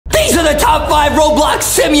the top 5 Roblox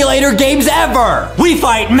simulator games ever. We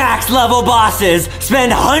fight max level bosses,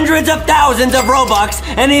 spend hundreds of thousands of Robux,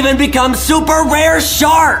 and even become super rare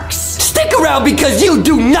sharks. Stick around because you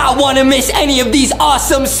do not want to miss any of these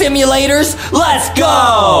awesome simulators. Let's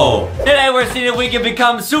go! Today we're seeing if we can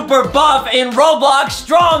become super buff in Roblox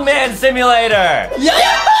Strongman Simulator.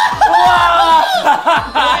 Yeah!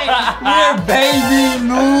 We're baby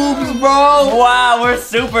noobs, bro. Wow, we're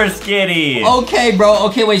super skinny. Okay, bro.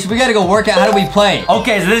 Okay, wait, so we gotta go work out. How do we play?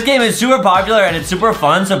 Okay, so this game is super popular and it's super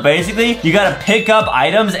fun. So basically, you gotta pick up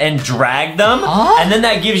items and drag them. And then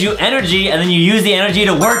that gives you energy, and then you use the energy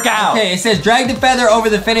to work out. Okay, it says drag the feather over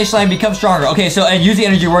the finish line, become stronger. Okay, so and use the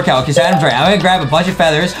energy to work out. Okay, so I'm gonna grab a bunch of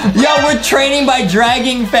feathers. Yo, we're training by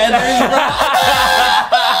dragging feathers, bro.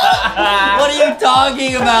 What are you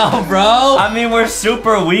talking about, bro? I mean, we're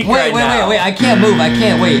super weak right now. Wait, I can't move. I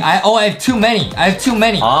can't, wait. I have too many.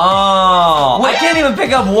 Oh, wait. I can't even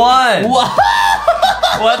pick up one. What?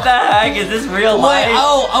 What the heck? Is this real life?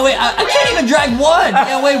 Wait, I can't even drag one.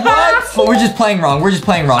 Yeah, wait, what? But we're just playing wrong.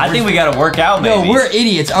 I think we gotta work out, maybe. No, we're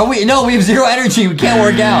idiots. Are we? No, we have 0 energy. We can't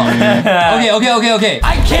work out. Okay.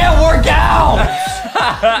 I can't work out.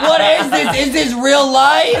 What is this? Is this real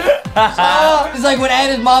life? It's like when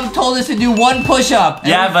Anna's mom told us to do 1 push-up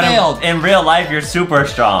and we failed. In real life, you're super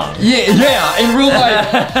strong. Yeah, in real life,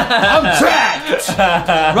 I'm tracked.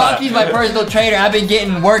 Rocky's my personal trainer. I've been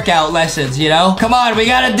getting workout lessons, you know? Come on, we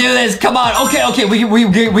gotta do this. Come on. Okay,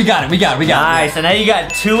 we got it. Nice, and now you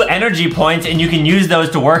got 2 energy points, and you can use those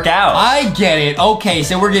to work out. I get it. Okay,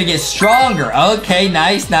 so we're gonna get stronger. Okay,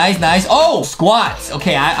 nice. Oh, squats.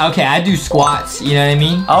 Okay, I do squats. You know what I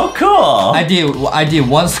mean? Oh, cool. I do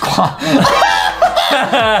 1 squat.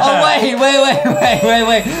 Oh, wait.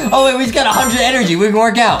 Oh, wait, we just got 100 energy. We can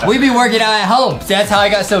work out. We be working out at home. So that's how I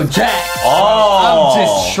got so jacked. Oh. I'm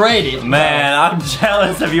just shredded. Man, I'm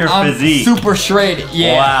jealous of your physique. Super shredded,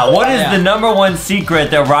 yeah. Wow, what is the #1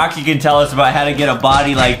 secret that Rocky can tell us about how to get a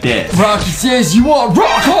body like this? Rocky says you want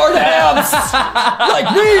rock hard abs.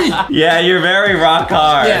 Like me. Yeah, you're very rock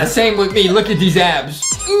hard. Yeah, same with me. Look at these abs.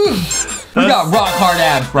 We got rock hard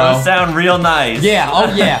abs, bro. Those sound real nice. Yeah,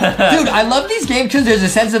 oh yeah. Dude, I love these games because there's a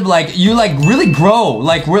sense of like, you like really grow.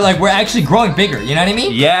 Like we're actually growing bigger, you know what I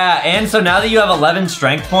mean? Yeah, and so now that you have 11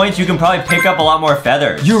 strength points, you can probably pick up a lot more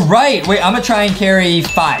feathers. You're right. Wait, I'm gonna try and carry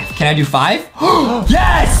 5. Can I do 5?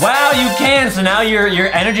 Yes! Wow, you can. So now your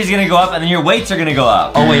energy's gonna go up and then your weights are gonna go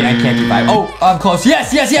up. Oh wait, I can't do 5. Oh, I'm close.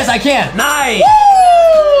 Yes, I can. Nice!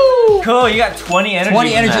 Woo! Cool, you got 20 energy.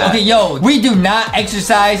 20 energy. Okay, yo, we do not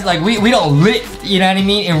exercise. Like we don't lift, you know what I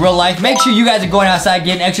mean, in real life. Make sure you guys are going outside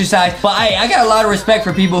getting exercise. But I got a lot of respect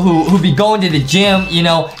for people who be going to the gym, you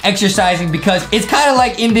know, exercising, because it's kind of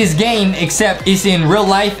like in this game, except it's in real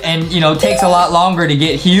life and, you know, takes a lot longer to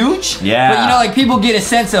get huge. Yeah. But, you know, like people get a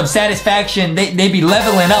sense of satisfaction. They be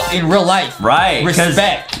leveling up in real life. Right.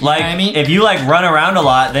 Respect. Like, you know what I mean? if you like run around a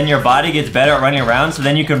lot, then your body gets better at running around, so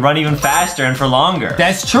then you can run even faster and for longer.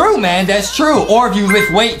 That's true, man. That's true. Or if you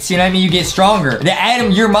lift weights, you know what I mean, you get stronger. Adam,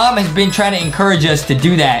 your mom has been trying to encourage us to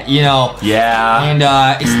do that, you know. Yeah. And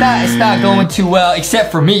it's not going too well,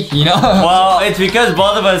 except for me, you know. Well, it's because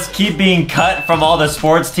both of us keep being cut from all the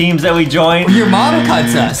sports teams that we join. Your mom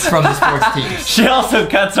cuts us from the sports teams. She also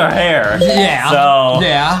cuts our hair. Yeah. So.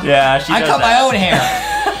 Yeah. Yeah. I cut my own hair.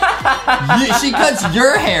 She cuts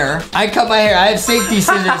your hair. I cut my hair. I have safety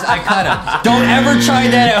scissors. I cut them. Don't ever try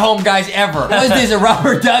that at home, guys, ever. What is this, a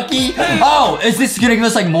rubber ducky? Oh, is this gonna give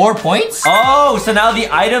us like more points? Oh, so now the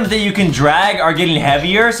items that you can drag are getting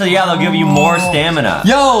heavier, so yeah, they'll give you more stamina.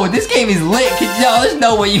 Yo, this game is lit. Yo, there's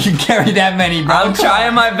no way you can carry that many, bro. I'm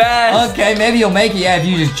trying my best. Okay, maybe you'll make it, yeah, if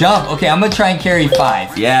you just jump. Okay, I'm gonna try and carry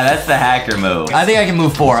 5. Yeah, that's the hacker move. I think I can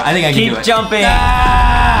move 4. I think I can do it. Keep jumping.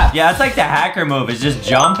 Ah! Yeah, it's like the hacker move. It's just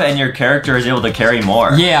jump and your character is able to carry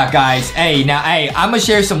more. Yeah, guys. Hey, I'm gonna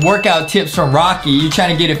share some workout tips from Rocky. You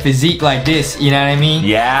trying to get a physique like this, you know what I mean?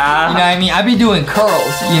 Yeah. You know what I mean? I be doing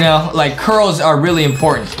curls, you know? Like, curls are really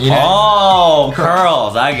important, you know? Oh,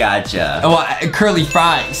 curls. I gotcha. Oh, curly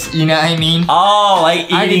fries, you know what I mean? Oh,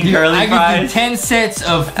 like eating curly fries? I could do 10 sets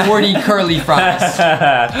of 40 curly fries.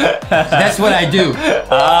 That's what I do.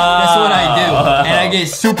 That's what I do. And I get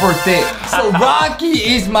super thick. So Rocky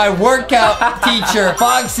is my workout teacher.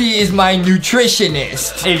 Foxy is my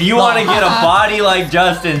nutritionist. If you want to get a body like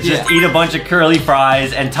Justin's, just eat a bunch of curly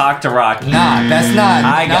fries and talk to Rocky. Nah, that's not.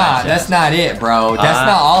 Gotcha. That's not it, bro. That's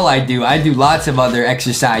not all I do. I do lots of other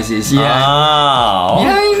exercises. Yeah. Oh. You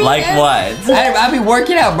know what I mean? Like what? I be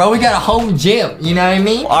working out, bro. We got a home gym. You know what I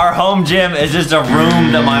mean? Our home gym is just a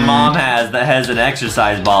room that my mom has that has an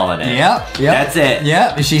exercise ball in it. Yep. That's it.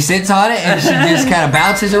 Yep. She sits on it and she just kind of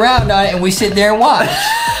bounces around on it, and we sit there and watch.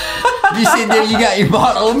 You sit there, you got your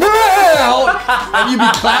bottle of milk, and you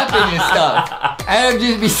be clapping and stuff. Adam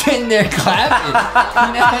just be sitting there clapping.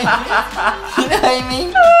 You know what I mean? You know what I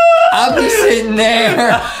mean? I'll be sitting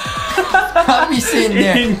there. I'll be sitting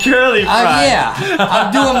there. Eating curly fries. Yeah,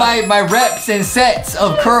 I'm doing my reps and sets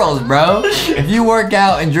of curls, bro. If you work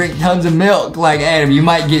out and drink tons of milk like Adam, you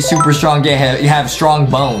might get super strong, you have strong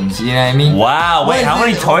bones. You know what I mean? Wow, wait, how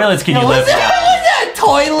many toilets can you lift up? What's that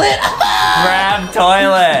toilet? Grab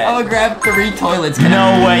toilet. I'm gonna grab 3 toilets.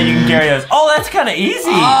 No way you can carry those. Oh, that's kind of easy.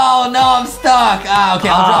 Oh, no, I'm stuck. Okay,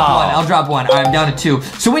 I'll drop one. All right, I'm down to 2.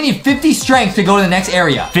 So we need 50 strength to go to the next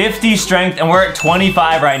area. 50 strength, and we're at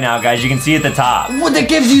 25 right now, guys. You can see at the top. What, that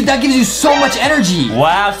gives you so much energy.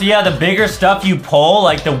 Wow, so yeah, the bigger stuff you pull,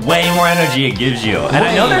 like the way more energy it gives you. And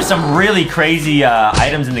I know there's some really crazy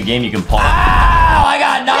items in the game you can pull. Ow, I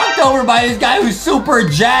got knocked over by this guy who's super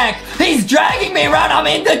jacked. He's dragging me around. I'm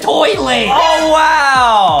in the toilet. Oh,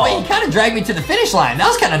 wow. Wait, he kind of dragged me to the finish line. That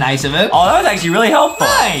was kind of nice of him. Oh, that was actually really helpful.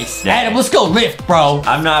 Nice. Yeah. Adam, let's go lift, bro.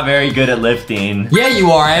 I'm not very good at lifting. Yeah,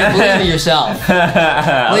 you are, Adam. Believe in yourself.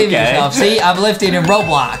 Believe in Okay. yourself. See, I'm lifting in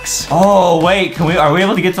Roblox. Oh, wait, are we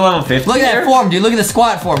able to get to level 50? Look at that form, dude. Look at the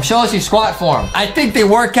squat form. Show us your squat form. I think they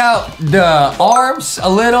work out the arms a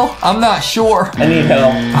little. I'm not sure. I need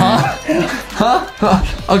help. Huh?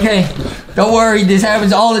 Okay. Don't worry. This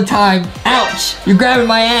happens all the time. Ouch. You're grabbing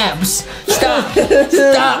my abs. Stop.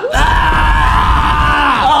 Stop.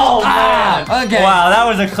 Ah! Oh, man. Okay. Wow, that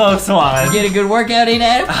was a close one. Get a good workout in,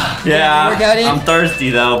 Adam? Yeah, Workout in? I'm thirsty,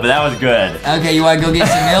 though, but that was good. Okay, you want to go get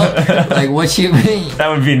some milk? Like, what you mean? That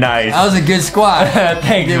would be nice. That was a good squat.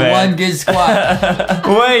 Thanks, Did man. one good squat.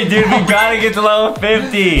 Wait, dude, we gotta get to level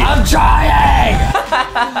 50. I'm trying!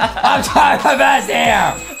 I'm trying my best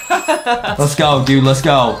here! Let's go, dude, let's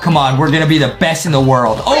go. Come on, we're gonna be the best in the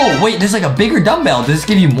world. Oh, wait, there's like a bigger dumbbell. Does this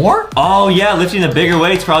give you more? Oh, yeah, lifting the bigger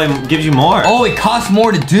weights probably gives you more. Oh, it costs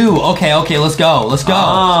more to do. Okay, let's go. Let's go.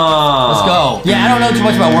 Oh. Let's go. Yeah, I don't know too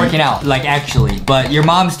much about working out, like actually, but your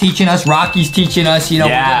mom's teaching us, Rocky's teaching us, you know,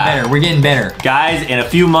 Yeah. we're getting better. Guys, in a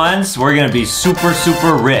few months, we're gonna be super,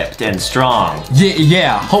 super ripped and strong.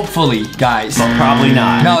 Yeah, hopefully, guys. But probably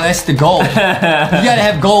not. No, that's the goal. You gotta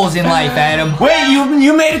have goals in life, Adam. Wait,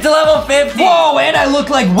 you made it to level 50. Whoa, and I look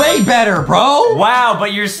like way better, bro. Wow,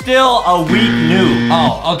 but you're still a weak noob.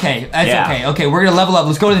 Oh, okay. That's Yeah. okay. Okay, we're gonna level up.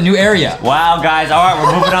 Let's go to the new area. Wow, guys. All right,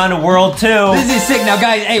 we're moving on to World 2. This is sick. Now,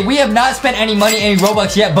 guys, hey, we have not spent any money, any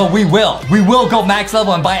Robux yet, but we will. We will go max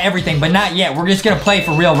level and buy everything, but not yet. We're just gonna play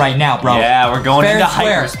for real right now, bro. Yeah, we're going Fair into and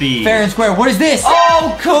square. hyperspeed. Fair and square. What is this?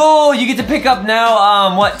 Oh, cool. You get to pick up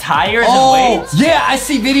now, what, tires and weights? Yeah, I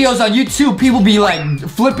see videos on YouTube. People be like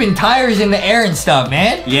flipping tires in the air and stuff,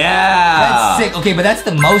 man. Yeah. That's sick. Okay, but that's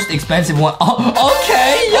the most expensive one. Oh,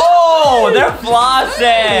 okay. Oh, they're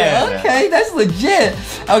flossing. Okay, that's legit.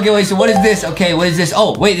 Okay, wait, so what is this? Okay, what is this?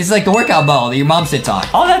 Oh, wait, this is like the workout ball that your mom sits on.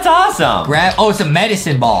 Oh, that's awesome. Oh, it's a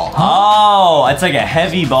medicine ball. Oh, it's like a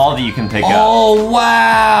heavy ball that you can pick up. Oh,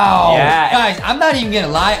 wow. Yeah. Guys, I'm not even gonna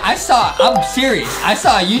lie. I'm serious. I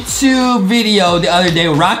saw a YouTube video the other day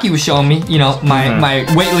where Rocky was showing me, you know, my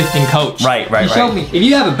weightlifting coach. Right. He showed me, if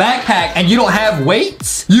you have a backpack and you don't have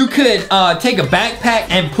weights, you could take a backpack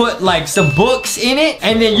and put like some books in it,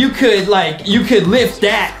 and then you could lift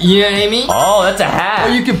that. You know what I mean? Oh, that's a hat.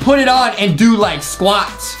 Or you can put it on and do like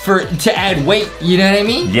squats to add weight. You know what I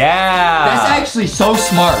mean? Yeah. That's actually so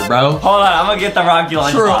smart, bro. Hold on, I'm gonna get the Rocky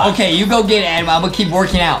lunchbox. True. Okay, you go get it, Adam. I'm gonna keep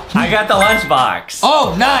working out. I got the lunchbox.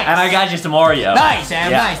 Oh, nice. And I got you some Oreo. Nice,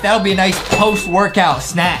 Adam. Yeah. Nice. That'll be a nice post-workout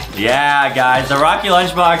snack. Yeah, guys, the Rocky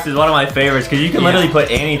lunchbox is one of my favorites because you can literally put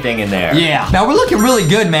anything in there. Yeah. Now we're looking really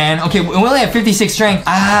good, man. Okay, we only have 56 strength.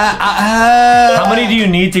 How many do you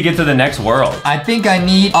need to get to the next world? I think I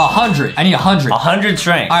need 100. I need 100. 100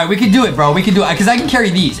 strength. All right, we can do it, bro. We can do it because I can carry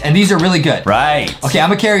these, and these are really good. Right. Okay, I'm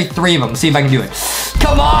gonna carry 3 of them. See if I can do it.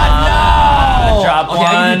 Come on, no! Drop okay,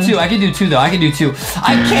 I can do 2. I can do 2 though. I can do 2.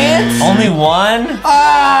 I can't. Only 1?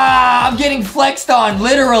 I'm getting flexed on,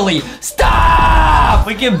 literally. Stop!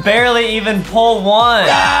 We can barely even pull 1.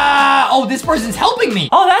 Oh, this person's helping me.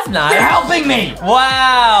 Oh, that's nice. They're helping me.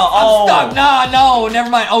 Wow. I'm stuck. No, never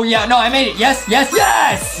mind. Oh, yeah, no, I made it. Yes.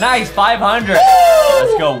 Nice, 500. Woo!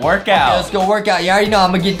 Let's go work out. Okay, let's go work out. You already know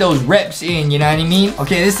I'm gonna get those reps in, you know what I mean?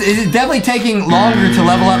 Okay, this is definitely taking longer to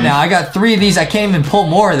level up now. I got 3 of these. I can't even pull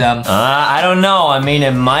more of them. I don't know. I mean,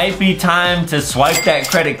 it might be time to swipe that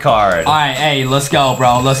credit card. All right, hey, let's go,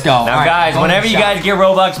 bro. Let's go. Now, All right, guys, go whenever in you the shop. guys get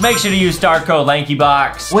Robux, make sure to use star code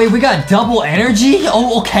LankyBox. Wait, we got double energy?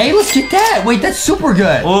 Oh, okay. Let's at that. Wait, that's super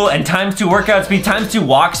good. Oh, and ×2 workout speed, ×2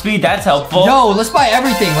 walk speed. That's helpful. Yo, let's buy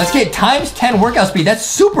everything. Let's get ×10 workout speed. That's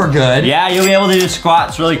super good. Yeah, you'll be able to do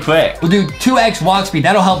squats really quick. We'll do 2x walk speed.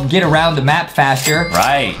 That'll help get around the map faster.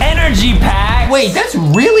 Right. Energy pack. Wait, that's a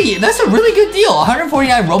really good deal.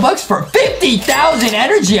 149 Robux for 50,000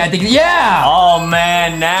 energy, I think. Yeah. Oh,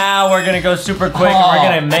 man. Now we're going to go super quick and we're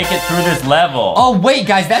going to make it through this level. Oh, wait,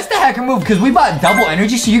 guys. That's the hacker move because we bought double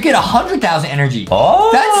energy, so you get 100,000 energy.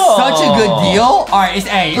 Oh. That's such a good deal. All right,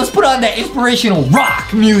 hey, let's put on that inspirational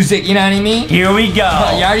rock music. You know what I mean? Here we go.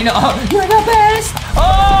 You already know. Oh, you're the best.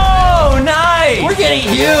 Oh, nice. We're getting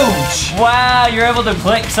huge. Wow, you're able to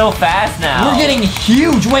click so fast now. We're getting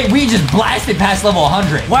huge. Wait, we just blasted past level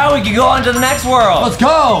 100. Wow, we can go on to the next world. Let's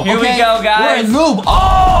go. Here we go, guys. We're in lube.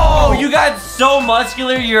 Oh, you got so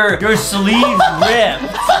muscular, your sleeves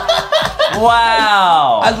ripped.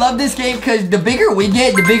 Wow. I love this game because the bigger we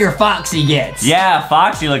get, the bigger Foxy gets. Yeah,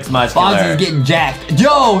 Foxy looks muscular. Foxy's getting jacked.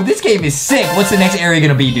 Yo, this game is sick. What's the next area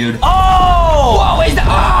gonna be, dude? Oh! Whoa, is that?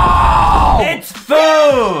 Oh! It's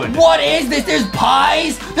food! What is this? There's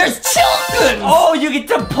pies? There's chickens! Oh, you get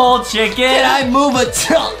to pull chicken? Can I move a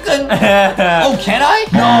chicken? Oh, can I?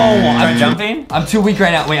 No. I'm jumping? I'm too weak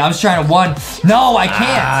right now. Wait, I was trying to one. No, I can't.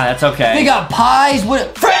 Ah, that's okay. They got pies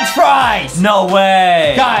with French fries! No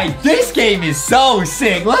way! Guys, this game is so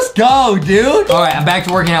sick. Let's go, dude. All right, I'm back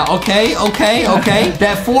to working out. Okay.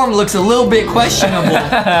 That form looks a little bit questionable,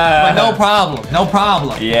 but no problem. No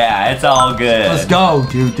problem. Yeah, it's all good. Let's go,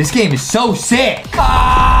 dude. This game is so sick. You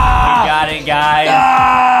got it,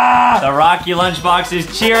 guys. The Rocky Lunchbox is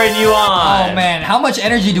cheering you on. Oh, man. How much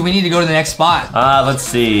energy do we need to go to the next spot? Let's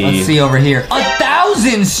see. Let's see over here.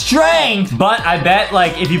 1,000 strength. But I bet,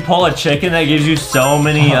 like, if you pull a chicken, that gives you so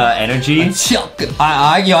many energy. Chicken.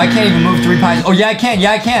 I can't even move 3 pies. Oh, yeah, I can.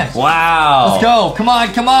 Yeah, I can. Wow. Let's go. Come on,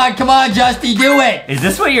 Justy, do it. Is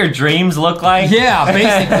this what your dreams look like? Yeah,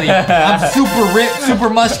 basically. I'm super ripped, super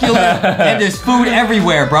muscular, and there's food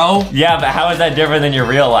everywhere, bro. Yeah, but how is that different than your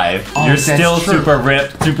real life? Oh, You're that's still true. super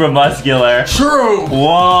ripped, super muscular. True.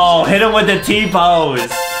 Whoa, hit him with the T-pose.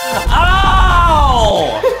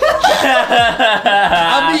 Ow!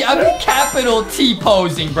 I'm in capital T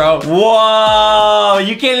posing, bro. Whoa,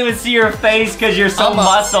 you can't even see your face because you're so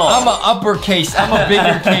muscled. I'm a uppercase. I'm a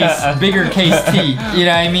bigger case T. You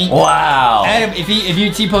know what I mean? Wow. Adam, if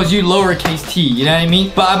you T-pose, you lowercase T. You know what I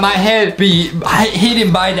mean? But my head be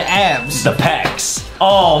hidden by the abs. The pecs.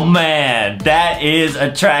 Oh, man, that is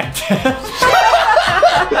attractive.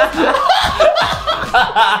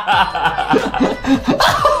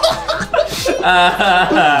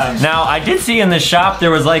 Now, I did see in the shop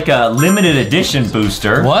there was like a limited edition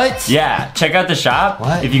booster. What? Yeah, check out the shop.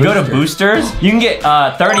 What? If you go to boosters, you can get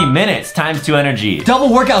 30 minutes ×2 energy.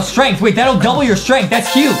 Double workout strength. Wait, that'll double your strength.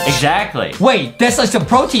 That's huge. Exactly. Wait, that's like some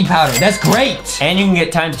protein powder. That's great. And you can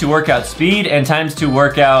get ×2 workout speed and ×2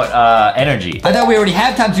 workout energy. I thought we already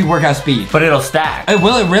have time to workout speed. But it'll stack.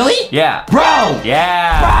 Will it really? Yeah. Bro!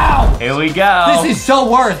 Yeah. Bro! Here we go. This is so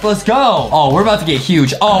worth. Let's go. Oh, we're about to get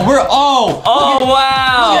huge. Oh, Oh, look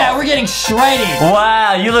wow. at that. We're getting shredded.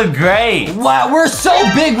 Wow, you look great. Wow, we're so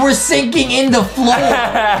big. We're sinking in the floor.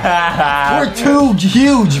 We're too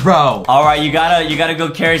huge, bro. All right, you gotta go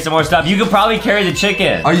carry some more stuff. You could probably carry the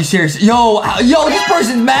chicken. Are you serious? Yo, this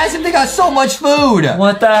person's massive. They got so much food.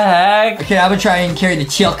 What the heck? Okay, I'm gonna try and carry the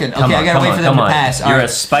chicken. Okay, I gotta wait for them to pass. You're a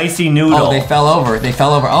spicy noodle. Oh, they fell over.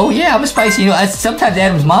 Oh, yeah, I'm a spicy noodle. Sometimes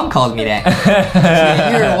Adam's mom calls me that.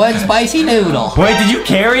 You're one spicy noodle. Wait, did you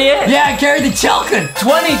carry it? Yeah, I carried the chicken.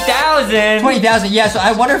 20,000. 20,000. Yeah, so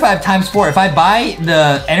I wonder if I have ×4. If I buy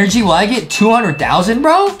the energy, will I get 200,000,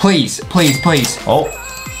 bro? Please.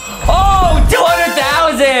 Oh,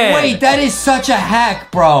 200,000. Wait, that is such a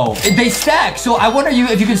hack, bro. They stack, so I wonder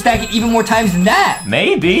if you can stack it even more times than that.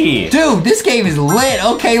 Maybe. Dude, this game is lit.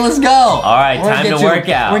 Okay, let's go. All right, time to work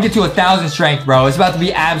out. We're gonna get to 1,000 strength, bro. It's about to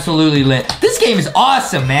be absolutely lit. This game is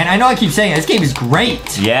awesome, man. I know I keep saying it. This game is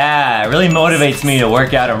great. Yeah, it really motivates me to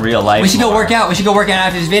work out in real life. We should go work out. We should go work out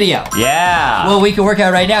after this video. Yeah. Well, we can work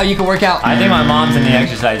out right now. You can work out. I think my mom's in the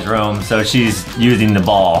exercise room, so she's using the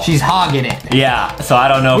ball. She's hogging it. Yeah, so I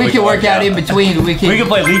don't know if we can work out in between. We can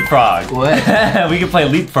play leapfrog. What? We can play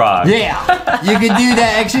leapfrog. Yeah. You can do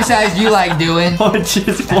that exercise you like doing. Which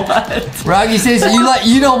is what? Rocky says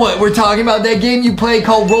you know what we're talking about, that game you play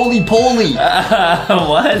called Roly Poly.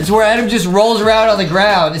 What? It's where Adam just rolls around on the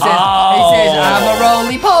ground. It says, Oh. I'm a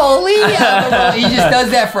roly poly. He just does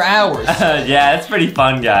that for hours. Yeah, it's pretty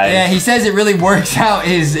fun, guys. Yeah, he says it really works out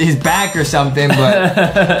his back or something,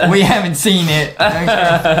 but we haven't seen it.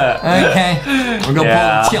 Okay. We're gonna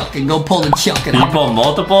pull the chicken. Go pull the chicken. Can you pull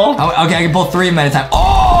multiple? Okay, I can pull 3 of them at a time.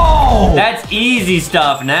 Oh! go! That's easy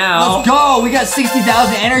stuff now. Let's go! We got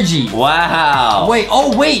 60,000 energy. Wow. Wait,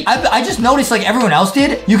 oh wait, I just noticed like everyone else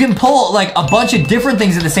did, you can pull like a bunch of different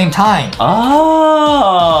things at the same time.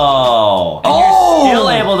 Oh. And you're still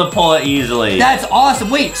able to pull it easily. That's awesome.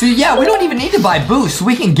 Wait, so yeah, we don't even need to buy boosts.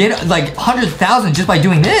 We can get like 100,000 just by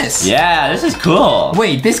doing this. Yeah, this is cool.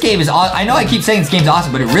 Wait, this game is awesome. I know I keep saying this game's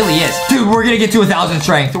awesome, but it really is. Dude, we're gonna get to 1,000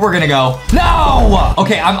 strength. We're gonna go. No!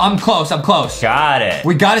 Okay, I'm close. I'm close. Got it.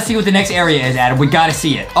 We gotta see what the next area is, Adam. We gotta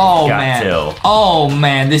see it. Oh, man. Oh,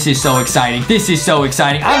 man. This is so exciting. This is so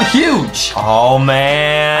exciting. I'm huge. Oh,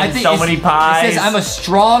 man. I think so many pies. It says I'm a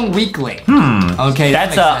strong weakling. Okay.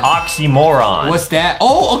 That's an oxymoron. What's that?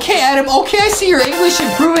 Oh, okay, Adam. Okay, I see your English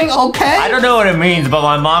improving. Okay. I don't know what it means, but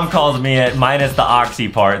my mom calls me it minus the oxy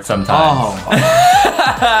part sometimes. Oh.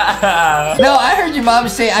 No, I heard your mom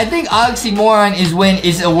say, I think oxymoron is when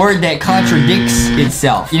it's a word that contradicts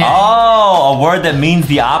itself. You know? Oh, a word that means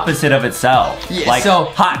the opposite of itself. Yeah, like so,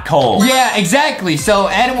 hot, cold. Yeah, exactly. So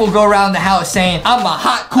Adam will go around the house saying, I'm a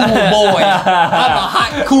hot, cool boy. I'm a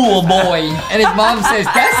hot, cool boy. And his mom says,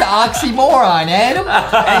 that's an oxymoron, Adam.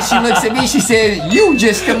 And she looks at me, she says, you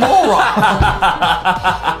just a moron.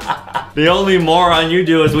 The only moron you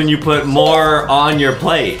do is when you put more on your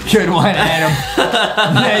plate. Good one, Adam.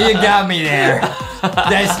 Yeah, you got me there.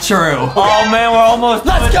 That's true. Oh man, we're almost.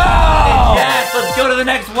 Let's go! Yes, let's go to the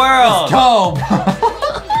next world. Let's go.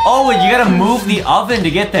 Oh, and you gotta move the oven to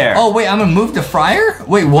get there. Oh, wait, I'm gonna move the fryer?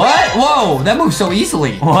 Wait, what? Whoa, that moves so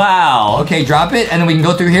easily. Wow. Okay, drop it, and then we can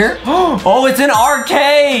go through here. Oh, it's an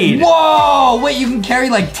arcade. Whoa, wait, you can carry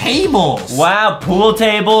like tables. Wow, pool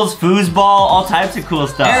tables, foosball, all types of cool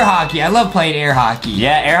stuff. Air hockey, I love playing air hockey.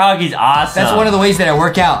 Yeah, air hockey's awesome. That's one of the ways that I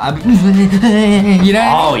work out. You know what I mean?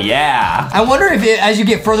 Oh, yeah. I wonder if as you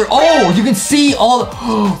get further, you can see all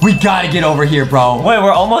the, we gotta get over here, bro. Wait,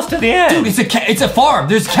 we're almost to the end. Dude, it's a farm.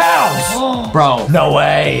 There's cows. Bro. No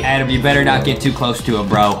way. Adam, you better not get too close to it,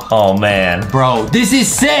 bro. Oh, man. Bro, this is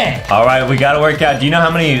sick. All right, we gotta work out. Do you know how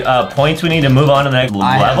many points we need to move on to the next level?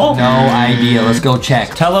 I have no idea. Let's go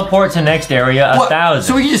check. Teleport to next area, 1,000.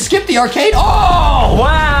 So we can just skip the arcade? Oh!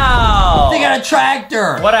 Wow! They got a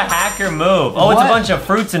tractor. What a hacker move. Oh, it's a bunch of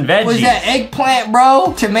fruits and veggies. Was that eggplant,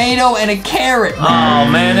 bro? Tomato and a carrot. Oh,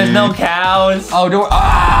 man, there's no cows. Oh, don't.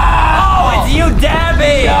 Oh, it's you,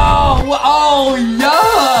 Debbie! Oh, yeah.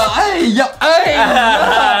 Hey, yeah. Hey,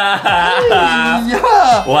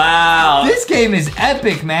 yeah. Wow. This game is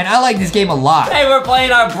epic, man. I like this game a lot. Hey, we're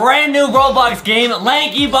playing our brand new Roblox game,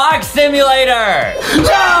 LankyBox Simulator.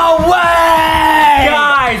 No way!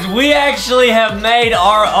 Guys, we actually have made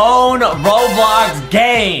our own Roblox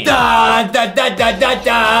game. Guys,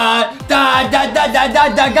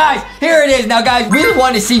 here it is. Now, guys, we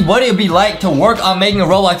want to see what it would be like to work on making a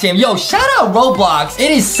Roblox game. Yo, shout out Roblox.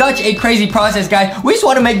 It is such a crazy process, guys. We just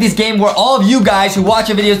want to make this game where all of you guys who watch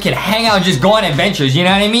our videos can hang out and just go on adventures. You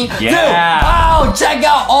know what I mean? Yeah. Dude, oh, check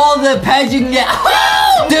out all the pets you can get.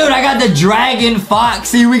 Dude, I got the dragon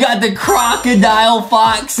Foxy. We got the crocodile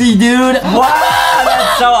Foxy, dude. Wow,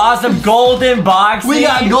 that's so awesome. Golden Boxy. We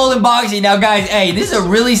got Golden Boxy. Now, guys, hey, this is a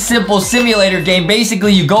really simple simulator game.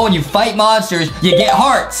 Basically, you go and you fight monsters. You get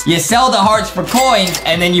hearts. You sell the hearts for coins,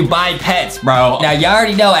 and then you buy pets, bro. Now, you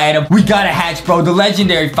already know, Adam, we got a hatch, bro. The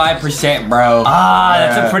legendary 5%, bro. Ah,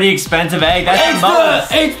 that's a pretty expensive egg.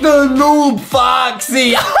 That's it's the noob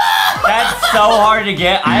Foxy. That's so hard to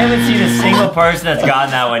get. I haven't seen a single person that's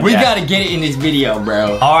gotten that one We yet. gotta get it in this video,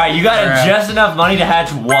 bro. All right, you got just enough money to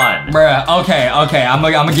hatch one. Bruh, okay, I'm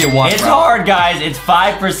gonna get one, It's bro. hard, guys. It's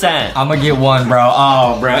 5%. I'm gonna get one, bro.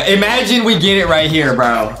 Oh, bro. Imagine we get it right here,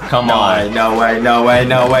 bro. Come on. No way.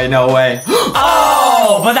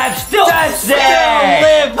 Oh, but that's still sick.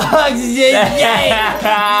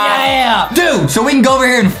 Yeah. Dude, so we can go over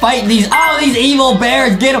here and fight these evil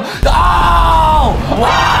bears. Get them. Oh!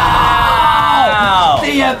 Wow!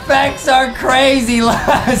 The effects are crazy.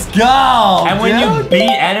 Let's go. And when you beat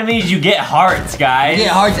enemies, you get hearts, guys. You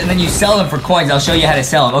get hearts and then you sell them for coins. I'll show you how to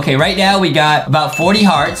sell them. Okay, right now we got about 40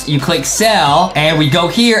 hearts. You click sell and we go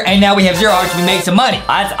here and now we have 0 hearts. We make some money.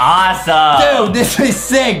 That's awesome. Dude, this is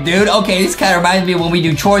sick, dude. Okay, this kind of reminds me of when we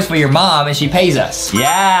do chores for your mom and she pays us.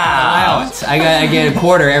 Yeah. Allowance. I get a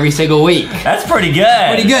quarter every single week. That's pretty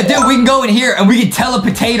good. Pretty good. Dude, we can go in here and we can tell a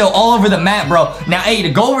potato all over the map, bro. Now, hey, to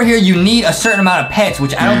go over here, you need a certain amount of pets, which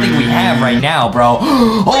which I don't think we have right now, bro.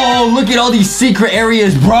 Oh, look at all these secret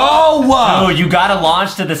areas, bro. Dude, you gotta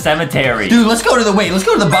launch to the cemetery. Dude, let's go to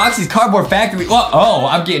the Boxy's cardboard factory. Oh,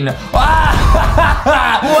 I'm getting... Wow!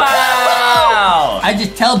 I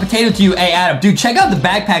just tell a potato to you, hey, Adam, dude, check out the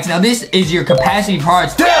backpacks. Now, this is your capacity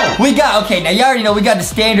parts. Dude, we got, okay, now you already know we got the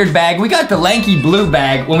standard bag. We got the lanky blue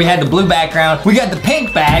bag when we had the blue background. We got the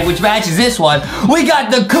pink bag, which matches this one. We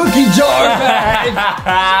got the cookie jar bag. We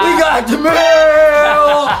got the milk.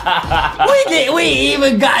 We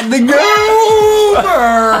even got the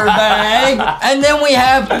goober bag. And then we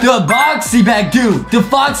have the Boxy bag, dude, the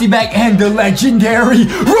Foxy bag, and the legendary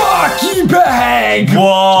Rocky bag.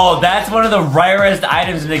 Whoa, that's one of the rarest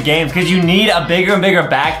items in the game because you need a bigger and bigger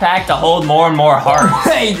backpack to hold more and more hearts.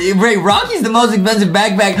 Hey, Ray, Rocky's the most expensive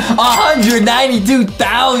backpack,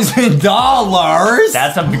 $192,000.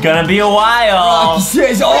 That's gonna be a while. Rocky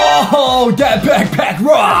says, oh, that backpack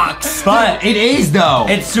rocks. But it is, though.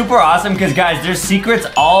 It's super awesome because, guys, there's secrets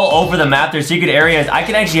all over the map. There's secret areas. I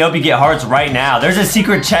can actually help you get hearts right now. There's a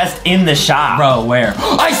secret chest in the shop. Bro, where?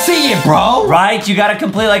 I see it, bro. Right? You gotta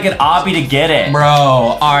complete like an obby to get it. Bro,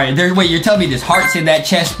 all right. Wait, you're telling me there's hearts in that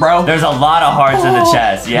chest, bro? There's a lot of hearts in the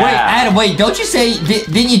chest, yeah. Wait, Adam, don't you say,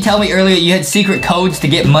 didn't you tell me earlier you had secret codes to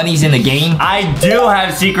get monies in the game? I do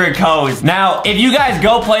have secret codes. Now, if you guys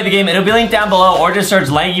go play the game, it'll be linked down below, or just search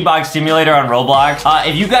LankyBox Simulator on Roblox.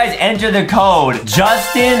 If you guys enter the code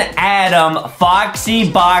Justin, Adam,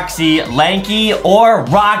 Foxy, Boxy, Lanky, or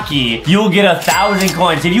Rocky, you'll get 1,000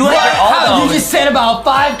 coins. If you enter all those... You just said about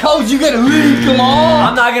 5 codes, you gotta leave, come on.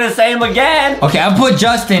 I'm not gonna say them again. Okay, I'll put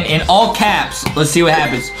Justin in all caps. Let's see what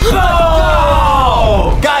happens.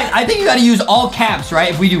 No! Guys, I think you gotta use all caps,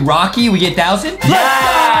 right? If we do Rocky, we get 1,000?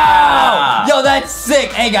 Yeah! Yo, that's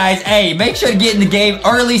sick. Hey, guys, hey, make sure to get in the game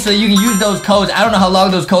early so you can use those codes. I don't know how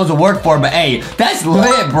long those codes will work for, but hey, that's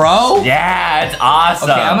lit, bro. Yeah, it's awesome.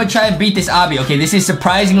 Okay, I'm gonna try and beat this obby. Okay, this is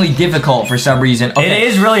surprisingly difficult for some reason. Okay. It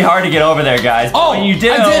is really hard to get over there, guys. Oh, when you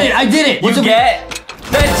do, I did it. You get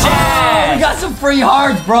the chest. Oh, we got some free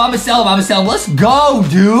hearts, bro. I'm gonna sell them. Let's go,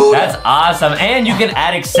 dude. That's awesome. And you can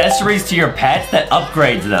add accessories to your pets that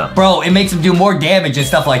upgrades them. Bro, it makes them do more damage and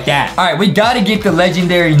stuff like that. All right, we gotta get the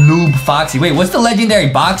legendary noob Foxy. Wait, what's the legendary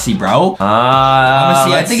Boxy, bro? I'm gonna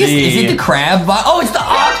see. I think is it the crab box? Oh, it's the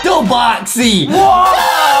Octo Boxy. Whoa!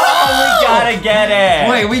 We gotta get it.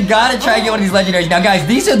 Wait, we gotta try to get one of these legendaries. Now, guys,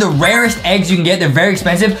 these are the rarest eggs you can get. They're very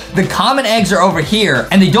expensive. The common eggs are over here,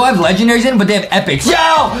 and they don't have legendaries in, but they have epics. Yo,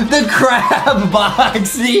 the crab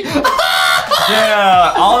Boxy. Dude,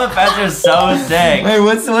 all the pets are so sick. Wait,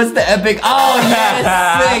 what's the epic? Oh,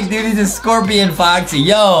 yeah, sick, dude. He's a scorpion Foxy.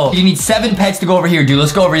 Yo, you need 7 pets to go over here, dude.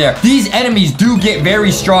 Let's go over there. These enemies do get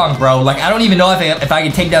very strong, bro. Like, I don't even know if I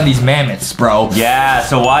can take down these mammoths, bro. Yeah,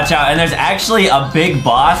 so watch out. And there's actually a big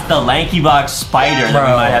boss, the LankyBox spider, that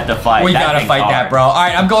we might have to fight. We gotta fight that, bro. All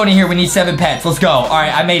right, I'm going in here. We need 7 pets. Let's go. All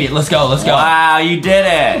right, I made it. Let's go. Wow, you did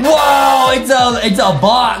it. Whoa, it's a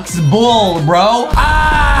box bull, bro.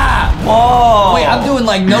 Ah! Whoa. Wait, I'm doing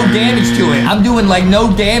like no damage to it.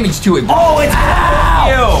 Oh, it's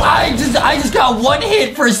you. I just got 1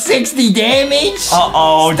 hit for 60 damage.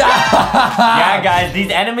 Uh-oh. Stop. Yeah, guys, these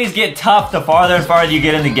enemies get tough the farther and farther you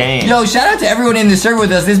get in the game. Yo, shout out to everyone in the server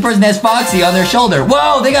with us. This person has Foxy on their shoulder.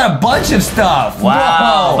 Whoa, they got a bunch of stuff.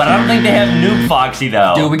 Wow. Whoa. But I don't think they have Noob Foxy,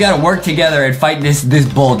 though. Dude, we gotta work together and fight this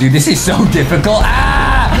bull, dude. This is so difficult.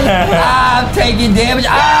 I'm taking damage.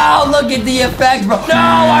 Oh, look at the effects, bro. No,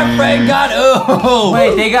 our friend got oof.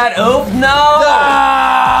 Wait, they got oof? No.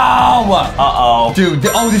 Uh-oh. Dude,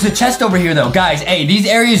 there's a chest over here, though. Guys, hey, these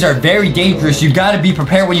areas are very dangerous. You gotta be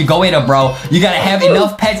prepared when you go in them, bro. You gotta have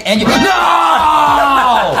enough pets and you... No!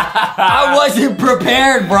 I wasn't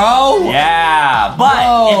prepared, bro. Yeah,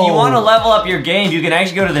 but if you want to level up your game, you can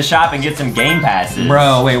actually go to the shop and get some game passes.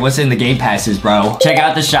 Bro, wait, what's in the game passes, bro? Check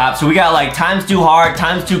out the shop. So we got like ×2 heart,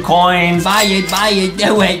 ×2 coins. Buy it,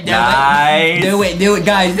 do it. Nice. Do it,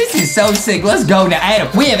 guys. This is so sick. Let's go now, Adam.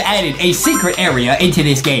 We have added a secret area into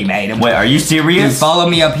this game, Adam. Wait, are you serious? Dude, follow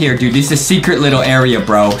me up here, dude. This is a secret little area,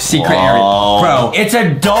 bro. Secret area, bro. It's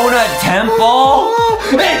a donut temple.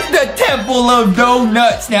 It's the Temple of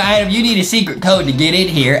Donuts. Now, Adam, you need a secret code to get in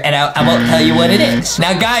here, and I won't tell you what it is.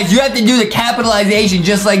 Now, guys, you have to do the capitalization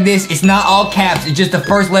just like this. It's not all caps. It's just the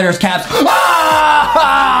first letter is caps. Wait,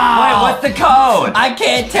 what's the code? I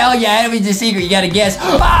can't tell you, Adam. It's a secret. You gotta guess.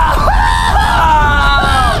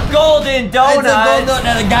 Golden golden donut. It's a golden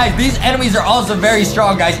donut. Guys, these enemies are also very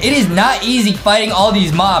strong, guys. It is not easy fighting all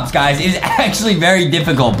these mobs, guys. It is actually very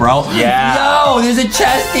difficult, bro. Yeah. Yo, there's a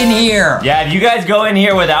chest in here. Yeah, if you guys go in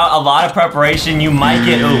here without a lot of preparation, you might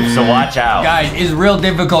get oofed, so watch out. Guys, it's real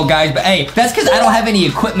difficult, guys. But hey, that's because I don't have any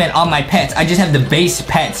equipment on my pets. I just have the base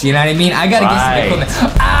pets, you know what I mean? I gotta get some equipment.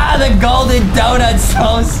 Ah, the golden donut's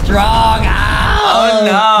so strong. Oh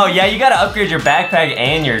no, yeah, you gotta upgrade your backpack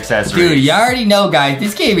and your accessories. Dude, you already know, guys,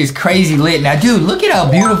 this game is crazy lit. Now, dude, look at how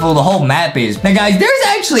beautiful the whole map is. Now, guys, there's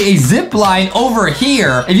actually a zip line over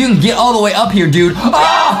here. If you can get all the way up here, dude.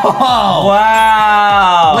 Oh!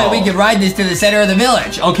 Wow! Wait, we can ride this to the center of the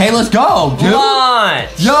village. Okay, let's go, dude.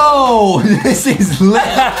 Launch! Yo, this is lit.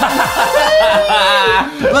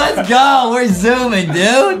 Let's go. We're zooming,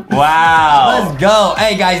 dude. Wow. Let's go.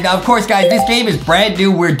 Hey, guys, now, of course, guys, this game is brand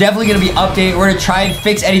new. We're definitely going to be updating. We're going to try and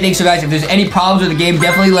fix anything. So, guys, if there's any problems with the game,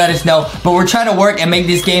 definitely let us know. But we're trying to work and make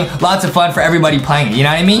this game lots of fun for everybody playing it. You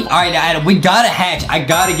know what I mean? All right, Adam, we got to hatch. I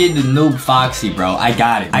got to get the noob Foxy, bro. I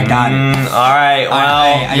got it. I got it. All right,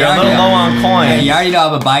 well, you're a little low on coins. Yeah, you already know I'm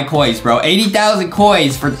going to buy coins, bro. 80,000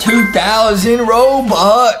 coins for 2,000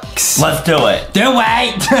 Robux. Let's do it. Do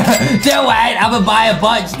it. Do it. I'm going to buy a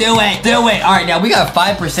bunch. Do it. Do it. All right, now we got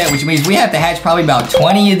 5%, which means we have to hatch probably about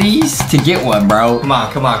 20 of these to get one, bro. Come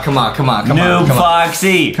on, come on, come on, come on, come on. Noob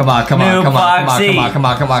Foxy. Come on, come on, Noob come on, Foxy. come on, come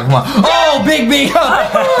on, come on, come on, come on. Oh, Big B.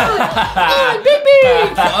 Oh, Big B.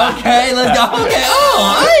 Okay, let's go. Okay,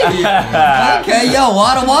 oh, hey. Okay, yo,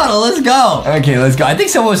 waddle, waddle, let's go. Okay, let's go. I think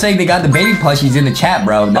someone was saying they got the baby plushies in the chat,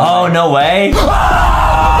 bro. No. Oh, no way.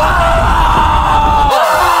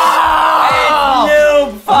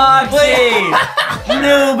 Noob Foxy.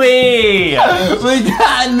 Newbie. We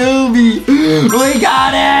got Newbie. We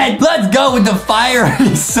got it. Let's go with the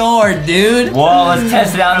fiery sword, dude. Whoa, let's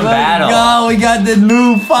test it out in battle. Let's go. We got the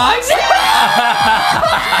new fox.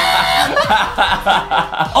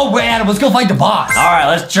 Oh, wait, Adam, let's go fight the boss. All right,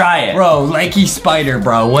 let's try it. Bro, Lanky Spider,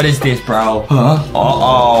 bro. What is this, bro? Huh?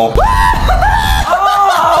 Uh-oh.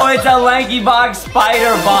 Oh, it's a LankyBox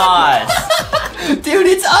Spider boss. Dude,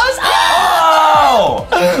 it's us. Oh!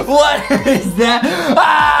 What is that?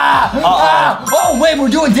 Ah! Ah! Oh, wait, we're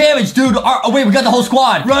doing damage, dude. Oh, wait, we got the whole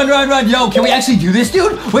squad. Run, run, run. Yo, can we actually do this,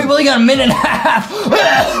 dude? Wait, we only got a minute and a half.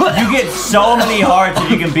 You get so many hearts if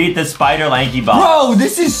you can beat the Spider LankyBox. Bro,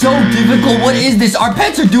 this is so difficult. What is this? Our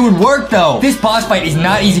pets are doing work, though. This boss fight is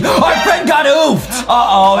not easy. Our friend got oofed.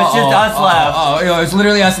 Uh-oh, it's just us left. It's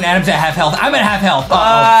literally us and Adam's at half health. I'm at half health.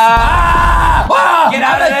 Get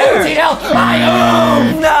out of there. 13 health. I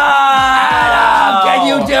oofed. No! Adam, can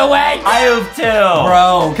you do it? I oofed too.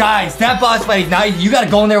 Bro, guys, that boss fight is not easy. You gotta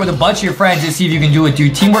go in there with a bunch of your friends and see if you can do it,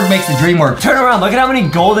 dude. Teamwork makes the dream work. Turn around. Look at how many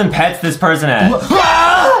golden pets this person has.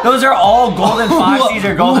 Those are all golden foxies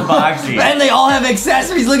or golden boxies. And they all have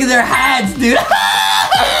accessories. Look at their hats, dude.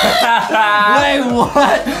 Wait,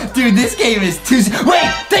 what? Dude, this game is too...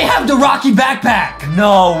 Wait, they have the Rocky backpack.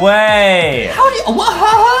 No way. How do you...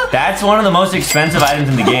 What? That's one of the most expensive items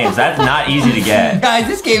in the game. So that's not easy to get. Guys,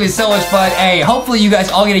 this game is so much fun. Hey, hopefully you guys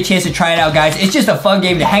all get a chance to try it out, guys. It's just a fun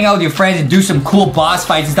game to hang out with your friends and do some cool boss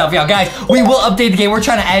fights and stuff. Yo, guys, we will update the game. We're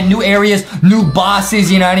trying to add new areas, new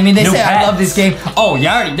bosses, you know what I mean? They say I love this game. Oh, you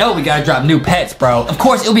already know we gotta drop new pets, bro. Of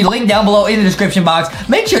course, it'll be linked down below in the description box.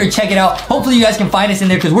 Make sure to check it out. Hopefully you guys can find us in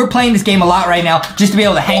there because we're playing this game a lot right now just to be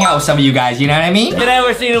able to hang out with some of you guys, you know what I mean? Today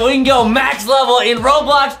we're seeing we can go max level in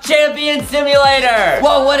Roblox Champion Simulator.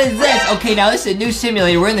 Whoa, what is this? Okay, now this is a new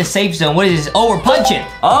simulator. We're in the safe zone. What is this? Oh, we're punching.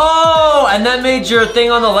 Oh, and that made your thing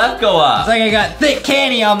on the left go up. It's like I got thick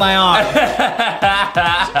candy on my arm.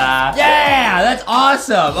 Yeah, that's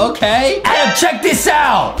awesome. Okay. Adam, check this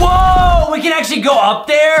out. Whoa, we can actually go up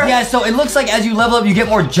there? Yeah, so it looks like as you level up, you get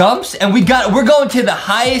more jumps, and we're going to the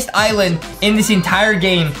highest island in this entire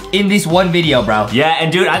game in this one video, bro. Yeah,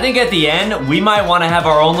 and dude, I think at the end, we might want to have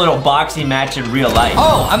our own little boxing match in real life.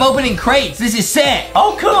 Oh, I'm opening crates. This is sick.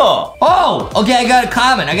 Oh, cool. Oh, okay, I got a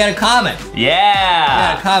comment. I got a comment.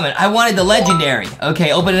 Yeah. I wanted the legendary.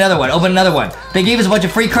 Okay, open another one. Open another one. They gave us a bunch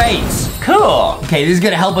of free crates. Cool. Okay, this is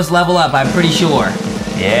gonna help us level up, I'm pretty sure.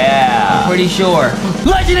 Yeah. Pretty sure.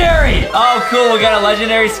 Legendary! Oh, cool. We got a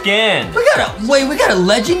legendary skin. We got a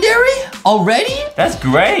legendary already? That's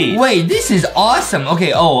great. Wait, this is awesome.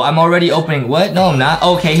 Okay, oh, I'm already opening. What? No, I'm not.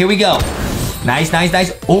 Okay, here we go. Nice, nice,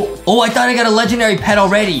 nice. Oh, I thought I got a legendary pet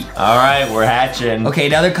already. All right, we're hatching. Okay,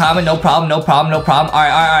 another common. No problem, no problem, no problem. All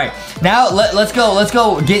right, all right, all right. Now, let's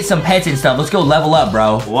go get some pets and stuff. Let's go level up,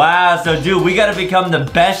 bro. Wow, so dude, we gotta become the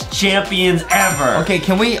best champions ever. Okay,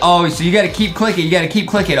 can we? Oh, so you gotta keep clicking. You gotta keep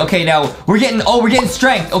clicking. Okay, now we're getting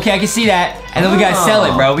strength. Okay, I can see that. And then we gotta sell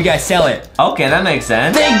it, bro. We gotta sell it. Okay, that makes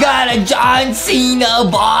sense. They got a John Cena,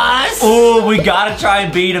 boss. Ooh, we gotta try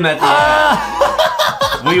and beat him at the end.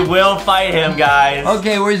 We will fight him, guys.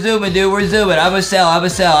 Okay, we're zooming, dude. We're zooming. I'm gonna sell.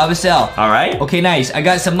 All right. Okay, nice. I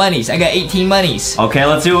got some monies. I got 18 monies. Okay,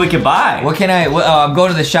 let's see what we can buy. What can I? I'm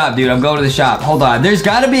going to the shop, dude. I'm going to the shop. Hold on. There's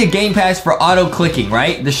got to be a game pass for auto clicking,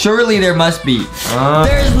 right? Surely there must be.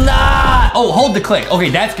 There's not. Oh, hold the click. Okay,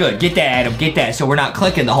 that's good. Get that, Adam. Get that. So we're not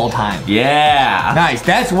clicking the whole time. Yeah. Nice.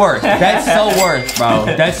 That's worth. That's so worth, bro.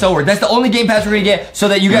 That's so worth. That's the only game pass we're gonna get, so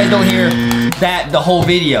that you guys don't hear that the whole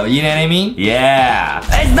video. You know what I mean? Yeah.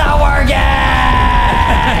 It's not working.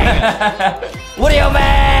 What do you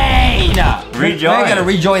mean? Rejoin. I gotta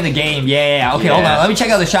rejoin the game. Yeah. Okay, hold on. Let me check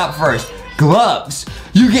out the shop first. Gloves.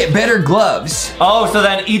 You get better gloves. Oh, so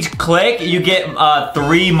then each click, you get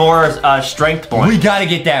 3 more strength points. We gotta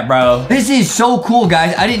get that, bro. This is so cool,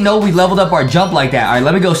 guys. I didn't know we leveled up our jump like that. All right,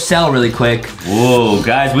 let me go sell really quick. Whoa,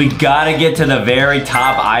 guys, we gotta get to the very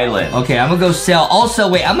top island. Okay, I'm gonna go sell. Also,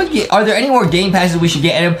 wait, I'm gonna get, are there any more game passes we should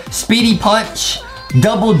get, Adam? Speedy Punch.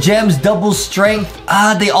 Double gems, double strength.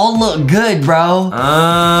 They all look good, bro.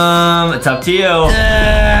 It's up to you.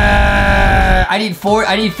 I need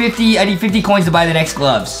 50 coins to buy the next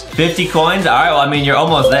gloves. 50 coins? All right, well, I mean, you're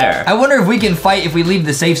almost there. I wonder if we can fight if we leave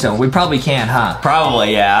the safe zone. We probably can, huh?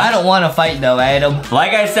 Probably, yeah. I don't want to fight though, Adam.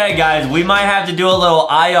 Like I said, guys, we might have to do a little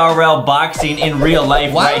IRL boxing in real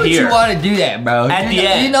life Why right would here. you want to do that, bro? At the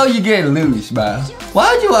end. You know you're gonna lose, bro.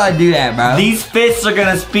 Why would you want to do that, bro? These fists are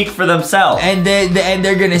gonna speak for themselves. And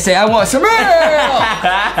they're gonna say, I want some real.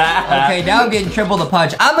 Okay, now I'm getting triple the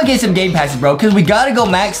punch. I'm gonna get some game passes, bro, because we gotta go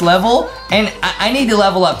max level, and I need to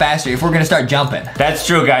level up faster if we're gonna start jumping. That's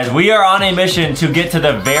true, guys. We are on a mission to get to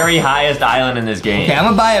the very highest island in this game. Okay, I'm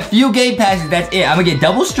gonna buy a few game passes. That's it. I'm gonna get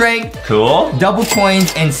double strength, cool, double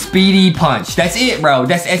coins, and speedy punch. That's it, bro.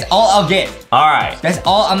 That's all I'll get. All right. That's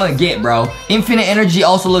all I'm gonna get, bro. Infinite energy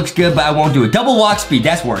also looks good, but I won't do it. Double walk speed,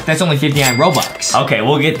 that's worth. That's only 59 Robux. Okay,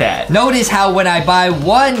 we'll get that. Notice how when I buy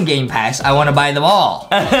one game pass, I want to buy them all.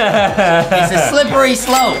 It's a slippery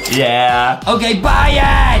slope. Yeah. Okay, buy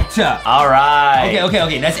it. All right.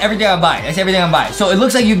 Okay. That's everything I buy. That's everything I buy. So it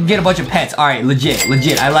looks like you can get a bunch of pets. All right, legit.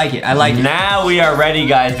 I like it. Now we are ready,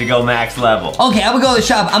 guys, to go max level. Okay, I'm gonna go to the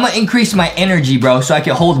shop. I'm gonna increase my energy, bro, so I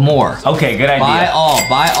can hold more. Okay, good idea.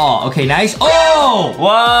 Buy all. Okay, nice. Oh!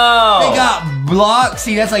 Whoa! They got blocks.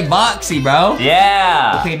 See, that's like boxy, bro.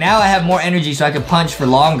 Yeah. Okay, now I have more energy so I can punch for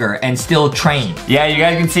longer and still train. Yeah, you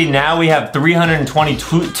guys can see now we have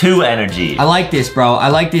 322 energy. I like this, bro. I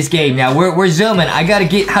like this game. Now, we're zooming. I gotta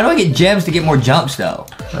get... How do I get gems to get more jumps, though?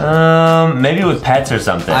 Maybe with pets or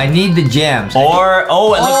something. I need the gems. Or,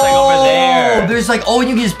 oh, it looks like over there. There's like, oh,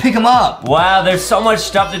 you can just pick them up. Wow, there's so much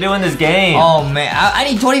stuff to do in this game. Oh, man. I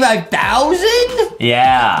need 25,000?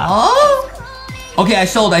 Yeah. Huh? Okay, I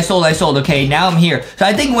sold. Okay, now I'm here. So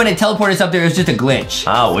I think when it teleported us up there, it was just a glitch.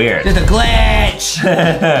 Oh, weird. Just a glitch.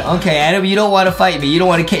 Okay, Adam, you don't want to fight me. You don't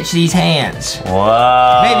want to catch these hands.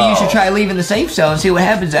 Whoa. Maybe you should try leaving the safe zone. See what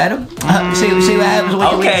happens, Adam. See what happens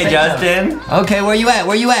when you leave the safe Justin. zone. Okay, where you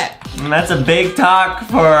at? That's a big talk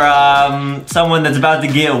for someone that's about to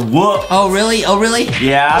get whooped. Oh, really?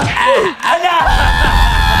 Yeah.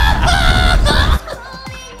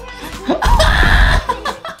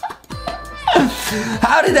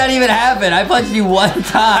 How did that even happen? I punched you one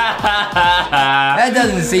time. That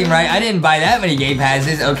doesn't seem right. I didn't buy that many game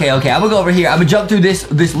passes. Okay. I'm gonna go over here. I'm gonna jump through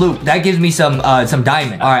this loop. That gives me some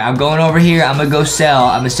diamond. All right, I'm going over here. I'm gonna go sell.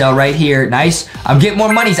 I'm gonna sell right here. Nice. I'm getting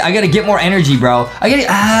more money. I gotta get more energy, bro. I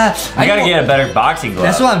gotta get a better boxing glove.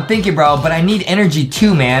 That's what I'm thinking, bro. But I need energy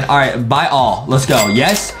too, man. All right, buy all. Let's go.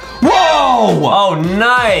 Yes. Whoa! Oh,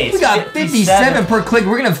 nice. We got 57 per click.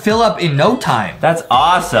 We're gonna fill up in no time. That's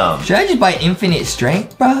awesome. Should I just buy infinite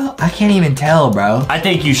strength, bro? I can't even tell, bro. I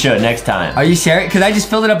think you should next time. Are you serious? Because I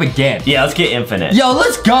just filled it up again. Yeah, let's get infinite. Yo,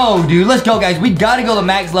 let's go, dude. Let's go, guys. We gotta go to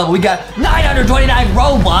max level. We got 929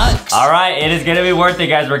 Robux. All right, it is gonna be worth it,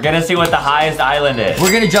 guys. We're gonna see what the highest island is.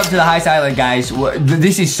 We're gonna jump to the highest island, guys.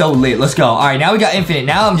 This is so lit. Let's go. All right, now we got infinite.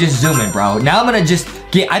 Now I'm just zooming, bro. Now I'm gonna just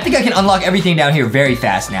I think I can unlock everything down here very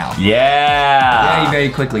fast now. Yeah. Very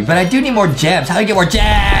quickly. But I do need more gems. How do I get more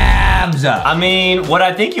gems? jams. I mean, what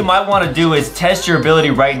I think you might want to do is test your ability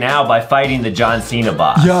right now by fighting the John Cena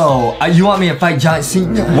boss. Yo, you want me to fight John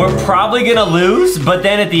Cena? We're probably gonna lose, but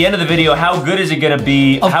then at the end of the video, how good is it gonna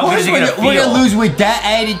be? How good is it gonna feel? We're gonna lose with that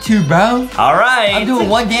attitude, bro. All right. I'm doing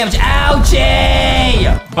 1 damage.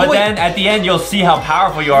 Ouchie! But then at the end, you'll see how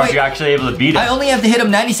powerful you are if you're actually able to beat him. I only have to hit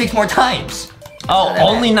him 96 more times. Oh,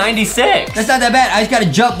 only 96. That's not that bad. I just gotta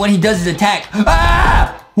jump when he does his attack.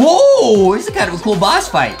 Ah! Whoa! This is kind of a cool boss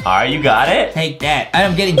fight. All right, you got it. Take that.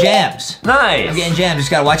 I'm getting jams. Nice. I'm getting jams. Just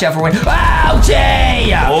gotta watch out for when.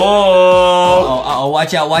 Ouchie! Oh. Uh-oh,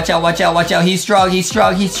 watch out, watch out, watch out, watch out. He's strong, he's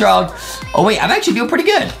strong, he's strong. Oh, wait, I'm actually doing pretty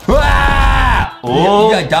good. Ah! Oh.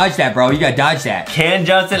 You gotta dodge that, bro. You gotta dodge that. Can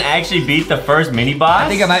Justin actually beat the first mini boss?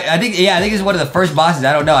 I think this is one of the first bosses.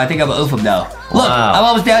 I don't know. I think I'm gonna oof him, though. Look, Wow. I'm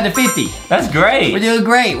almost down to 50. That's great. We're doing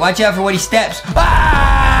great. Watch out for when he steps.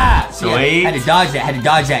 Ah! Sweet. Yeah, had to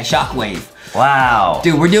dodge that shockwave. Wow.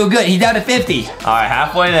 Dude, we're doing good. He's down to 50. All right,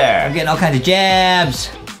 halfway I'm there. getting all kinds of jabs.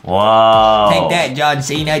 Whoa. Take that, John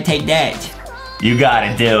Cena. Take that. You got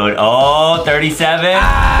it, dude. Oh, 37.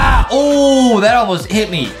 Ah! Oh, that almost hit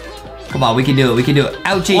me. Come on, we can do it. We can do it.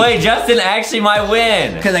 Ouchie. Wait, Justin actually might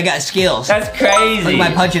win. Because I got skills. That's crazy. Look at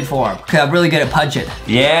my punching form. Because I'm really good at punching.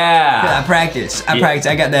 Yeah. I practice. I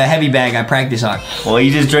got the heavy bag I practice on. Well,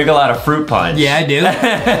 you just drink a lot of fruit punch. Yeah, I do.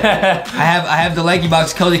 I have the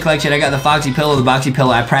LankyBox Cozy collection. I got the Foxy pillow, the Boxy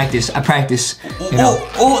pillow. I practice. You know.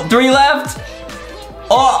 Oh, 3 left.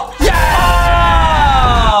 Oh.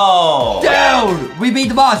 Yeah. Oh. Dude, we beat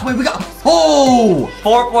the boss. Wait, we got. Oh.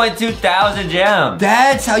 4.2 thousand gems.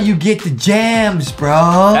 That's how you get the jams,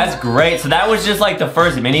 bro. That's great. So that was just like the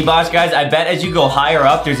first mini boss, guys. I bet as you go higher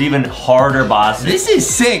up, there's even harder bosses. This is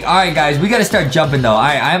sick. All right, guys, we got to start jumping, though. All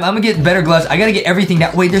right, I'm going to get better gloves. I got to get everything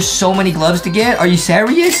down. Wait, there's so many gloves to get? Are you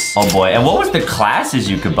serious? Oh, boy. And what was the classes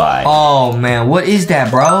you could buy? Oh, man. What is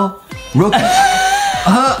that, bro? Rookie.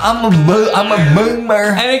 I'm a boomer.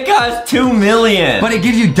 And it costs 2 million. But it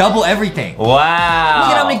gives you double everything. Wow.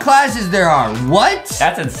 Look at how many classes there are. What?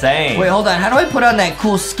 That's insane. Wait, hold on. How do I put on that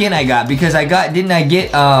cool skin I got? Because didn't I get,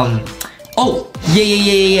 oh,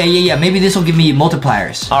 yeah. Maybe this will give me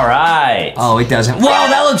multipliers. All right. Oh, it doesn't. Whoa,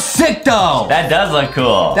 that looks sick, though. That does look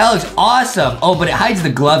cool. That looks awesome. Oh, but it hides the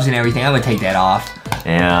gloves and everything. I'm gonna take that off.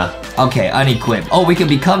 Yeah. Okay, unequipped. Oh, we can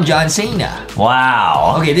become John Cena.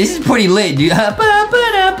 Wow. Okay, this is pretty lit, dude.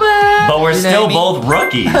 But we're still both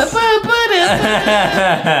rookies. All right,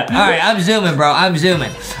 I'm zooming, bro. I'm zooming.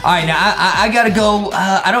 All right, now I gotta go.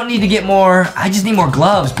 I don't need to get more. I just need more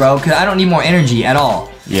gloves, bro, because I don't need more energy at all.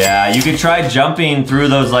 Yeah, you could try jumping through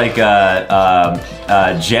those like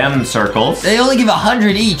gem circles. They only give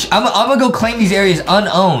 100 each. I'm gonna go claim these areas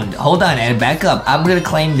unowned. Hold on, Ed, back up. I'm gonna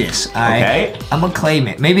claim this. All right. Okay. I'm gonna claim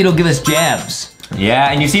it. Maybe it'll give us gems.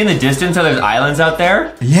 Yeah, and you see in the distance how there's islands out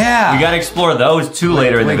there? Yeah. We gotta explore those too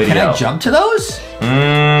later in the video. Can I jump to those?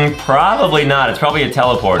 Probably not. It's probably a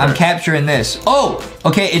teleporter. I'm capturing this. Oh,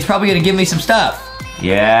 okay. It's probably gonna give me some stuff.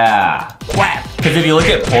 Yeah. Whap. Because if you look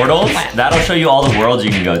at portals, that'll show you all the worlds you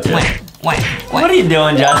can go to. What are you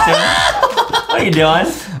doing, Justin? What are you doing?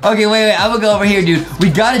 Okay, wait. I'm gonna go over here, dude. We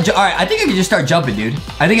gotta jump. All right, I think I can just start jumping, dude.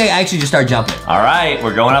 I think I actually just start jumping. All right,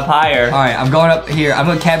 we're going up higher. All right, I'm going up here. I'm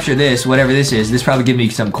gonna capture this, whatever this is. This probably give me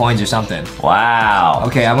some coins or something. Wow.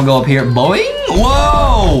 Okay, I'm gonna go up here. Boing.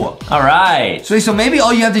 Whoa. All right. So maybe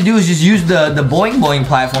all you have to do is just use the boing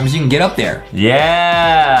platforms. You can get up there.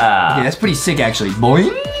 Yeah. Okay, that's pretty sick, actually.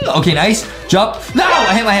 Boing. Okay, nice. Jump. No,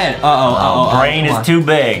 I hit my head. Brain is too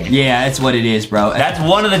big. Yeah, that's what it is, bro. That's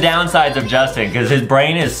one of the downsides of Justin, because his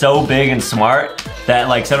brain is so big and smart that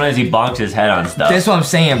like sometimes he bonks his head on stuff. That's what I'm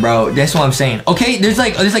saying, bro. That's what I'm saying. Okay, there's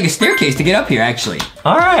like a staircase to get up here, actually.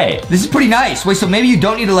 All right. This is pretty nice. Wait, so maybe you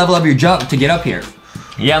don't need to level up your jump to get up here.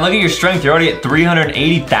 Yeah, look at your strength. You're already at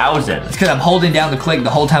 380,000. It's because I'm holding down the click the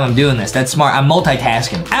whole time I'm doing this. That's smart. I'm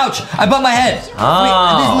multitasking. Ouch! I bumped my head. Oh.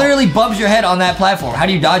 Wait, this literally bumps your head on that platform. How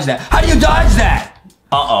do you dodge that? How do you dodge that?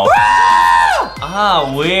 Uh-oh.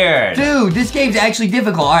 Ah, weird. Dude, this game's actually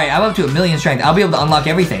difficult. All right, I'm up to 1 million strength. I'll be able to unlock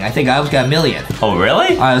everything. I think I almost got 1 million. Oh,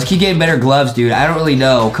 really? All right, let's keep getting better gloves, dude. I don't really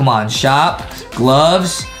know. Come on, shop,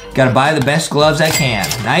 gloves. Gotta buy the best gloves I can.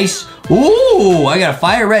 Nice. Ooh, I got a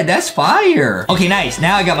fire red. That's fire. Okay, nice.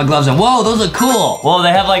 Now I got my gloves on. Whoa, those look cool. Well, they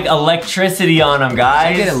have like electricity on them,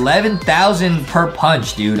 guys. I get 11,000 per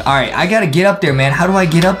punch, dude. All right, I gotta get up there, man. How do I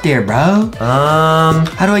get up there, bro?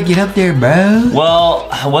 How do I get up there, bro? Well,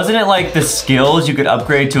 wasn't it like the skills you could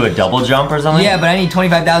upgrade to a double jump or something? Yeah, but I need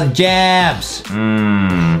 25,000 jabs.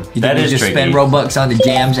 You think That we is just tricky. spend Robux on the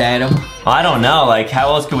jams, Adam? I don't know. Like, how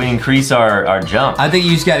else can we increase our jump? I think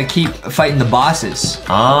you just gotta keep fighting the bosses.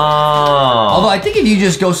 Oh. Although I think if you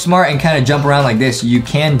just go smart and kind of jump around like this, you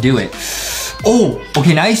can do it. Oh,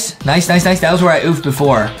 okay, nice. That was where I oofed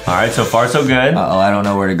before. All right, so far so good. Uh-oh, I don't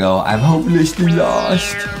know where to go. I'm hopelessly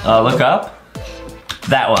lost. Look up.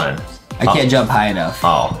 That one. I can't jump high enough.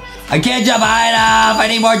 Oh. I can't jump high enough. I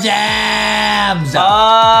need more gems.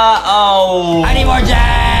 Oh. I need more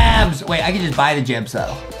gems. Wait, I can just buy the gems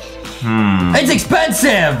though. It's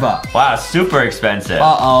expensive. Wow, super expensive.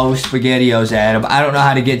 Uh-oh, SpaghettiOs, Adam. I don't know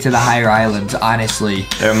how to get to the higher islands, honestly.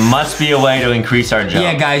 There must be a way to increase our jump.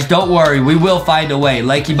 Yeah, guys, don't worry. We will find a way.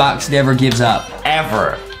 LankyBox never gives up.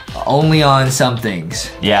 Ever. Only on some things.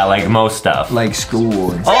 Yeah, like most stuff. Like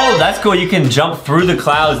school. And Oh, that's cool. You can jump through the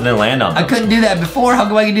clouds and then land on I them. couldn't do that before. How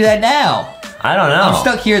come I can do that now? I don't know. I'm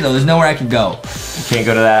stuck here, though. There's nowhere I can go. You can't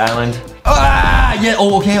go to that island? Ah! Yeah.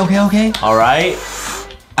 Oh, okay. All right.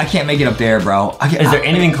 I can't make it up there, bro. Is there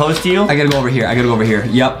anything close to you? I gotta go over here. Yep.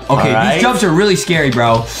 Okay, All right. these jumps are really scary,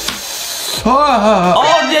 bro.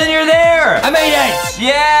 Oh, then you're there. I made it!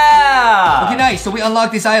 Yeah. Okay, nice. So we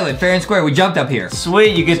unlocked this island, fair and square. We jumped up here.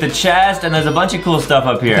 Sweet, you get the chest, and there's a bunch of cool stuff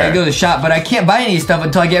up here. Okay, I go to the shop, but I can't buy any stuff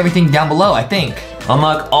until I get everything down below, I think.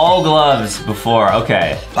 Unlock all gloves before,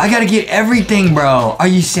 okay. I gotta get everything, bro. Are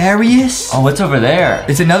you serious? Oh, what's over there?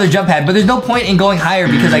 It's another jump pad, but there's no point in going higher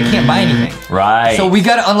because I can't buy anything. Right. So we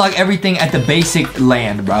gotta unlock everything at the basic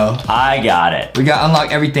land, bro. I got it. We gotta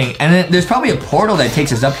unlock everything. And then there's probably a portal that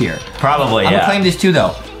takes us up here. Probably, I'm yeah. gonna claim this too, though.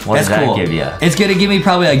 What That's does that cool. give you? It's gonna give me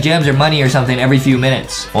probably like gems or money or something every few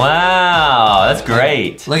minutes. Wow, that's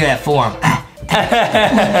great. Look at that form.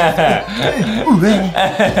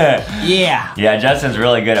 Yeah. Yeah, Justin's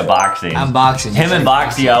really good at boxing. I'm boxing. Him and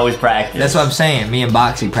Boxy always practice. That's what I'm saying. Me and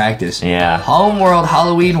Boxy practice. Yeah. Home World,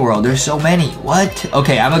 Halloween World. There's so many. What?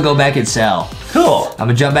 Okay, I'm gonna go back and sell. Cool. I'm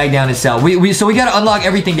gonna jump back down and sell. So we gotta unlock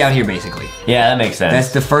everything down here, basically. Yeah, that makes sense.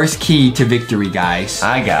 That's the first key to victory, guys.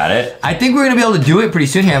 I got it. I think we're gonna be able to do it pretty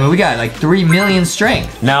soon here. I mean, we got like 3 million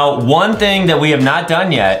strength. Now, one thing that we have not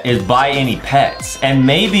done yet is buy any pets. And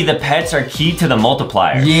maybe the pets are key to the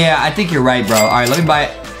multiplier. Yeah, I think you're right, bro. All right, let me buy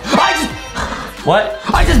it. What?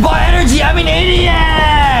 I just bought energy. I'm an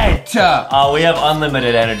idiot. Oh, we have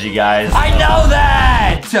unlimited energy, guys. I know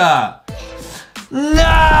that.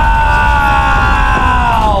 No.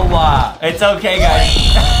 It's okay, guys.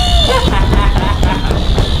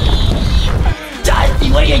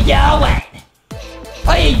 Dusty, what are you doing?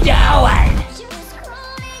 What are you doing?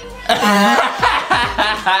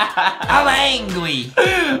 I'm angry.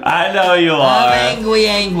 I know you are. I'm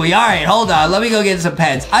angry. All right, hold on. Let me go get some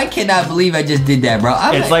pets. I cannot believe I just did that, bro.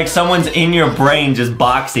 It's like someone's in your brain just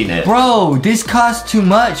boxing it. Bro, this costs too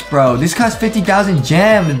much, bro. This costs 50,000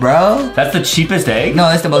 gems, bro. That's the cheapest egg? No,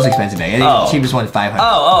 that's the most expensive egg. I think Oh. the cheapest one is 500.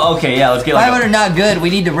 Oh, okay, yeah, let's get like 500 not good. We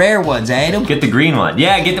need the rare ones, Adam. get the green one.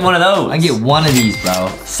 Yeah, get one of those. I get one of these, bro.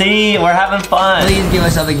 See, we're having fun. Please give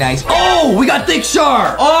us something nice. Oh, we got Thick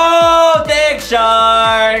Shark. Oh, thick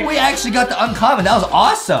shark. We actually got the uncommon. That was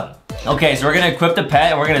awesome. Okay, so we're gonna equip the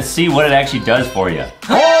pet and we're gonna see what it actually does for you.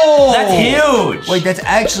 Oh! That's huge. Wait, that's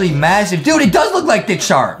actually massive. Dude, it does look like Thick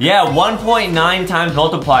Shark. Yeah, 1.9 times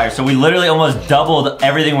multiplier. So we literally almost doubled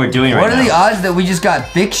everything we're doing right now. What are the odds that we just got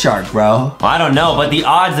Thick Shark, bro? I don't know, but the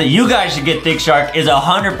odds that you guys should get Thick Shark is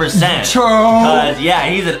 100%. True. Because, yeah,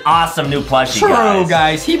 he's an awesome new plushie, True,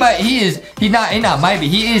 guys. He is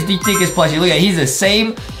the thickest plushie. Look at it. He's the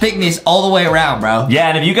same thickness all the way around, bro. Yeah,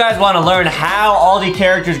 and if you guys want to learn how all the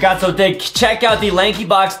characters got so thick, check out the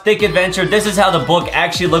LankyBox Thick Adventure. This is how the book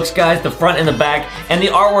actually looks, guys, the front and the back. And the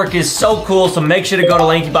artwork is so cool, so make sure to go to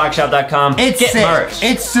LankyBoxShop.com. It's get sick. merch.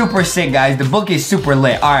 It's super sick, guys. The book is super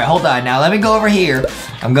lit. All right, hold on. Now, let me go over here.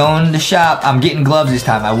 I'm going to the shop. I'm getting gloves this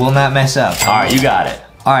time. I will not mess up. All right, you got it.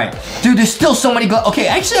 All right. Dude, there's still so many gloves. Okay,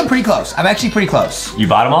 actually, I'm pretty close. I'm actually pretty close. You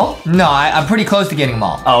bought them all? No, I'm pretty close to getting them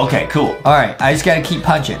all. Oh, okay, cool. All right, I just got to keep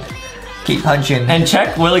punching. Keep punching. And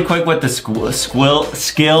check really quick what the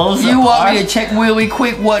skills You want are. me to check really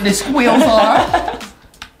quick what the squills are?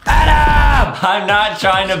 Adam! I'm not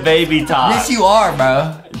trying to baby talk. Yes, you are,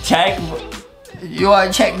 bro. Check You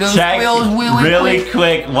want to check those squills really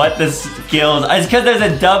quick what the skills. It's because there's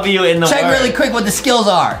a W in the Check word. really quick what the skills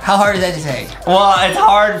are. How hard is that to say? Well, it's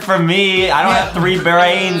hard for me. I don't Yeah. have 3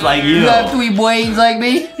 brains like you. You have 3 brains like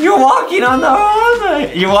me? You're walking on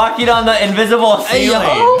the invisible Hey,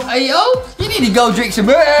 ceiling. yo, you need to go drink some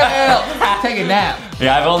milk. Take a nap.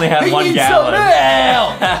 Yeah, I've only had You 1 need gallon.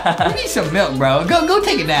 some milk. You need some milk, bro. Go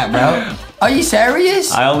take a nap, bro. Are you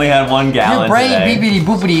serious? I only had 1 gallon Your brain today. beepity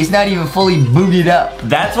boopity is not even fully booted up.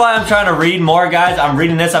 That's why I'm trying to read more, guys. I'm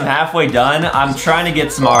reading this. I'm halfway done. I'm trying to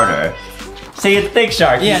get smarter. See, it's Thick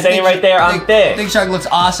Shark. He's saying right there, I'm thick. Thick Shark looks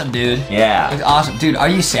awesome, dude. Yeah. Looks awesome. Dude, are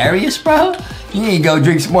you serious, bro? You need to go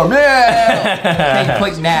drink some more. Take a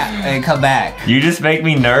quick nap and come back. You just make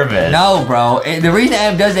me nervous. No, bro. The reason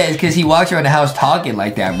Adam does that is because he walks around the house talking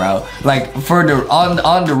like that, bro. Like, for the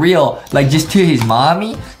on the real, like, just to his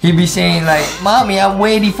mommy, he'd be saying, like, Mommy, I'm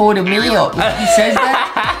waiting for the meal. He says that.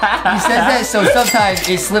 He says that, so sometimes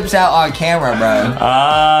it slips out on camera, bro.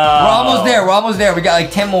 Oh. We're almost there. We're almost there. We got,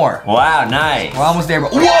 like, 10 more. Wow, nice. We're almost there,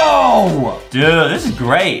 bro. Whoa! Dude, this is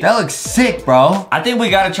great. That looks sick, bro. I think we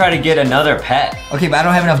gotta try to get another pet. Okay, but I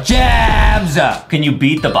don't have enough gems. Can you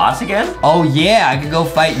beat the boss again? Oh, yeah. I could go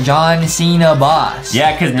fight John Cena boss.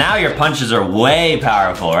 Yeah, because now your punches are way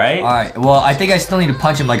powerful, right? All right. Well, I think I still need to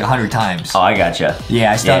punch him like 100 times. Oh, I gotcha.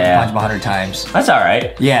 Yeah, I still have to punch him 100 times. That's all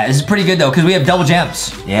right. Yeah, this is pretty good, though, because we have double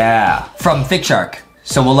gems Yeah. from Thick Shark.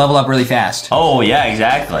 So we'll level up really fast. Oh, yeah,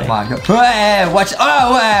 exactly. Come on, go. Watch.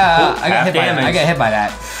 Oh, I got hit by that. damage. I got hit by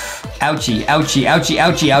that. Ouchie, ouchie, ouchie,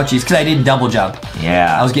 ouchie, ouchie. It's because I didn't double jump.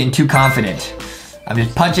 Yeah. I was getting too confident. I'm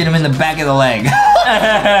just punching him in the back of the leg.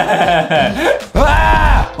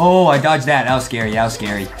 Ah! Oh, I dodged that. That was scary. That was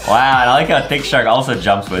scary. Wow, I like how Thick Shark also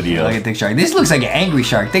jumps with you. Look at Thick Shark. This looks like an angry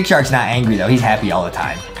shark. Thick Shark's not angry, though. He's happy all the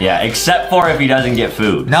time. Yeah, except for if he doesn't get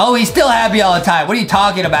food. No, he's still happy all the time. What are you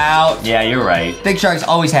talking about? Yeah, you're right. Thick Shark's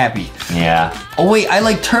always happy. Yeah. Oh, wait. I,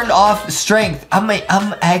 like, turned off strength. I'm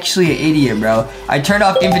actually an idiot, bro. I turned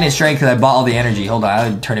off infinite strength because I bought all the energy. Hold on.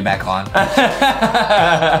 I'll turn it back on.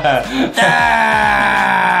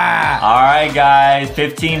 All right, guys.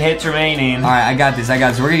 15 hits remaining. All right, I got this.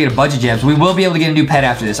 We're going to get a bunch of gems. We will be able to get a new pet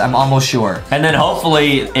after this. I'm almost sure. And then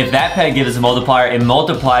hopefully, if that pet gives us a multiplier, it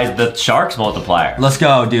multiplies the shark's multiplier. Let's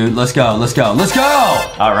go, dude. Let's go. Let's go. Let's go.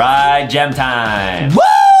 All right, gem time. Woo!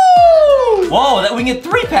 Whoa, that we can get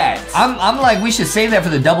 3 pets. I'm like, we should save that for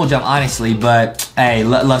the double jump, honestly, but hey,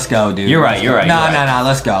 let's go, dude. You're right, you're right. No,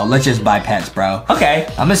 let's go. Let's just buy pets, bro. Okay.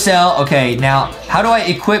 I'm gonna sell. Okay, now, how do I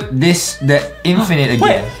equip the infinite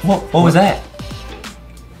again? Wait, what was that?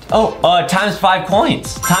 Oh, times 5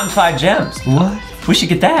 coins. Times 5 gems. What? We should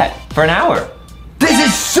get that for an hour. This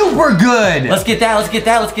is super good. Let's get that, let's get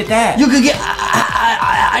that, let's get that. You could get,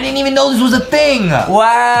 I didn't even know this was a thing.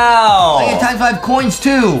 Wow. I get times 5 coins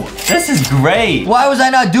too. This is great. Why was I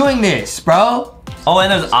not doing this, bro? Oh,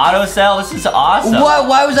 and there's auto sell. This is awesome.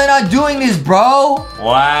 Why was I not doing this, bro?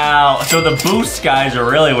 Wow. So the boost guys are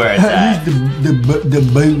really where it's at.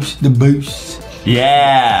 the boost.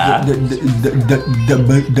 Yeah. The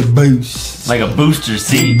boost. Like a booster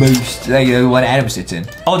seat. Boost. Like what Adam sits in.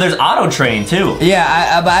 Oh, there's auto train too.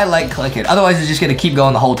 Yeah, but I like clicking. Otherwise, it's just gonna keep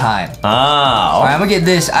going the whole time. Oh. All right, I'm gonna get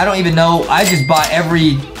this. I don't even know. I just bought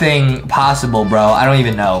everything possible, bro. I don't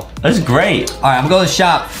even know. That's great. All right, I'm going to the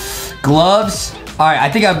shop. Gloves. All right, I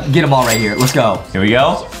think I'll get them all right here. Let's go. Here we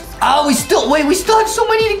go. Oh, we still have so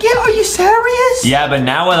many to get. Are you serious? Yeah, but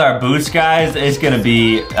now with our boost guys, it's gonna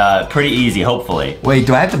be pretty easy, hopefully. Wait,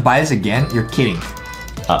 do I have to buy this again? You're kidding.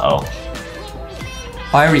 Uh-oh.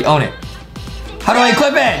 Oh, I already own it. How do I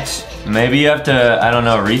equip it? Maybe you have to, I don't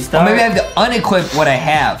know, restart? Or maybe I have to unequip what I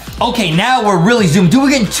have. Okay, now we're really zoomed. Dude, we're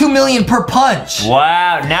getting 2 million per punch.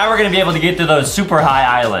 Wow, now we're gonna be able to get to those super high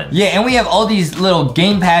islands. Yeah, and we have all these little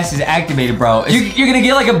game passes activated, bro. You're gonna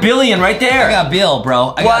get like 1 billion right there. I got Bill,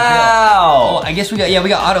 bro. I got wow. Bill. Oh, I guess we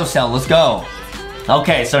got auto sell. Let's go.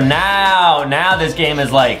 Okay, so now this game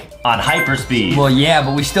is like on hyper speed. Well, yeah,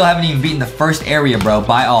 but we still haven't even beaten the first area, bro.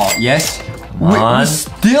 Buy all. Yes? We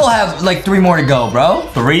still have like 3 more to go, bro.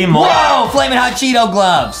 3 more? Whoa, Flamin' Hot Cheeto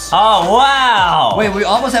gloves. Oh, wow. Wait, we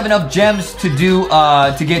almost have enough gems to do,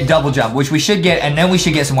 to get double jump, which we should get, and then we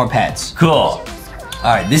should get some more pets. Cool.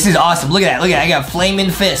 All right, this is awesome. Look at that. Look at that. I got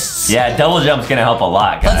flaming fists. Yeah, double jump's gonna help a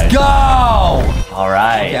lot, guys. Let's go. All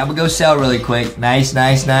right. Okay, I'm gonna go sell really quick. Nice.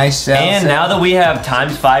 Sell, and now that we have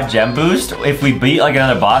times 5 gem boost, if we beat like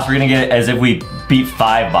another boss, we're gonna get it as if we beat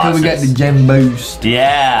 5 bosses. We got the gem boost.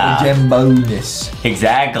 Yeah. The gem bonus.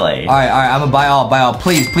 Exactly. All right. I'm gonna buy all.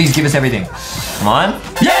 Please give us everything. Come on.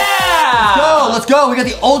 Yeah! Let's go. We got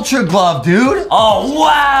the ultra glove, dude. Oh,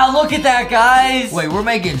 wow. Look at that, guys. Wait, we're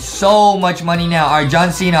making so much money now. All right,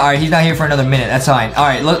 John Cena. All right, he's not here for another minute. That's fine. All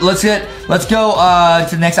right, let's go to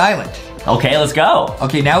the next island. Okay, let's go.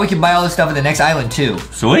 Okay, now we can buy all this stuff at the next island, too.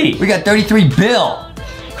 Sweet. We got 33 bill.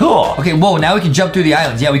 Cool. Okay, whoa, now we can jump through the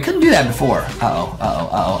islands. Yeah, we couldn't do that before.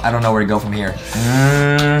 Uh-oh. I don't know where to go from here.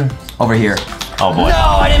 Over here. Oh, boy.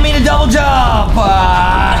 No, I didn't mean to double jump.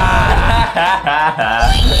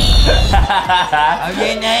 I'm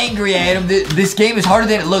getting angry at him. This game is harder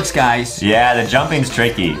than it looks, guys. Yeah, the jumping's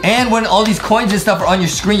tricky. And when all these coins and stuff are on your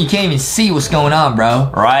screen, you can't even see what's going on,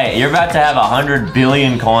 bro. Right, you're about to have 100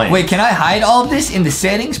 billion coins. Wait, can I hide all of this in the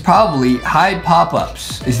settings? Probably. Hide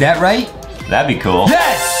pop-ups. Is that right? That'd be cool.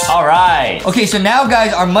 Yes! All right. Okay, so now,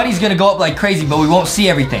 guys, our money's gonna go up like crazy, but we won't see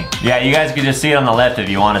everything. Yeah, you guys can just see it on the left if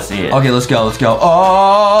you want to see it. Okay, let's go, let's go.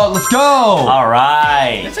 Oh, let's go! All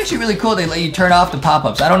right. It's actually really cool they let you turn off the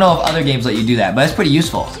pop-ups. I don't know if other games let you do that, but it's pretty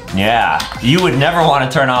useful. Yeah, you would never want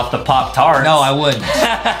to turn off the Pop-Tarts. No, I wouldn't.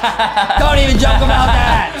 Don't even joke about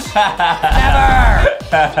that!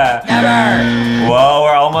 Never! Never! Whoa,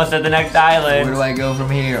 we're almost at the next island. Where do I go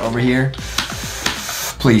from here? Over here?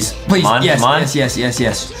 Please, please, Come on, yes, come on.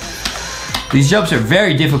 yes. These jumps are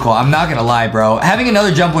very difficult, I'm not gonna lie, bro. Having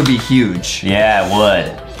another jump would be huge. Yeah, it would.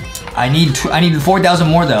 I need 4,000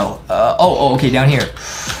 more though. Okay, down here.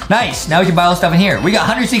 Nice, now we can buy all the stuff in here. We got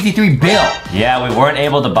 163 bill. Yeah, we weren't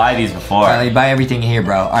able to buy these before. All right, let me buy everything in here,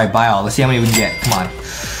 bro. All right, buy all. Let's see how many we can get. Come on.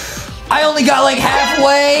 I only got like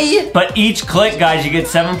halfway. But each click, guys, you get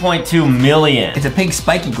 7.2 million. It's a pink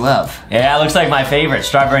spiky glove. Yeah, it looks like my favorite,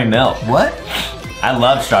 strawberry milk. What? I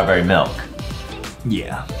love strawberry milk.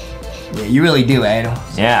 Yeah. Yeah, you really do, Adam.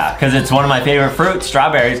 Yeah, because it's one of my favorite fruits.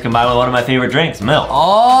 Strawberries combined with one of my favorite drinks, milk.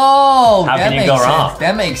 Oh, How can you makes go sense. wrong?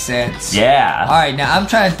 That makes sense. Yeah. All right, now I'm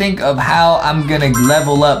trying to think of how I'm gonna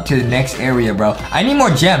level up to the next area, bro. I need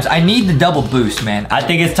more gems. I need the double boost, man. I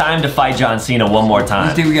think it's time to fight John Cena one more You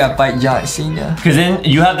time. think we gotta fight John Cena? Because then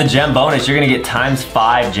you have the gem bonus. You're going to get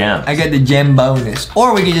 ×5 gems. I got the gem bonus.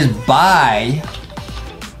 Or we could just buy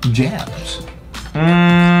gems.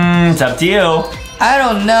 It's up to you. I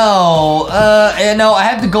don't know. No, I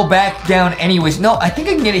have to go back down anyways. No, I think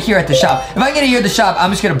I can get it here at the shop. If I can get it here at the shop,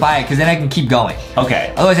 I'm just gonna buy it because then I can keep going.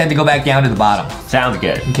 Okay, Otherwise, I have to go back down to the bottom. sounds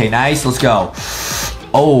good. Okay, nice. Let's go.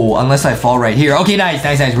 Oh, unless I fall right here. Okay, nice.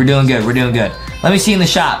 We're doing good. Let me see in the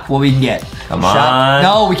shop what we can get. Come Shop. on.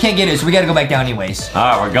 No, we can't get it, so we gotta go back down anyways. All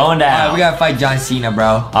right, we're going down. All right, we gotta fight John Cena, bro.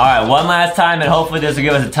 All right, one last time, and hopefully this will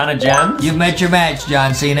give us a ton of gems. You've met your match,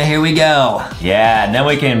 John Cena. Here we go. Yeah, and then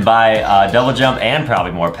we can buy double jump and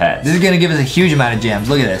probably more pets. This is gonna give us a huge amount of gems.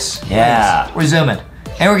 Look at this. Yeah. We're zooming.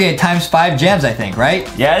 And we're getting ×5 gems, I think, right?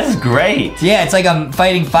 Yeah, this is great. Yeah, it's like I'm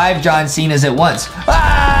fighting 5 John Cenas at once.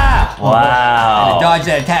 Ah! Wow. Had to dodge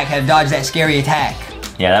that attack. Had to dodge that scary attack.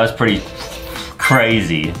 Yeah, that was pretty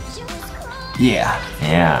crazy. Yeah.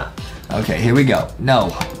 Yeah. Okay, here we go. No.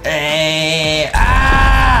 Had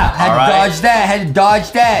All to right.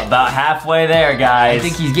 dodge that. About halfway there, I guys.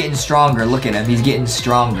 think he's getting stronger. Look at him. He's getting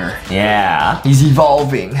stronger. Yeah. He's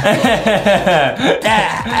evolving.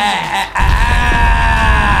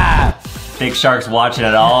 Big Shark's watching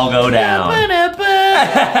it all go down.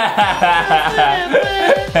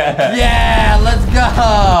 Yeah, let's go.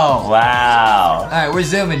 Wow. All right, we're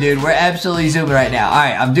zooming, dude. We're absolutely zooming right now. All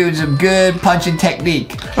right, I'm doing some good punching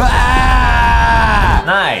technique. Ah!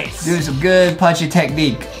 Nice. Doing some good punching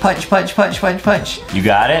technique. Punch. You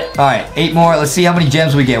got it? All right, 8 more. Let's see how many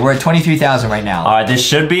gems we get. We're at 23,000 right now. All right, this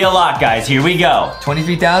should be a lot, guys. Here we go.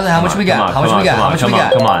 23,000. How much we got? Come on. How much we got?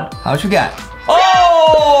 How much we got?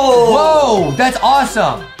 Oh! Whoa, that's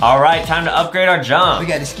awesome. All right, time to upgrade our jump. We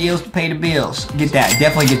got the skills to pay the bills. Get that.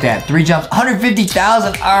 Definitely get that. 3 jumps.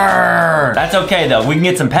 150,000. Arrgh. That's okay, though. We can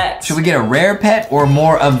get some pets. Should we get a rare pet or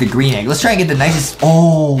more of the green egg? Let's try and get the nicest.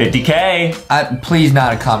 Oh. 50K. Please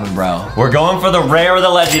not a common, bro. We're going for the rare or the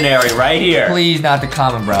legendary right here. Please not the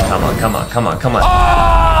common, bro. Come on.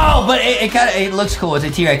 Oh, but it looks cool. It's a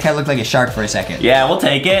T-Rex. Kind of looked like a shark for a second. Yeah, we'll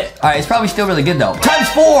take it. All right, it's probably still really good though.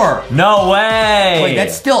 ×4. No way. Wait,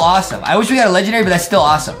 that's still awesome. I wish we got a legendary, but that's still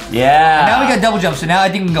awesome. Yeah. Now we got double jump, so now I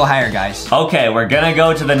think we can go higher, guys. Okay, we're gonna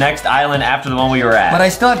go to the next island after the one we were at. But I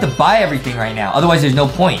still have to buy everything right now. Otherwise, there's no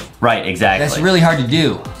point. Right, exactly. That's really hard to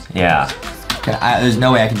do. Yeah. There's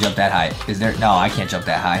no way I can jump that high. Is there? No, I can't jump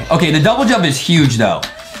that high. Okay, the double jump is huge though.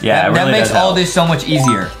 Yeah, it really that makes does all help. this so much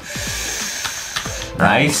easier.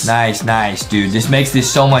 Nice. Nice, dude. This makes this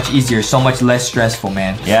so much easier, so much less stressful,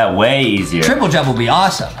 man. Yeah, way easier. Triple jump will be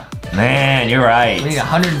awesome. Man, you're right. We need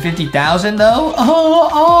 150,000 though.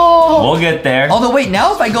 Oh. We'll get there. Although wait,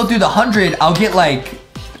 now if I go through the 100, I'll get like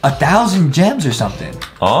 1,000 gems or something.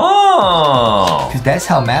 Oh. Because that's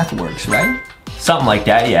how math works, right? Something like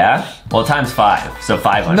that, yeah. Well, ×5, so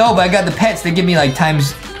 500. No, but I got the pets. They give me like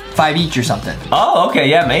 ×5 each or something. Oh, okay,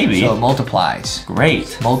 yeah, maybe. So it multiplies.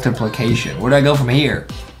 Great. Multiplication. Where do I go from here?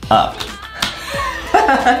 Up.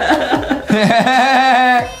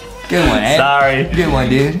 Good one, Ed. Sorry. Good one,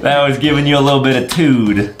 dude. That was giving you a little bit of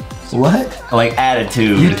tood. What? Like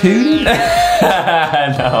attitude. You tooted?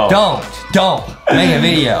 No. Don't. Make a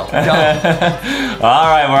video. Don't. All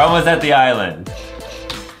right, we're almost at the island.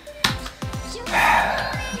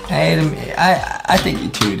 Hey, I think you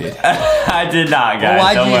tooted. I did not, guys. Well,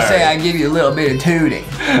 why'd Don't you worry. say I give you a little bit of tooting?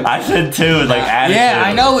 I said toot, like attitude. Yeah,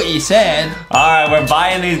 I know what you said. All right, we're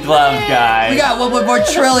buying these gloves, guys. We got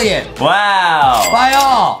 1.4 trillion. Wow. Buy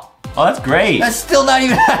all. Oh, that's great. That's still not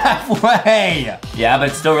even halfway. Yeah, but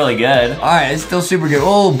it's still really good. All right, it's still super good.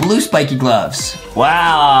 Oh, blue spiky gloves.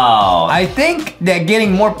 Wow. I think that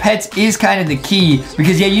getting more pets is kind of the key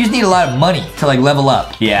because, yeah, you just need a lot of money to, like, level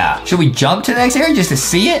up. Yeah. Should we jump to the next area just to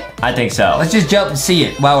see it? I think so. Let's just jump and see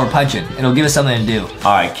it while we're punching. It'll give us something to do.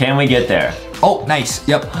 All right, can we get there? Oh, nice.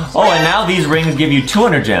 Yep. Oh, and now these rings give you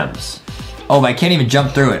 200 gems. Oh, but I can't even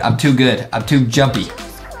jump through it. I'm too good. I'm too jumpy.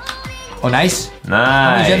 Oh, nice. Nice.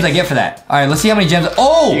 How many gems I get for that? All right, let's see how many gems.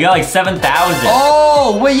 Oh! You got like 7,000.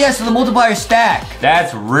 Oh, wait, yes, so the multiplier stack.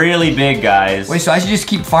 That's really big, guys. Wait, so I should just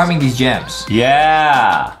keep farming these gems.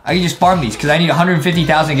 Yeah. I can just farm these because I need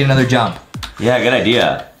 150,000 to get another jump. Yeah, good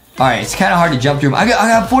idea. All right, it's kind of hard to jump through them. I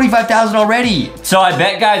got 45,000 already. So I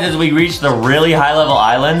bet, guys, as we reach the really high level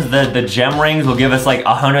islands, the gem rings will give us like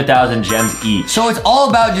 100,000 gems each. So it's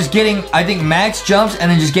all about just getting, I think, max jumps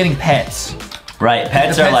and then just getting pets. Right,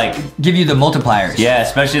 pets The are like, give you the multipliers. yeah,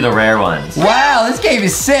 especially the rare ones. Wow, this game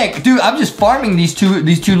is sick. Dude, I'm just farming these two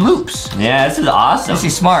loops. Yeah, this is awesome. This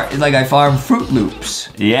is smart. It's like I farm Fruit Loops.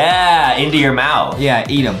 Yeah, into your mouth. Yeah, I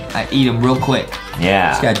eat them. I eat them real quick. Yeah.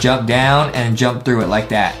 Just gotta jump down and jump through it like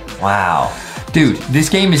that. Wow. Dude, this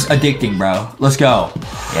game is addicting, bro. Let's go.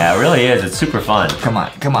 Yeah, it really is. It's super fun. Come on,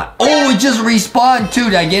 come on. Oh, it just respawned too.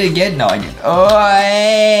 Did I get it again? No, I didn't. Oh,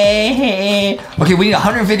 hey. Okay, we need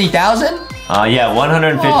 150,000? Yeah,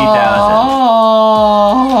 150,000.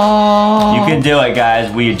 Oh. You can do it,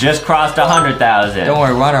 guys. We just crossed 100,000. Don't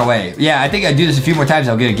worry, we're on our way. Yeah, I think I do this a few more times,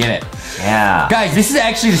 I'll get it. Yeah. Guys, this is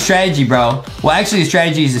actually the strategy, bro. Well, actually, the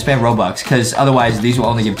strategy is to spend Robux, because otherwise these will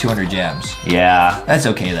only give 200 gems. Yeah. That's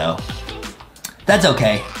okay, though. That's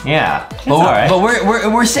okay. Yeah. It's But, all right. but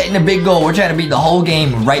we're setting a big goal. We're trying to beat the whole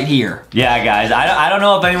game right here. Yeah, guys. I don't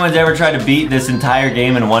know if anyone's ever tried to beat this entire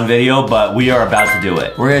game in one video, but we are about to do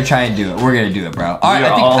it. We're gonna try and do it. We're gonna do it, bro. All right,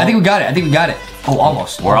 are I think we got it. I think we got it. Oh,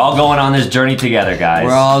 almost. We're all going on this journey together, guys.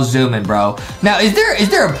 We're all zooming, bro. Now, is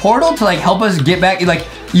there a portal to like help us get back? Like,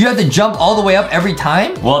 you have to jump all the way up every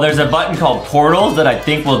time? Well, there's a button called portals that I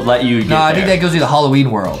think will let you get No, I there. think that goes to the Halloween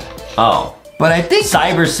world. Oh. But I think...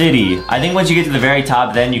 Cyber City. I think once you get to the very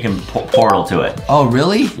top, then you can portal to it. Oh,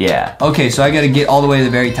 really? Yeah. Okay, so I gotta get all the way to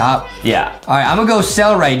the very top. Yeah. All right, I'm gonna go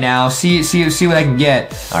sell right now. See what I can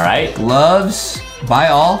get. All right. Gloves. Buy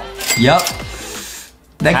all. Yup.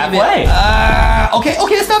 That Halfway.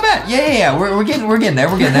 Okay, that's not bad. Yeah. We're getting there.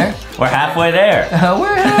 We're getting there. We're halfway there.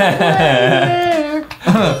 We're halfway there.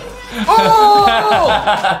 Oh!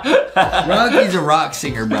 Rocky's a rock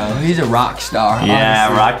singer, bro. He's a rock star. Yeah,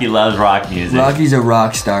 honestly. Rocky loves rock music. Rocky's a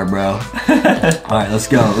rock star, bro. All right, let's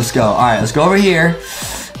go. All right, let's go over here.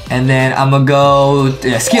 And then I'm gonna go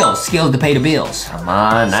skills to pay the bills. Come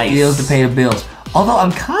on, nice. Skills to pay the bills. Although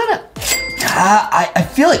I'm kind of, I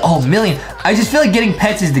feel like, oh, million. I just feel like getting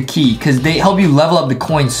pets is the key because they help you level up the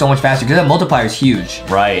coins so much faster because that multiplier is huge.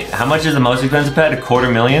 Right. How much is the most expensive pet?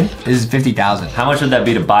 $250,000? This is 50,000. How much would that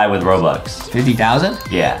be to buy with Robux? 50,000?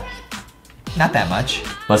 Yeah. Not that much.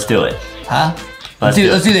 Let's do it. Huh? Let's do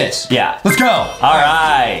this. Yeah. Let's go. All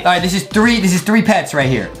right. All right, this is three pets right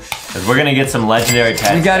here. 'Cause we're gonna get some legendary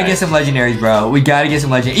pets. We gotta guys. get some legendaries, bro. We gotta get some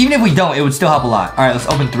legendaries. Even if we don't, it would still help a lot. All right, let's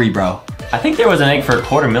open 3, bro. I think there was an egg for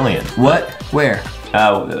 $250,000. What? Where?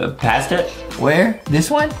 Past it? Where? This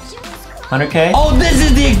one? 100K? Oh, this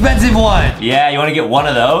is the expensive one. Yeah, you wanna get one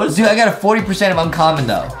of those? Dude, I got a 40% of uncommon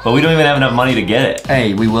though. But we don't even have enough money to get it.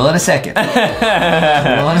 Hey, we will in a second. We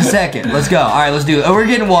will in a second. Let's go. All right, let's do it. Oh, we're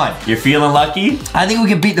getting one. You're feeling lucky? I think we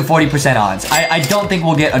can beat the 40% odds. I don't think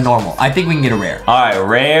we'll get a normal. I think we can get a rare. All right,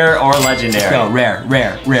 rare or legendary? Go, rare.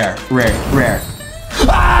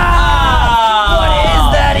 Ah! What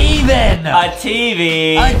is that even? A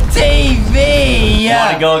TV. A TV. You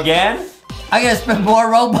wanna go again? I gotta spend more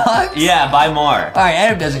Robux? Yeah, buy more. All right,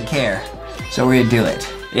 Adam doesn't care. So we're gonna do it.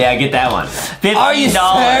 Yeah, get that one. $15. Are you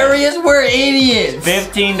serious? We're idiots.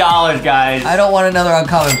 $15, guys. I don't want another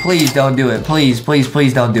uncommon. Please don't do it. Please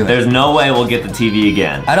don't do it. There's no way we'll get the TV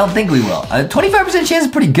again. I don't think we will. 25% chance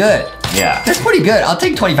is pretty good. Yeah. That's pretty good. I'll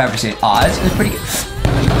take 25% odds. That's pretty good.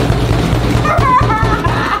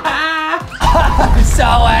 I'm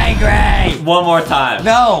so angry. One more time.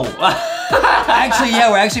 No. Actually, yeah,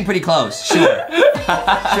 we're actually pretty close. Sure,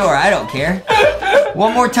 I don't care.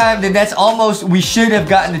 One more time, then that's almost, we should have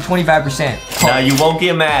gotten to 25%. Now, you won't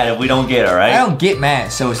get mad if we don't get it, right? I don't get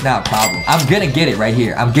mad, so it's not a problem. I'm gonna get it right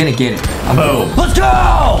here. I'm gonna get it. Boom. Let's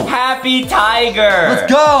go! Happy Tiger.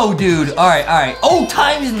 Let's go, dude. All right. Oh,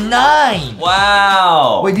 ×9.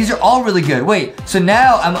 Wow. Wait, these are all really good. Wait, so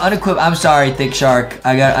now I'm unequipped. I'm sorry, Thick Shark.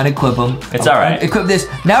 I gotta unequip them. It's all right. Equip this.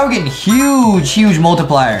 Now we're getting huge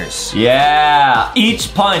multipliers. Yeah.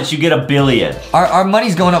 Each punch, you get 1 billion. Our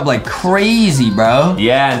money's going up like crazy, bro.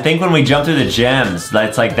 Yeah, and think when we jump through the gems,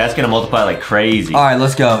 that's gonna multiply like crazy. All right,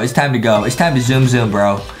 let's go. It's time to go. It's time to zoom,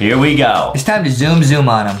 bro. Here we go. It's time to zoom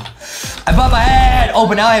on him. I bumped my head. Oh,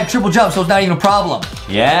 but now I have triple jump, so it's not even a problem.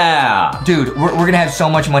 Yeah. Dude, we're gonna have so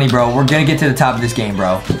much money, bro. We're gonna get to the top of this game, bro.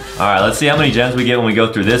 All right, let's see how many gems we get when we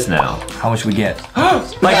go through this now. How much we get?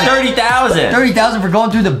 Like 30,000. 30,000 for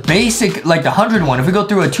going through the basic, like the 100 one. If we go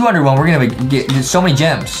through a 200 one, we're gonna get so many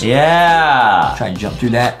gems. Yeah. Try and jump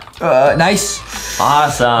through that. Nice.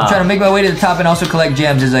 Awesome. I'm trying to make my way to the top and also collect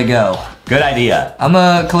gems as I go. Good idea. I'm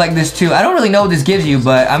gonna collect this too. I don't really know what this gives you,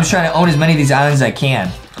 but I'm just trying to own as many of these islands as I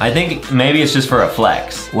can. I think maybe it's just for a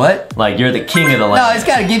flex. What? Like you're the king of the land. No, it's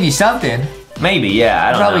gotta give you something. Maybe, yeah,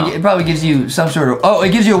 I don't know. It probably gives you some sort of, oh,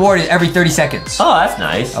 it gives you a reward every 30 seconds. Oh, that's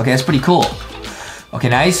nice. Okay, that's pretty cool. Okay,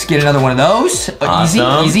 nice. Get another one of those.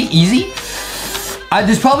 Awesome. Easy.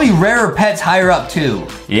 There's probably rarer pets higher up too.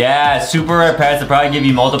 Yeah, super rare pets that probably give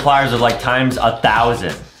you multipliers of like times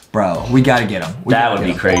 1,000. Bro, we gotta get them. That would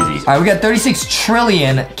be crazy. All right, we got 36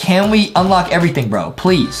 trillion. Can we unlock everything, bro?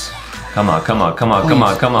 Please. Come on. Please.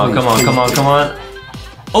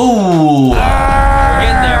 Ooh.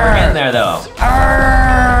 We're getting there though.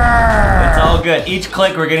 It's all good. Each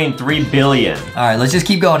click we're getting 3 billion. All right, let's just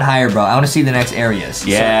keep going higher, bro. I want to see the next areas.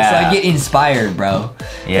 Yeah. So I get inspired, bro.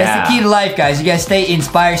 Yeah. That's the key to life, guys. You guys stay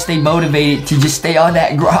inspired, stay motivated to just stay on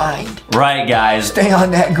that grind. Right, guys. Stay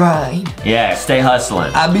on that grind. Yeah, stay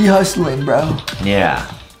hustling. I be hustling, bro. Yeah.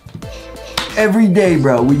 Every day,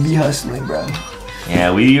 bro, we be hustling, bro.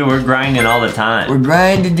 Yeah, we're grinding all the time. We're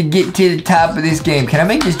grinding to get to the top of this game. Can I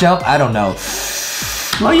make this jump? I don't know.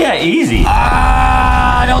 Oh yeah, easy.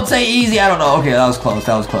 Don't say easy. I don't know. Okay, that was close.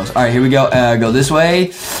 All right, here we go. Go this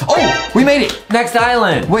way. Oh, we made it. Next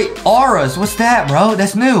island. Wait, auras. What's that, bro?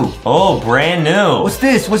 That's new. Oh, brand new. What's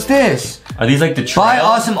this? Are these like the trail? Buy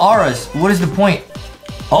awesome auras. What is the point?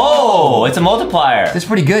 Oh, it's a multiplier. That's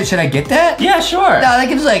pretty good. Should I get that? Yeah, sure. No, that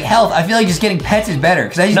gives like health. I feel like just getting pets is better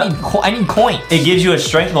because I need coins. It gives you a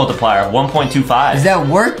strength multiplier of 1.25. Is that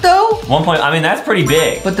worth though? I mean, that's pretty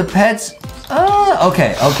big. But the pets.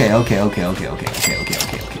 Okay.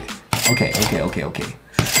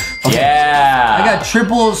 Yeah. I got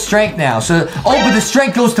triple strength now. So, but the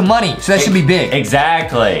strength goes to money, so that should be big.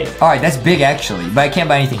 Exactly. All right, that's big actually, but I can't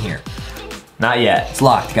buy anything here. Not yet. It's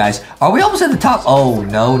locked, guys. Are we almost at the top? Oh,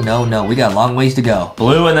 no. We got a long ways to go.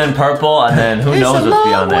 Blue and then purple, and then who knows what's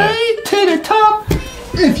beyond there. It's a long way to the top.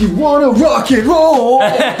 If you want to rock and roll.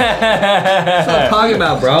 That's what I'm talking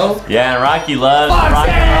about, bro. Yeah, and Rocky loves rock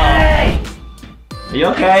and roll. Are you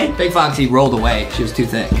okay? Big Foxy rolled away. She was too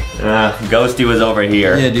thick. Ghosty was over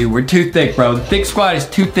here. Yeah, dude, we're too thick, bro. The thick squad is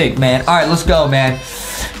too thick, man. All right, let's go, man.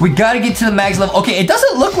 We got to get to the max level. Okay, it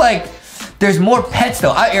doesn't look like there's more pets,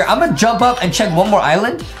 though. I'm going to jump up and check one more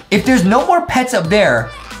island. If there's no more pets up there,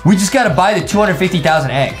 we just got to buy the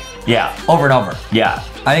 250,000 egg. Yeah. Over and over. Yeah.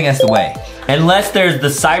 I think that's the way. Unless there's the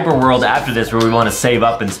cyber world after this where we want to save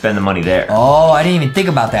up and spend the money there. Oh, I didn't even think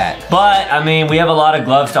about that. But, I mean, we have a lot of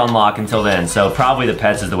gloves to unlock until then, so probably the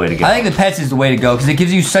pets is the way to go. I think the pets is the way to go because it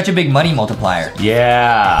gives you such a big money multiplier.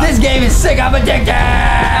 Yeah. This game is sick. I'm addicted.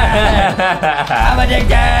 I'm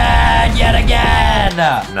addicted yet again.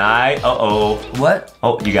 Nice. Uh-oh. What?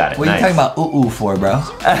 Oh, you got it. What are you talking about ooh for, bro?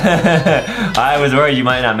 I was worried you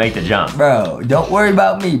might not make the jump. Bro, don't worry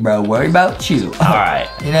about me, bro. Worry about you. All right.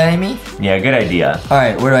 You know what I mean? Yeah, good idea. All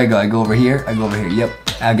right, where do I go? I go over here. Yep.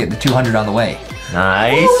 I'll get the 200 on the way.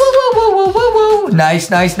 Nice. Woo.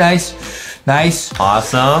 Nice.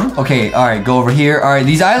 Awesome. Okay, all right, go over here. All right,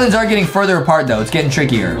 these islands are getting further apart, though. It's getting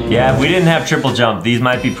trickier. Yeah, if we didn't have triple jump, these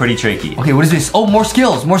might be pretty tricky. Okay, what is this? Oh, more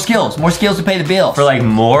skills to pay the bills. For like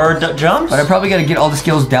more jumps? But I probably got to get all the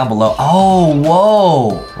skills down below. Oh,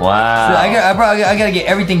 whoa. Wow. So I got to get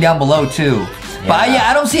everything down below, too. Yeah. But yeah,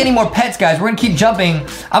 I don't see any more pets, guys. We're going to keep jumping.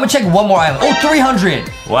 I'm going to check one more island. Oh, 300.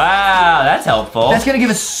 Wow, that's helpful. That's going to give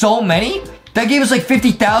us so many? That gave us like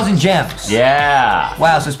 50,000 gems. Yeah.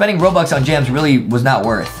 Wow, so spending Robux on gems really was not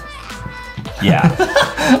worth. Yeah.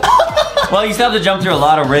 Well, you still have to jump through a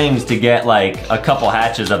lot of rings to get like a couple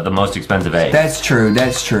hatches of the most expensive eggs. That's true.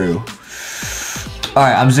 All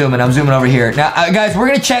right, I'm zooming over here. Now, guys, we're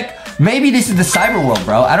going to check. Maybe this is the cyber world,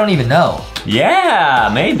 bro. I don't even know. Yeah,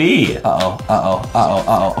 maybe.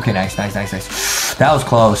 Okay, nice. That was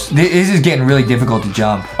close. This is getting really difficult to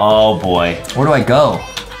jump. Oh boy. Where do I go?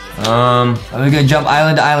 I'm gonna jump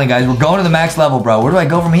island to island, guys. We're going to the max level, bro. Where do I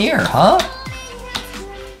go from here, huh?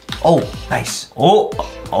 Oh, nice.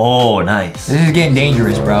 Oh, nice. This is getting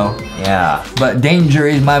dangerous, bro. Yeah. But danger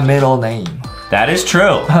is my middle name. That is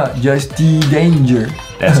true. Justy Danger.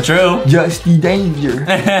 That's true. Justy Danger.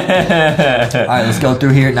 All right, let's go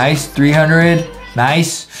through here. Nice, 300.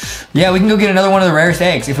 Nice. Yeah, we can go get another one of the rarest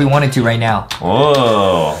eggs if we wanted to right now.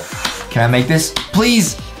 Whoa. Can I make this?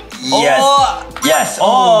 Please. Yes. Oh, yes.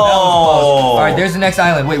 Oh. That was close. All right, there's the next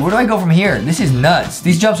island. Wait, where do I go from here? This is nuts.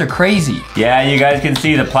 These jumps are crazy. Yeah, you guys can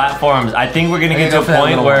see the platforms. I think we're gonna get to a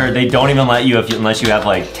point where they don't even let you unless you have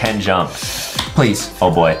like 10 jumps. Please.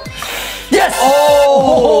 Oh boy. Yes.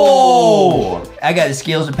 Oh. I got the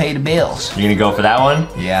skills to pay the bills. You gonna go for that one?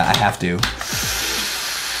 Yeah, I have to.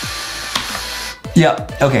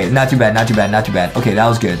 Yep. Okay, not too bad. Okay, that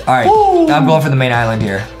was good. All right, I'm going for the main island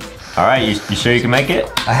here. All right, you sure you can make it?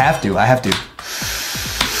 I have to.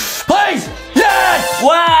 Please! Yes!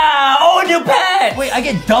 Wow! Oh, new pet! Wait, I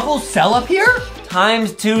get double sell up here?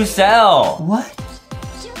 ×2 sell. What?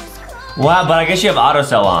 Wow, but I guess you have auto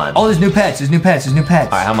sell on. Oh, there's new pets. All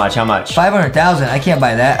right, how much? 500,000. I can't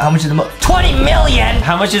buy that. How much is the 20 million?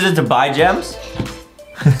 How much is it to buy gems?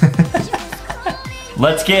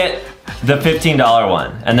 Let's get the $15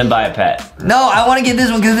 one and then buy a pet. No, I want to get this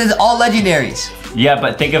one because it's all legendaries. Yeah,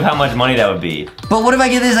 but think of how much money that would be. But what if I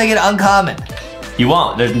get this? I get uncommon. You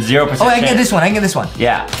won't. There's 0% Oh, I can get this one.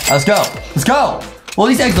 Yeah. Let's go. Well,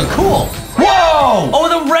 these eggs look cool. Whoa! Oh,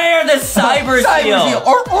 the rare, the cyber seal.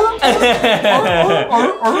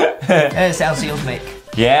 And sound seals make.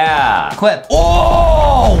 Yeah. Equip.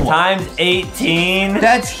 Oh! ×18.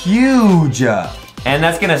 That's huge. And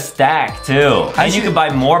that's gonna stack too. And you can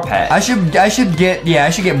buy more pets. I should get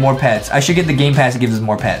more pets. I should get the game pass that gives us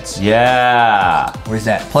more pets. Yeah. Where's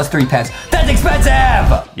that? +3 pets. That's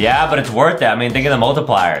expensive! Yeah, but it's worth it. I mean, think of the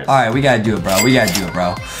multipliers. All right, we gotta do it, bro.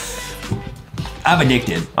 I'm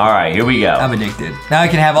addicted. All right, here we go. I'm addicted. Now I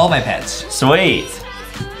can have all my pets. Sweet.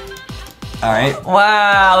 All right.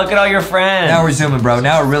 Wow, look at all your friends. Now we're zooming, bro.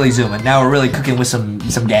 Now we're really zooming. Now we're really cooking with some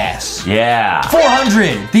gas. Yeah.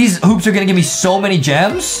 400. These hoops are gonna give me so many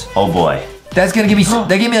gems. Oh boy. That's gonna give me.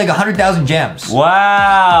 They give me like 100,000 gems.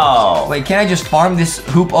 Wow. Wait, can I just farm this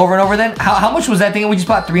hoop over and over then? How much was that thing we just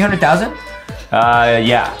bought? 300,000.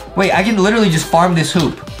 Yeah. Wait, I can literally just farm this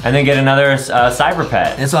hoop. And then get another cyber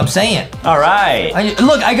pet. That's what I'm saying. All right.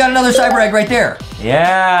 Look, I got another cyber egg right there.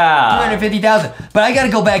 Yeah. 350,000. But I gotta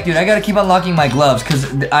go back, dude. I gotta keep unlocking my gloves because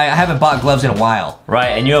I haven't bought gloves in a while.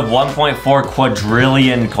 Right, and you have 1.4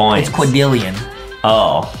 quadrillion coins. It's quadrillion.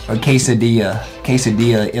 Oh. Or quesadilla.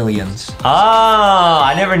 Quesadilla illions. Oh,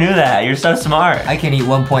 I never knew that. You're so smart. I can eat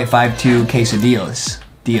 1.52 quesadillas.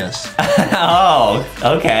 Oh,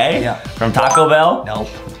 okay. Yeah. From Taco Bell? Nope.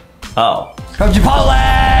 Oh. From Chipotle!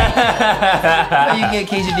 You can get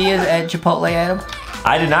quesadillas at Chipotle, Adam?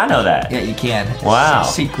 I did not know that. Yeah, you can. Wow.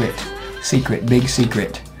 Secret, big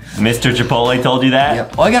secret. Mr. Chipotle told you that?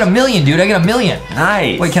 Yep. Oh, I got 1 million, dude. I got 1 million.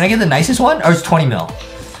 Nice. Wait, can I get the nicest one? Or it's 20 mil?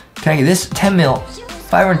 Can I get this? 10 mil.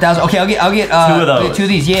 500,000. Okay, I'll get 2 of those. 2 of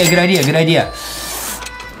these. Yeah, good idea.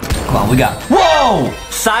 Come on, we got. Whoa!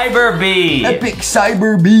 Cyber Bee. Epic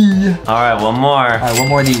Cyber Bee. All right, one more. All right, one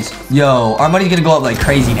more of these. Yo, our money's gonna go up like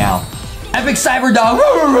crazy now. Epic Cyber Dog.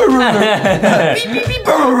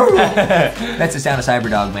 That's the sound a Cyber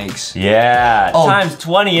Dog makes. Yeah. Oh,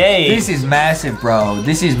 ×28. This is massive, bro.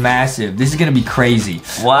 This is massive. This is gonna be crazy.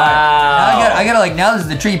 Wow. Now I gotta like, now this is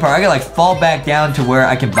the tricky part. I gotta like fall back down to where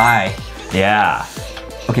I can buy. Yeah.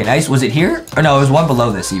 Okay, nice. Was it here? Or no, it was one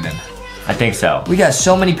below this even. I think so. We got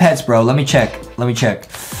so many pets, bro. Let me check.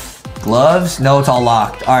 Gloves? No, it's all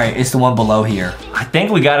locked. All right, it's the one below here. I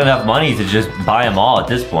think we got enough money to just buy them all at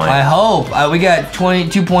this point. I hope. We got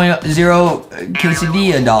 22.0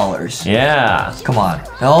 quesadilla dollars. Yeah. Come on.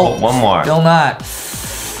 No. One more. Still not.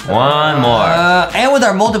 One more. And with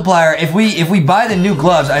our multiplier, if we buy the new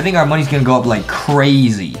gloves, I think our money's gonna go up like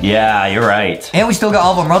crazy. Yeah, you're right. And we still got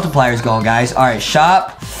all of our multipliers going, guys. All right,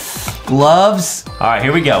 shop, gloves. All right,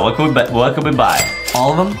 here we go. What could we buy?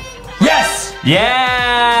 All of them. Yes. Yeah.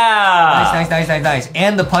 Nice.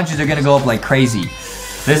 And the punches are gonna go up like crazy.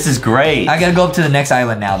 This is great. I gotta go up to the next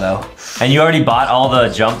island now, though. And you already bought all the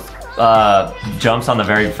jumps on the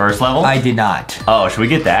very first level? I did not. Oh, should we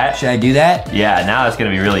get that? Should I do that? Yeah, now it's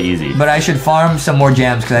gonna be really easy. But I should farm some more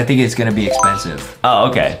gems because I think it's gonna be expensive. Oh,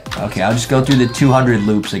 okay. Okay, I'll just go through the 200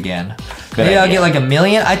 loops again. Good Maybe I'll idea. get like 1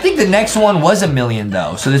 million. I think the next one was 1 million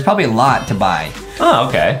though, so there's probably a lot to buy. Oh,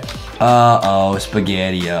 okay. Uh-oh,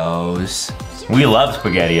 SpaghettiOs. We love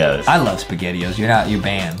SpaghettiOs. I love SpaghettiOs. You're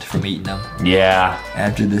banned from eating them. Yeah.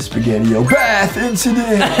 After the SpaghettiO bath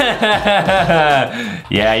incident.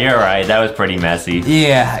 Yeah, you're right. That was pretty messy.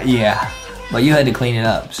 Yeah. But you had to clean it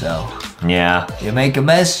up, so. Yeah. You make a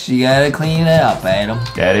mess, you gotta clean it up, Adam.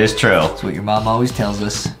 That is true. That's what your mom always tells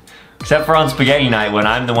us. Except for on spaghetti night when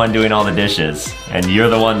I'm the one doing all the dishes. And you're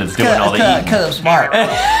the one that's doing all the eating. Because I'm smart.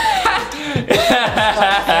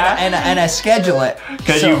 and I schedule it.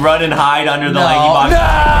 Because you run and hide under the LankyBox.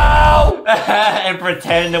 No! And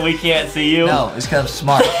pretend that we can't see you. No, it's because I'm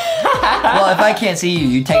smart. Well, if I can't see you,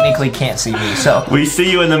 you technically can't see me, so. We see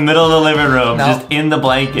you in the middle of the living room, just in the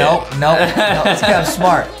blanket. No, it's because I'm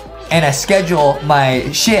smart. And I schedule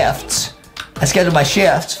my shifts.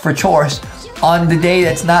 For chores on the day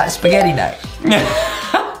that's not spaghetti night.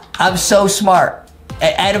 I'm so smart.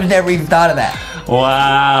 Adam's never even thought of that.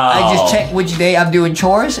 Wow. I just check which day I'm doing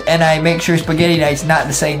chores, and I make sure spaghetti night's not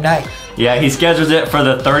the same night. Yeah, he schedules it for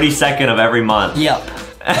the 32nd of every month. Yep.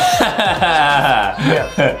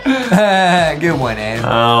 Good one, Adam.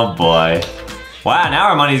 Oh boy. Wow, now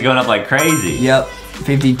our money's going up like crazy. Yep.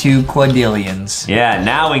 52 quadrillions. Yeah,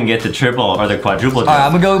 now we can get the triple or the quadruple jump. All right,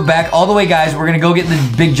 I'm gonna go back all the way, guys. We're gonna go get the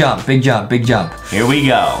big jump. Here we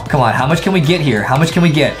go. Come on, how much can we get here? How much can we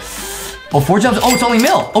get? Oh, 4 jumps. Oh, it's only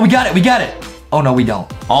mil. Oh, we got it. Oh, no, we don't.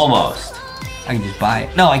 Almost. I can just buy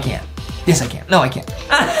it. No, I can't. Yes, I can. No, I can't.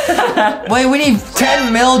 Wait, we need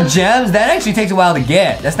 10 mil gems? That actually takes a while to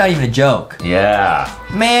get. That's not even a joke. Yeah.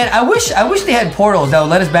 Man, I wish they had portals that would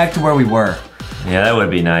let us back to where we were. Yeah, that would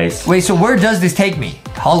be nice. Wait, so where does this take me?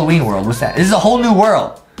 Halloween world, what's that? This is a whole new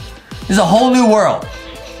world.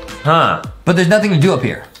 Huh. But there's nothing to do up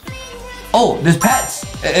here. Oh, there's pets.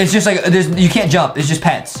 It's just like, you can't jump. It's just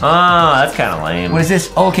pets. Oh, that's kind of lame. What is this?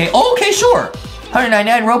 Okay, sure.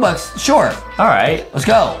 199 Robux, sure. All right. Let's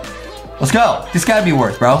go. This gotta be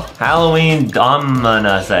worth, bro. Halloween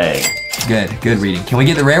Dominase. Good reading. Can we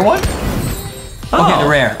get the rare one? Oh. Okay, the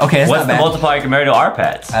rare. Okay, that's What's not bad. the multiplier compared to our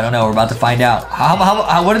pets? I don't know. We're about to find out.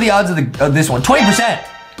 What are the odds of this one? 20%.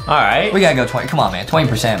 All right. We gotta go 20. Come on, man.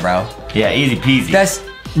 20%, bro. Yeah, easy peasy. That's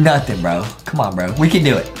nothing, bro. Come on, bro. We can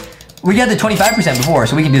do it. We got the 25% before,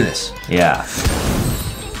 so we can do this. Yeah.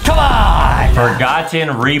 Come on!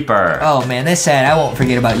 Forgotten Reaper. Oh, man, that's sad. I won't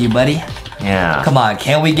forget about you, buddy. Yeah. Come on,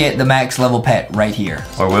 can we get the max level pet right here?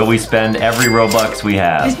 Or will we spend every Robux we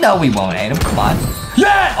have? No, we won't, Adam. Come on.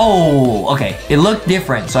 Yeah! Oh, okay. It looked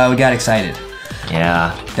different, so I got excited.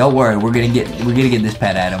 Yeah. Don't worry, we're gonna get this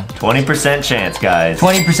pet, Adam. 20% chance, guys.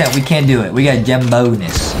 20%. We can do it. We got a gem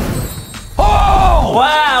bonus. Oh!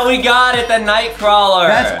 Wow, we got it, the Nightcrawler.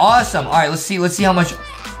 That's awesome. All right, let's see how much.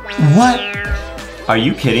 What? Are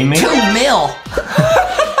you kidding me? 2 mil.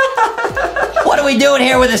 What are we doing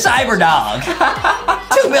here with a cyber dog?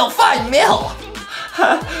 2 mil, 5 mil.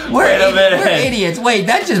 Wait a minute. We're idiots. Wait,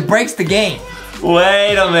 that just breaks the game.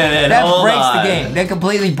 Wait a minute. That Hold breaks on. the game. That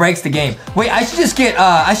completely breaks the game. Wait, I should just get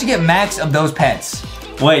max of those pets.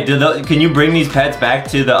 Wait, can you bring these pets back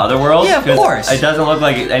to the other world? Yeah, of course. It doesn't look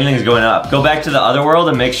like anything's going up. Go back to the other world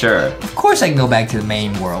and make sure. Of course I can go back to the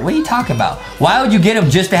main world. What are you talking about? Why would you get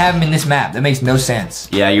them just to have them in this map? That makes no sense.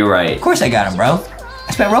 Yeah, you're right. Of course I got them, bro.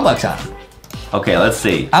 I spent Robux on them. Okay, let's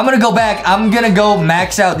see. I'm gonna go back. I'm gonna go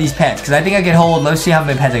max out these pets because I think I can hold. Let's see how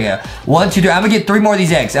many pets I got. 1, 2, 3. I'm gonna get 3 more of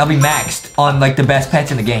these eggs. I'll be maxed on like the best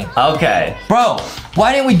pets in the game. Okay. Bro,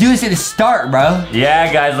 why didn't we do this at the start, bro?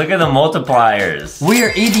 Yeah, guys, look at the multipliers. We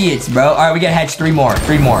are idiots, bro. All right, we gotta hatch 3 more.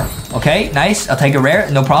 3 more. Okay, nice. I'll take a rare.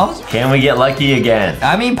 No problem. Can we get lucky again?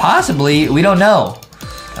 I mean, possibly. We don't know.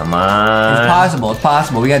 Come on. It's possible. It's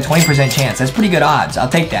possible. We got a 20% chance. That's pretty good odds. I'll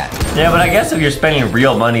take that. Yeah, but I guess if you're spending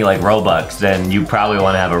real money like Robux, then you probably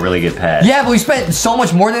want to have a really good pet. Yeah, but we spent so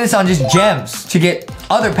much more than this on just gems to get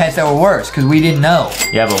other pets that were worse because we didn't know.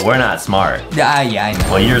 Yeah, but we're not smart. Yeah, I know.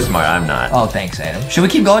 Well, you're smart. I'm not. Oh, thanks, Adam. Should we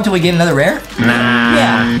keep going until we get another rare?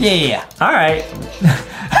 Nah. Yeah. All right.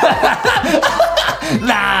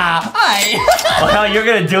 Nah. Well, you're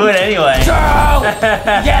gonna do it anyway. True.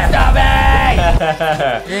 Can't stop me.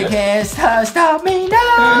 You can't stop me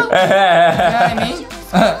now. You know what I mean?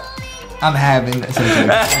 I'm having some sort of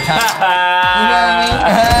time. You know what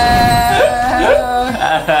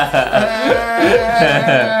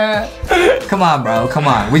I mean? Come on, bro. Come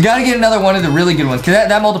on. We gotta get another one of the really good ones because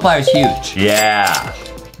that multiplier is huge. Yeah.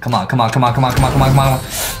 Come on.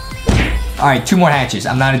 All right, 2 more hatches.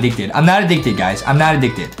 I'm not addicted. I'm not addicted, guys. I'm not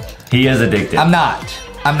addicted. He is addicted. I'm not.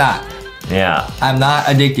 Yeah. I'm not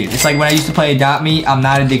addicted. It's like when I used to play Adopt Me. I'm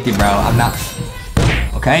not addicted, bro. I'm not.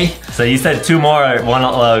 Okay? So you said 2 more one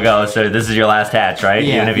ago, so this is your last hatch, right?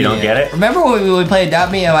 Yeah. Even if you don't get it? Remember when we played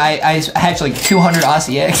Adopt Me and I hatched like 200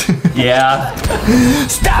 Aussie eggs? Yeah.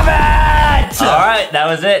 Stop it! All right, that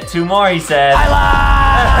was it. 2 more, he said. I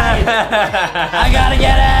lied! I gotta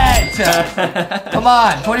get it! Come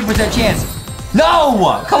on, 20% chance.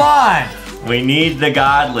 No! Come on! We need the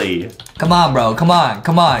godly. Come on, bro. Come on.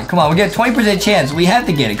 Come on. Come on. We get a 20% chance. We have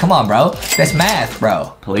to get it. Come on, bro. That's math,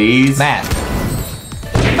 bro. Please? Math.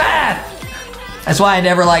 Math! That's why I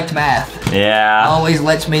never liked math. Yeah. Always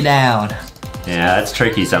lets me down. Yeah, that's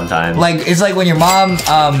tricky sometimes. Like, it's like when your mom,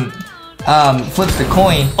 flips the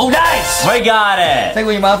coin. Oh, nice! We got It's it. like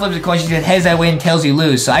when your mom flips the coin, she said, heads I win, tails you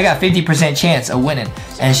lose. So I got 50% chance of winning.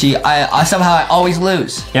 And somehow I always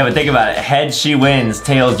lose. Yeah, but think about it. Heads she wins,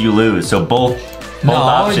 tails you lose. So both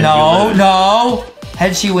options you lose. No.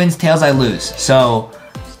 Heads she wins, tails I lose. So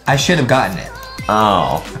I should have gotten it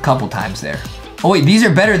Oh. a couple times there. Oh wait, these are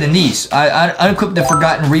better than these. I unequip the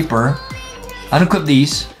Forgotten Reaper. Unequip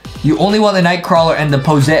these. You only want the Nightcrawler and the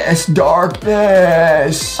Possessed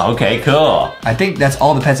Darkness. Okay, cool. I think that's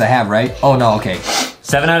all the pets I have, right? Oh no, okay.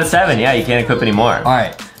 7 out of 7. Yeah, you can't equip anymore. All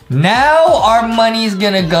right. Now our money's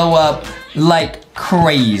gonna go up like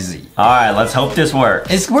crazy. All right, let's hope this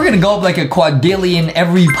works. We're gonna go up like a quadrillion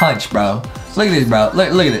every punch, bro. Look at this, bro. Look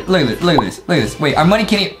at this. Look at this. Look at this. Look at this. Wait, our money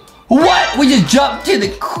can't even... What? We just jumped to the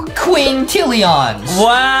quintillions.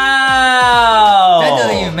 Wow. That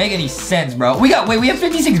doesn't even make any sense, bro. We have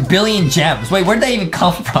 56 billion gems. Wait, where'd that even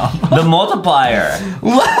come from? The multiplier.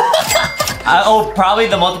 Oh, probably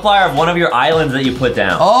the multiplier of one of your islands that you put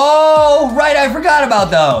down. Oh, right. I forgot about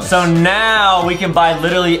those. So now we can buy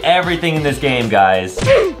literally everything in this game, guys.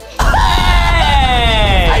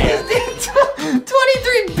 I just did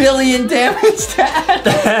 23 billion damage to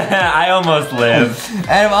Adam. I almost lived.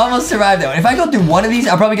 Adam almost survived that one. If I go through one of these,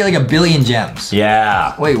 I'll probably get like 1 billion gems.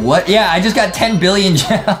 Yeah. Wait, what? Yeah, I just got 10 billion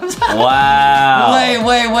gems. Wow.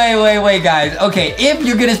 Wait, guys. Okay, if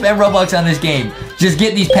you're gonna spend Robux on this game, just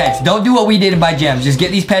get these pets. Don't do what we did and buy gems. Just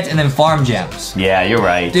get these pets and then farm gems. Yeah, you're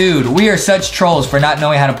right. Dude, we are such trolls for not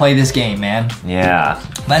knowing how to play this game, man. Yeah.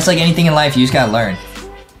 That's like anything in life, you just gotta learn.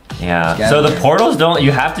 Yeah. So the portals don't,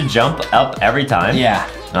 you have to jump up every time? Yeah.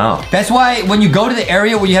 Oh. That's why when you go to the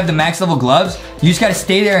area where you have the max level gloves, you just gotta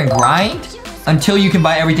stay there and grind until you can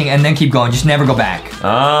buy everything and then keep going. Just never go back.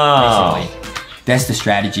 Oh. Basically. That's the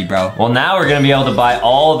strategy, bro. Well, now we're gonna be able to buy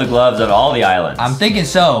all the gloves at all the islands. I'm thinking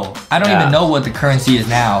so. I don't even know what the currency is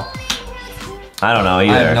now. I don't know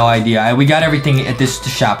either. I have no idea. We got everything at this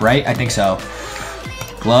shop, right? I think so.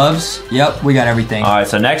 Gloves. Yep, we got everything. All right,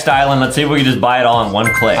 so next island, let's see if we can just buy it all in one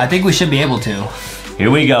click. I think we should be able to.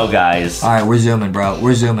 Here we go, guys. All right, we're zooming, bro.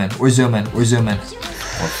 We're zooming. We're zooming. We're zooming.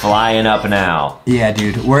 We're flying up now. Yeah,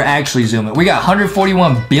 dude. We're actually zooming. We got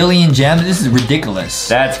 141 billion gems. This is ridiculous.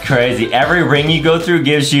 That's crazy. Every ring you go through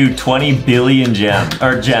gives you 20 billion gems.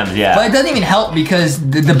 Or gems, yeah. But it doesn't even help because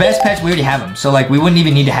the best pets, we already have them. So, like, we wouldn't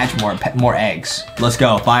even need to hatch more eggs. Let's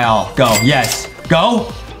go. Buy all. Go. Yes.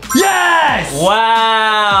 Go. Yes!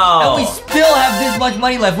 Wow! And we still have this much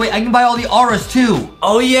money left. Wait, I can buy all the auras too.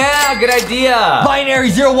 Oh yeah, good idea. Binary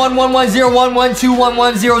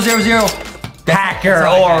 011101110000. Hacker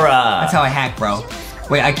aura. That's how I hack, bro.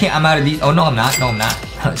 Wait, I can't. I'm out of these. Oh no, I'm not. No, I'm not.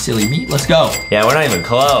 Silly me. Let's go. Yeah, we're not even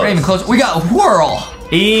close. We're not even close. We got Whirl.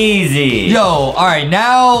 Easy. Yo, all right.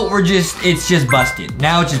 Now it's just busted.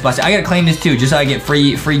 Now it's just busted. I gotta claim this too, just so I get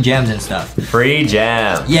free gems and stuff. Free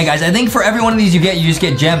gems. Yeah, guys. I think for every one of these you just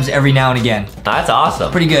get gems every now and again. That's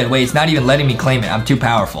awesome. Pretty good. Wait, it's not even letting me claim it. I'm too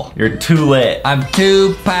powerful. You're too lit. I'm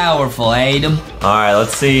too powerful, Adam. All right,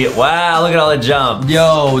 let's see. Wow, look at all the jumps.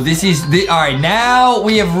 Yo, this is all right. Now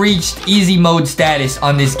we have reached easy mode status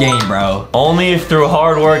on this game, bro. Only through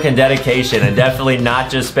hard work and dedication, and definitely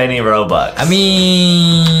not just spending Robux. I mean,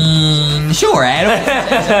 sure,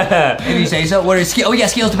 Adam. If you say so. What are skills? Oh, we got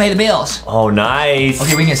skills to pay the bills. Oh, nice.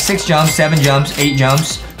 Okay, we can get 6 jumps, 7 jumps, 8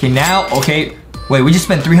 jumps. Okay, now, okay. Wait, we just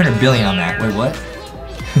spent 300 billion on that. Wait, what?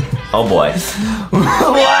 Oh boy.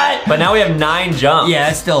 What? But now we have 9 jumps. Yeah,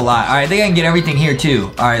 that's still a lot. All right, I think I can get everything here too.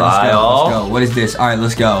 All right, let's go. Let's go. What is this? All right,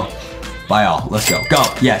 let's go. Buy all. Let's go. Go.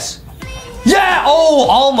 Yes. Yeah. Oh,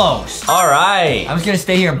 almost. All right. I'm just gonna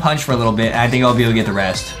stay here and punch for a little bit, and I think I'll be able to get the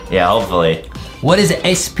rest. Yeah, hopefully. What is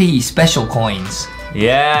SP special coins?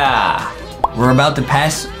 Yeah. We're about to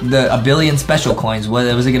pass the 1 billion special coins. What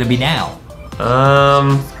was it gonna be now?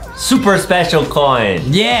 Super special coin.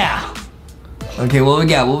 Yeah. Okay, what we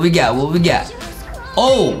got? What we got? What we got?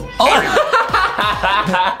 Oh! Oh!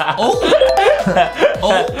 Oh!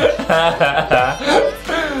 Oh!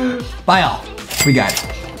 Buy all. We got it.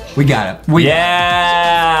 We got him. We got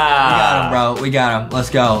Yeah. him, bro. We got him. Let's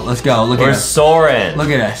go. Let's go. Look at We're us. soaring. Look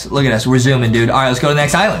at us. Look at us. We're zooming, dude. All right, let's go to the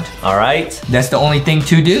next island. All right. That's the only thing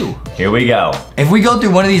to do. Here we go. If we go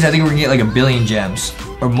through one of these, I think we're gonna get like 1 billion gems.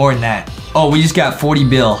 Or more than that. Oh, we just got 40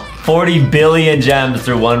 bill. 40 billion gems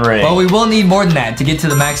through one ring. Well, we will need more than that to get to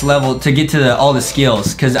the max level, to get to all the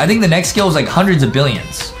skills. Because I think the next skill is like hundreds of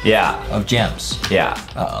billions Yeah. of gems. Yeah.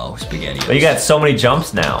 Uh-oh, spaghetti. But you got so many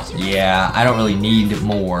jumps now. Yeah, I don't really need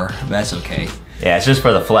more. But that's okay. Yeah, it's just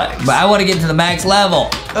for the flex. But I want to get to the max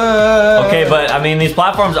level. Okay, but I mean, these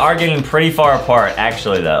platforms are getting pretty far apart,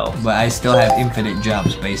 actually, though. But I still have infinite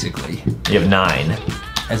jumps, basically. You have 9.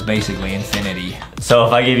 That's basically infinity. So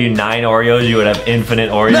if I gave you 9 Oreos, you would have infinite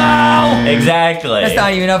Oreos? No! Exactly. That's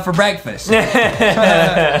not even up for breakfast. All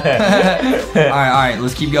right,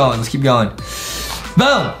 let's keep going. Let's keep going.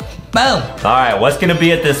 Boom, boom. All right, what's gonna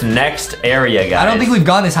be at this next area, guys? I don't think we've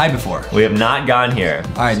gone this high before. We have not gone here.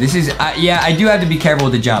 All right, this is, yeah, I do have to be careful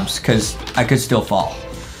with the jumps because I could still fall.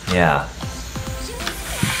 Yeah.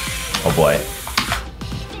 Oh boy.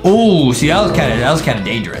 Ooh, see, that was kind of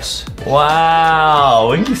dangerous. Wow,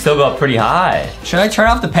 we can still go up pretty high. Should I turn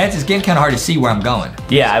off the pets? It's getting kind of hard to see where I'm going.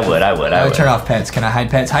 Yeah, I would. I would turn off pets. Can I hide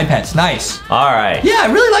pets? Hide pets. Nice. All right. Yeah, I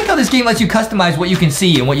really like how this game lets you customize what you can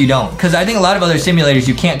see and what you don't. Because I think a lot of other simulators,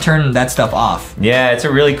 you can't turn that stuff off. Yeah, it's a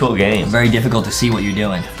really cool game. Very difficult to see what you're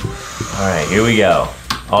doing. All right, here we go.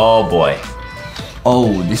 Oh boy.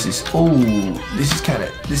 Oh, this is kind of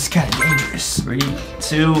dangerous. 3,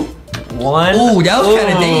 2, 1. Oh, that was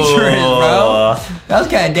kind of dangerous, bro. That was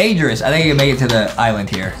kind of dangerous. I think I can make it to the island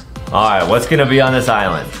here. All right, what's gonna be on this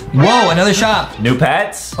island? Whoa, another shop. New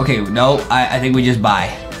pets? Okay, no, I think we just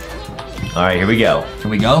buy. All right, here we go.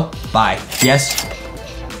 Can we go? Buy. Yes.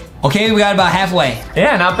 Okay, we got about halfway.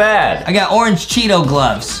 Yeah, not bad. I got orange Cheeto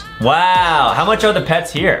gloves. Wow, how much are the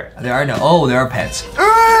pets here? There are no, oh, there are pets.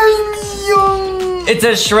 It's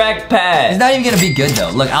a Shrek pet. It's not even gonna be good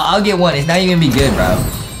though. Look, I'll get one. It's not even gonna be good, bro.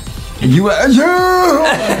 It's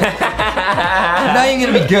not even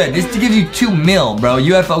gonna be good. This gives you 2 mil, bro.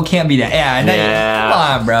 UFO can't be that. Yeah. Come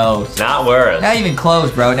on, bro. Not worth. Not even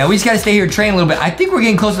close, bro. Now we just gotta stay here and train a little bit. I think we're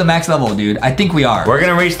getting close to the max level, dude. I think we are. We're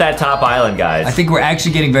gonna reach that top island, guys. I think we're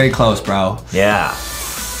actually getting very close, bro. Yeah.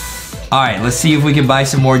 All right, let's see if we can buy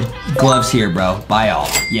some more gloves here, bro. Buy all.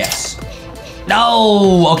 Yes.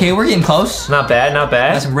 No. Okay, we're getting close. Not bad, not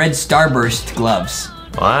bad. Got some red Starburst gloves.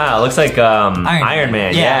 Wow, looks like Iron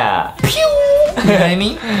Man. Yeah. Pew! You know what I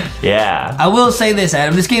mean? Yeah. I will say this,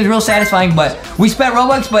 Adam. This game's real satisfying, but we spent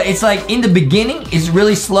Robux, but it's like in the beginning, it's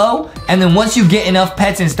really slow, and then once you get enough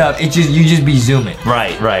pets and stuff, you just be zooming.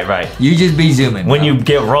 Right. You just be zooming. When bro. you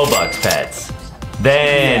get Robux pets,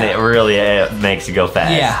 then it really makes you go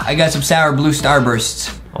fast. Yeah, I got some sour blue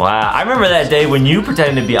Starbursts. Wow, I remember that day when you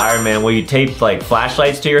pretended to be Iron Man, where you taped like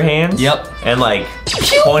flashlights to your hands. Yep. And like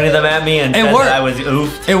pointed them at me and said that I was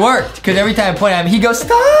oofed. It worked, because every time I point at him, he goes,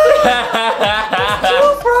 stop!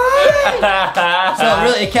 So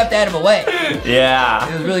really, it kept Adam away. Yeah.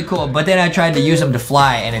 It was really cool, but then I tried to use him to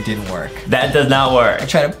fly, and it didn't work. That does not work. I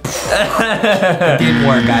tried to... It didn't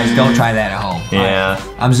work, guys. Don't try that at home. Yeah.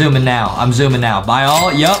 Right. I'm zooming now. Buy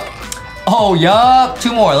all? Yup. Oh, yup.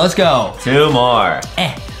 2 more. Let's go. 2 more.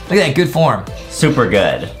 Look at that. Good form. Super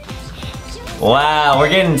good. Wow, we're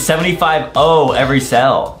getting 75O every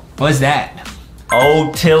cell. What's that?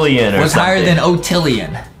 Otillion or What's something. higher than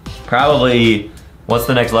Otillion? Probably, what's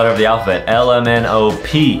the next letter of the alphabet?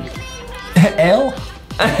 LMNOP. L?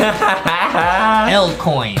 L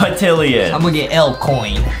coin. Patillion. I'm gonna get L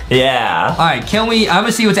coin. Yeah. All right, I'm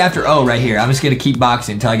gonna see what's after O right here. I'm just gonna keep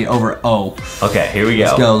boxing until I get over O. Okay, here we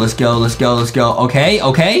go. Let's go. Okay.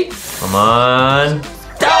 Come on.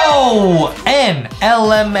 Oh, N,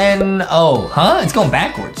 L, M, N, O. Huh? It's going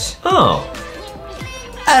backwards. Oh.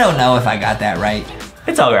 I don't know if I got that right.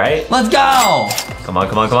 It's all right. Let's go. Come on.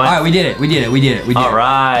 All right, we did it. All right. All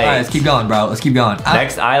right, let's keep going, bro. Let's keep going.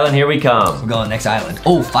 Next island, here we come. We're going next island.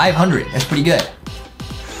 Oh, 500. That's pretty good.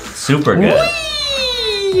 Super good.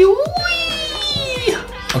 Whee!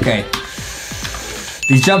 Okay.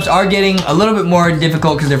 These jumps are getting a little bit more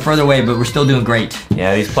difficult because they're further away, but we're still doing great.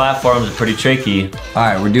 Yeah, these platforms are pretty tricky. All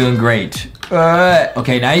right, we're doing great.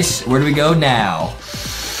 Okay, nice. Where do we go now?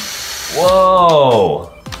 Whoa.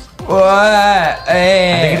 What?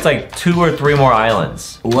 Hey. I think it's like 2 or 3 more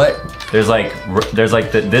islands. What? There's like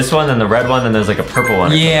this one, and the red one, and there's like a purple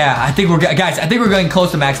one. Yeah, I think we're getting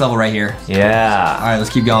close to max level right here. Yeah. All right, let's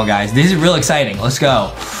keep going, guys. This is real exciting. Let's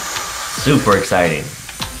go. Super exciting.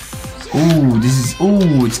 Ooh,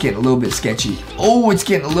 it's getting a little bit sketchy.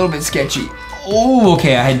 Oh,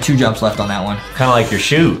 okay, I had 2 jumps left on that one. Kind of like your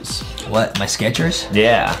shoes. What, my Skechers?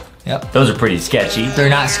 Yeah. Yep. Those are pretty sketchy. They're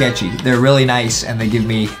not sketchy. They're really nice, and they give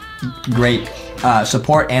me great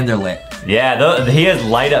support, and they're lit. Yeah, he has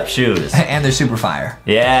light up shoes. And they're super fire.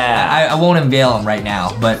 Yeah. I won't unveil them right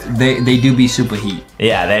now, but they do be super heat.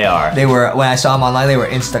 Yeah, they are. They were, when I saw them online, they were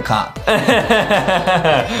Insta Cop.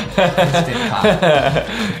 Instant Cop.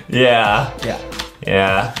 Yeah. Yeah.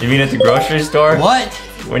 Yeah. You mean at the grocery store? What?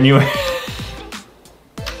 When you were...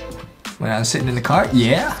 When I was sitting in the car?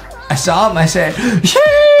 Yeah. I saw them, I said, sheesh!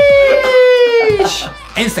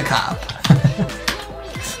 Insta Cop.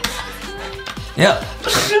 Yep.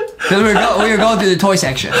 Because we were going through the toy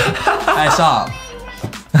section. I saw them.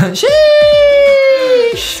 Sheesh!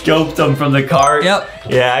 Scoped them from the cart? Yep.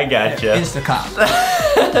 Yeah, I gotcha. Insta Cop.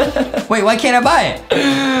 Wait, why can't I buy it?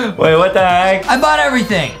 Wait, what the heck? I bought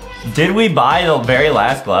everything. Did we buy the very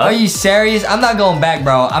last glove? Are you serious? I'm not going back,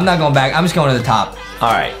 bro. I'm not going back. I'm just going to the top.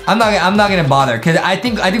 All right. I'm not gonna bother because I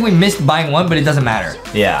think we missed buying one, but it doesn't matter.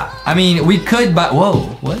 Yeah. I mean, we could buy. Whoa,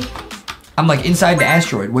 what? I'm like inside the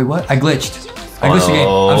asteroid. Wait, what? I glitched. I glitched the game.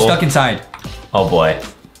 I'm stuck inside. Oh boy.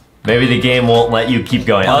 Maybe the game won't let you keep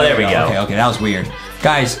going. Oh, there we go. Okay, that was weird.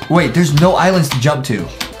 Guys, wait. There's no islands to jump to.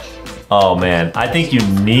 Oh man, I think you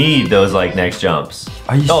need those like next jumps.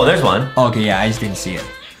 Are you? Oh, there's one. Okay, yeah, I just didn't see it.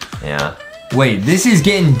 Yeah. Wait, this is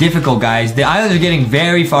getting difficult, guys. The islands are getting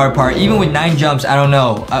very far apart. Even with 9 jumps, I don't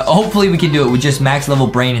know. Hopefully we can do it with just max level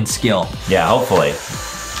brain and skill. Yeah, hopefully.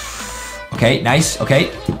 Okay, nice.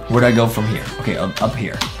 Okay, where do I go from here? Okay, up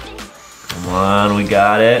here. Come on, we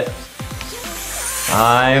got it.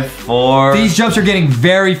 5, 4. These jumps are getting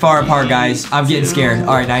very far apart, guys. I'm getting scared.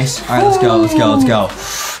 All right, nice. All right, let's go. I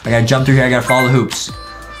gotta jump through here. I gotta follow the hoops.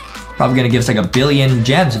 Probably gonna give us like 1 billion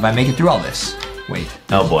gems if I make it through all this. Wait.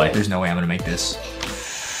 Oh boy. There's no way I'm gonna make this.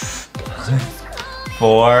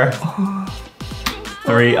 4,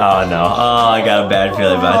 3. Oh no. Oh, I got a bad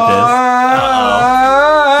feeling about this.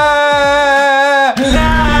 Uh-oh. No!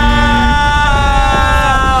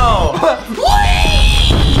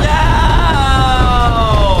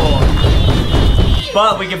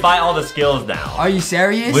 But we can buy all the skills now. Are you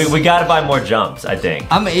serious? We gotta buy more jumps, I think.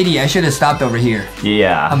 I'm an idiot. I should have stopped over here.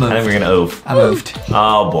 Yeah. I think we're gonna oof. I moved.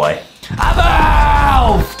 Oh boy.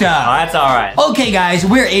 I moved! Oh, that's alright. Okay, guys,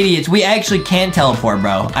 we're idiots. We actually can teleport,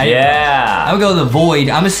 bro. Yeah. I'm gonna go to the void.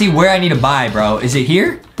 I'm gonna see where I need to buy, bro. Is it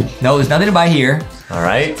here? No, there's nothing to buy here.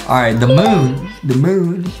 Alright. Alright, the moon. The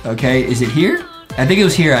moon. Okay, is it here? I think it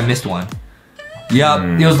was here. I missed one. Yup,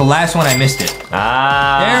 it was the last one I missed it.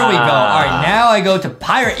 Ah. There we go. Alright, now I go to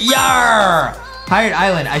Pirate. Yarr! Pirate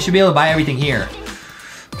Island. I should be able to buy everything here.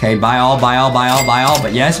 Okay, buy all.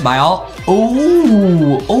 But yes, buy all.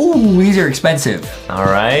 Ooh, these are expensive.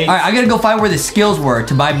 Alright. Alright, I gotta go find where the skills were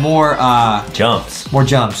to buy more, jumps. More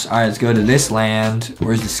jumps. Alright, let's go to this land.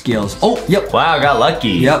 Where's the skills? Oh, yep. Wow, I got lucky.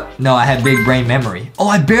 Yep. No, I have big brain memory. Oh,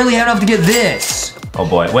 I barely have enough to get this. Oh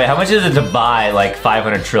boy. Wait, how much is it to buy like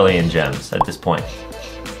 500 trillion gems at this point?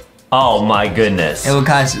 Oh my goodness. It would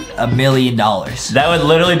cost $1 million. That would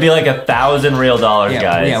literally be like 1,000 real dollars,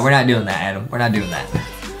 guys. Yeah, we're not doing that, Adam. We're not doing that.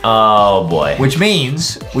 Oh boy. Which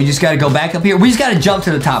means we just gotta go back up here. We just gotta jump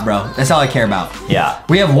to the top, bro. That's all I care about. Yeah.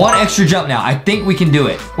 We have 1 extra jump now. I think we can do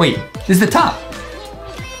it. Wait, this is the top.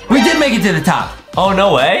 We did make it to the top. Oh,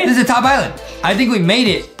 no way. This is the top island. I think we made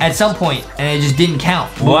it at some point and it just didn't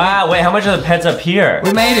count. Wow, wait, how much are the pets up here?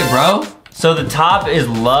 We made it, bro. So the top is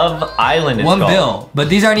Love Island, it's 1 called. bill, but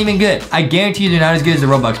these aren't even good. I guarantee you they're not as good as the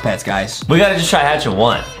Robux pets, guys. We gotta just try hatching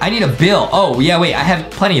 1. I need a bill. Oh, yeah, wait, I have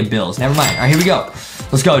plenty of bills. Never mind. All right, here we go.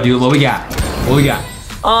 Let's go, dude. What we got?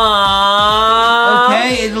 Aww.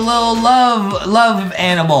 Okay, it's a little love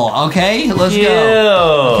animal. Okay, let's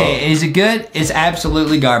go. Okay, is it good? It's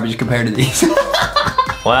absolutely garbage compared to these.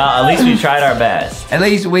 Well, at least we tried our best. At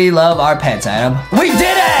least we love our pets, Adam. We did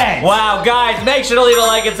it! Wow, guys, make sure to leave a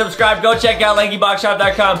like and subscribe. Go check out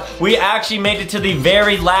LankyBoxShop.com. We actually made it to the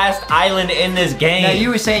very last island in this game. Now, you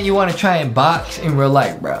were saying you want to try and box in real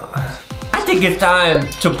life, bro. I think it's time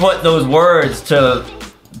to put those words to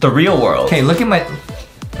the real world. Okay, look at my...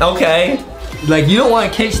 Okay. Like, you don't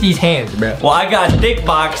want to catch these hands, bro. Well, I got thick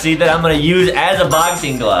boxy that I'm going to use as a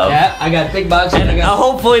boxing glove. Yeah, I got thick boxy. And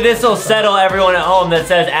hopefully this will settle everyone at home that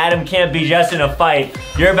says Adam can't be just in a fight.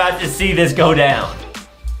 You're about to see this go down.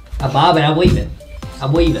 I'm bobbing, I'm weaving.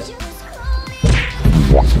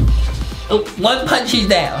 Oh, 1 punch, he's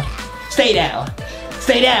down. Stay down.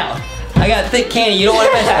 I got thick candy, you don't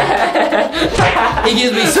want to mess with it. He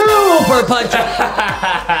gives me super punch.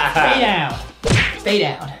 Stay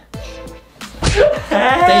down.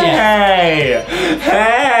 Hey!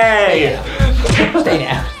 Stay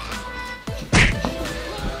down.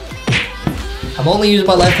 I'm only using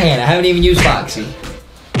my left hand. I haven't even used Foxy.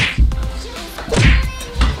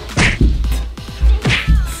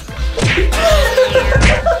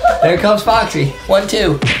 There comes Foxy. 1,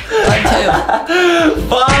 2. 1, 2.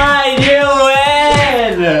 Fine, you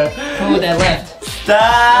win. Come with that left.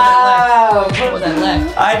 Stop. Come with that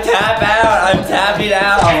left. I tap out. I'm tapping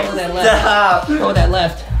out. Go with that left. Stop. Go with that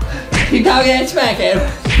left. Keep talking that smack, Adam.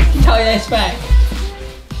 Keep talking that smack.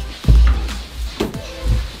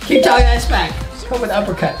 Keep talking that smack. Come with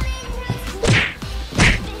uppercut.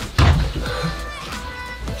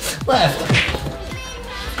 Left.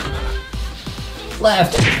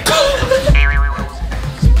 Left.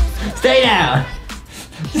 Stay down.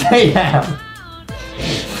 Stay down.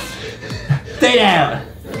 Stay down.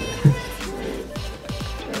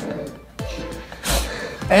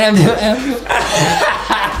 And I'm doing.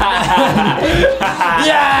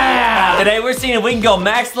 Yeah! Today we're seeing if we can go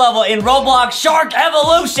max level in Roblox Shark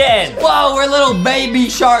Evolution. Whoa, we're little baby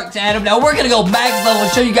sharks, Adam. Now we're gonna go max level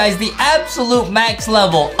and show you guys the absolute max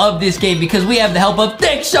level of this game because we have the help of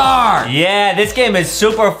Thick Shark. Yeah, this game is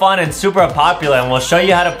super fun and super popular, and we'll show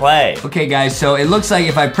you how to play. Okay, guys, so it looks like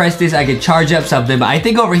if I press this, I could charge up something, but I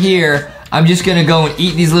think over here, I'm just gonna go and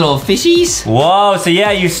eat these little fishies. Whoa, so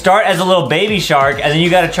yeah, you start as a little baby shark, and then you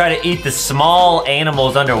gotta try to eat the small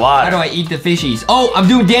animals underwater. How do I eat the fishies? Oh, I'm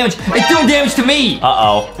doing damage. It's doing damage to me.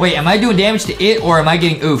 Uh-oh. Wait, am I doing damage to it or am I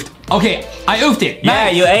getting oofed? Okay, I oofed it. Yeah,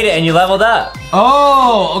 Nice. you ate it and you leveled up.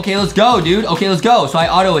 Oh, okay, let's go, dude. Okay, let's go. So I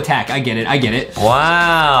auto attack. I get it. I get it.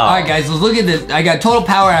 Wow. All right, guys, let's look at this. I got total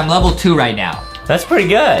power. I'm level 2 right now. That's pretty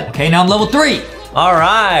good. Okay, now I'm level 3. All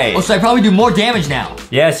right. Oh, so I probably do more damage now.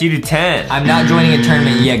 Yes, you do 10. I'm not joining a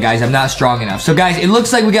tournament yet, guys. I'm not strong enough. So, guys, it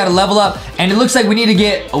looks like we got to level up, and it looks like we need to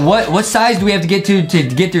get, what size do we have to get to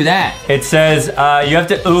get through that? It says you have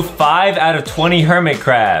to oof 5 out of 20 hermit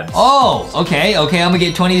crabs. Oh, okay, I'm gonna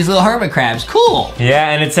get 20 of these little hermit crabs. Cool. Yeah,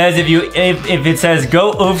 and it says if it says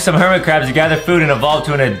go oof some hermit crabs, you gather food and evolve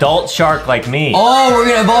to an adult shark like me. Oh, we're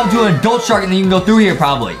gonna evolve to an adult shark, and then you can go through here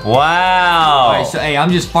probably. Wow. All right, so hey,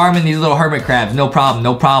 I'm just farming these little hermit crabs. No problem,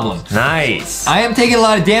 no problem. Nice. I am taking a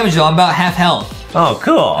lot of damage though. I'm about half health. Oh,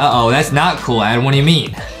 cool. Uh-oh, that's not cool, Adam. What do you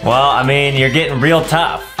mean? Well, I mean, you're getting real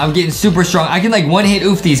tough. I'm getting super strong. I can like one hit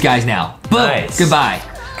oof these guys now. Boom. Nice. Goodbye.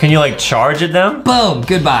 Can you like charge at them? Boom.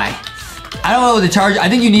 Goodbye. I don't know what the charge. I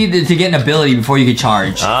think you need to get an ability before you can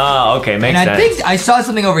charge. Oh, okay, makes sense. And I think I saw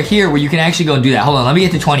something over here where you can actually go and do that. Hold on, let me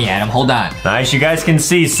get to 20, Adam. Hold on. Nice, you guys can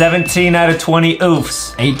see 17 out of 20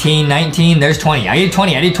 oofs. 18, 19, there's 20. I did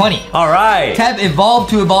 20, I did 20. All right. Tap evolve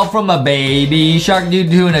to evolve from a baby shark dude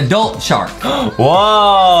to an adult shark.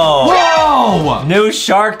 Whoa. Whoa! New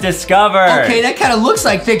shark discovered. Okay, that kind of looks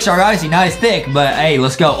like Thick Shark Odyssey. Not as thick, but hey,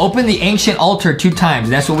 let's go. Open the ancient altar 2 times.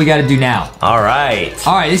 That's what we got to do now. All right.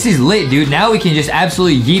 All right, this is lit, dude. Now we can just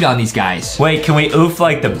absolutely yeet on these guys. Wait, can we oof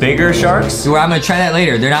like the bigger sharks? I'm gonna try that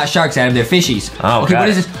later. They're not sharks, Adam. They're fishies. Oh, okay, got what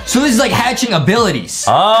it. is this? So this is like hatching abilities.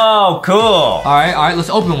 Oh, cool. All right. Let's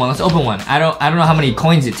open one. Let's open one. I don't know how many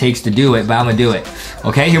coins it takes to do it, but I'm gonna do it.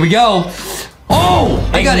 Okay, here we go. Oh,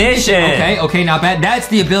 I got Ignition. Okay, not bad. That's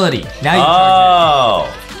the ability. Now you can charge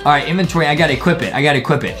it. All right, inventory. I gotta equip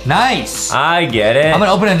it. Nice. I get it. I'm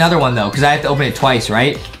gonna open another one though, because I have to open it twice,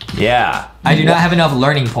 right? Yeah. I do not have enough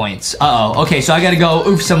learning points. Uh-oh. Okay, so I gotta go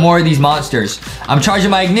oof some more of these monsters. I'm charging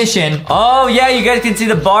my ignition. Oh, yeah, you guys can see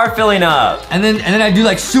the bar filling up. And then I do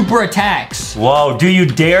like super attacks. Whoa, do you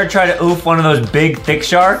dare try to oof one of those big, thick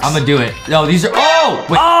sharks? I'm gonna do it. No, these are, oh!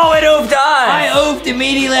 Wait. Oh, it oofed us! I oofed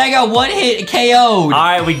immediately. I got 1 hit KO'd. All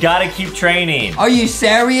right, we gotta keep training. Are you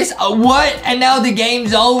serious? What? And now the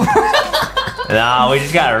game's over? No, we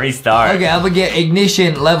just gotta restart. Okay, I'm gonna get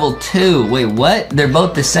ignition level 2. Wait, what? They're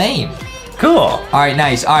both the same. Cool. All right,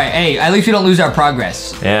 nice. All right, hey, at least we don't lose our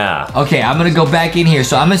progress. Yeah. Okay, I'm gonna go back in here.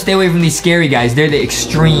 So I'm gonna stay away from these scary guys. They're the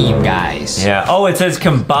extreme guys. Yeah. Oh, it says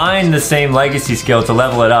combine the same legacy skill to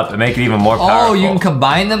level it up and make it even more powerful. Oh, you can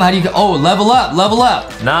combine them? How do you, oh, level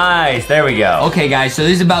up. Nice, there we go. Okay, guys, so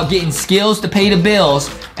this is about getting skills to pay the bills,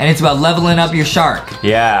 and it's about leveling up your shark.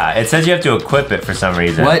 Yeah, it says you have to equip it for some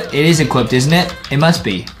reason. What? It is equipped, isn't it? It must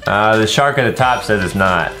be. The shark at the top says it's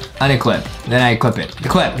not. Unequip. Then I equip it.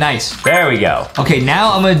 Equip, nice. There we go. Okay,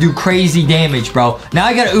 now I'm gonna do crazy damage, bro. Now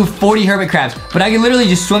I gotta oof 40 hermit crabs, but I can literally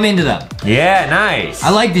just swim into them. Yeah, nice. I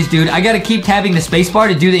like this, dude. I gotta keep tapping the spacebar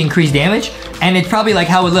to do the increased damage, and it's probably like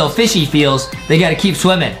how a little fishy feels. They gotta keep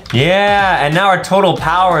swimming. Yeah, and now our total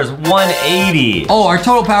power is 180. Oh, our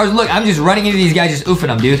total powers, look, I'm just running into these guys, just oofing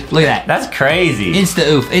them, dude. Look at that. That's crazy. Insta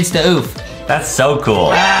oof, insta oof. That's so cool.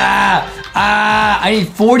 Ah! I need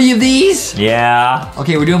 40 of these? Yeah.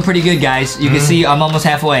 Okay, we're doing pretty good, guys. You can see I'm almost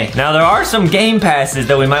halfway. Now, there are some game passes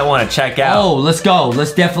that we might want to check out. Oh, let's go.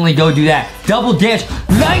 Let's definitely go do that. Double dash,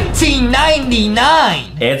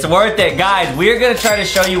 $19.99. It's worth it, guys. We're going to try to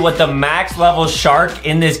show you what the max level shark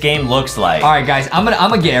in this game looks like. All right, guys, I'm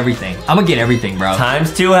gonna get everything. I'm gonna get everything, bro.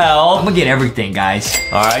 Times 2 health. I'm gonna get everything, guys.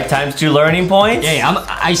 All right, times 2 learning points. Yeah,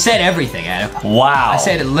 I said everything, Adam. Wow. I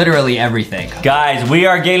said literally everything. Guys, we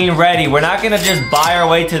are getting ready. We're not gonna just buy our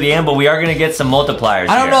way to the end, but we are gonna get some multipliers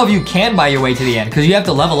I don't know if you can buy your way to the end, because you have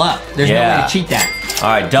to level up. There's no way to cheat that. All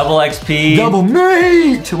right, double XP. Double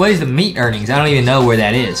meat. What is the meat earnings? I don't even know where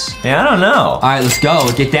that is. Yeah, I don't know. All right, let's go.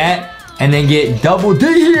 Get that. And then get double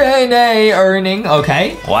DNA earning.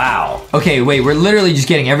 Okay. Wow. Okay, wait. We're literally just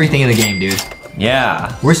getting everything in the game, dude.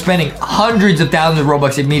 Yeah. We're spending hundreds of thousands of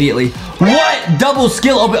Robux immediately. What? Double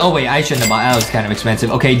skill open. Oh, wait. I shouldn't have bought. That was kind of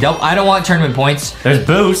expensive. Okay, I don't want tournament points. There's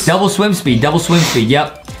boost. Double swim speed. Double swim speed.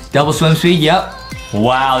 Yep. Double swim speed. Yep.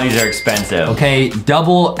 Wow, these are expensive. Okay,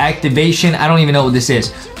 double activation. I don't even know what this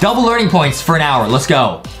is. Double learning points for an hour. Let's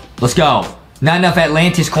go. Let's go. Not enough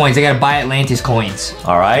Atlantis coins. I gotta buy Atlantis coins.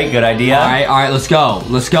 All right, good idea. All right, let's go.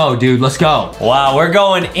 Let's go, dude. Let's go. Wow, we're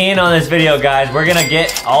going in on this video, guys. We're gonna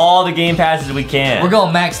get all the game passes we can. We're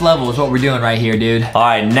going max level is what we're doing right here, dude. All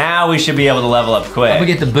right, now we should be able to level up quick. I'm gonna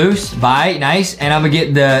get the boost. Buy. Nice. And I'm gonna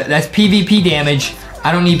get that's PvP damage.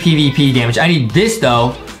 I don't need PvP damage. I need this,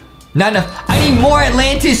 though. Not enough. I need more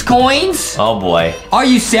Atlantis coins. Oh, boy. Are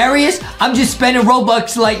you serious? I'm just spending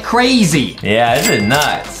Robux like crazy. Yeah, this is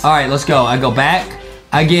nuts. All right, let's go. I go back.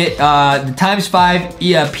 I get the ×5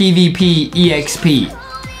 PvP EXP.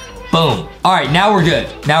 Boom. All right, now we're good.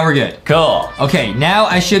 Now we're good. Cool. Okay, now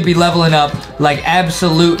I should be leveling up like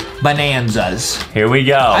absolute bonanzas. Here we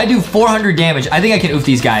go. I do 400 damage. I think I can oof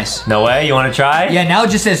these guys. No way? You want to try? Yeah, now it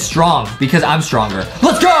just says strong because I'm stronger.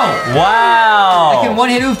 Let's go! Wow. I can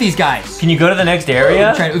one-hit oof these guys. Can you go to the next area?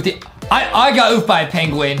 I'm trying to oof the... I got oofed by a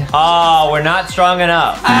penguin. Oh, we're not strong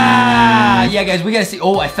enough. Ah, yeah, guys, we gotta see.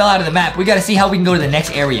 Oh, I fell out of the map. We gotta see how we can go to the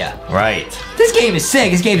next area. Right. This game is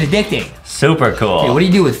sick. This game's addicting. Super cool. Okay, what do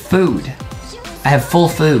you do with food? I have full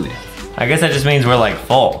food. I guess that just means we're like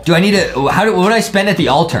full. Do I need to? What do I spend at the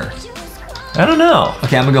altar? I don't know.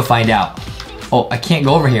 Okay, I'm gonna go find out. Oh, I can't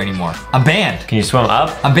go over here anymore. I'm banned. Can you swim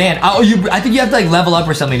up? I'm banned. Oh, I think you have to like level up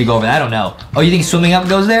or something to go over there. I don't know. Oh, you think swimming up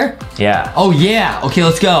goes there? Yeah. Oh yeah. Okay,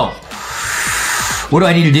 let's go. What do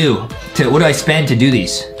I need to do? What do I spend to do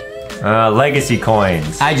these? Legacy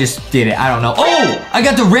coins. I just did it. I don't know. Oh, I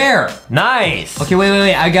got the rare. Nice. Okay,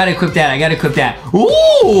 wait. I gotta equip that.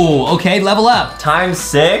 Ooh, okay, level up.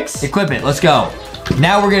 ×6. Equip it. Let's go.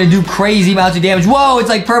 Now we're gonna do crazy amounts of damage. Whoa, it's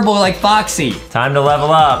like purple, like Foxy. Time to level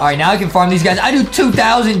up. All right, now I can farm these guys. I do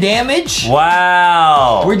 2,000 damage.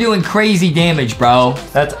 Wow. We're doing crazy damage, bro.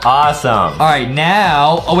 That's awesome. All right,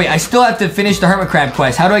 now, oh wait, I still have to finish the Hermit Crab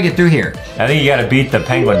quest. How do I get through here? I think you gotta beat the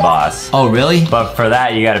penguin boss. Oh, really? But for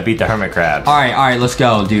that, you gotta beat the hermit crab. All right, let's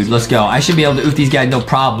go, dude. Let's go. I should be able to oof these guys, no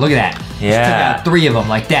problem. Look at that. Yeah. Just took out 3 of them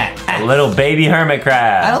like that. A little baby hermit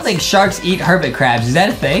crab. I don't think sharks eat hermit crabs. Is that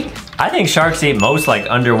a thing? I think sharks eat most like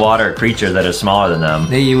underwater creatures that are smaller than them.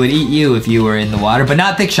 They would eat you if you were in the water, but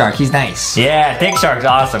not Thick Shark. He's nice. Yeah, Thick Shark's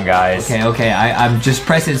awesome, guys. Okay. I'm just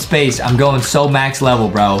pressing space. I'm going so max level,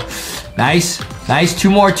 bro. Nice. 2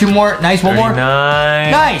 more. Nice, 1 more.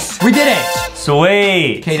 39. Nice. We did it.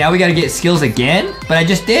 Sweet. Okay, now we got to get skills again, but I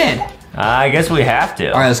just did. I guess we have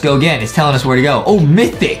to. All right, let's go again. It's telling us where to go. Oh,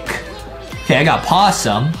 mythic. Okay, I got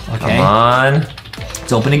possum. Okay. Come on.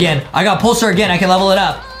 It's open again. I got pulsar again. I can level it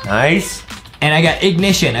up. Nice. And I got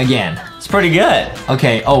ignition again. It's pretty good.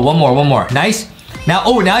 Okay. Oh, one more. Nice. Now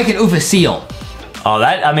I can oof a seal. Oh,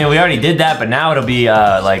 we already did that, but now it'll be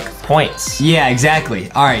like points. Yeah, exactly.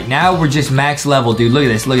 All right, now we're just max level, dude. Look at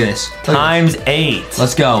this. ×8.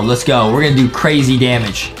 Let's go. We're gonna do crazy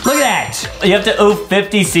damage. Look at that. You have to oof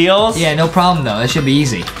 50 seals? Yeah, no problem though. That should be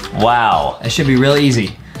easy. Wow. That should be real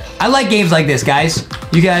easy. I like games like this, guys.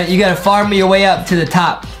 You gotta farm your way up to the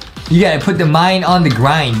top. You gotta put the mine on the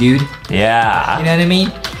grind, dude. Yeah. You know what I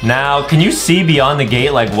mean? Now, can you see beyond the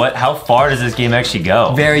gate, like how far does this game actually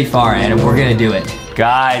go? Very far, Adam. We're gonna do it.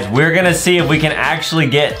 Guys, we're gonna see if we can actually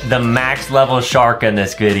get the max level shark in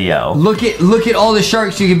this video. Look at all the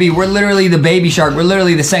sharks you can be. We're literally the baby shark. We're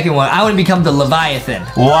literally the second one. I want to become the Leviathan.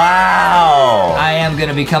 Wow. I am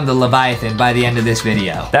gonna become the Leviathan by the end of this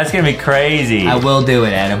video. That's gonna be crazy. I will do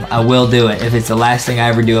it, Adam. I will do it if it's the last thing I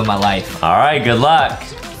ever do in my life. All right, good luck.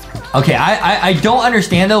 Okay, I don't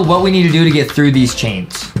understand though what we need to do to get through these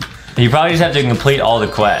chains. You probably just have to complete all the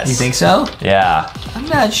quests. You think so? Yeah. I'm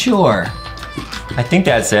not sure. I think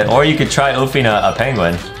that's it. Or you could try oofing a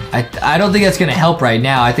penguin. I don't think that's gonna help right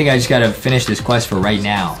now. I think I just gotta finish this quest for right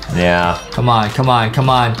now. Yeah. Come on, come on, come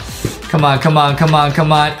on. Come on, come on, come on,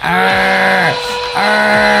 come on. Arr,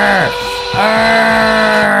 arr,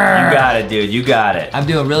 arr. You got it, dude. You got it. I'm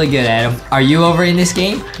doing really good, Adam. Are you over in this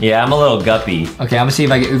game? Yeah, I'm a little guppy. Okay, I'm gonna see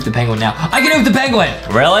if I can oof the penguin now. I can oof the penguin!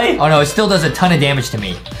 Really? Oh no, it still does a ton of damage to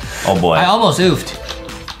me. Oh boy. I almost oofed.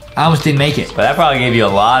 I almost didn't make it. But that probably gave you a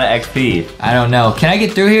lot of XP. I don't know. Can I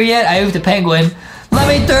get through here yet? I oofed the penguin. Let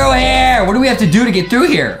me through here! What do we have to do to get through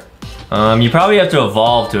here? You probably have to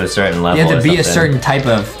evolve to a certain level. You have to be or a certain type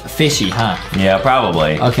of fishy, huh? Yeah,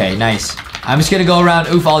 probably. Okay, nice. I'm just gonna go around,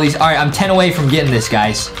 oof all these. All right, I'm 10 away from getting this,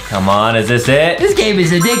 guys. Come on, is this it? This game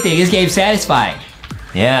is addicting. This game's satisfying.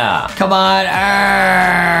 Yeah. Come on.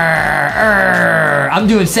 Arr, arr. I'm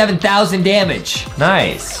doing 7,000 damage.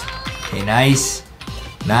 Nice. Okay, nice.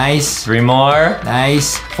 Nice. 3 more.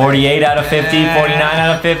 Nice. 48 out of 50, 49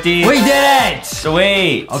 out of 50. We did it!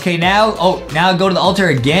 Sweet. Okay, now go to the altar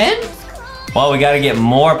again? Well, we gotta get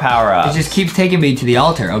more power-ups. It just keeps taking me to the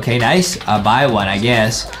altar. Okay, nice. I'll buy one, I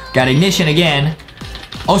guess. Got ignition again.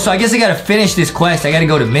 Oh, so I guess I gotta finish this quest. I gotta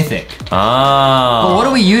go to Mythic. Oh. But what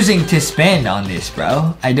are we using to spend on this,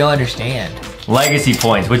 bro? I don't understand. Legacy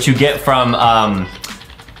points, which you get from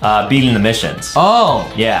beating the missions.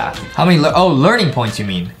 Oh. Yeah. How many? Learning points, you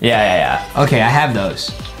mean? Yeah. Okay, I have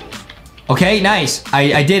those. Okay, nice.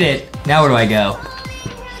 I did it. Now where do I go?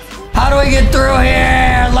 How do I get through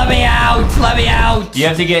here? Let me out. Let me out. You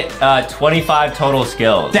have to get 25 total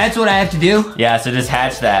skills. That's what I have to do? Yeah, so just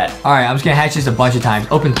hatch that. All right, I'm just gonna hatch this a bunch of times.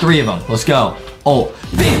 Open 3 of them. Let's go. Oh,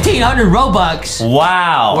 1,500 Robux.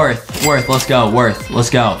 Wow. Worth. Let's go. Let's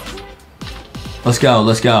go. Let's go.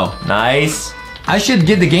 Let's go. Nice. I should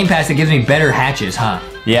get the game pass that gives me better hatches, huh?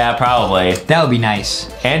 Yeah, probably. That would be nice.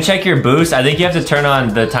 And check your boost. I think you have to turn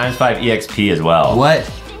on the ×5 EXP as well. What?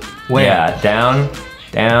 Where? Yeah, down,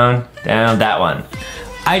 that one.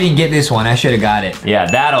 I didn't get this one. I should have got it. Yeah,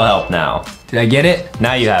 that'll help now. Did I get it?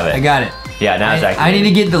 Now you have it. I got it. Yeah, now it's activated. I need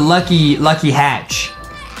to get the lucky hatch.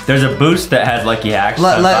 There's a boost that has lucky hacks.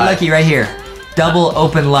 Lucky right here. Double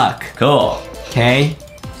open luck. Cool. Okay.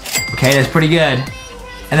 Okay, that's pretty good.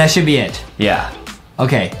 And that should be it. Yeah.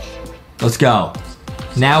 Okay. Let's go.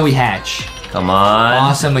 Now we hatch. Come on.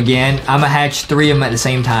 Awesome again. I'm gonna hatch 3 of them at the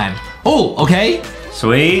same time. Oh, okay.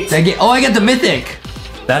 Sweet. I got the mythic.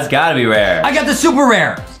 That's gotta be rare. I got the super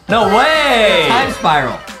rare. No way. Time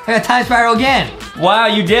spiral. I got time spiral again. Wow,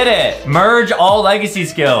 you did it. Merge all legacy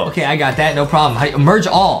skills. Okay, I got that. No problem. Merge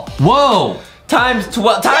all. Whoa. Times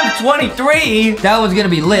 23. That one's gonna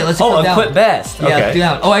be lit. Let's go down. Equip best. Yeah, Okay. let's do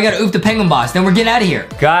that one. Oh, I gotta oof the penguin boss. Then we're getting out of here.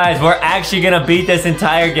 Guys, we're actually gonna beat this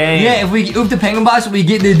entire game. Yeah, if we oof the penguin boss, we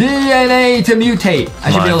get the DNA to mutate.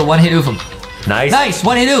 I should be able to one-hit oof him. Nice. Nice,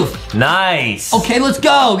 one-hit oof. Nice. Okay, let's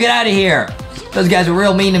go. Get out of here. Those guys were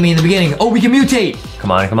real mean to me in the beginning. Oh, we can mutate.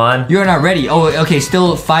 Come on, come on. You're not ready. Oh, okay,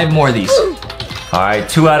 still 5 more of these. All right,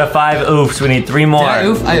 2 out of 5 oofs. We need 3 more. Did I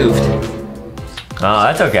oof? I oofed. Oh,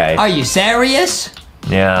 that's okay. Are you serious?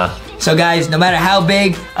 Yeah. So guys, no matter how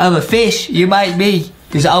big of a fish you might be,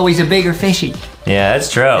 there's always a bigger fishy. Yeah,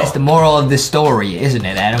 that's true. That's the moral of this story, isn't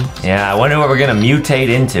it, Adam? Yeah, I wonder what we're gonna mutate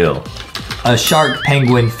into. A shark,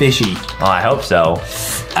 penguin, fishy. Oh, I hope so.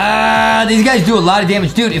 These guys do a lot of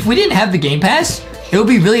damage. Dude, if we didn't have the game pass, it would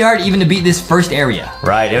be really hard even to beat this first area.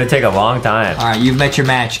 Right, it would take a long time. All right, you've met your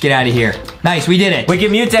match. Get out of here. Nice, we did it. We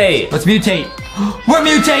can mutate. Let's mutate. We're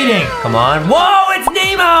mutating. Come on. Whoa, it's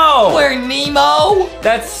Nemo. We're Nemo.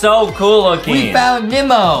 That's so cool looking. We found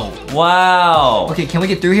Nemo. Wow. Okay, can we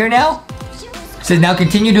get through here now? It says now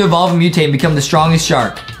continue to evolve and mutate and become the strongest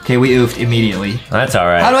shark. Okay, we oofed immediately. That's all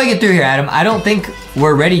right. How do I get through here, Adam? I don't think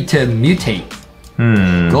we're ready to mutate.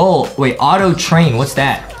 Goal. Wait, auto train. What's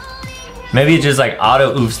that? Maybe it just like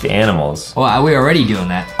auto oofs the animals. Oh, we're already doing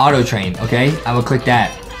that. Auto train. Okay, I'm gonna click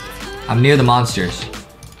that. I'm near the monsters.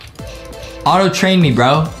 Auto train me,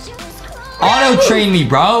 bro. Auto train me,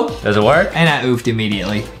 bro. Does it work? And I oofed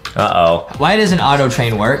immediately. Uh-oh. Why doesn't auto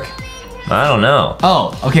train work? I don't know.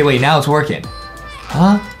 Oh, okay, wait, now it's working.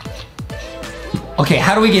 Huh? Okay,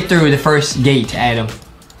 how do we get through the first gate, Adam?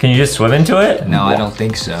 Can you just swim into it? No, I don't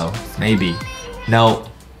think so. Maybe. No.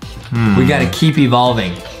 We gotta keep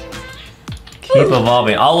evolving. Keep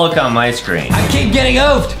evolving. I'll look on my screen. I keep getting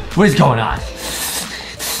oofed. What is going on?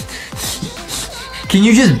 Can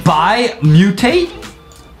you just buy mutate?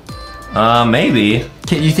 Maybe.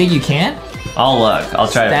 You think you can? I'll look. I'll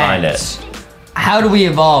try to find it. Stats. How do we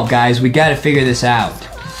evolve, guys? We gotta figure this out.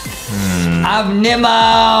 I'm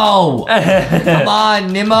Nemo! Come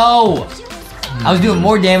on, Nemo! I was doing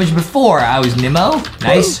more damage before I was Nemo.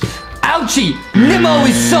 Nice. Ouchie! Nemo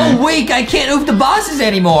is so weak, I can't oof the bosses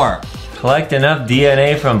anymore. Collect enough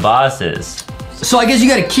DNA from bosses. So I guess you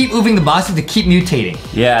gotta keep oofing the bosses to keep mutating.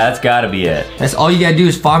 Yeah, that's gotta be it. That's all you gotta do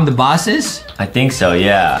is farm the bosses? I think so,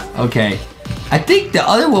 yeah. Okay. I think the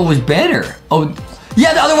other one was better. Oh,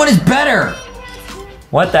 yeah, the other one is better.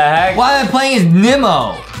 What the heck? Why am I playing as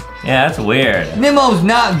Nemo? Yeah, that's weird. Nemo's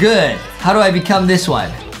not good. How do I become this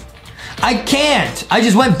one? I can't. I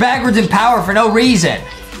just went backwards in power for no reason.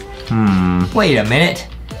 Wait a minute.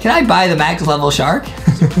 Can I buy the max level shark?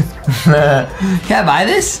 Can I buy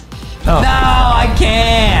this? Oh. No, I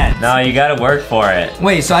can't. No, you gotta work for it.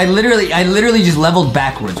 Wait, so I literally just leveled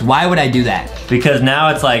backwards. Why would I do that? Because now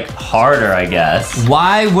it's like harder, I guess.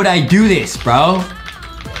 Why would I do this, bro?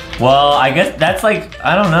 Well, I guess that's like,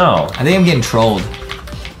 I don't know. I think I'm getting trolled.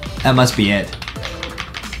 That must be it.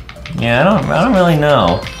 Yeah, I don't really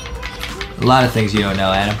know. A lot of things you don't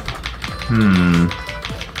know, Adam.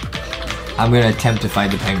 I'm gonna attempt to fight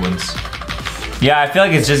the penguins. Yeah, I feel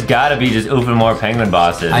like it's just gotta be just oofing more penguin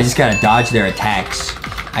bosses. I just gotta dodge their attacks.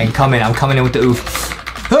 I'm coming in with the oof.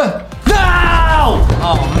 No!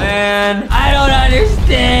 Oh, man. I don't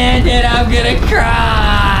understand it, I'm gonna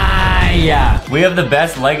cry! We have the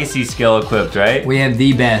best legacy skill equipped, right? We have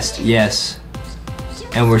the best, yes.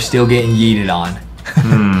 And we're still getting yeeted on.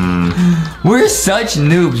 We're such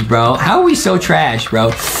noobs, bro. How are we so trash,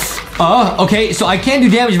 bro? Oh, okay, so I can't do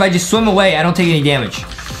damage if I just swim away. I don't take any damage.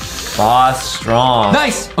 Boss strong.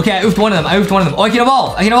 Nice! Okay, I oofed one of them. Oh, I can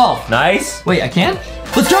evolve. Nice. Wait, I can?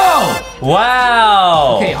 Let's go!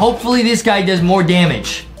 Wow. Okay, hopefully this guy does more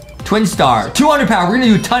damage. Twin star, 200 power. We're gonna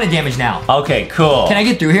do a ton of damage now. Okay, cool. Can I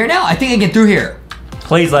get through here now? I think I can get through here.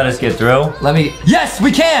 Please let us get through. Yes,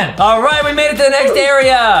 we can! All right, we made it to the next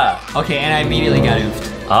area. Okay, and I immediately got oofed.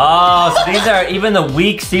 Oh, so these are, even the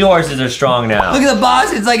weak seahorses are strong now. Look at the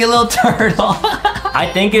boss, it's like a little turtle. I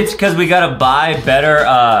think it's because we gotta buy better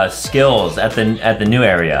skills at the new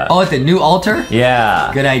area. Oh, at the new altar?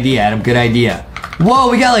 Yeah. Good idea, Adam, good idea. Whoa,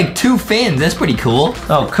 we got like 2 fins, that's pretty cool.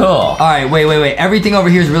 Oh, cool. All right, wait. Everything over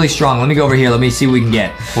here is really strong. Let me go over here, let me see what we can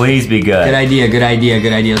get. Please be good. Good idea.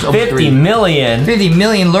 Let's open 50 million? 50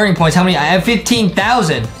 million learning points, how many? I have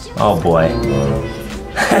 15,000. Oh, boy.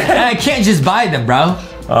 And I can't just buy them, bro.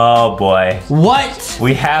 Oh, boy. What?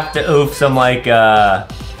 We have to oof some like, oh,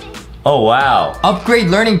 wow. Upgrade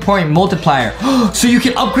learning point multiplier. So you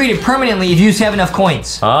can upgrade it permanently if you just have enough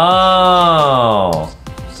coins. Oh.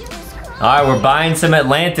 All right, we're buying some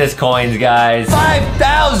Atlantis coins, guys.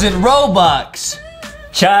 5,000 Robux.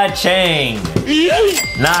 Cha-ching.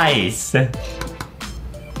 Nice.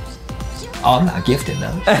 Oh, I'm not gifted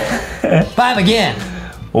though. 5 again.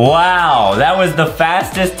 Wow, that was the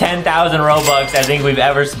fastest 10,000 Robux I think we've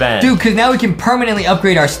ever spent. Dude, because now we can permanently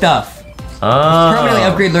upgrade our stuff. Oh. Permanently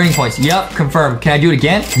upgrade learning points. Yup, confirm. Can I do it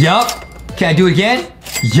again? Yup. Can I do it again?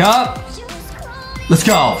 Yup. Let's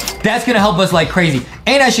go. That's gonna help us like crazy.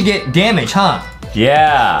 And I should get damage, huh?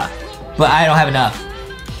 Yeah. But I don't have enough.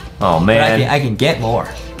 Oh, man. But I can get more.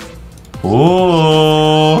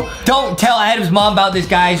 Ooh. Don't tell Adam's mom about this,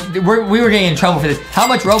 guys. We were getting in trouble for this. How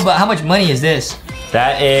much money is this?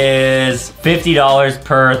 That is $50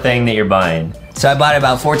 per thing that you're buying. So I bought it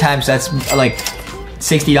about 4 times, so that's like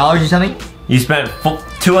 $60 or something? You spent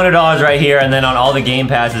 $200 right here, and then on all the game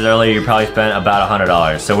passes earlier, you probably spent about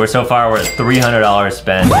 $100. So we're at $300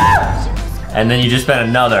 spent. And then you just spent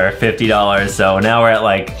another $50, so now we're at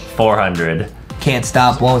like $400. Can't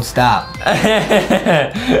stop, won't stop.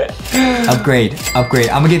 Upgrade. I'm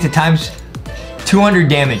gonna get to times 200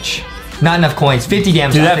 damage. Not enough coins, 50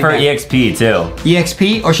 damage. Do that for EXP too.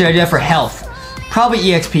 EXP, or should I do that for health? Probably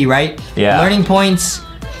EXP, right? Yeah. Learning points.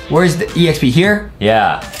 Where's the EXP? Here?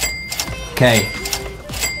 Yeah. Okay.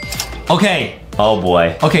 Okay. Oh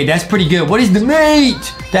boy. Okay, that's pretty good. What is the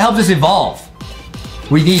mate? That helps us evolve.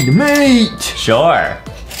 We need the mate. Sure.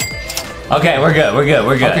 Okay, we're good.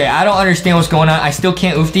 Okay, I don't understand what's going on. I still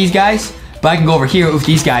can't oof these guys, but I can go over here, oof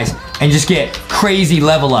these guys, and just get crazy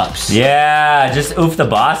level ups. Yeah, just oof the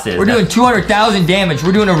bosses. We're doing 200,000 damage.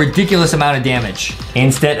 We're doing a ridiculous amount of damage.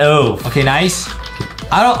 Instant oof. Okay, nice.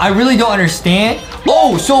 I really don't understand.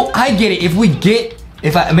 Oh, so I get it.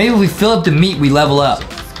 Maybe if we fill up the meat, we level up.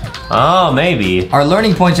 Oh, maybe. Our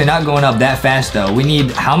learning points are not going up that fast though. We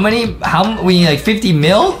need how many? We need like 50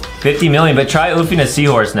 mil? 50 million, but try oofing a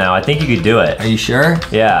seahorse now. I think you could do it. Are you sure?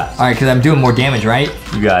 Yeah. All right, because I'm doing more damage, right?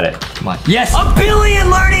 You got it. Come on. Yes! $1 billion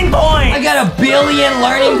learning points! I got $1 billion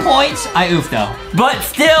learning points? I oofed though. But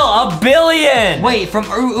still, $1 billion! Wait, from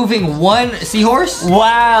oofing 1 seahorse?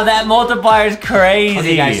 Wow, that multiplier is crazy.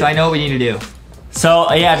 Okay guys, so I know what we need to do.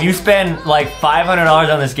 So yeah, if you spend like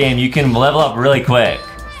 $500 on this game, you can level up really quick.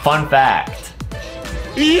 Fun fact.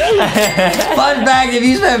 Fun fact, if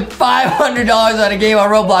you spend $500 on a game on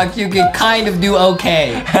Roblox, you can kind of do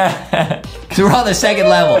okay. So we're on the second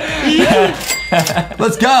level.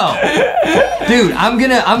 Let's go. Dude, I'm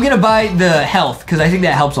gonna buy the health, because I think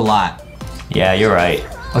that helps a lot. Yeah, you're right.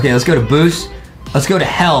 Okay, let's go to boost. Let's go to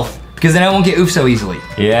health, because then I won't get oofed so easily.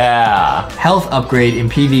 Yeah. Health upgrade in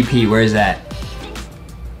PvP, where is that?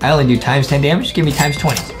 I only do times 10 damage, give me times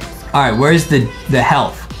 20. All right, where's the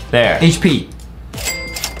health? There. HP.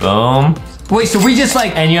 Boom. Wait, so we just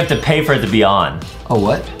like... And you have to pay for it to be on. Oh,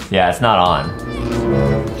 what? Yeah, it's not on.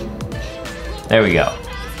 There we go.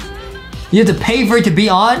 You have to pay for it to be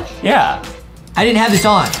on? Yeah. I didn't have this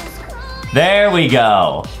on. There we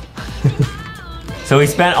go. So we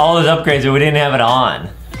spent all those upgrades, but we didn't have it on.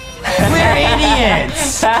 We're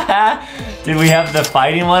idiots. Did we have the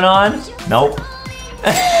fighting one on? Nope.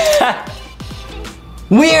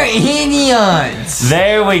 We're idiots.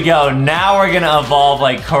 There we go. Now we're gonna evolve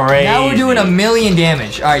like crazy. Now we're doing 1,000,000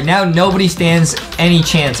 damage. All right, now nobody stands any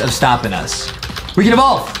chance of stopping us. We can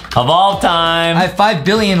evolve. Evolve time. I have 5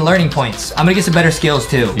 billion learning points. I'm gonna get some better skills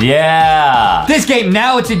too. Yeah. This game,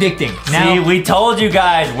 now it's addicting. Now, See, we told you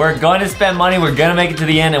guys, we're going to spend money, we're gonna make it to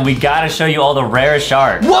the end, and we gotta show you all the rarest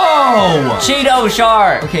sharks. whoa! Cheeto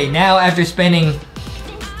shark. Okay, now after spending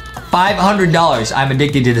 $500, I'm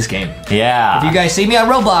addicted to this game. Yeah. If you guys see me on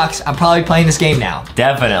Roblox, I'm probably playing this game now.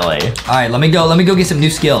 Definitely. All right, let me go get some new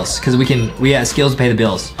skills, because we have skills to pay the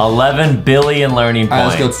bills. 11 billion learning All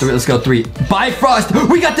right, points. let's go three. Bifrost,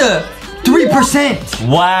 we got the 3%.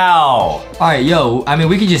 Wow. All right, yo, I mean,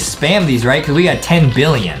 we could just spam these, right? Because we got 10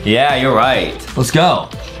 billion. Yeah, you're right. Let's go.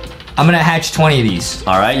 I'm gonna hatch 20 of these.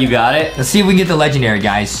 All right, you got it. Let's see if we can get the legendary,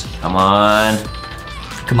 guys. Come on.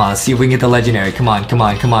 Come on, let's see if we can get the legendary. Come on, come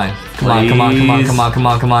on, come on. Come on, come on, come on, come on, come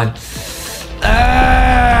on, come on.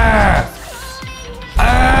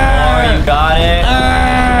 Oh, you got it.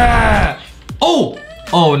 Oh!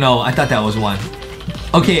 Oh no, I thought that was one.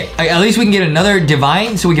 Okay, at least we can get another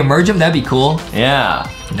divine so we can merge them. That'd be cool. Yeah.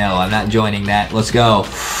 No, I'm not joining that. Let's go.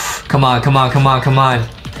 Come on, come on, come on, come on.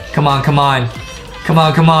 Come on, come on. Come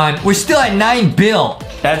on, come on. We're still at 9 bill.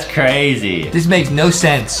 That's crazy. This makes no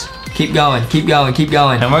sense. Keep going, keep going, keep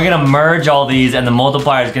going. And we're gonna merge all these and the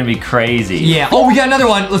multiplier is gonna be crazy. Yeah. Oh, we got another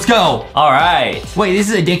one. Let's go. All right. Wait, this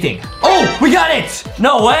is addicting. Oh, we got it.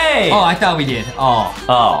 No way. Oh, I thought we did. Oh.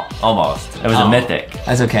 Oh, almost. It was a mythic.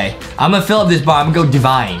 That's okay. I'm gonna fill up this bar. I'm gonna go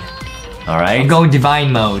divine. All right. I'm going divine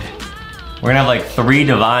mode. We're gonna have like 3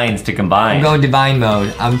 divines to combine. I'm going divine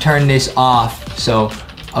mode. I'm turning this off. So,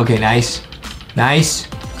 okay, nice. Nice.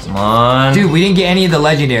 Come on. Dude, we didn't get any of the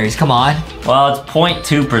legendaries. Come on. Well, it's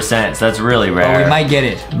 0.2%, so that's really rare. Oh, we might get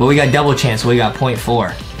it, but we got double chance, so we got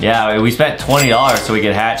 0.4. Yeah, we spent $20 so we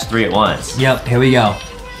could hatch 3 at once. Yep, here we go.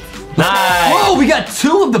 Nice. Whoa, we got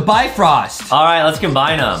 2 of the Bifrost. All right, let's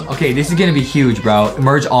combine them. Okay, this is gonna be huge, bro.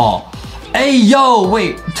 Merge all. Hey, yo,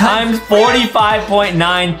 wait. Times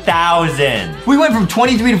 45.9 thousand. We went from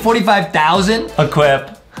 23 to 45,000?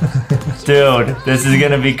 Equip. Dude, this is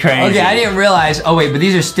gonna be crazy. Okay, I didn't realize. Oh, wait, but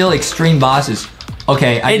these are still extreme bosses.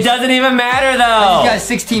 Okay, It doesn't even matter I though. just got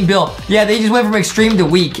 16 bill. Yeah, they just went from extreme to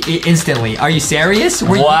weak instantly. Are you serious?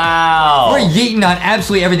 Wow. We're yeeting on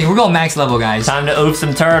absolutely everything. We're going max level, guys. Time to oof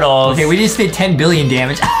some turtles. Okay, we just did 10 billion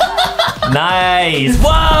damage. Nice.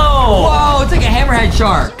 Whoa. Whoa, it's like a hammerhead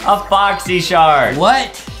shark. A foxy shark.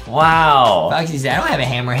 What? Wow. Foxy said, I don't have a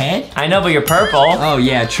hammerhead. I know, but you're purple. Oh,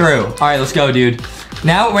 yeah, true. All right, let's go, dude.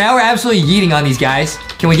 Now we're absolutely yeeting on these guys.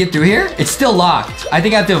 Can we get through here? It's still locked. I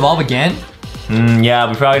think I have to evolve again. Yeah,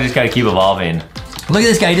 we probably just gotta keep evolving. Look at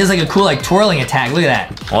this guy. He does like a cool like twirling attack. Look at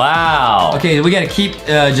that. Wow. Okay, we gotta keep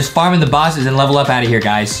just farming the bosses and level up out of here,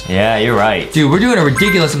 guys. Yeah, you're right. Dude, we're doing a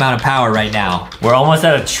ridiculous amount of power right now. We're almost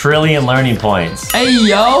at 1 trillion learning points. Hey,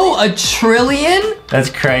 yo, 1 trillion? That's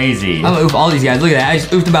crazy. I'm gonna oof all these guys. Look at that. I just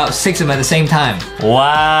oofed about 6 of them at the same time.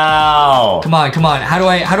 Wow. Come on, come on. How do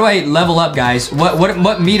I level up, guys?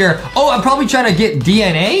 What meter? Oh, I'm probably trying to get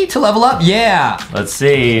DNA to level up. Yeah. Let's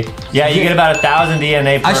see. Yeah, you get about 1,000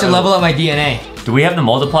 DNA per... I should level up my DNA. Do we have the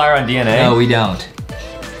multiplier on DNA? No, we don't.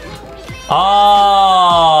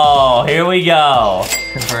 Oh, here we go.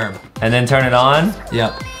 Confirm. And then turn it on.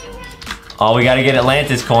 Yep. Oh, we gotta get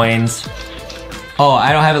Atlantis coins. Oh,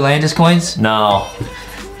 I don't have Atlantis coins? No.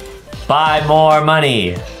 Buy more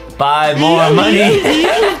money. Buy more money.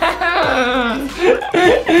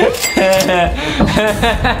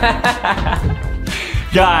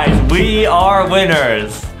 Guys, we are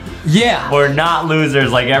winners. Yeah. We're not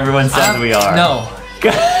losers like everyone says we are. No.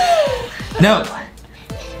 No.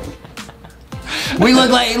 We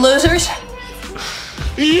look like losers?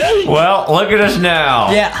 Well, look at us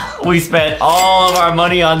now. Yeah. We spent all of our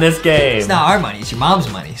money on this game. It's not our money, it's your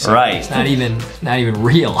mom's money. So right. It's not even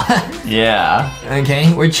real. Yeah.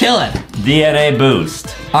 Okay, we're chilling. DNA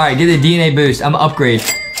boost. All right, get the DNA boost. I'm gonna upgrade.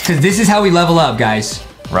 Because this is how we level up, guys.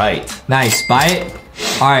 Right. Nice, buy it.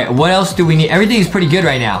 All right, what else do we need? Everything's pretty good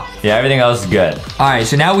right now. Yeah, everything else is good. All right,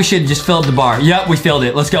 so now we should just fill up the bar. Yep, we filled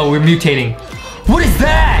it. Let's go, we're mutating. What is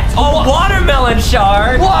that? Oh, watermelon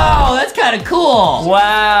shark. Wow, that's kind of cool.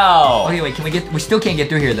 Wow. Okay, wait, we still can't get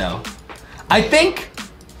through here though. I think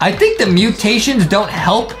the mutations don't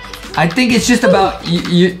help. I think it's just about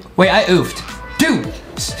wait, I oofed. Dude.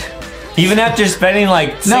 Even after spending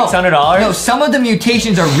like $600? No, some of the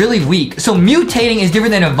mutations are really weak. So mutating is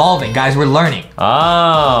different than evolving, guys. We're learning.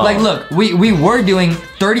 Oh. Like, look, we were doing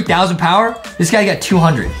 30,000 power. This guy got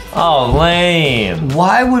 200. Oh, lame.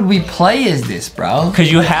 Why would we play as this, bro?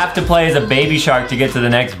 Because you have to play as a baby shark to get to the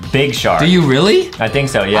next big shark. Do you really? I think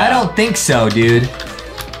so, yeah. I don't think so, dude.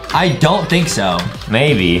 I don't think so.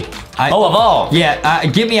 Maybe. Evolve. Yeah,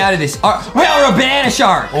 get me out of this. We're a banana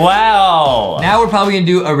shark. Wow. Now we're probably gonna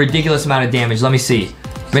do a ridiculous amount of damage. Let me see.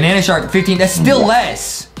 Banana shark 15, that's still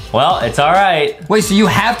less. Well, it's all right. Wait, so you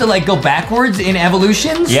have to like go backwards in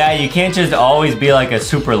evolutions? Yeah, you can't just always be like a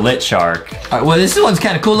super lit shark. All right, well, this one's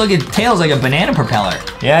kind of cool. Look, its tail's like a banana propeller.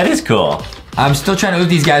 Yeah, it is cool. I'm still trying to oof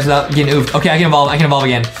these guys without getting oofed. Okay, I can evolve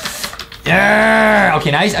again. Yeah. Okay,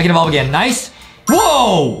 nice, I can evolve again. Nice.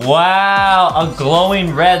 Whoa! Wow, a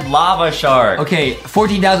glowing red lava shark. Okay,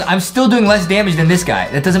 14,000. I'm still doing less damage than this guy.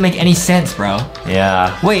 That doesn't make any sense, bro.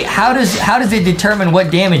 Yeah. Wait, how does it determine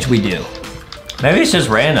what damage we do? Maybe it's just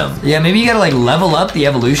random. Yeah, maybe you gotta like level up the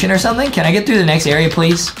evolution or something. Can I get through the next area,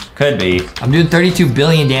 please? Could be. I'm doing 32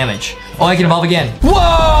 billion damage. Oh, I can evolve again.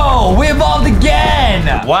 Whoa! We evolved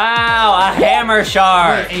again! Wow, a hammer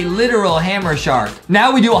shark. Wait, a literal hammer shark.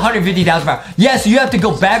 Now we do 150,000 power. Yeah, so you have to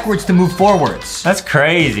go backwards to move forwards. That's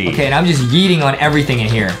crazy. Okay, and I'm just yeeting on everything in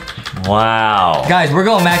here. Wow. Guys, we're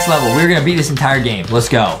going max level. We're gonna beat this entire game. Let's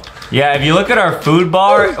go. Yeah, if you look at our food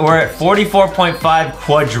bar, we're at 44.5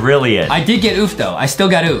 quadrillion. I did get oofed though. I still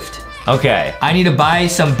got oofed. Okay. I need to buy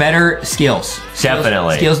some better skills.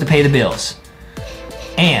 Definitely. Skills to pay the bills.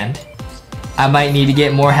 And I might need to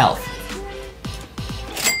get more health.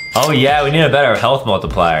 Oh yeah, we need a better health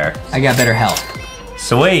multiplier. I got better health.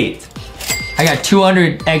 Sweet. I got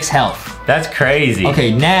 200x health. That's crazy.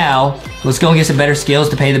 Okay, now let's go and get some better skills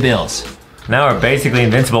to pay the bills. Now we're basically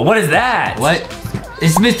invincible. What is that? What?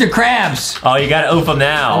 It's Mr. Krabs. Oh, you gotta oof him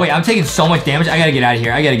now. Oh wait, I'm taking so much damage. I gotta get out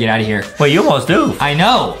of here. Wait, you almost oof. I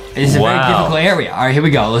know. It's a very difficult area. All right, here we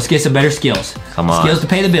go. Let's get some better skills. Come on. Skills to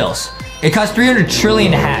pay the bills. It costs 300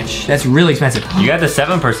 trillion to hatch. That's really expensive. You got the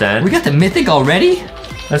 7%. We got the mythic already?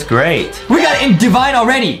 That's great. We got in divine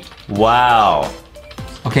already. Wow.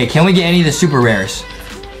 Okay, can we get any of the super rares?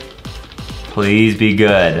 Please be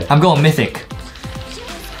good. I'm going mythic.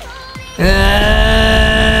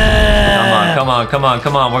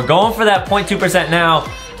 Come on. We're going for that 0.2% now.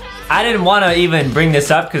 I didn't want to even bring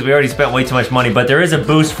this up because we already spent way too much money, but there is a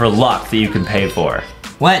boost for luck that you can pay for.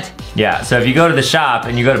 What? Yeah, so if you go to the shop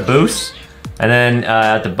and you go to boosts, and then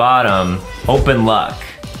at the bottom, open luck.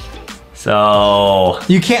 So...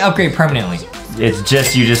 You can't upgrade permanently. It's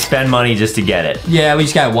just, you just spend money just to get it. Yeah, we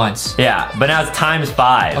just got it once. Yeah, but now it's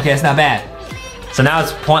 ×5. Okay, that's not bad. So now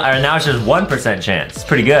it's now it's just 1% chance. It's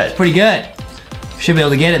pretty good. Pretty good. Should be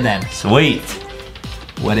able to get it then. Sweet.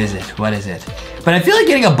 What is it? What is it? But I feel like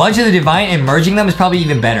getting a bunch of the divine and merging them is probably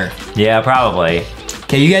even better. Yeah, probably.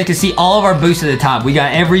 Okay, you guys can see all of our boosts at the top. We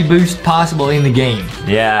got every boost possible in the game.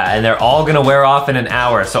 Yeah, and they're all gonna wear off in an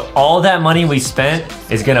hour. So all that money we spent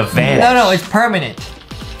is gonna vanish. No, it's permanent.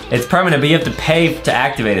 It's permanent, but you have to pay to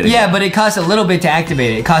activate it again. Yeah, but it costs a little bit to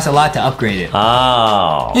activate it. It costs a lot to upgrade it.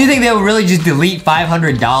 Oh. You think they would really just delete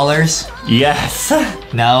 $500? Yes.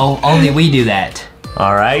 No, only we do that.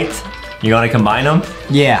 All right. You wanna combine them?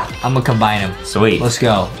 Yeah, I'm gonna combine them. Sweet. Let's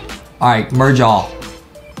go. All right, merge all.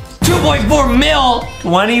 2.4 mil!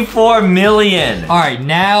 24 million. All right,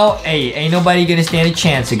 now, hey, ain't nobody gonna stand a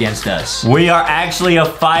chance against us. We are actually a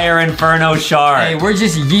fire inferno shark. Hey, we're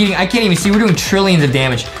just yeeting. I can't even see. We're doing trillions of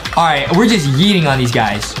damage. All right, we're just yeeting on these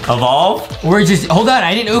guys. Evolve? We're just, hold on.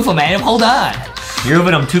 I didn't oof them, man. Hold on. You're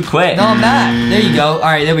moving them too quick. No, I'm not. There you go. All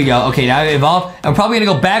right, there we go. Okay, now I evolve. I'm probably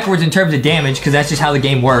gonna go backwards in terms of damage because that's just how the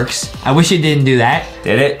game works. I wish it didn't do that.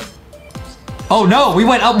 Did it? Oh no, we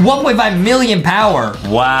went up 1.5 million power.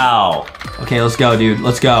 Wow. Okay, let's go, dude.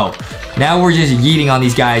 Let's go. Now we're just yeeting on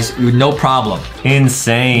these guys with no problem.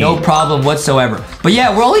 Insane. No problem whatsoever. But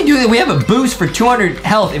yeah, we're only doing, we have a boost for 200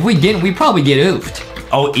 health. If we didn't, we'd probably get oofed.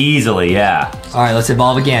 Oh, easily, yeah. All right, let's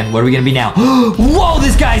evolve again. What are we gonna be now? Whoa,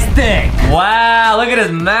 this guy's thick. Wow, look at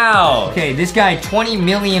his mouth. Okay, this guy 20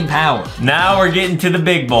 million power. Now we're getting to the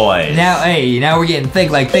big boys. Now we're getting thick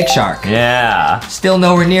like Thick Shark. Yeah. Still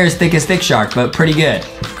nowhere near as thick as Thick Shark, but pretty good.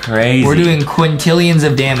 Crazy. We're doing quintillions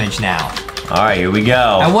of damage now. All right, here we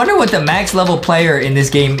go. I wonder what the max level player in this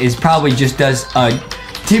game is probably just does.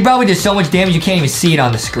 He probably does so much damage you can't even see it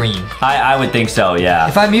on the screen. I would think so, yeah.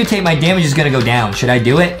 If I mutate, my damage is gonna go down. Should I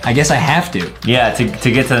do it? I guess I have to. Yeah, to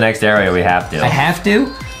get to the next area, we have to. I have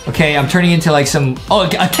to? Okay, I'm turning into like some,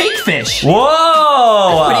 a cake fish.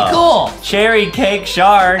 Whoa! That's pretty cool. Cherry cake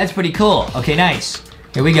shark. That's pretty cool. Okay, nice.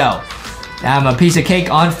 Here we go. I'm a piece of cake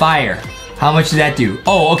on fire. How much does that do?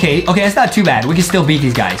 Oh, okay, that's not too bad. We can still beat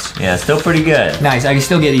these guys. Yeah, still pretty good. Nice, I can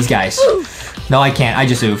still get these guys. No, I can't. I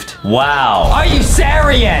just oofed. Wow. Are you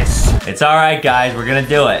serious? It's all right, guys. We're gonna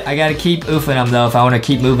do it. I gotta keep oofing them though if I want to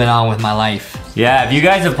keep moving on with my life. Yeah, if you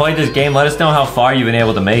guys have played this game, let us know how far you've been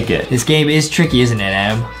able to make it. This game is tricky, isn't it,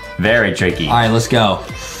 Adam? Very tricky. All right, let's go.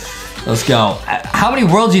 Let's go. How many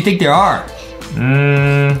worlds do you think there are?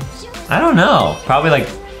 I don't know. Probably like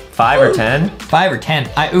 5 or 10. 5 or 10.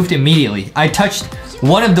 I oofed immediately. I touched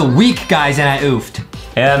one of the weak guys and I oofed.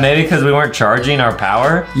 Yeah, maybe because we weren't charging our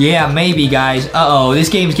power. Yeah, maybe, guys. Uh-oh, this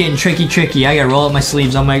game's getting tricky. I gotta roll up my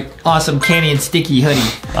sleeves on my awesome candy and sticky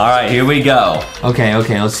hoodie. All right, here we go. Okay,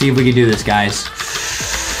 let's see if we can do this, guys.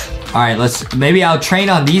 All right, maybe I'll train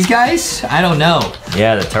on these guys? I don't know.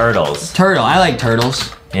 Yeah, the turtles. Turtle, I like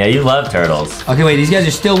turtles. Yeah, you love turtles. Okay, wait, these guys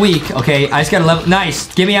are still weak. Okay, I just gotta level,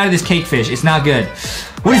 nice. Get me out of this cake fish, it's not good.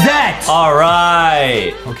 What is that? All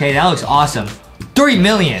right. Okay, that looks awesome. 3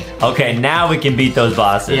 million. Okay, now we can beat those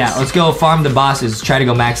bosses. Yeah, let's go farm the bosses. Try to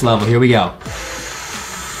go max level. Here we go.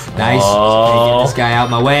 Nice. Oh. Okay, get this guy out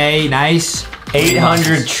my way. Nice.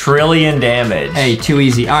 800 trillion damage. Hey, too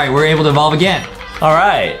easy. All right, we're able to evolve again. All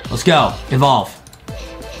right. Let's go. Evolve.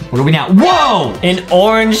 What are we now? Whoa! An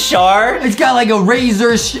orange shark? It's got like a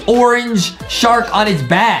razor orange shark on its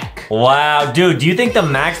back. Wow, dude, do you think the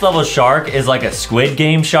max level shark is like a Squid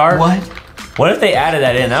Game shark? What? What if they added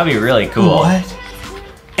that in? That'd be really cool. What?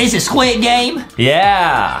 It's a Squid Game?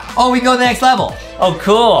 Yeah. Oh, we can go to the next level. Oh,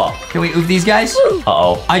 cool. Can we oof these guys?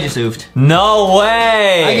 Uh-oh. I just oofed. No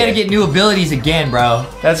way. I gotta get new abilities again, bro.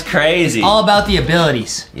 That's crazy. All about the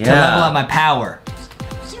abilities to Yeah. level up my power.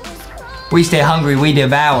 We stay hungry, we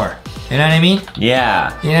devour. You know what I mean?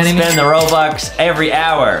 Yeah. You know what I mean? Spend the Robux every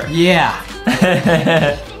hour. Yeah.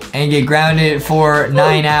 And get grounded for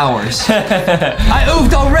 9 hours. I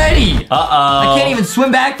oofed already! Uh-oh. I can't even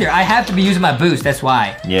swim back there. I have to be using my boost, that's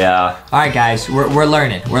why. Yeah. All right, guys, we're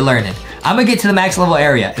learning. I'm gonna get to the max level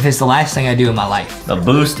area if it's the last thing I do in my life. The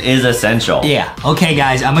boost is essential. Yeah, okay,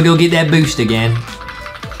 guys, I'm gonna go get that boost again.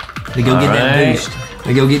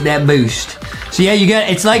 That boost. So yeah,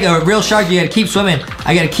 it's like a real shark, you gotta keep swimming.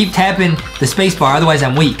 I gotta keep tapping the space bar, otherwise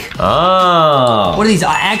I'm weak. Oh. What are these,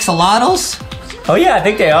 axolotls? Oh yeah, I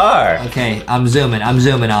think they are. Okay, I'm zooming on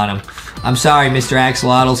them. I'm sorry, Mr.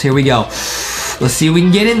 Axolotls, here we go. Let's see if we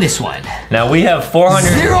can get in this one. Now we have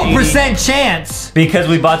 0% chance. Because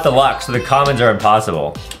we bought the luck, so the commons are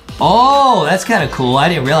impossible. Oh, that's kind of cool. I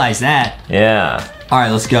didn't realize that. Yeah. All right,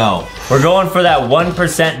 let's go. We're going for that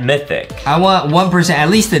 1% mythic. I want 1%, at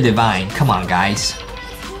least the divine. Come on, guys.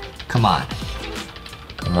 Come on.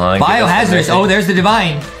 Come on. Biohazardous. Oh, there's the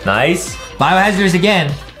divine. Nice. Biohazardous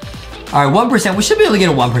again. All right, 1%. We should be able to get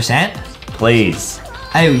a 1%. Please.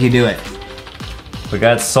 I think we can do it. We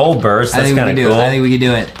got soul burst. That's kind of cool. I think we can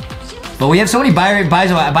do it. But we have so many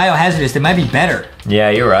biohazardous that might be better. Yeah,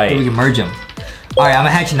 you're right. We can merge them. All right, I'm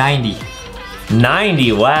gonna hatch 90.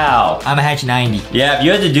 90, wow. I'm gonna hatch 90. Yeah, if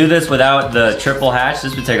you had to do this without the triple hatch,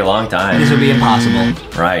 this would take a long time. This would be impossible.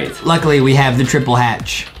 Right. Luckily, we have the triple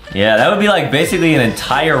hatch. Yeah, that would be like basically an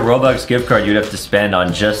entire Robux gift card you'd have to spend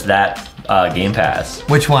on just that Game Pass.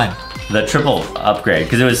 Which one? The triple upgrade,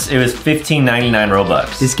 because it was $15.99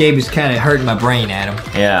 Robux. This game is kind of hurting my brain, Adam.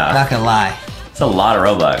 Yeah. Not gonna lie. It's a lot of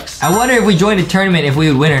Robux. I wonder if we joined a tournament if we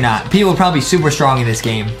would win or not. People are probably super strong in this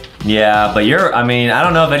game. Yeah, but I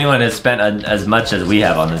don't know if anyone has spent as much as we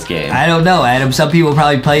have on this game. I don't know, Adam. Some people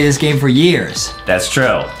probably play this game for years. That's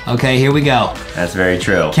true. Okay, here we go. That's very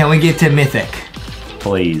true. Can we get to Mythic?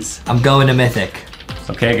 Please. I'm going to Mythic.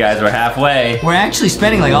 Okay, guys, we're halfway. We're actually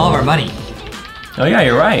spending like all of our money. Oh yeah,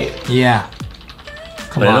 you're right. Yeah.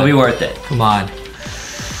 Come but on. It'll be worth it. Come on.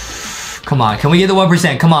 Come on. Can we get the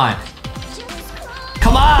 1%? Come on.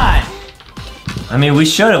 Come on! I mean, we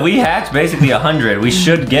should have. We hatched basically 100. We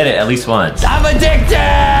should get it at least once. I'm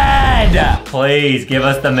addicted! Please, give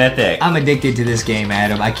us the mythic. I'm addicted to this game,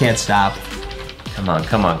 Adam. I can't stop. Come on,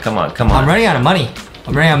 come on, come on, come on. I'm running out of money.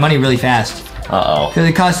 I'm running out of money really fast. Uh-oh. Because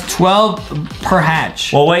it costs 12 per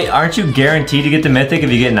hatch. Well, wait, aren't you guaranteed to get the mythic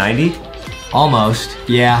if you get 90? Almost,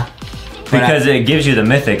 yeah. Because it gives you the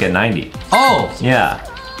mythic at 90. Oh! Yeah.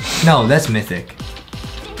 No, that's mythic.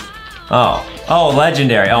 Oh. Oh,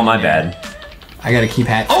 legendary. Oh, my bad. I gotta keep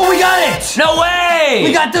hatching. Oh, we got it! No way!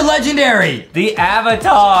 We got the legendary! The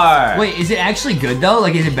avatar! Wait, is it actually good though?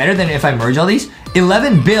 Like, is it better than if I merge all these?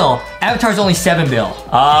 11 bill. Avatar's only 7 bill.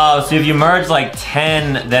 Oh, so if you merge like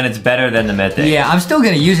 10, then it's better than the mythic. Yeah, I'm still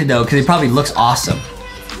gonna use it though, because it probably looks awesome.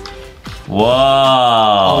 Whoa.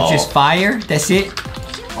 Oh, it's just fire? That's it?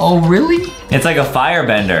 Oh, really? It's like a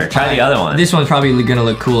firebender. Try the other one. This one's probably gonna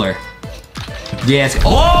look cooler. Yes.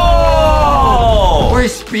 Whoa! We're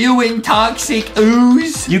spewing toxic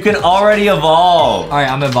ooze. You can already evolve. All right,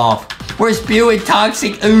 I'm evolve. We're spewing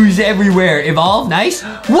toxic ooze everywhere. Evolve, nice.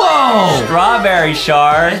 Whoa! Strawberry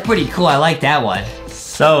shard. That's pretty cool. I like that one.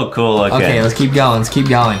 So cool looking. Okay, let's keep going. Let's keep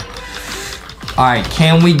going. All right,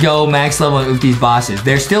 can we go max level and oof these bosses?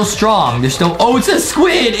 They're still strong. They're still. Oh, it's a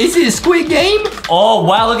squid. Is it a squid game? Oh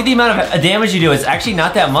wow! Look at the amount of damage you do. It's actually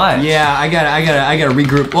not that much. Yeah, I gotta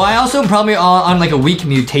regroup. Well, I also am probably on like a weak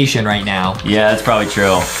mutation right now. Yeah, that's probably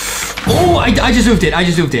true. Oh, I just oofed it. I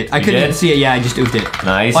just oofed it. I couldn't even see it. Yeah, I just oofed it.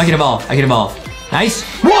 Nice. Oh, I can evolve. I can evolve. Nice.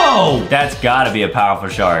 Whoa! That's gotta be a powerful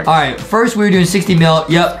shard. All right, first we were doing 60 mil.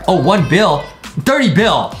 Yep. Oh, 1 bill. 30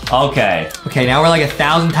 bill. Okay. Okay, now we're like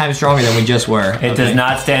 1,000 times stronger than we just were. It does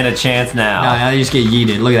not stand a chance now. No, now they just get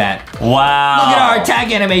yeeted. Look at that. Wow. Look at our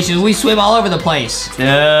attack animations. We swim all over the place. Dude.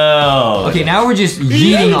 Okay, now we're just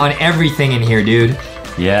yeeting on everything in here, dude.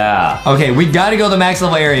 Yeah. Okay, we gotta go to the max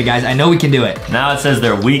level area, guys. I know we can do it. Now it says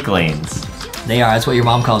they're weaklings. They are. That's what your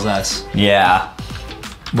mom calls us. Yeah.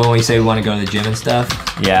 When we say we want to go to the gym and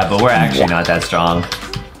stuff. Yeah, but we're actually not that strong.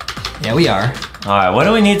 Yeah, we are. All right, what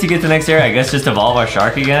do we need to get to the next area? I guess just evolve our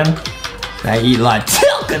shark again? I eat a lot of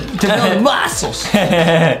tilka to build muscles.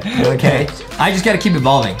 Okay. I just gotta keep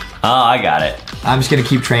evolving. Oh, I got it. I'm just gonna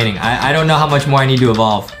keep training. I don't know how much more I need to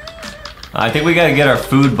evolve. I think we gotta get our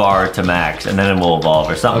food bar to max, and then we'll evolve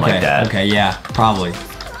or something like that. Okay, yeah, probably.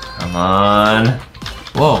 Come on.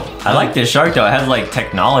 Whoa. I like this shark though. It has like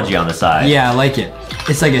technology on the side. Yeah, I like it.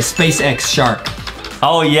 It's like a SpaceX shark.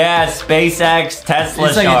 Oh yeah, SpaceX Tesla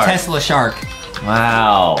It's like shark. a Tesla shark.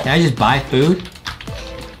 Wow. Can I just buy food?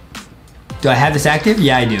 Do I have this active?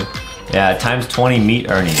 Yeah, I do. Yeah, times 20 meat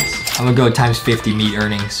earnings. I'm gonna go times 50 meat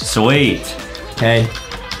earnings. Sweet. Okay.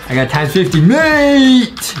 I got times 50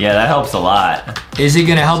 meat! Yeah, that helps a lot. Is it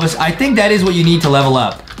gonna help us? I think that is what you need to level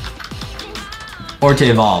up. Or to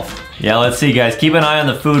evolve. Yeah, let's see, guys. Keep an eye on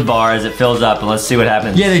the food bar as it fills up, and let's see what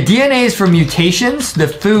happens. Yeah, the DNA is for mutations. The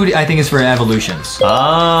food, I think, is for evolutions. Oh,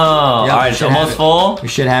 all Yep, right, it's almost full. We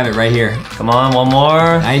should have it right here. Come on, one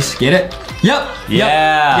more. Nice, get it? Yep.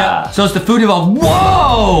 Yeah. Yep. So it's the food evolve.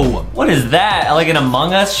 Whoa! What is that? Like an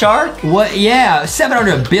Among Us shark? What? Yeah,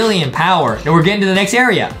 700 billion power. And we're getting to the next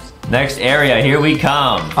area. Next area, here we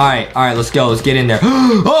come. All right, let's go. Let's get in there.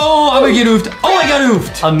 Oh, I'm gonna get oofed. Oh, I got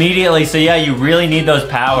oofed. Immediately, so yeah, you really need those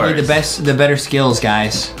powers. Need the better skills,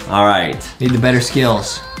 guys. All right. Need the better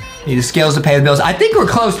skills. Need the skills to pay the bills. I think we're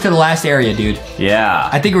close to the last area, dude. Yeah.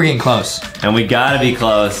 I think we're getting close. And we gotta be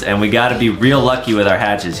close, and we gotta be real lucky with our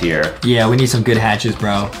hatches here. Yeah, we need some good hatches,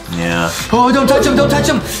 bro. Yeah. Oh, don't touch him, don't touch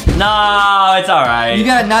him. No, it's all right. You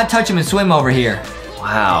gotta not touch him and swim over here.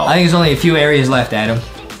 Wow. I think there's only a few areas left, Adam.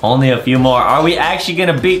 Only a few more. Are we actually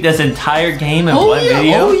gonna beat this entire game in one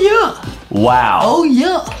video? Oh, yeah. Wow. Oh,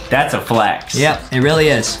 yeah. That's a flex. Yep, it really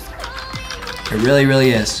is. It really, really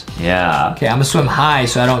is. Yeah. Okay, I'm gonna swim high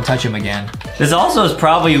so I don't touch him again. This also is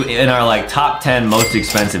probably in our like top 10 most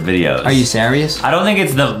expensive videos. Are you serious? I don't think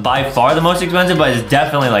it's by far the most expensive, but it's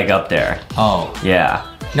definitely like up there. Oh. Yeah.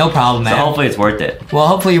 No problem, man. So hopefully it's worth it. Well,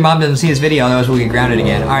 hopefully your mom doesn't see this video, otherwise we'll get grounded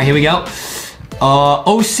again. All right, here we go.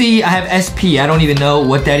 OC, I have SP. I don't even know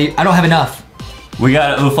what that is. I don't have enough. We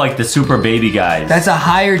gotta oof like the super baby guys. That's a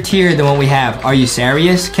higher tier than what we have. Are you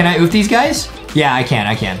serious? Can I oof these guys? Yeah, I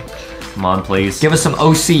can. Come on, please. Give us some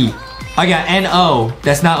OC. I got NO.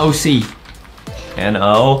 That's not OC.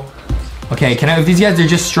 NO? Okay, can I oof these guys? They're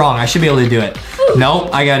just strong. I should be able to do it. Nope,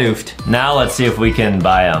 I got oofed. Now let's see if we can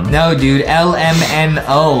buy them. No, dude.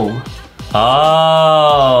 LMNO.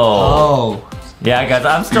 Oh. Yeah, guys,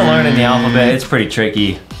 I'm still learning the alphabet. It's pretty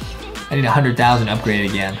tricky. I need 100,000 upgrade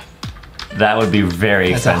again. That would be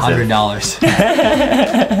very expensive. That's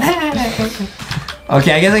 $100.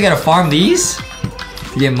 Okay, I guess I gotta farm these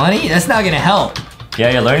to get money. That's not gonna help. Yeah,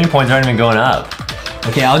 your learning points aren't even going up.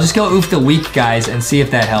 Okay, I'll just go oof the weak guys and see if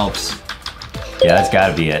that helps. Yeah, that's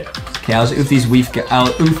gotta be it. Okay, I'll just oof these weak guys.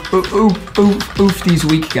 I'll oof these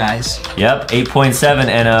weak guys. Yep, 8.7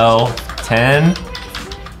 NO, 10.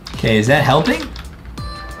 Okay, is that helping?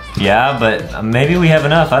 Yeah, but maybe we have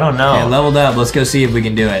enough. I don't know. Okay, leveled up. Let's go see if we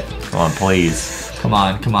can do it. Come on, please. Come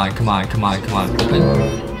on, come on, come on, come on, come on. Open.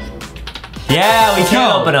 Yeah, we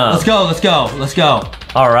can open up. Let's go, let's go, let's go.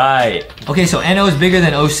 All right. Okay, so NO is bigger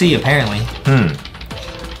than OC, apparently. Okay.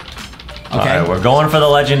 All right, we're going for the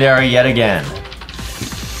legendary yet again.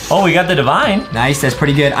 Oh, we got the divine. Nice, that's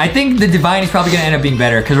pretty good. I think the divine is probably gonna end up being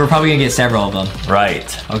better because we're probably gonna get several of them.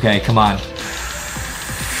 Right. Okay, come on.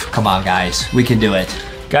 Come on, guys. We can do it.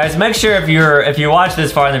 Guys, make sure if you watch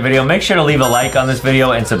this far in the video, make sure to leave a like on this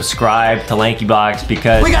video and subscribe to LankyBox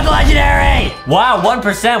because We got the legendary! wow,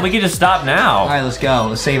 1%. We can just stop now. All right, let's go.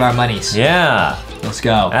 Let's save our monies. Yeah. Let's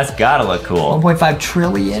go. That's gotta look cool. 1.5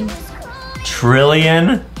 trillion?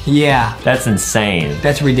 Trillion? Yeah, That's insane.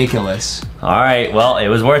 that's ridiculous. All right, well, it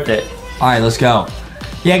was worth it. All right, let's go.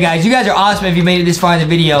 Yeah, guys, you guys are awesome if you made it this far in the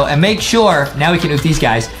video. And make sure, now we can oof these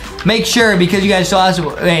guys. Make sure, because you guys are so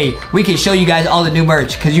awesome, hey, we can show you guys all the new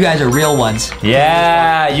merch, because you guys are real ones.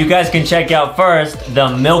 Yeah, you guys can check out first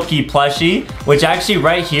the Milky plushie, which actually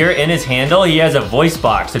right here in his handle, he has a voice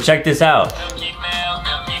box. So check this out.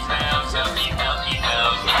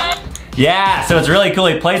 Yeah, so it's really cool.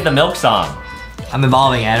 He plays the milk song. I'm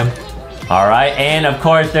evolving, Adam. All right, and of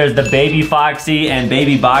course there's the baby Foxy and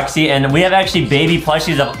baby Boxy, and we have actually baby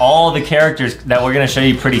plushies of all the characters that we're gonna show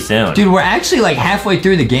you pretty soon. Dude, we're actually like halfway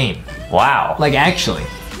through the game. Wow. Like actually.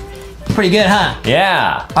 Pretty good, huh?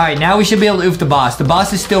 Yeah. All right, now we should be able to oof the boss. The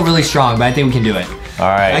boss is still really strong, but I think we can do it. All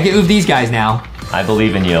right. I can oof these guys now. I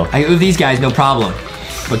believe in you. I can oof these guys, no problem.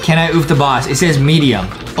 But can I oof the boss? It says medium.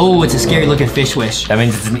 Oh, it's a scary looking fish wish. That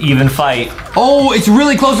means it's an even fight. Oh, it's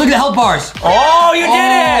really close. Look at the health bars. Oh, you did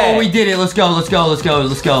it! Oh, we did it. Let's go, let's go, let's go,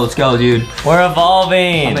 let's go, let's go, dude. We're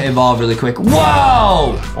evolving. I'm gonna evolve really quick.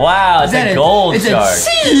 Whoa! Wow, it's a gold shark. It's a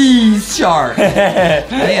sea shark. I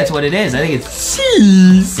think that's what it is. I think it's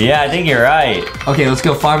seas. Yeah, I think you're right. Okay, let's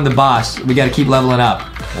go farm the boss. We gotta keep leveling up.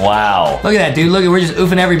 Wow. Look at that, dude. Look, we're just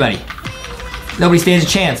oofing everybody. Nobody stands a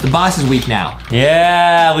chance. The boss is weak now.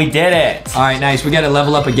 Yeah, we did it. All right, nice. We gotta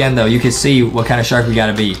level up again, though. You can see what kind of shark we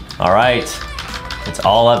gotta be. All right. It's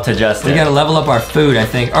all up to Justin. We gotta level up our food, I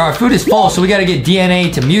think. Our food is full, so we gotta get DNA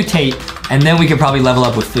to mutate, and then we can probably level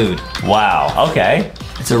up with food. Wow, okay.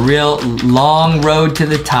 It's a real long road to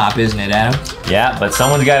the top, isn't it, Adam? Yeah, but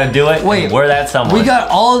someone's gotta do it. Wait, we're that someone. We got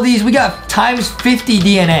all of these. We got times 50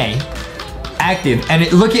 DNA active, and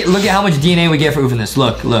look at how much DNA we get for oofing this.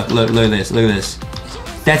 Look at this.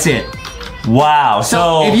 That's it. Wow.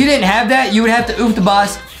 So if you didn't have that, you would have to oof the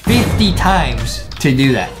boss 50 times to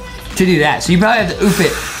do that. So you probably have to oof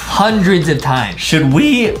it hundreds of times. Should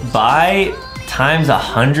we buy times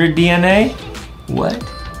 100 DNA? What?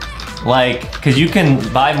 Like, cause you can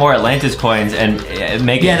buy more Atlantis coins and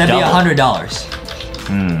make it double. Yeah, that'd be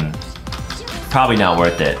 $100. Probably not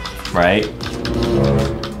worth it, right?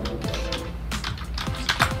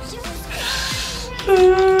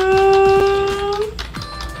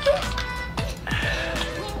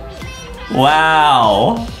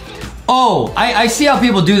 Wow. Oh, I see how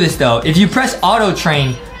people do this though. If you press auto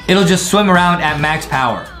train, it'll just swim around at max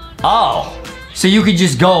power. Oh. So you could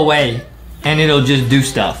just go away and it'll just do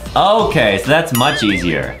stuff. Okay, so that's much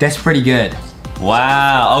easier. That's pretty good.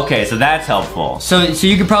 Wow, okay, so that's helpful. So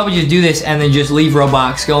you could probably just do this and then just leave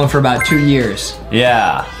Roblox going for about 2 years.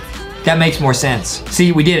 Yeah. That makes more sense.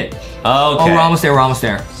 See, we did it. Okay. Oh, we're almost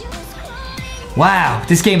there, Wow,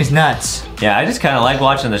 this game is nuts. Yeah, I just kind of like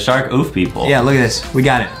watching the shark oof people. Yeah, look at this. We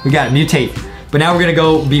got it. Mutate. But now we're gonna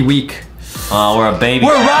go be weak. Oh, we're a baby.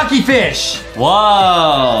 We're a rocky fish.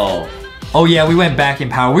 Whoa. Oh yeah, we went back in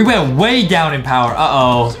power. We went way down in power.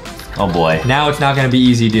 Uh-oh. Oh boy. Now it's not gonna be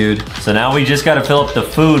easy, dude. So now we just gotta fill up the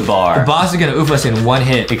food bar. The boss is gonna oof us in one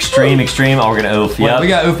hit. Extreme. Oh, we're gonna oof. Yep. We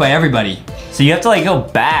got oofed by everybody. So you have to like go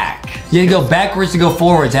back. You gotta go backwards to go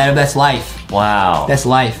forwards, Adam. That's life. Wow. That's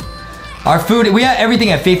life. Our food, we have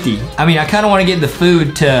everything at 50. I mean, I kind of want to get the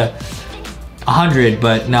food to 100,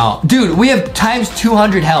 but no. Dude, we have times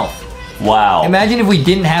 200 health. Wow. Imagine if we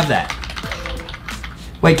didn't have that.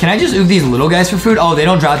 Wait, can I just oof these little guys for food? Oh, they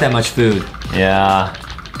don't drop that much food. Yeah.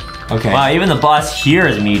 Okay. Wow, even the boss here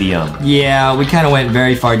is medium. Yeah, we kind of went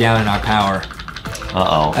very far down in our power.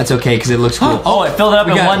 Uh-oh. That's okay, because it looks cool. Oh, it filled it up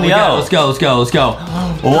in one go. Let's go.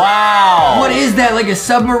 Wow. What is that, like a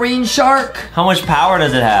submarine shark? How much power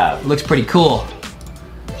does it have? Looks pretty cool.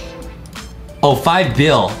 Oh, 5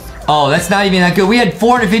 bill. Oh, that's not even that good. We had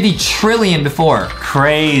 450 trillion before.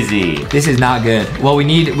 Crazy. This is not good. Well, we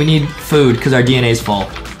need food because our DNA is full.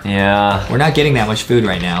 Yeah. We're not getting that much food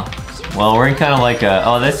right now. Well, we're in kind of like a...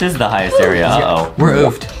 Oh, this is the highest area. Uh-oh. We're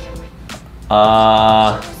oofed.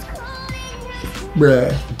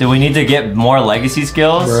 Bruh. Do we need to get more legacy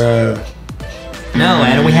skills? Bruh. No,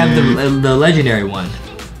 and we have the legendary one.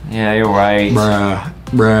 Yeah, you're right. Bruh.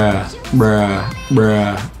 Bruh. Bruh.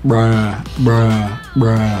 Bruh. Bruh. Bruh.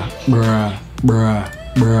 Bruh. Bruh. Bruh.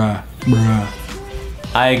 Bruh. Bruh.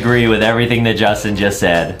 I agree with everything that Justin just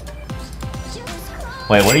said.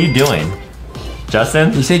 Wait, what are you doing?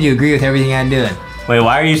 Justin? You said you agree with everything I'm doing. Wait,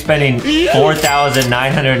 why are you spending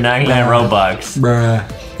 4,999 Robux? Bruh.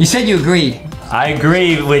 You said you agreed. I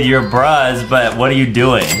agree with your bruhs, but what are you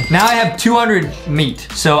doing? Now I have 200 meat,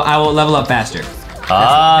 so I will level up faster.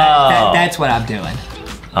 That's what I'm doing.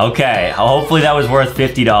 Okay, hopefully that was worth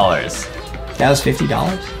 $50. That was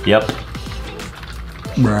 $50? Yep.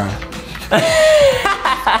 Bruh.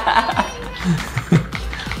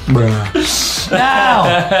 Bruh. No!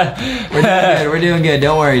 We're doing good.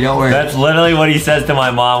 Don't worry. That's literally what he says to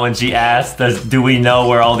my mom when she asks us, do we know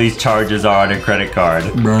where all these charges are on a credit card?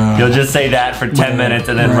 Bruh. He'll just say that for 10 minutes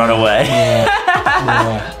and then run away.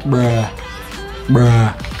 Bruh.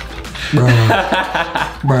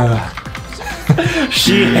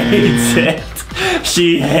 She hates it.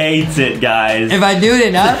 She hates it, guys. If I do it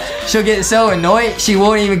enough, she'll get so annoyed she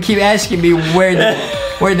won't even keep asking me where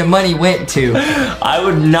the money went to. I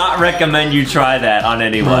would not recommend you try that on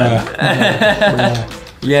anyone.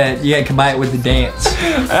 Yeah, you gotta combine it with the dance.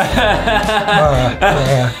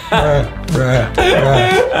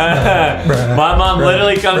 My mom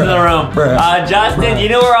literally comes in the room. Justin, you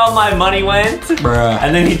know where all my money went?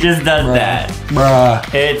 And then he just does that.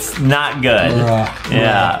 It's not good.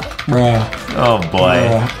 Yeah. Oh boy.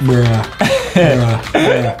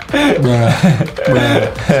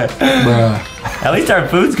 At least our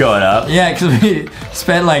food's going up. Yeah, because we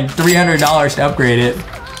spent like $300 to upgrade it.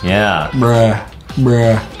 Yeah. Bruh.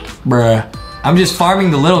 I'm just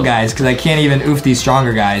farming the little guys because I can't even oof these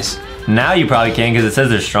stronger guys. Now you probably can because it says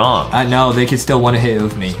they're strong. I know, they could still want to hit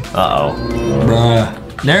oof me. Uh-oh. Bruh.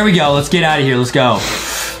 There we go, let's get out of here, let's go.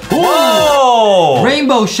 Whoa!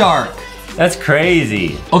 Rainbow shark. That's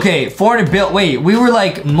crazy. Okay, 400 bill, wait, we were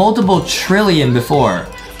like multiple trillion before.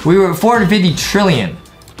 We were 450 trillion.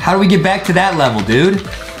 How do we get back to that level, dude?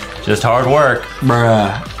 Just hard work.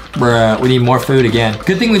 Bruh, we need more food again.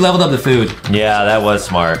 Good thing we leveled up the food. Yeah, that was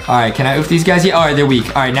smart. All right, can I oof these guys yet? All right, they're weak.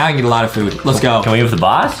 All right, now I can get a lot of food. Let's go. Can we oof the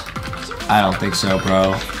boss? I don't think so,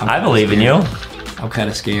 bro. I believe in you. I'm kind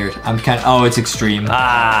of scared. Oh, it's extreme.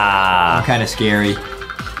 Ah. I'm kind of scary.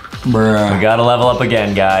 Bruh. We gotta level up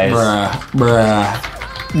again, guys. Bruh.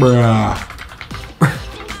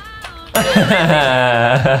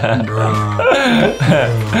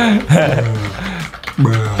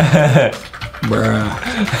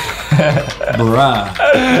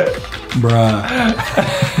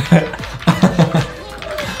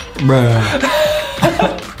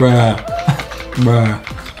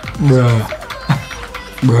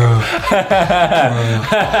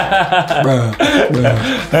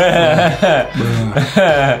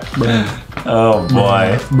 Oh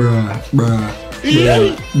boy.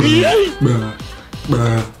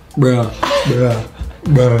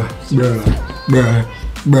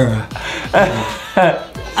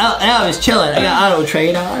 I was chilling. I got auto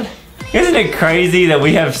trade on. Isn't it crazy that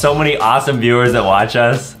we have so many awesome viewers that watch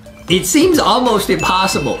us? It seems almost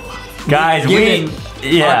impossible. Guys, given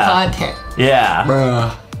our content.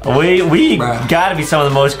 Yeah. We gotta be some of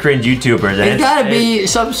the most cringe YouTubers. It's gotta be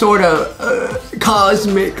some sort of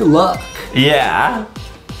cosmic luck. Yeah.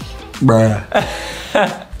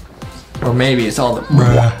 Or maybe it's all the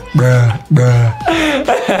Yeah.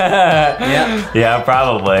 Yeah,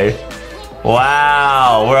 probably.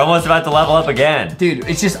 Wow, we're almost about to level up again. Dude,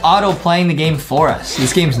 it's just auto playing the game for us.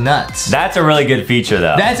 This game's nuts. That's a really good feature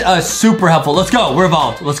though. That's super helpful. Let's go, we're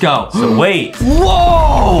evolved. Let's go. So wait.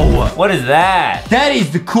 Whoa! What is that? That is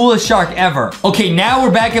the coolest shark ever. Okay, now we're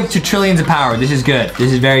back up to trillions of power. This is good.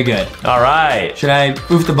 This is very good. All right. Should I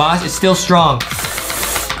oof the boss? It's still strong.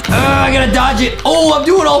 I gotta dodge it. Oh, I'm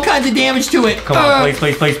doing all kinds of damage to it. Come on,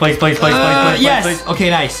 please. Yes. Okay,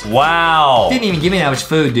 nice. Wow. Didn't even give me that much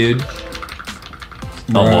food, dude.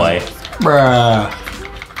 Oh boy. Bruh.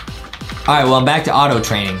 Alright, well, I'm back to auto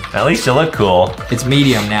training. At least you look cool. It's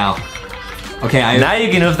medium now. Okay, now you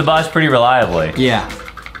can oof the boss pretty reliably. Yeah.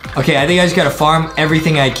 Okay, I think I just gotta farm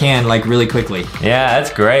everything I can, like, really quickly. Yeah,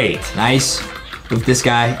 that's great. Nice. Oof this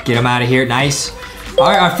guy. Get him out of here. Nice.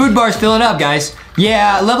 Alright, our food bar's filling up, guys.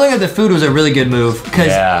 Yeah, leveling up the food was a really good move.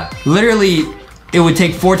 Because literally, it would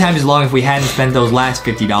take 4 times as long if we hadn't spent those last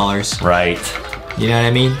 $50. Right. You know what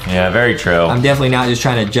I mean? Yeah, very true. I'm definitely not just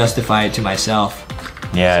trying to justify it to myself.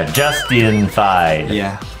 Yeah, justified.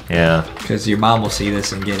 Yeah. Yeah. Because your mom will see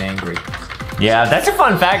this and get angry. Yeah, that's a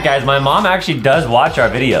fun fact, guys. My mom actually does watch our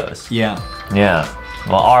videos. Yeah. Yeah.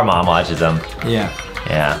 Well, our mom watches them. Yeah.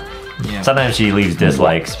 Yeah. Yeah. Sometimes she leaves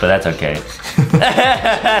dislikes, but that's okay.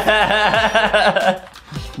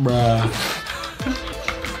 Bruh.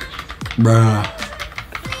 Bruh.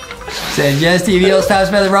 Said yes, TV will stop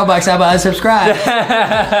spelling Roblox. How about unsubscribe?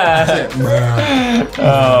 Bruh.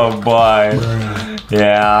 Oh boy. Bruh.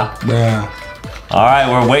 Yeah. Bruh. All right,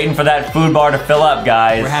 we're waiting for that food bar to fill up,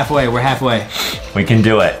 guys. We're halfway. We're halfway. We can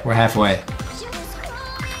do it. We're halfway.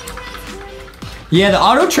 Yeah, the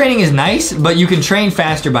auto training is nice, but you can train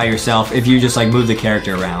faster by yourself if you just like move the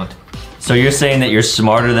character around. So you're saying that you're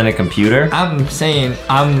smarter than a computer? I'm saying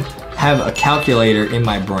have a calculator in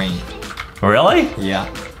my brain. Really? Yeah.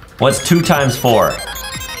 What's 2 times 4?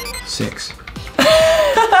 6.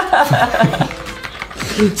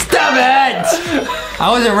 Stop it! I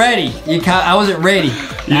wasn't ready. I wasn't ready.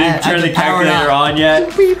 You didn't turn the calculator on yet?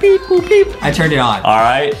 Beep, beep, boop, beep. I turned it on. All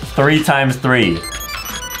right, 3 times 3.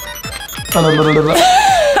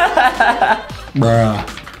 Bruh.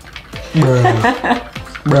 Bruh.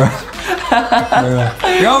 Bruh.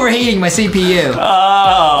 You're overheating my CPU.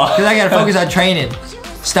 Oh. Because I gotta focus on training.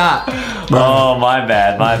 Stop. Oh, my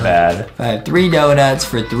bad, my bad. I had 3 donuts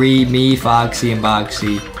for 3, me, Foxy, and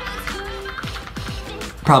Boxy.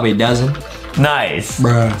 Probably a dozen. Nice.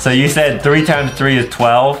 Bruh. So you said 3 times 3 is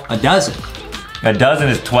 12? A dozen. A dozen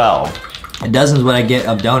is 12. A dozen is what I get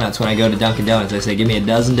of donuts when I go to Dunkin' Donuts. I say, give me a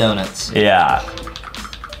dozen donuts. Yeah.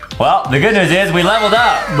 Well, the good news is we leveled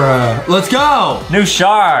up. Bruh. Let's go. New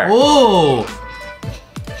shark. Whoa.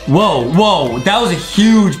 Whoa, whoa. That was a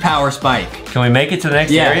huge power spike. Can we make it to the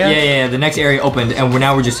next Yeah, area? yeah. The next area opened, and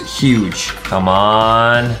now we're just huge. Come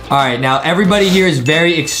on. All right, now everybody here is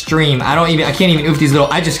very extreme. I can't even oof these little.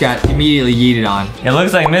 I just got immediately yeeted on. It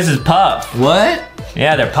looks like Mrs. Puff. What?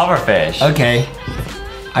 Yeah, they're pufferfish. Okay.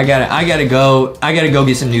 I gotta go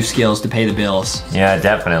get some new skills to pay the bills. Yeah,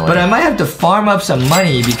 definitely. But I might have to farm up some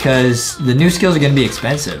money because the new skills are gonna be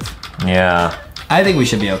expensive. Yeah. I think we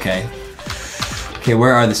should be okay. Okay,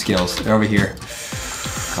 where are the skills? They're over here.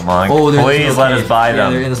 Come on, Oh, please let us buy Yeah,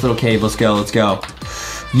 them. they're in this little cave. Let's go, let's go.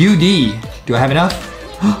 UD. Do I have enough?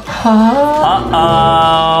 Uh-oh.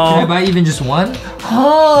 Can I buy even just one?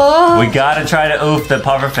 We gotta try to oof the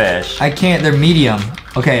pufferfish. I can't, they're medium.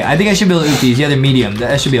 Okay, I think I should be able to oof these. Yeah, they're medium.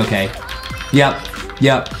 That should be okay. Yep,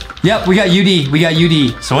 we got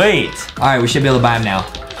UD, Sweet. All right, we should be able to buy them now.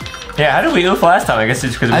 Yeah, how did we oof last time? I guess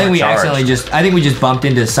it's because we I think were we charged. I think we just bumped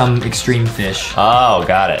into some extreme fish. Oh,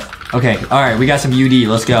 got it. Okay, all right, we got some UD.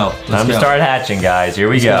 Let's go. Time to start hatching, guys. Here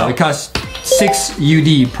we go. It costs 6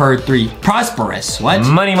 UD per 3. Prosperous. What?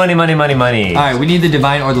 Money, money, money, money, money. All right, we need the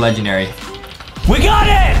divine or the legendary. We got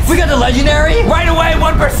it! We got the legendary? Right away,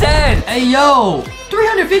 1%! Hey, yo,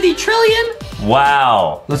 350 trillion?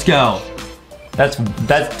 Wow. Let's go. That's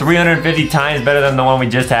 350 times better than the one we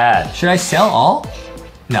just had. Should I sell all?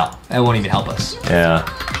 No, that won't even help us. Yeah.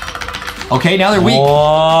 Okay, now they're weak.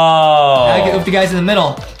 Whoa. Now I can oof the guys in the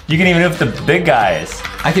middle. You can even oof the big guys.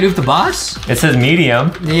 I can oof the boss? It says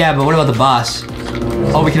medium. Yeah, but what about the boss?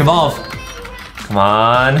 Oh, we can evolve. Come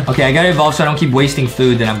on. Okay, I gotta evolve so I don't keep wasting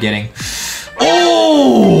food that I'm getting.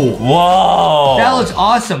 Oh! Whoa. That looks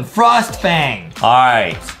awesome. Frost Fang. All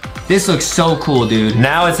right. This looks so cool, dude.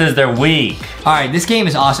 Now it says they're weak. All right, this game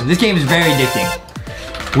is awesome. This game is very addicting.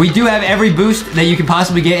 We do have every boost that you can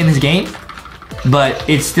possibly get in this game, but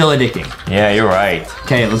it's still addicting. Yeah, you're right.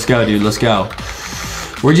 Okay, let's go, dude. Let's go.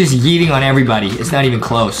 We're just yeeting on everybody. It's not even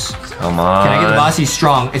close. Come on. Can I get the boss? He's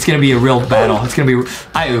strong. It's gonna be a real battle. It's gonna be.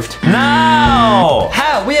 I oofed. No!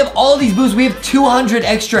 How? We have all these boosts. We have 200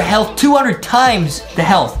 extra health, 200 times the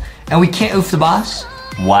health, and we can't oof the boss?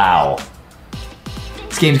 Wow.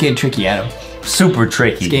 This game's getting tricky, Adam. Super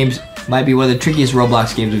tricky. This game's might be one of the trickiest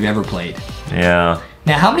Roblox games we've ever played. Yeah.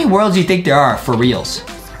 Now, how many worlds do you think there are for reals?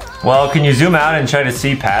 Well, can you zoom out and try to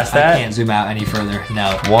see past that? I can't zoom out any further.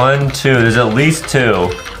 No. 1, 2. There's at least 2. All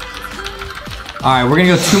right, we're gonna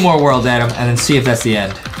go 2 more worlds, Adam, and then see if that's the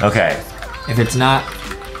end. Okay. If it's not,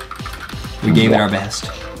 we gave it our best.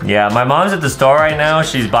 Yeah, my mom's at the store right now.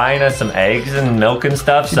 She's buying us some eggs and milk and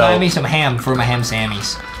stuff. She's buying me some ham for my ham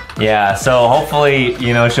sammies. Yeah, so hopefully,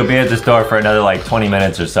 you know, she'll be at the store for another like 20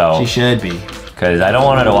 minutes or so. She should be. Because I don't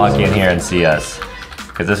want her to walk in here and see us.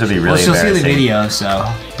 Because this would be really Well, she'll see the embarrassing. video, so.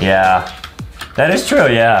 Yeah. That is true,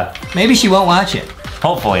 yeah. Maybe she won't watch it.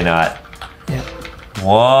 Hopefully not. Yeah.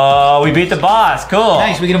 Whoa, we beat the boss. Cool.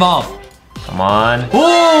 Nice, we can evolve. Come on.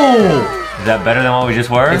 Ooh! Is that better than what we just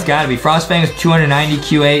were? It's gotta be. Frostfang is 290,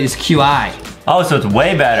 Q8 is QI. Oh, so it's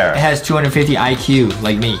way It better. has 250 IQ,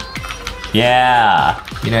 like me. Yeah.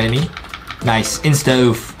 You know what I mean? Nice. Insta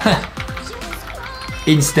oof.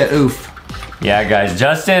 Insta oof. Yeah, guys,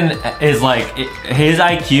 Justin is like, his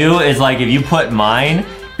IQ is like if you put mine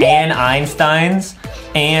and Einstein's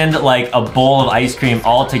and like a bowl of ice cream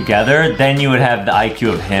all together, then you would have the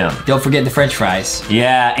IQ of him. Don't forget the French fries.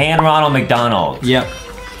 Yeah, and Ronald McDonald. Yep.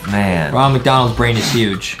 Man. Ronald McDonald's brain is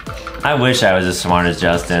huge. I wish I was as smart as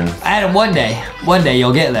Justin. Adam, one day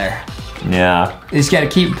you'll get there. Yeah. You just gotta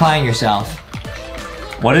keep applying yourself.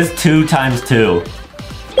 What is 2 times 2?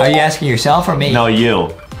 Are you asking yourself or me? No,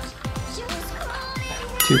 you.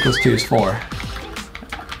 2 plus 2 is 4.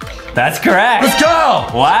 That's correct. Let's go!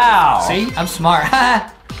 Wow. See, I'm smart.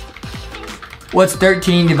 What's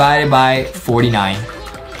 13 divided by 49?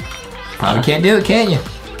 Probably can't do it, can you?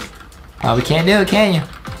 Probably can't do it, can you?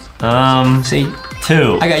 See?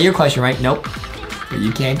 2. I got your question right. Nope. But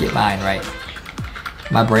you can't get mine right.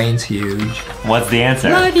 My brain's huge. What's the answer?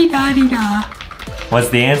 La-di-da-di-da. What's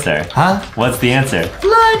the answer? Huh? What's the answer?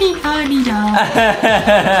 La-di-da-di-da.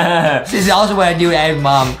 This is also what I do at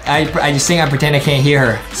Mom. I just sing, I pretend I can't hear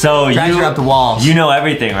her. So Drives her up the walls. You know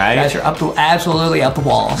everything, right? Drives her up the, absolutely up the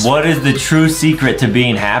walls. What is the true secret to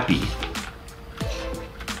being happy?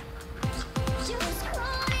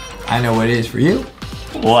 I know what it is for you.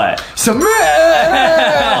 What? Some milk!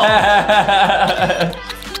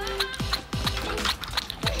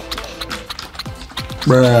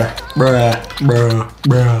 Bruh, bruh, bruh,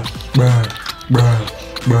 bruh, bruh, bruh,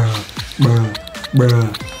 bruh, bruh, bruh,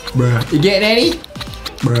 bruh. You getting any?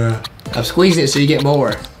 Bruh. I'm squeezing it so you get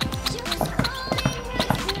more.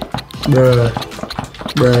 Bruh,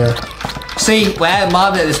 bruh. See, when I had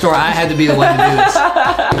Mom at the store, I had to be the one to do this.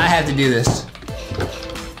 I had to do this.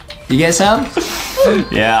 You get some?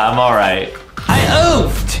 Yeah, I'm all right. I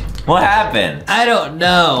oofed. What happened? I don't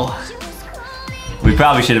know. We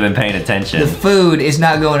probably should have been paying attention. The food is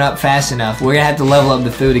not going up fast enough. We're gonna have to level up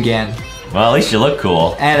the food again. Well, at least you look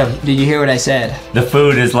cool. Adam, did you hear what I said? The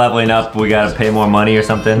food is leveling up. We gotta pay more money or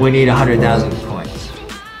something. We need 100,000 coins.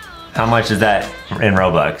 How much is that in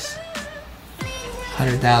Robux?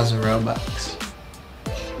 100,000 Robux.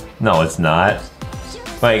 No, it's not.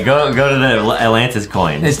 Wait, go to the Atlantis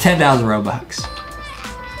coin. It's 10,000 Robux.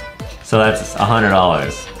 So that's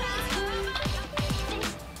 $100.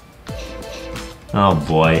 Oh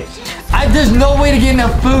boy. There's no way to get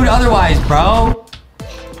enough food otherwise, bro.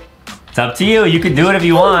 It's up to you. You can do it if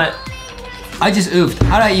you want. I just oofed.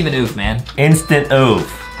 How did I even oof, man? Instant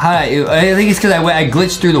oof. How did I oof? I think it's because I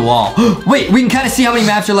glitched through the wall. Wait, we can kind of see how many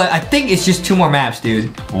maps are left. I think it's just 2 more maps,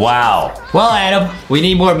 dude. Wow. Well, Adam, we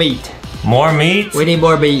need more meat. More meat? We need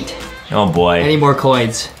more meat. Oh boy. I need more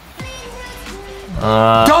coins.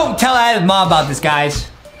 Don't tell Adam's mom about this, guys.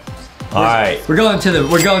 All right. We're going to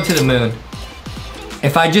the moon.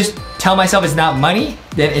 If I just tell myself it's not money,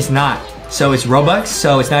 then it's not. So it's Robux,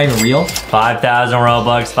 so it's not even real. 5,000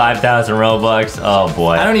 Robux, 5,000 Robux. Oh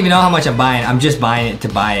boy. I don't even know how much I'm buying. I'm just buying it to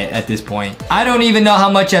buy it at this point. I don't even know how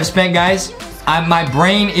much I've spent, guys. My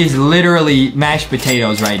brain is literally mashed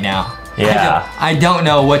potatoes right now. Yeah. I don't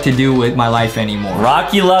know what to do with my life anymore.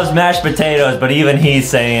 Rocky loves mashed potatoes, but even he's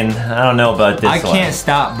saying, I don't know about this one. I can't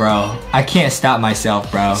stop, bro. I can't stop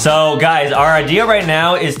myself, bro. So guys, our idea right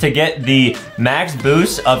now is to get the max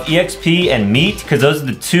boost of EXP and meat, because those are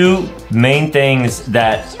the 2 main things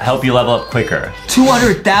that help you level up quicker.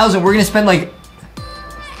 200,000, we're gonna spend like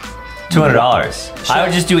 $200. I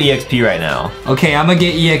would just do EXP right now. Okay, I'm gonna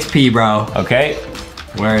get EXP, bro. Okay.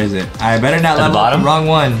 Where is it? I better not level up the wrong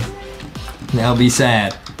one. That'll be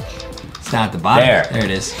sad. It's not at the bottom. There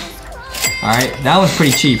it is. All right, that one's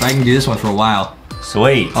pretty cheap. I can do this one for a while.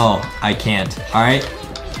 Sweet. Oh, I can't. All right.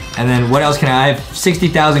 And then what else can I have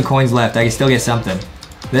 60,000 coins left. I can still get something.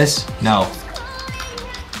 This? No.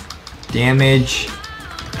 Damage.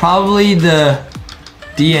 Probably the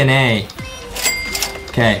DNA.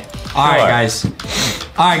 Okay. All right, guys.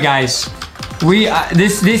 All right, guys.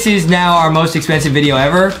 This is now our most expensive video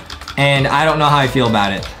ever, and I don't know how I feel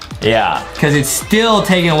about it. Yeah. Because it's still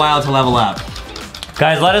taking a while to level up.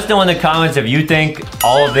 Guys, let us know in the comments if you think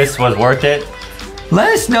all of this was worth it.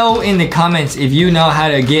 Let us know in the comments if you know how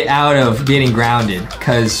to get out of getting grounded,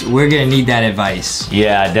 because we're going to need that advice.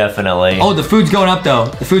 Yeah, definitely. Oh, the food's going up, though.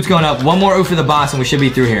 The food's going up. One more oof for the boss, and we should be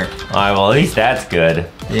through here. All right, well, at least that's good.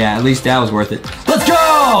 Yeah, at least that was worth it. Let's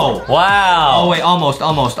go! Wow. Oh, wait, almost.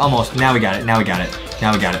 Now we got it.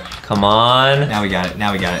 Come on. Now we got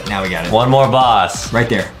it. One more boss. Right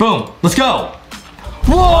there. Boom. Let's go.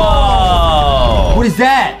 Whoa! Whoa! What is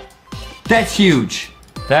that? That's huge.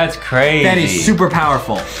 That's crazy. That is super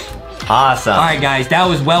powerful. Awesome. All right, guys. That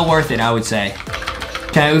was well worth it, I would say.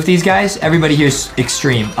 Can I oof these guys? Everybody here's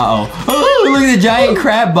extreme. Uh-oh. Woo! Look at the giant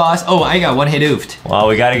crab boss. Oh, I got one hit oofed. Well,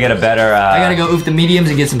 we gotta get a better, I gotta go oof the mediums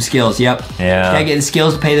and get some skills, yep. Yeah. Gotta get the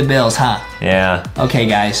skills to pay the bills, huh? Yeah. Okay,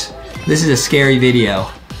 guys. This is a scary video.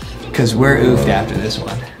 Because we're oofed after this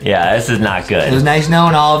one. Yeah, this is not It was good. nice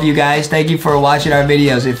knowing all of you guys. Thank you for watching our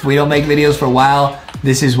videos. If we don't make videos for a while,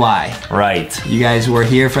 this is why. Right. You guys were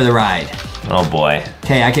here for the ride. Oh boy.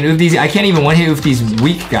 Okay, I can oof these. I can't even one hit oof these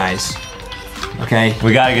weak guys. Okay?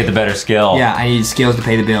 We gotta get the better skill. Yeah, I need skills to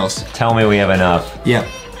pay the bills. Tell me we have enough. Yep.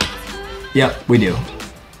 Yep, we do.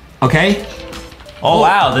 Okay? Oh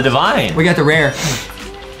wow, the divine. We got the rare.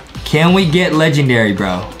 Can we get legendary,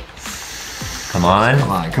 bro? Come on. Come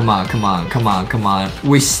on, come on, come on, come on, come on.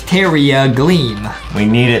 Wisteria Gleam. We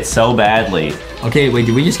need it so badly. Okay, wait,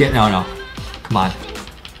 did we just get, no. Come on.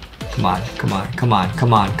 Come on, come on, come on,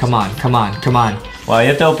 come on, come on, come on, come on. Well, you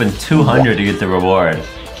have to open 200 to get the reward.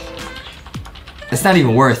 That's not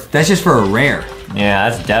even worth, that's just for a rare. Yeah,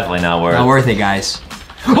 that's definitely not worth. Not worth it, guys.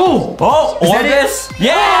 Oh! Oh, Is that Orbis? it?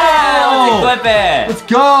 Yeah! Oh! Let's equip it! Let's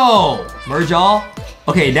go! Merge all?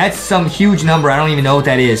 Okay, that's some huge number. I don't even know what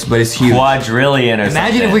that is, but it's huge. Quadrillion or something.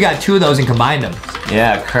 Imagine if we got 2 of those and combined them.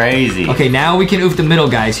 Yeah, crazy. Okay, now we can oof the middle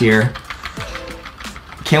guys here.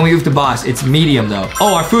 Can we oof the boss? It's medium though.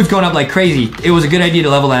 Oh, our food's going up like crazy. It was a good idea to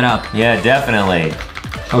level that up. Yeah, definitely.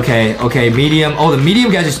 Okay, medium. Oh, the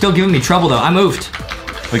medium guys are still giving me trouble though. I'm oofed.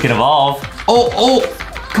 We can evolve. Oh,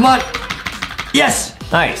 come on. Yes!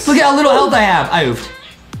 Nice. Look at how little health I have. I oofed.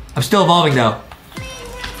 I'm still evolving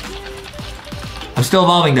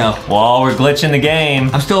though. Well, we're glitching the game.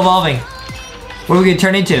 I'm still evolving. What are we gonna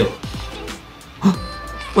turn into?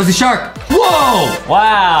 What's the shark? Whoa!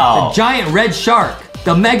 Wow. The giant red shark.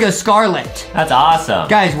 The Mega Scarlet. That's awesome.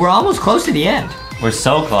 Guys, we're almost close to the end. We're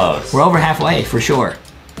so close. We're over halfway, for sure.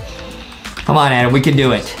 Come on, Adam, we can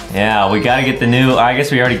do it. Yeah, we gotta get the new, I guess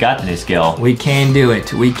we already got the new skill. We can do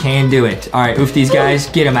it. We can do it. All right, oof these guys.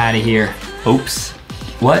 Get them out of here. Oops.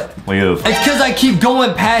 What? We oof. It's because I keep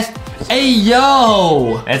going past. Hey,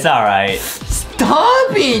 yo. It's alright.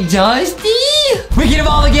 Stop it, Dusty. We can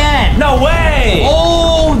evolve again. No way!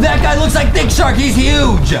 Oh, that guy looks like Thick Shark. He's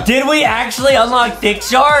huge. Did we actually unlock Thick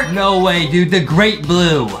Shark? No way, dude. The Great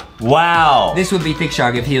Blue. Wow. This would be Thick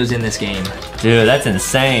Shark if he was in this game. Dude, that's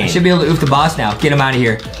insane. I should be able to oof the boss now. Get him out of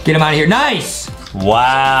here. Get him out of here. Nice.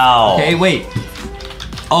 Wow. Okay, wait.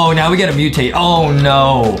 Oh, now we gotta mutate. Oh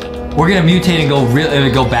no. We're gonna mutate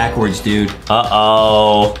and go backwards, dude.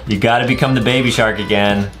 Uh-oh. You gotta become the baby shark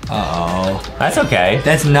again. Uh-oh. That's okay.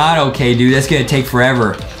 That's not okay, dude. That's gonna take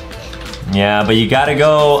forever. Yeah, but you gotta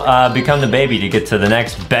go become the baby to get to the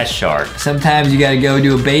next best shark. Sometimes you gotta go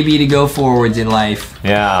do a baby to go forwards in life.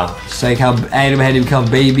 Yeah. It's like how Adam had to become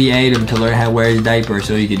baby Adam to learn how to wear his diaper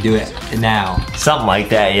so he could do it now. Something like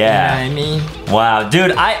that, yeah. You know what I mean? Wow,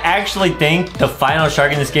 dude, I actually think the final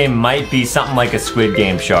shark in this game might be something like a Squid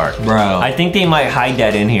Game shark. Bro. I think they might hide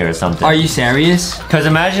that in here or something. Are you serious? Because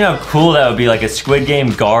imagine how cool that would be, like a Squid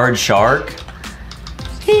Game guard shark.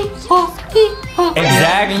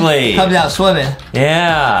 Exactly. Comes out swimming.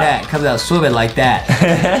 Yeah. That comes out swimming like that.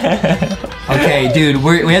 Okay, dude,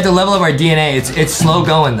 we have to level up our DNA. It's slow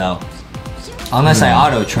going though, unless I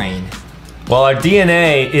auto train. Well, our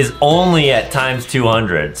DNA is only at times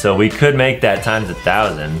 200, so we could make that times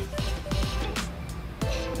 1,000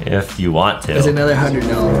 if you want to. There's another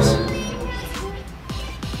 $100.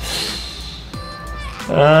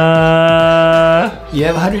 You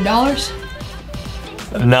have $100?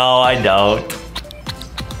 No, I don't.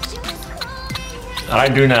 I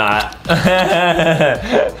do not.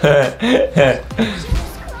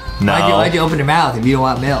 No. Why'd you open your mouth if you don't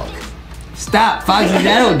want milk? Stop, Foxy, I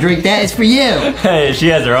don't drink that, it's for you. She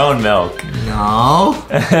has her own milk. No.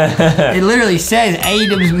 It literally says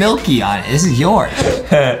Adam's Milky on it. This is yours,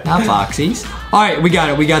 not Foxy's. All right, we got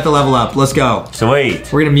it. We got the level up. Let's go.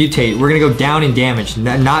 Sweet. We're gonna mutate. We're gonna go down in damage.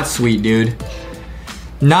 Not sweet, dude.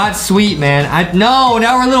 Not sweet, man. No,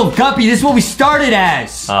 now we're a little guppy. This is what we started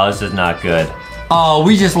as. Oh, this is not good. Oh,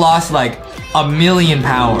 we just lost like 1,000,000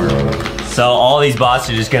 power. So all these bots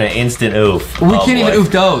are just gonna instant oof. We can't even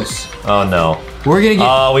oof those. Oh no. We're gonna get.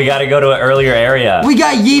 Oh, we gotta go to an earlier area. We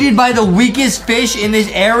got yeeted by the weakest fish in this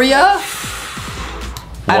area?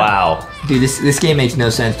 Wow. Dude, this game makes no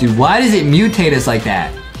sense, dude. Why does it mutate us like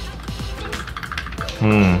that?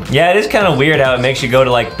 Yeah, it is kind of weird how it makes you go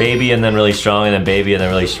to like baby and then really strong and then baby and then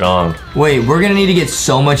really strong. Wait, we're gonna need to get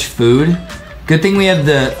so much food. Good thing we have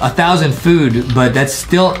the 1,000 food, but that's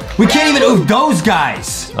still, we can't even oof those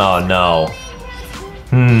guys. Oh no.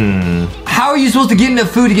 How are you supposed to get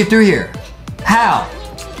enough food to get through here? How?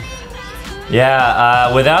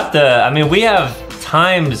 Yeah, without the, I mean, we have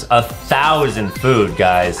times 1,000 food,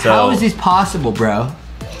 guys. So How is this possible, bro?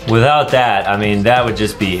 Without that, I mean, that would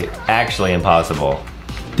just be actually impossible.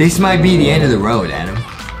 This might be the end of the road, Adam.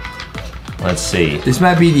 Let's see. This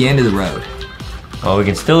might be the end of the road. Well, we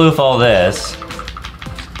can still oof all this.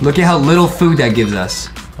 Look at how little food that gives us.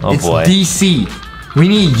 Oh boy. It's DC. We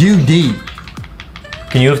need UD.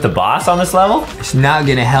 Can you oof the boss on this level? It's not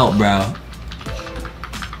gonna help, bro.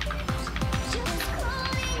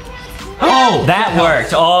 Oh! That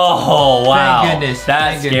worked. Oh, wow. Thank goodness.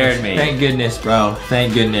 That Thank scared goodness. me. Thank goodness, bro.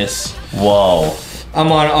 Thank goodness. Whoa.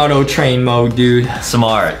 I'm on auto train mode, dude.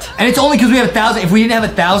 Smart. And it's only because we have 1,000. If we didn't have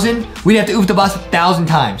 1,000, we'd have to oof the boss 1,000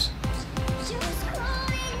 times.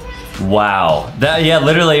 Wow. That, yeah,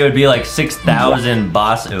 literally it would be like 6,000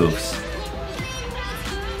 boss oofs.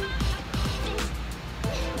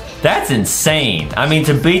 That's insane. I mean,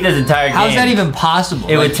 to beat this entire game. How's that even possible?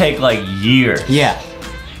 It would take like years. Yeah.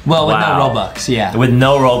 Well, with Wow. no Robux, yeah. With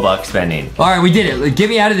no Robux spending. All right, we did it. Get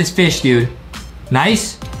me out of this fish, dude.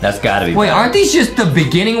 Nice. That's gotta be Wait, better. aren't these just the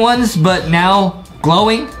beginning ones, but now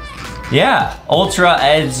glowing? Yeah, Ultra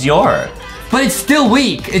Azure. But it's still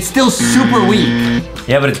weak. It's still super weak.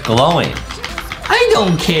 Yeah, but it's glowing. I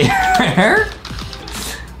don't care.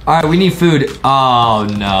 All right, we need food. Oh,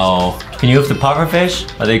 no. Can you oof the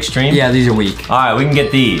pufferfish? Are they extreme? Yeah, these are weak. All right, we can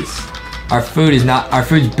get these. Our food's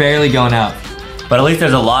barely going up. But at least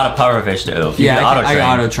there's a lot of pufferfish to oof. You Yeah, can I auto-train.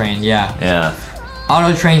 auto train, yeah. Yeah,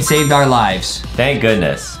 Auto train saved our lives. thank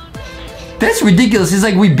goodness. That's ridiculous. It's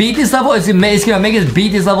like we beat this level, it's gonna make us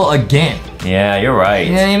beat this level again. Yeah, you're right.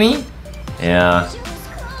 You know what I mean? Yeah,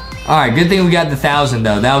 All right, good thing we got the 1,000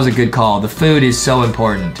 though. That was a good call. The food is so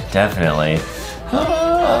important. definitely.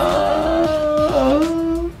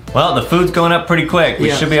 Well, the food's going up pretty quick. We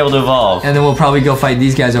Yeah. should be able to evolve. And then we'll probably go fight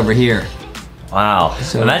these guys over here. Wow.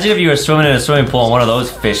 So- Imagine if you were swimming in a swimming pool and one of those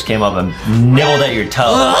fish came up and nibbled at your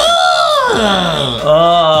toe.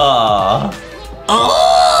 Oh.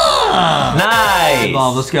 Nice.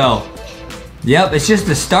 Evolve, let's go. Yep, it's just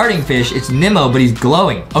the starting fish. It's Nemo, but he's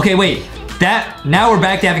glowing. Okay, wait. Now we're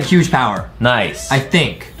back to having huge power. Nice. I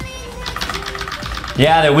think.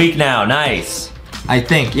 Yeah, they're weak now. Nice.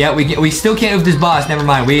 Yeah, we still can't oof this boss. Never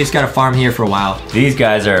mind. We just gotta farm here for a while. These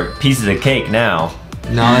guys are pieces of cake now.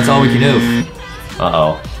 No, that's all we can oof.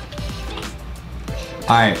 Uh-oh.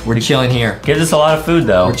 All right, we're chilling here. Gives us a lot of food,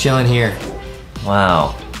 though. We're chilling here.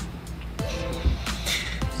 Wow.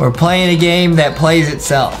 We're playing a game that plays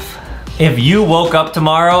itself. If you woke up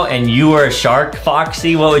tomorrow and you were a shark,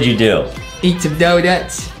 Foxy, what would you do? Eat some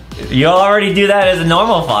donuts. You already do that as a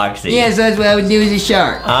normal Foxy. Yeah, so that's what I would do as a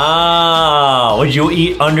shark. Oh, would you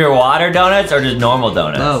eat underwater donuts or just normal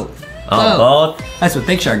donuts? Both. Oh, both? That's what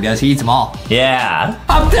Thick Shark does. He eats them all. Yeah.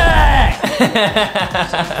 I'm dead!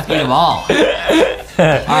 Eat them all.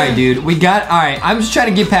 Alright, dude. All right, I'm just trying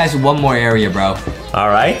to get past one more area, bro. All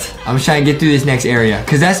right. I'm just trying to get through this next area.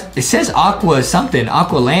 Because it says Aqua something.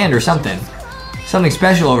 Aqua Land or something. Something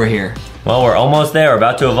special over here. Well, we're almost there. We're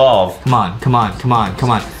about to evolve. Come on, come on, come on, come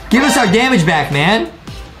on. Give us our damage back, man.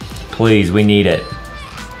 Please, we need it.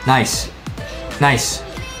 Nice. Nice.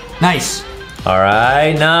 Nice. All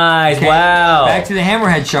right, nice. Okay, Wow. Back to the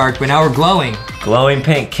hammerhead shark, but now we're glowing. Glowing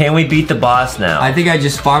pink. Can we beat the boss now? I think I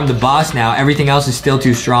just farmed the boss now. Everything else is still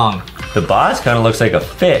too strong. The boss kind of looks like a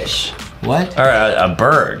fish. What? Or a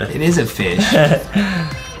bird. It is a fish.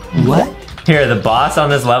 What? Here, the boss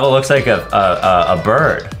on this level looks like a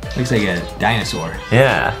bird. Looks like a dinosaur.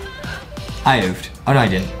 Yeah. I oofed. Oh, no, I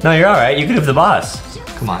didn't. No, you're all right. You could have the boss.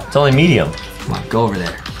 Come on. It's only medium. Come on, go over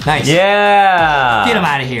there. Nice. Yeah. Get him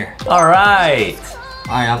out of here. All right.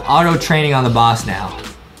 All right, I'm auto-training on the boss now.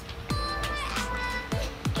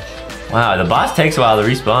 Wow, the boss takes a while to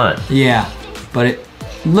respawn. Yeah, but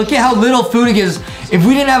look at how little food it gives. If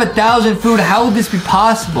we didn't have 1,000 food, how would this be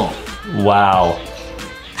possible? Wow.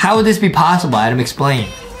 How would this be possible? Adam, explain.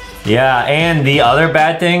 Yeah, and the other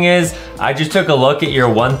bad thing is, I just took a look at your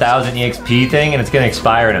 1,000 EXP thing, and it's gonna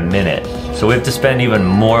expire in a minute. So we have to spend even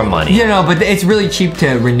more money. You know, but it's really cheap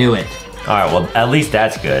to renew it. All right, well, at least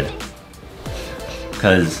that's good.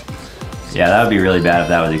 Because, yeah, that would be really bad if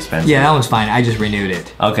that was expensive. Yeah, that one's fine. I just renewed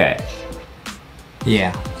it. Okay.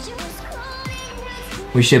 Yeah.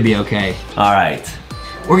 We should be okay. All right.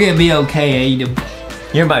 We're gonna be okay, Adam.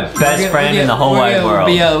 You're my best friend in the whole wide world.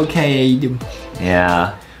 We're gonna be okay, Adam.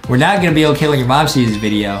 Yeah. We're not gonna be okay when your mom sees this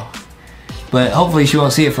video. But hopefully she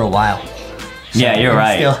won't see it for a while. Yeah, you're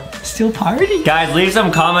right. Still party. Guys, leave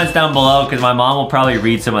some comments down below because my mom will probably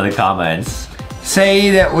read some of the comments.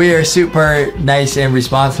 Say that we are super nice and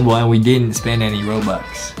responsible and we didn't spend any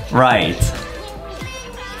Robux. Right.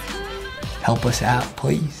 Help us out,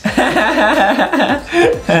 please.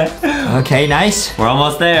 Okay, nice. We're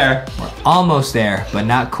almost there. We're almost there, but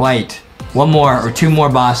not quite. One more or two more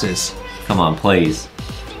bosses. Come on, please.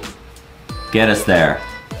 Get us there.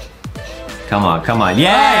 Come on, come on.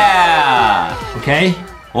 Yeah! Okay.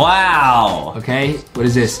 Wow. Okay, what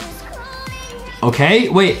is this? Okay,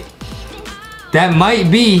 wait. That might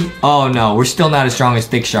be... Oh no, we're still not as strong as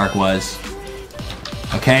Thick Shark was.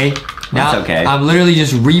 Okay. Now, That's okay. I'm literally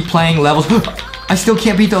just replaying levels. I still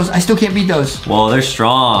can't beat those. I still can't beat those. Well, they're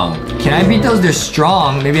strong. Can I beat those? They're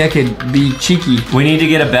strong. Maybe I could be cheeky. We need to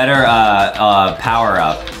get a better power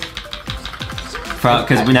up.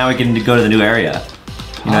 Because now we can go to the new area.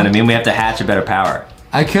 You know what I mean? We have to hatch a better power.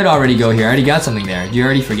 I could already go here. I already got something there. Did you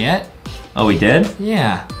already forget? Oh, we did?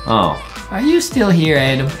 Yeah. Oh. Are you still here,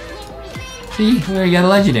 Adam? See, we already got a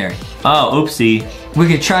legendary. Oh, oopsie. We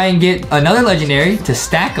could try and get another legendary to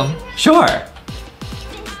stack them. Sure.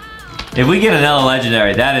 If we get another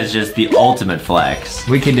legendary, that is just the ultimate flex.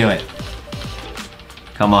 We can do it.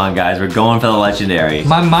 Come on, guys. We're going for the legendary.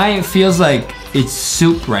 My mind feels like it's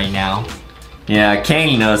soup right now. Yeah,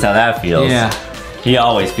 Kaney knows how that feels. Yeah. He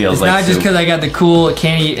always feels It's like not just soup. because I got the cool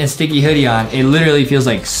candy and sticky hoodie on. It literally feels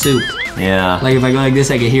like soup. Yeah. Like if I go like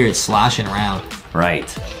this, I can hear it sloshing around.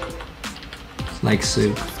 Right. Like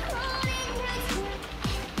soup.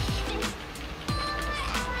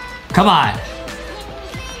 Come on.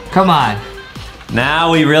 Come on.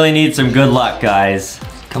 Now we really need some good luck, guys.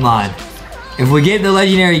 Come on. If we get the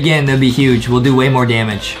legendary again, that'd be huge. We'll do way more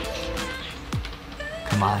damage.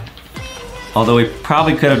 Come on. Although we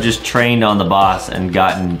probably could have just trained on the boss and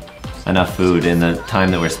gotten enough food in the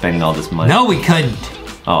time that we're spending all this money. No, we couldn't.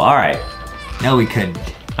 Oh, all right. No, we couldn't.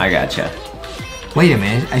 I gotcha. Wait a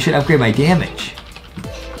minute. I should upgrade my damage.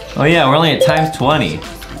 Oh yeah, we're only at times 20.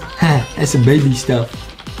 That's some baby stuff.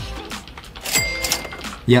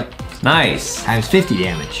 Yep. Nice. Times 50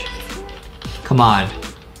 damage. Come on.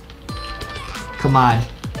 Come on.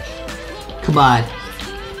 Come on.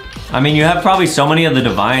 I mean, you have probably so many of the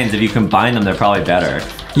divines. If you combine them, they're probably better.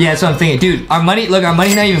 Yeah, that's what I'm thinking. Dude, our money, look, our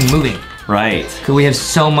money's not even moving. Right. Because we have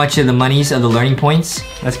so much of the monies of the learning points.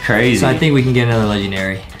 That's crazy. So I think we can get another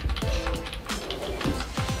legendary.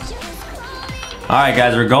 All right,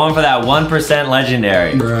 guys, we're going for that 1%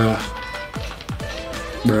 legendary. Bruh.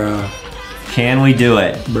 Bruh. Can we do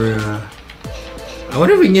it? Bruh. I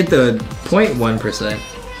wonder if we can get the 0.1%.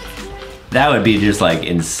 That would be just like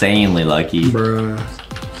insanely lucky. Bruh.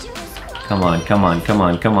 Come on, come on, come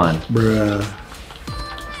on, come on. Bruh.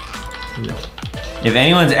 No. If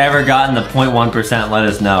anyone's ever gotten the 0.1%, let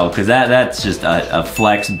us know, because that's just a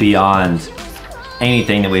flex beyond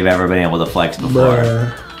anything that we've ever been able to flex before.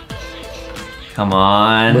 Bruh. Come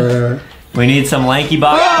on. Bruh. We need some LankyBox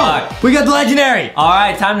luck. We got the legendary! All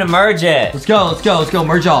right, time to merge it. Let's go, let's go, let's go,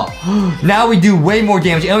 merge all. Now we do way more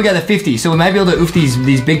damage, and we got the 50, so we might be able to oof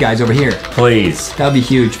these big guys over here. Please. That would be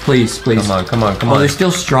huge, please, please. Come on, come on, come Oh, on. they're still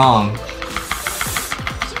strong.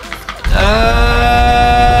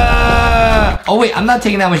 Oh wait, I'm not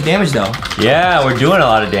taking that much damage though. Yeah, we're doing a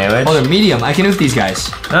lot of damage. Oh, they're medium. I can oof these guys.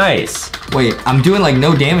 Nice. Wait, I'm doing like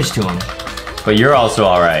no damage to them. But you're also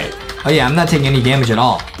all right. Oh yeah, I'm not taking any damage at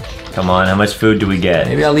all. Come on, how much food do we get?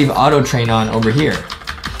 Maybe I'll leave auto train on over here.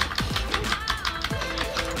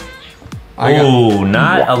 Ooh,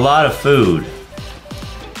 not a lot of food.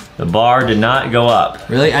 The bar did not go up.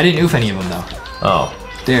 Really? I didn't oof any of them though. Oh.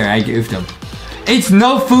 There, I oofed them. It's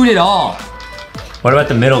no food at all. What about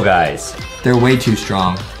the middle guys? They're way too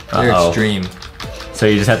strong. They're Uh-oh. extreme. So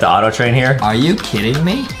you just have to auto train here? Are you kidding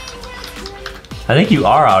me? I think you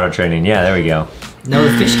are auto training. Yeah, there we go. No,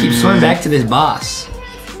 the fish keeps swimming back to this boss.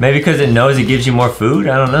 Maybe because it knows it gives you more food?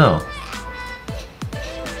 I don't know.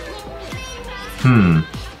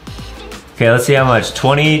 Okay, let's see how much.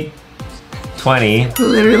 20, 20.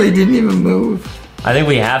 Literally didn't even move. I think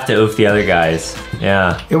we have to oof the other guys.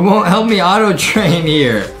 Yeah. It won't help me auto train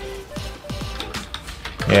here.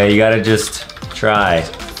 Yeah, you gotta just try.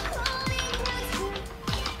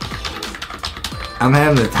 I'm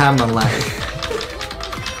having the time of my life.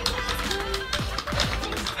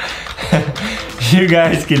 You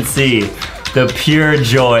guys can see the pure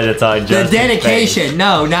joy that's on The Justin's dedication. face.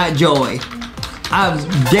 No, not joy. I'm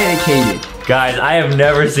dedicated. Guys, I have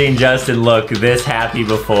never seen Justin look this happy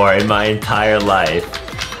before in my entire life.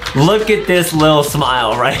 Look at this little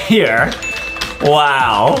smile right here.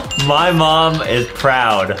 Wow. My mom is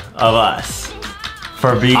proud of us.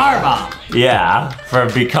 For being... Our mom. Yeah, for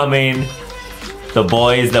becoming the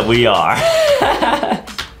boys that we are.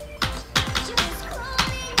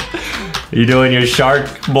 You doing your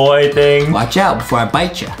shark boy thing? Watch out before I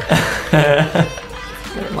bite you.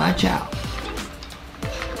 Watch out.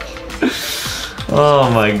 Oh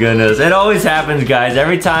my goodness. It always happens, guys.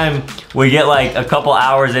 Every time we get like a couple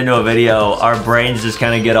hours into a video, our brains just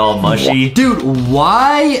kind of get all mushy. Dude,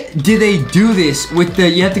 why do they do this with the,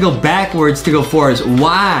 you have to go backwards to go forwards?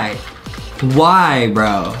 Why? Why,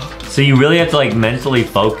 bro? So you really have to like mentally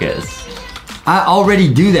focus. I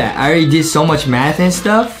already do that. I already did so much math and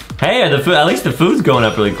stuff. Hey, the food, at least the food's going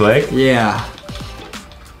up really quick. Yeah.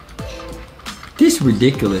 This is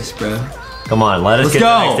ridiculous, bro. Come on, let us get to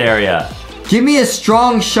the next area. Give me a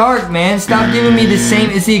strong shark, man. Stop giving me the same,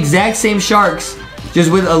 it's the exact same sharks,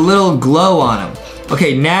 just with a little glow on them.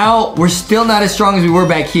 Okay, now we're still not as strong as we were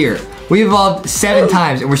back here. We evolved 7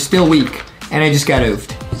 times and we're still weak. And I just got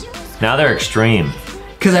oofed. Now they're extreme.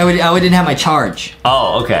 Cause I didn't have my charge.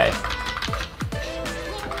 Oh, okay.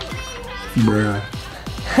 Bruh.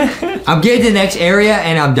 I'm getting to the next area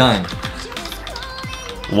and I'm done.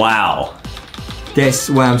 Wow. That's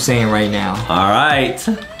what I'm saying right now. All right.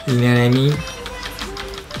 You know what I mean?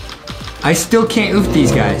 I still can't oof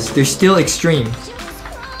these guys. They're still extreme.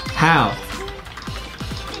 How?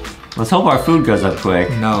 Let's hope our food goes up quick.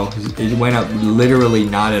 No, it went up literally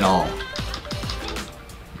not at all.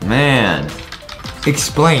 Man.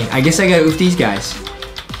 Explain. I guess I gotta oof these guys.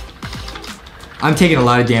 I'm taking a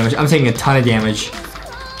lot of damage. I'm taking a ton of damage.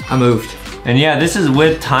 I'm oofed. And yeah, this is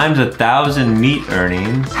with times 1,000 meat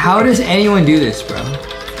earnings. How does anyone do this, bro?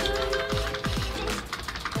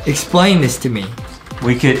 Explain this to me.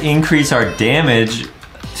 We could increase our damage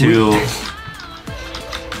to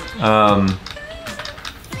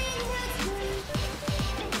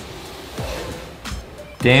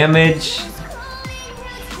damage.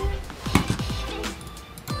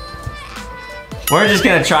 We're just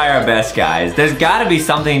gonna try our best, guys. There's gotta be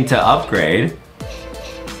something to upgrade.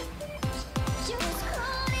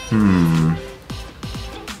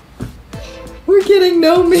 We're getting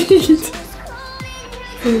no meat.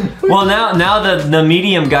 Well, now the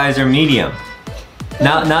medium guys are medium.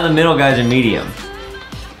 Now the middle guys are medium.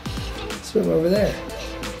 Swim over there.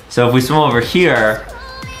 So if we swim over here,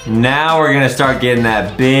 now we're gonna start getting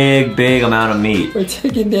that big amount of meat. We're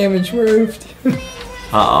taking damage. We're oofed.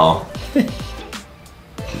 Uh-oh.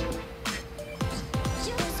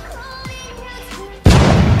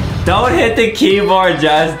 Don't hit the keyboard,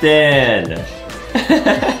 Justin.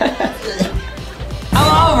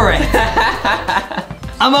 I'm over it.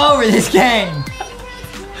 I'm over this game.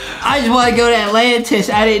 I just want to go to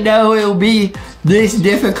Atlantis. I didn't know it would be this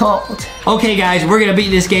difficult. Okay, guys, we're gonna beat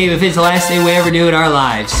this game if it's the last thing we ever do in our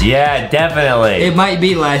lives. Yeah, definitely. It might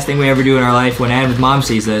be the last thing we ever do in our life when Adam's mom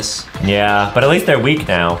sees this. Yeah, but at least they're weak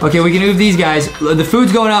now. Okay, we can oof these guys. The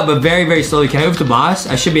food's going up, but very, very slowly. Can I oof the boss?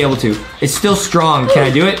 I should be able to. It's still strong. Can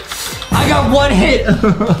I do it? I got 1 hit.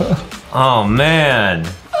 Oh, man.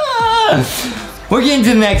 We're getting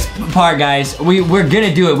to the next part, guys. We're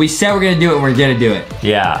gonna do it. We said we're gonna do it, and we're gonna do it.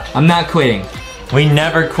 Yeah. I'm not quitting. We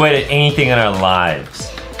never quit at anything in our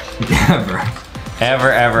lives. Never.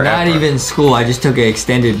 Ever. Not even school. I just took an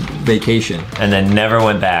extended vacation. And then never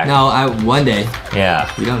went back. No, one day.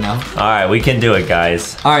 Yeah. We don't know. All right, we can do it,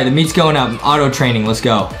 guys. All right, the meat's going up. Auto training. Let's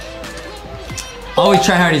go. Always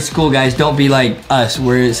try hard in school, guys. Don't be like us.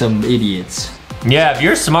 We're some idiots. Yeah, if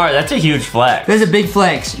you're smart, that's a huge flex. That's a big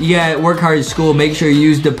flex. You gotta work hard in school. Make sure you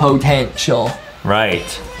use the potential.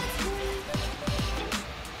 Right.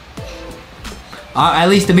 At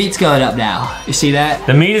least the meat's going up now. You see that?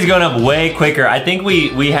 The meat is going up way quicker. I think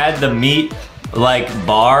we had the meat like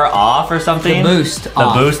bar off or something. The boost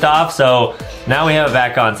off. The boost off. So now we have it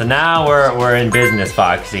back on. So now we're in business,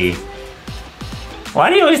 Foxy. Why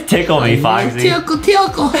do you always tickle me, Foxy? Tickle.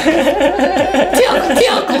 Tickle.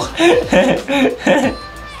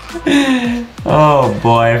 Oh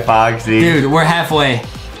boy, Foxy. Dude, we're halfway.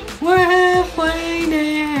 We're halfway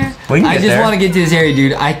there. I just want to get to this area,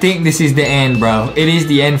 dude. I think this is the end, bro. It is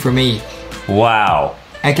the end for me. Wow.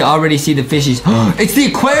 I can already see the fishies. It's the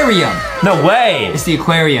aquarium. No way. It's the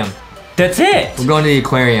aquarium. That's it. We're going to the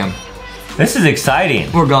aquarium. This is exciting.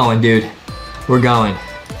 We're going, dude. We're going.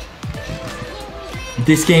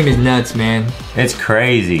 This game is nuts, man. It's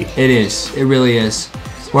crazy. It is. It really is.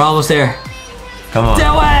 We're almost there. Come on.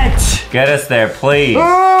 Do it! Get us there, please.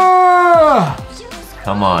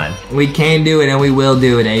 Come on. We can do it and we will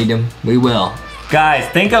do it, Adam. We will. Guys,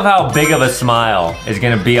 think of how big of a smile is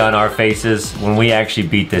gonna be on our faces when we actually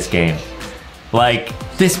beat this game. Like,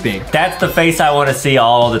 this big. That's the face I wanna see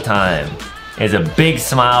all the time. Is a big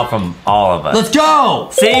smile from all of us. Let's go!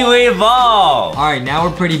 See, we evolved! All right, now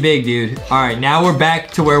we're pretty big, dude. All right, now we're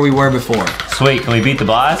back to where we were before. Sweet, can we beat the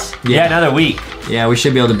boss? Yeah, another week. Yeah, we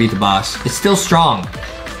should be able to beat the boss. It's still strong.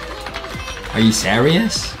 Are you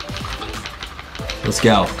serious? Let's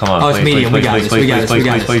go. Come on, oh, it's medium. We got this. We got this. We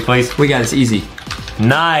got this. Please. We got this easy.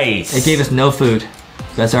 Nice. It gave us no food.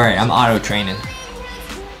 That's all right. I'm auto training.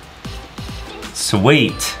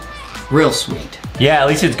 Sweet. Real sweet. Yeah, at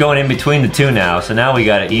least it's going in between the two now, so now we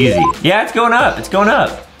got it easy. Yeah, it's going up. It's going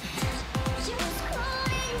up.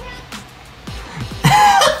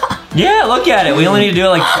 Yeah, look at it. We only need to do it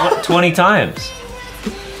like 20 times.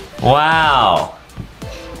 Wow.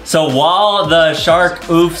 So while the shark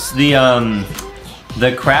oofs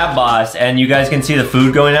the crab boss, and you guys can see the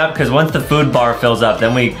food going up, because once the food bar fills up,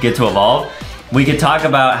 then we get to evolve. We could talk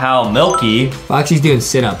about how Milky... Foxy's doing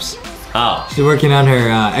sit-ups. Oh. She's working on her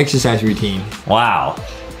exercise routine. Wow.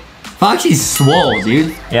 Foxy's swole,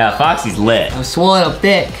 dude. Yeah, Foxy's lit. I'm swollen up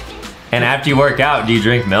thick. And after you work out, do you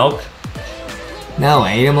drink milk? No,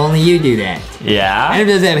 Adam, only you do that. Yeah? Adam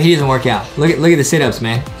does that, but he doesn't work out. Look at the sit-ups,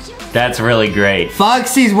 man. That's really great.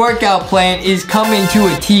 Foxy's workout plan is coming to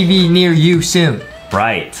a TV near you soon.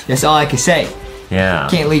 Right. That's all I can say. Yeah.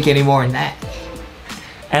 Can't leak any more than that.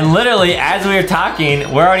 And literally, as we were talking,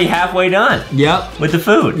 we're already halfway done. Yep. With the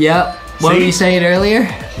food. Yep. What were you saying earlier?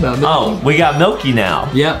 About Milky? Oh, we got Milky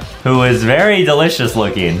now. Yep. Who is very delicious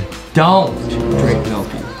looking. Don't drink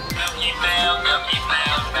Milky.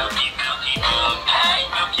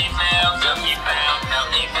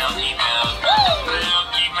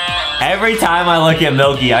 Every time I look at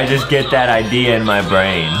Milky, I just get that idea in my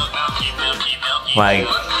brain. Like,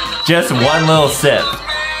 just one little sip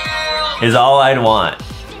is all I'd want.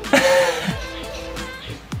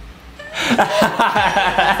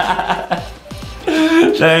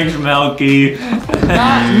 Thanks, Milky.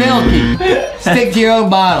 Not Milky. Stick to your own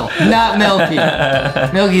bottle. Not Milky.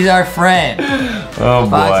 Milky's our friend. Oh, boy.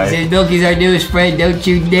 Foxy says Milky's our newest friend. Don't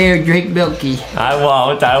you dare drink Milky. I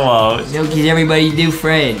won't. Milky's everybody's new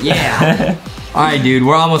friend. Yeah. All right, dude.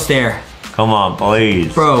 We're almost there. Come on,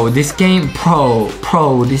 please. Bro, this game,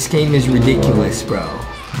 this game is ridiculous, bro.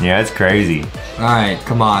 Yeah, it's crazy. All right,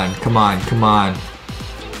 come on.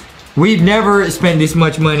 We've never spent this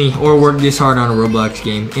much money or worked this hard on a Roblox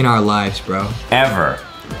game in our lives, bro. Ever.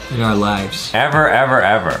 In our lives. Ever.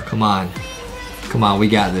 Come on, we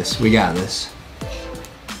got this.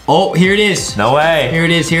 Oh, here it is. No way. Here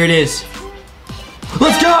it is.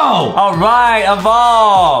 Let's go! All right,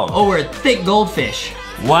 evolve. Oh, we're a thick goldfish.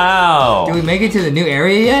 Wow. Did we make it to the new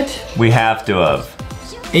area yet? We have to have.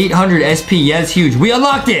 800 SP, yeah, it's huge. We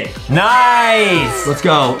unlocked it! Nice! Let's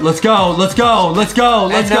go.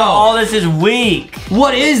 And now all this is weak.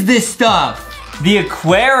 What is this stuff? The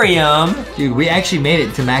aquarium. Dude, we actually made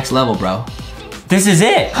it to max level, bro. This is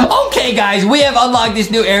it. Okay, guys, we have unlocked this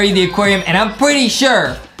new area, the aquarium, and I'm pretty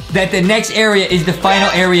sure that the next area is the final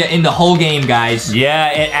area in the whole game, guys. Yeah,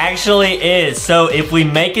 it actually is. So if we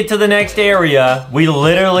make it to the next area, we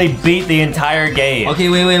literally beat the entire game. Okay,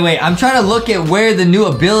 wait. I'm trying to look at where the new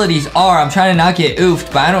abilities are. I'm trying to not get oofed,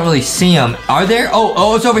 but I don't really see them. Are there?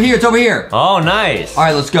 Oh, it's over here. Oh, nice. All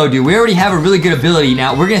right, let's go, dude. We already have a really good ability.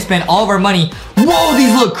 Now, we're gonna spend all of our money. Whoa,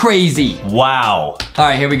 these look crazy. Wow. All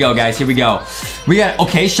right, here we go, guys. We got,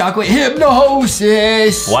 okay, shockwave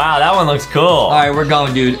hypnosis. Wow, that one looks cool. All right, we're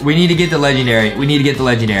going, dude. We need to get the legendary.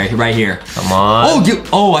 Right here. Come on. Oh, dude.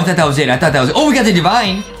 Oh, I thought that was it. Oh, we got the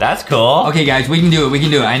divine. That's cool. Okay, guys, we can do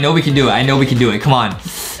it. I know we can do it. Come on.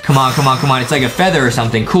 It's like a feather or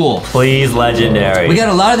something. Cool. Please, legendary. We got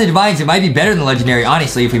a lot of the divines. It might be better than legendary,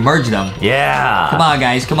 honestly, if we merge them. Yeah. Come on,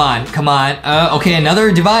 guys. Come on. Okay,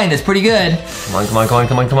 another divine. That's pretty good.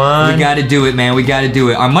 Come on. We gotta do it, man.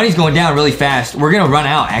 Our money's going down really fast. We're gonna run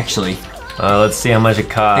out, actually. Let's see how much it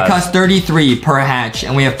costs. It costs 33 per hatch,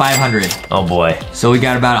 and we have 500. Oh, boy. So we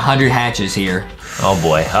got about 100 hatches here. Oh,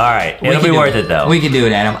 boy. All right. It'll be worth it, though. We can do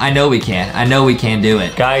it, Adam. I know we can do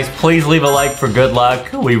it. Guys, please leave a like for good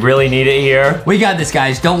luck. We really need it here. We got this,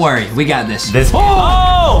 guys. Don't worry. We got this.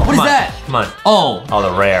 Oh! What is that? Come on. Oh,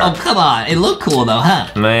 the rare. Oh, come on. It looked cool, though, huh?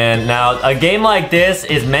 Man, now, a game like this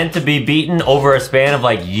is meant to be beaten over a span of,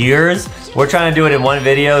 like, years. We're trying to do it in one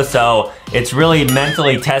video, so it's really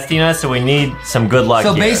mentally testing us, so we need some good luck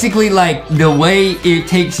So here. basically, like, the way it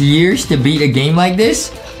takes years to beat a game like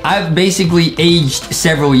this, I've basically aged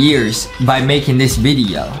several years by making this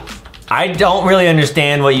video. I don't really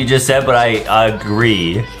understand what you just said, but I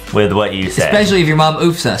agree with what you said. Especially if your mom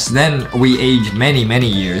oofs us, then we age many, many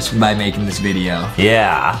years by making this video.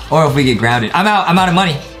 Yeah. Or if we get grounded. I'm out of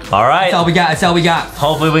money. All right. That's all we got.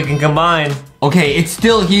 Hopefully we can combine. Okay, it's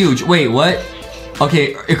still huge. Wait, what?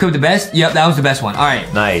 Okay, equip the best? Yep, that was the best one. All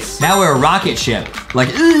right. Nice. Now we're a rocket ship. Like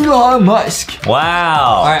Elon Musk.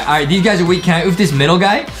 Wow. All right, these guys are weak. Can I oof this middle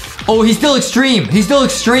guy? Oh, he's still extreme.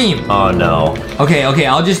 Oh, no. Okay,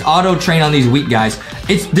 I'll just auto train on these weak guys.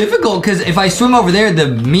 It's difficult because if I swim over there, the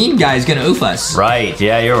mean guy's gonna oof us. Right,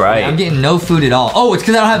 yeah, you're right. I'm getting no food at all. Oh, it's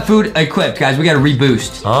because I don't have food equipped, guys. We gotta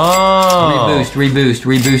reboost. Oh.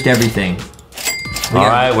 Reboost everything. All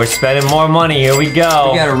right, we're spending more money. Here we go.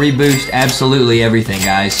 We gotta reboost absolutely everything,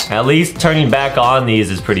 guys. At least turning back on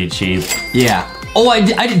these is pretty cheap. Yeah. Oh,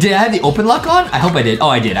 did I have the open lock on? I hope I did. Oh,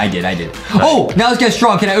 I did. Oh, now this guy's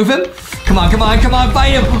strong. Can I oof him? Come on,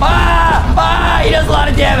 fight him. He does a lot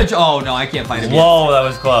of damage. Oh, no, I can't fight him yet. Whoa, that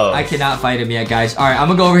was close. I cannot fight him yet, guys. All right, I'm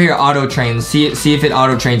gonna go over here, auto train, see if it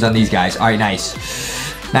auto trains on these guys. All right, nice.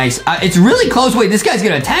 It's really close. Wait, this guy's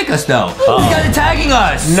gonna attack us, though. This guy's attacking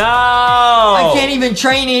us. No. I can't even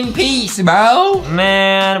train in peace, bro.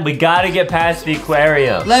 Man, we gotta get past the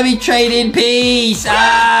aquarium. Let me train in peace.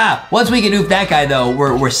 Once we can oof that guy, though,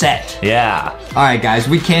 we're set. Yeah. All right, guys,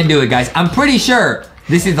 we can do it, guys. I'm pretty sure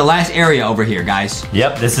this is the last area over here, guys.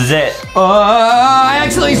 Yep, this is it. I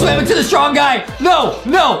accidentally swam into the strong guy. No.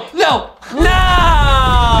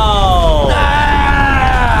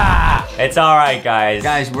 It's all right, guys.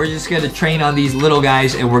 Guys, we're just gonna train on these little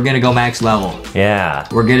guys and we're gonna go max level. Yeah.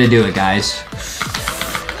 We're gonna do it, guys.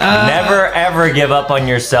 Never, ever give up on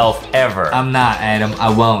yourself, ever. I'm not, Adam. I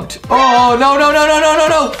won't. Oh, no.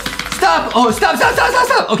 Stop. Oh, stop.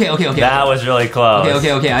 Okay. That was really close.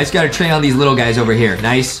 Okay. I just gotta train on these little guys over here.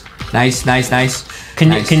 Nice.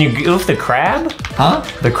 Can you goof the crab? Huh?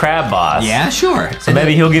 The crab boss. Yeah, sure. So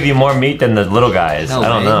maybe he'll give you more meat than the little guys. No I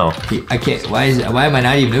don't way. know. I can't. Why am I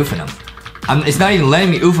not even oofing him? It's not even letting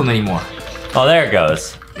me oof him anymore. Oh, there it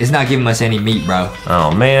goes. It's not giving us any meat, bro.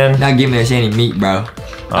 Oh, man. Not giving us any meat, bro.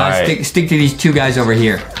 All right. Stick to these two guys over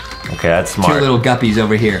here. Okay, that's smart. Two little guppies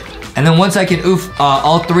over here. And then once I can oof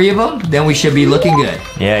all three of them, then we should be looking good.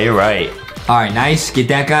 Yeah, you're right. All right, nice. Get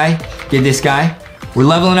that guy. Get this guy. We're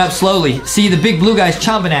leveling up slowly. See, the big blue guy's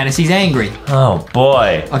chomping at us. He's angry. Oh,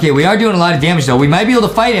 boy. Okay, we are doing a lot of damage, though. We might be able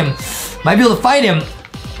to fight him.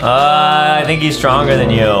 I think he's stronger than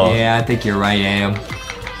you. Yeah, I think you're right, Adam.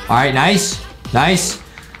 All right, nice.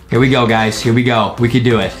 Here we go, guys. Here we go. We could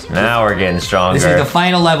do it. Now we're getting stronger. This is the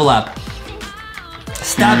final level up.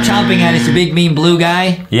 Stop chomping at us, you big mean blue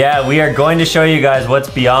guy. Yeah, we are going to show you guys what's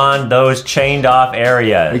beyond those chained off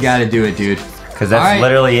areas. We gotta do it, dude. Because that's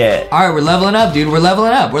literally it. All right, we're leveling up, dude. We're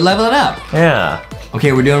leveling up. Yeah.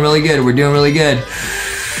 Okay, we're doing really good.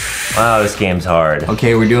 Wow, this game's hard.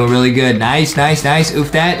 Okay, we're doing really good. Nice. Oof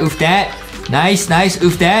that. Nice.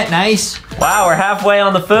 Oof that. Nice. Wow, we're halfway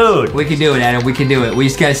on the food. We can do it, Adam. We can do it. We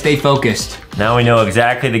just gotta stay focused. Now we know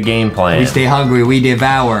exactly the game plan. We stay hungry. We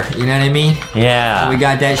devour. You know what I mean? Yeah. We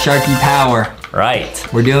got that sharky power. Right.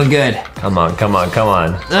 We're doing good. Come on.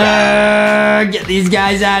 Get these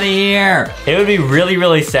guys out of here. It would be really,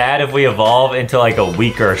 really sad if we evolve into like a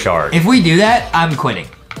weaker shark. If we do that, I'm quitting.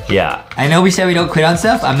 Yeah. I know we said we don't quit on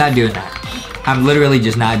stuff. I'm not doing that. I'm literally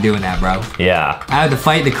just not doing that, bro. Yeah. I have to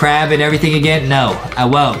fight the crab and everything again? No, I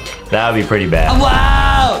won't. That would be pretty bad. I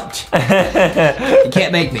won't! You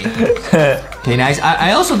can't make me. Okay, nice.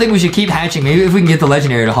 I also think we should keep hatching. Maybe if we can get the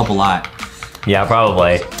legendary, it'll help a lot. Yeah,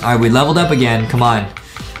 probably. All right, we leveled up again. Come on.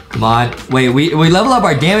 Wait, we leveled up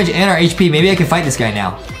our damage and our HP. Maybe I can fight this guy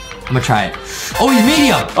now. I'm gonna try it. Oh, he's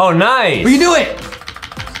medium. Oh, nice. We can do it.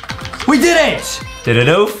 We did it. Did it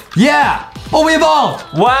oof? Yeah. Oh, we evolved.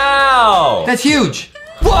 Wow. That's huge.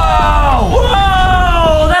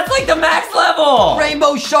 Whoa, that's like the max level.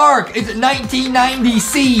 Rainbow Shark. It's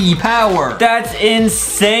 1990C power. That's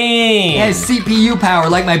insane. It has CPU power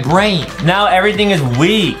like my brain. Now everything is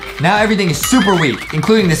weak. Now everything is super weak,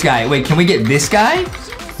 including this guy. Wait, can we get this guy?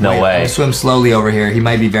 No way. I'm gonna swim slowly over here. He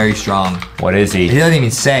might be very strong. What is he? He doesn't even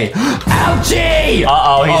say. Ouchie!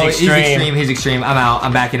 Uh-oh, he's extreme. He's extreme. I'm out.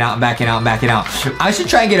 I'm backing out. I should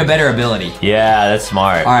try and get a better ability. Yeah, that's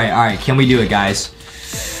smart. All right. Can we do it, guys?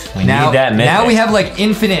 We need that mythic. Now we have like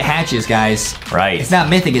infinite hatches, guys. Right. It's not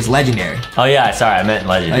mythic, it's legendary. Oh yeah, sorry, I meant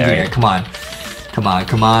legendary. Come on.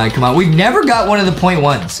 We've never got one of the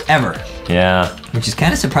 .1s, ever. Yeah. Which is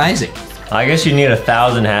kind of surprising. I guess you need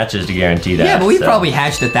 1,000 hatches to guarantee that. Yeah, but we've probably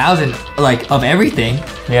hatched 1,000, like, of everything.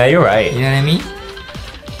 Yeah, you're right. You know what I mean?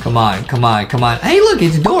 Come on. Hey, look,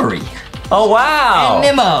 it's Dory. Oh, wow.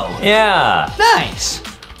 And Nemo. Yeah. Nice.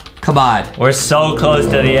 Come on. We're so close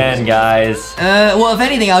to the end, guys. Well, if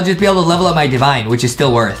anything, I'll just be able to level up my Divine, which is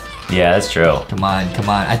still worth. Yeah, that's true. Come on.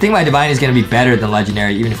 I think my Divine is going to be better than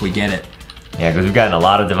Legendary, even if we get it. Yeah, because we've gotten a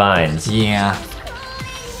lot of Divines. Yeah.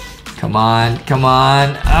 Come on.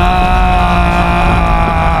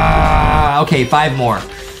 Okay, 5 more.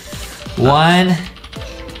 1,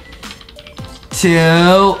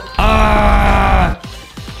 2,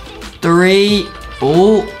 3,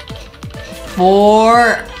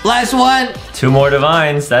 4. Last one. 2 more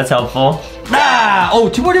Divines, that's helpful. Ah! Oh,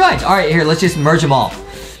 2 more divines. All right, here, let's just merge them all.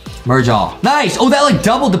 Merge all. Nice. Oh, that like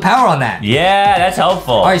doubled the power on that. Yeah, that's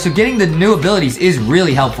helpful. All right, so getting the new abilities is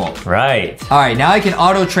really helpful. Right. All right, now I can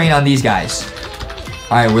auto train on these guys.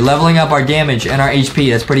 All right, we're leveling up our damage and our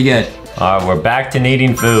HP. That's pretty good. All right, we're back to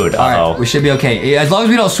needing food. All right, we should be okay. As long as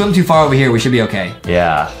we don't swim too far over here, we should be okay.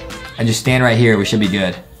 Yeah. And just stand right here. We should be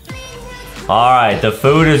good. All right, the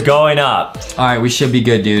food is going up. All right, we should be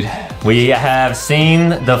good, dude. We have seen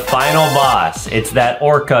the final boss. It's that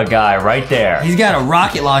orca guy right there. He's got a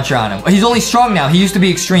rocket launcher on him. He's only strong now. He used to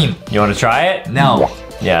be extreme. You want to try it? No.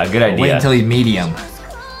 Yeah, good idea. Wait until he's medium.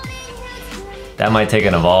 That might take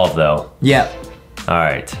an evolve, though. Yep. All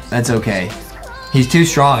right. That's okay. He's too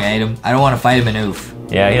strong, Adam. I don't want to fight him in oof.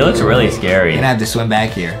 Yeah, he looks really scary. Gonna have to swim back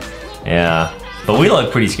here. Yeah. But we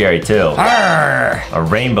look pretty scary, too. Arr! A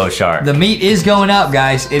rainbow shark. The meat is going up,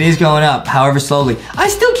 guys. It is going up, however slowly. I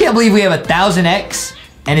still can't believe we have 1000x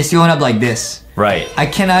and it's going up like this. Right. I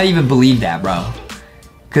cannot even believe that, bro.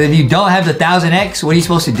 Because if you don't have the 1000x, what are you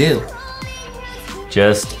supposed to do?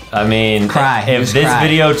 Just, I mean, cry. If Just this cry.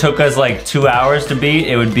 video took us like 2 hours to beat,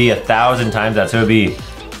 it would be 1,000 times that. So it would be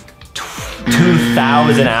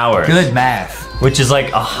 2,000 hours. Good math. Which is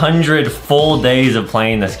like 100 full days of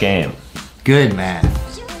playing this game. Good math.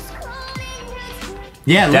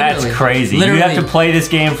 Yeah, literally. That's crazy. Literally. You have to play this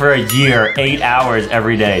game for a year, 8 hours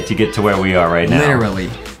every day to get to where we are right now. Literally.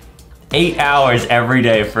 8 hours every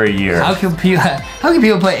day for a year. How can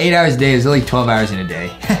people play 8 hours a day? There's only 12 hours in a day.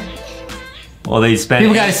 Well, they spend...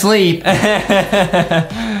 People gotta sleep.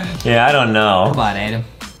 Yeah, I don't know. Come on, Adam.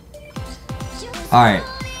 All right,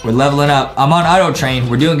 we're leveling up. I'm on auto train.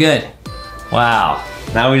 We're doing good. Wow.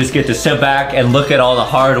 Now we just get to sit back and look at all the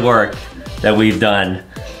hard work that we've done,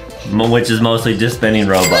 which is mostly just spending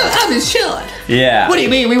Robux. I'm just chilling. Yeah. What do you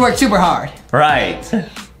mean? We worked super hard. Right.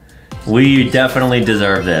 We definitely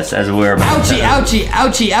deserve this as we're about Ouchie, to... ouchie,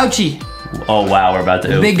 ouchie, ouchie. Oh, wow, we're about to...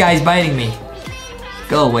 The big guy's biting me.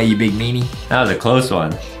 Go away, you big meanie. That was a close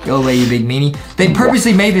one. Go away, you big meanie. They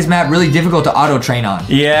purposely made this map really difficult to auto train on.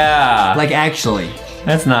 Yeah. Like, actually.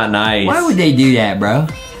 That's not nice. Why would they do that, bro?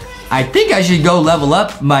 I think I should go level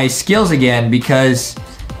up my skills again because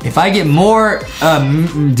if I get more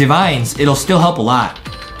divines, it'll still help a lot.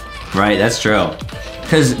 Right, that's true.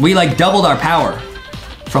 Because we like doubled our power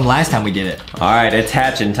from last time we did it. All right, it's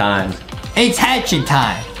hatching time. It's hatching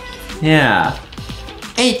time. Yeah.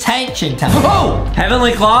 It's hatching time. Oh!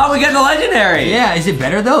 Heavenly Claw, we got the legendary. Yeah, is it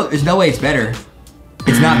better though? There's no way it's better.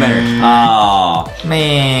 It's not better. Oh.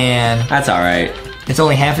 Man. That's all right. It's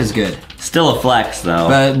only half as good. Still a flex though.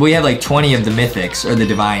 But we have like 20 of the mythics or the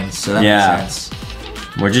divines, so that makes sense.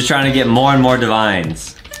 We're just trying to get more and more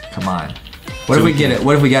divines. Come on. What if we get it?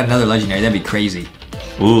 What if we got another legendary? That'd be crazy.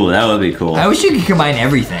 Ooh, that would be cool. I wish you could combine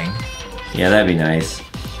everything. Yeah, that'd be nice.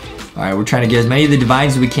 All right, we're trying to get as many of the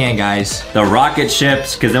divines as we can, guys. The rocket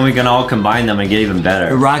ships, because then we can all combine them and get even The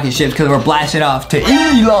better. rocket ships, because we're blasting off to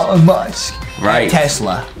Elon Musk. Right.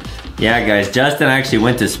 Tesla. Yeah, guys, Justin actually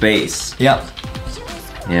went to space. Yep.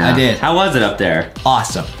 Yeah. I did. How was it up there?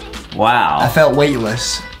 Awesome. Wow. I felt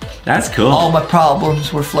weightless. That's cool. All my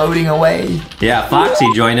problems were floating away. Yeah, Foxy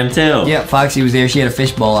joined him too. Yep, Foxy was there. She had a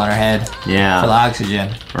fishbowl on her head. Yeah. For the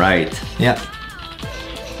oxygen. Right. Yep.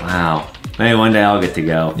 Wow. Maybe one day I'll get to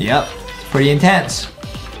go. Yep. It's pretty intense.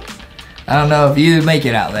 I don't know if you'd make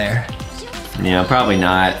it out there. Yeah, probably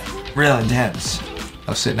not. Real intense.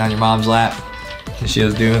 I was sitting on your mom's lap. And she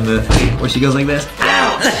was doing the, where she goes like this.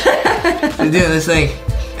 Ow! She's doing this thing.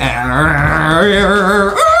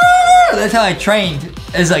 That's how I trained.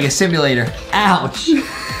 It's like a simulator. Ouch.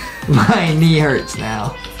 My knee hurts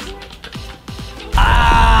now.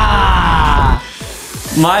 Ah!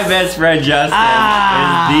 My best friend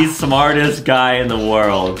Justin is the smartest guy in the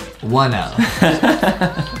world. One of.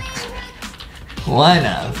 One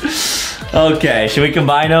of. Okay, should we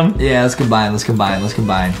combine them? Yeah, let's combine, let's combine, let's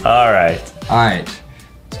combine. All right. All right,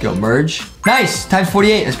 let's go merge. Nice, times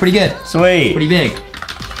 48, that's pretty good. Sweet. Pretty big.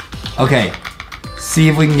 Okay, see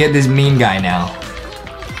if we can get this mean guy now.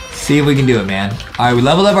 See if we can do it, man. All right, we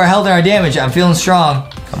leveled up our health and our damage. I'm feeling strong.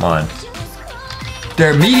 Come on.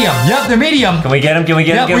 They're medium. Yep, they're medium. Can we get him? Can we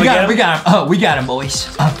get him? Can we got get him. We got him. Oh, we got him,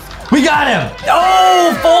 boys. We got him.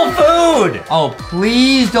 Oh, full food. Oh,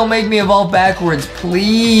 please don't make me evolve backwards.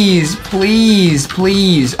 Please, please,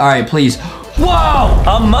 please. All right, please. Whoa!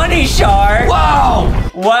 A money shark.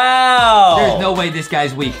 Whoa! Wow. There's no way this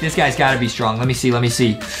guy's weak. This guy's gotta be strong. Let me see, let me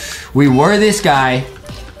see. We were this guy.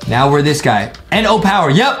 Now we're this guy. And O power.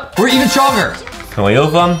 Yep, we're even stronger. Can we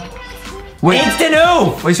oof him? Wait, Instant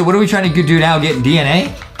oof. wait, so what are we trying to do now? Get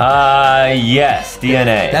DNA? Yes,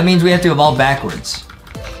 DNA. That means we have to evolve backwards.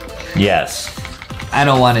 Yes. I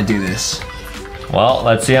don't want to do this. Well,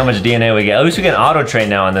 let's see how much DNA we get. At least we get an auto train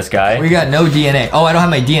now on this guy. We got no DNA. Oh, I don't have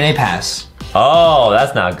my DNA pass. Oh,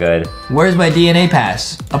 that's not good. Where's my DNA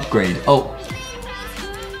pass? Upgrade. Oh.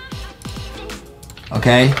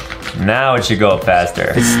 Okay. Now it should go up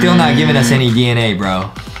faster. It's still not giving us any DNA,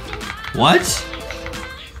 bro. What?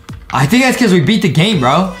 I think that's because we beat the game,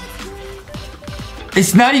 bro.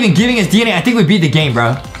 It's not even giving us DNA. I think we beat the game,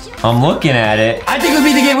 bro. I'm looking at it. I think we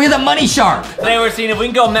beat the game. We're the money shark. Today we're seeing if we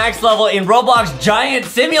can go max level in Roblox Giant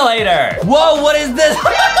Simulator. Whoa, what is this?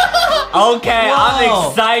 Okay, Whoa. I'm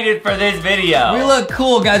excited for this video. We look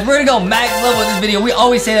cool, guys. We're gonna go max level in this video. We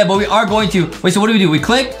always say that, but we are going to. Wait, so what do? We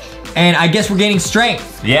click, and I guess we're gaining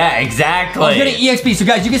strength. Yeah, exactly. I'm getting EXP. So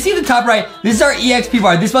guys, you can see the top right. This is our EXP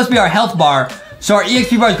bar. This must be our health bar. So our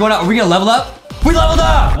EXP bar is going up. Are we gonna level up? We leveled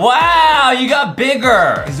up! Wow, you got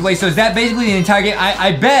bigger. Wait, so is that basically the entire game?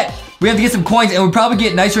 I bet we have to get some coins and we probably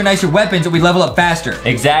get nicer and nicer weapons and we level up faster.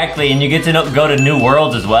 Exactly, and you get to go to new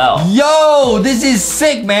worlds as well. Yo, this is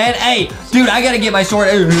sick, man. Hey, dude, I gotta get my sword.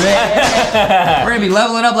 We're gonna be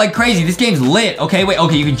leveling up like crazy. This game's lit. Okay, wait,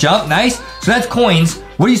 okay, you can jump, nice. So that's coins.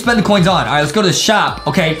 What do you spend the coins on? All right, let's go to the shop.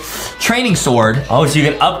 Okay, training sword. Oh, so you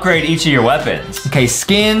can upgrade each of your weapons. Okay,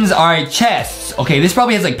 skins. All right, chests. Okay, this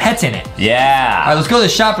probably has like pets in it. Yeah. All right, let's go to the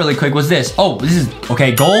shop really quick. What's this? Oh, this is,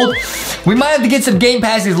 okay, gold. We might have to get some game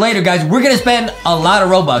passes later, guys. We're gonna spend a lot of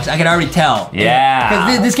Robux. I can already tell. Yeah.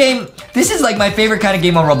 Because this game, this is like my favorite kind of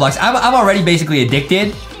game on Roblox. I'm already basically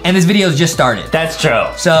addicted, and this video's just started. That's true.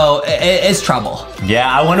 So, it's trouble.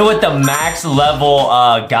 Yeah, I wonder what the max level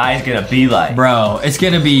guy's gonna be like. Bro, it's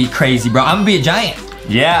gonna be crazy, bro. I'm gonna be a giant.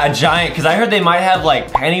 Yeah, a giant, because I heard they might have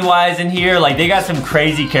like Pennywise in here. Like, they got some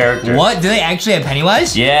crazy characters. What? Do they actually have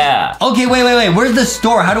Pennywise? Yeah. Okay, wait. Where's the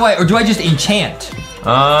store? How do I, or do I just enchant?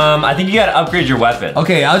 I think you gotta upgrade your weapon.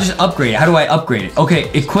 Okay, I'll just upgrade it. How do I upgrade it? Okay,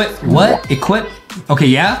 equip, what? Equip? Okay,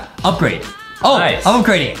 yeah, upgrade. Oh, nice. I'm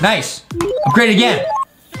upgrading it, nice. Upgrade again.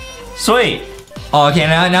 Sweet. Oh, okay,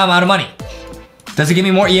 now I'm out of money. Does it give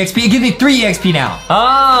me more EXP? It gives me 3 EXP now.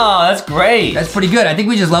 Oh, that's great. That's pretty good. I think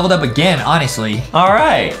we just leveled up again, honestly. All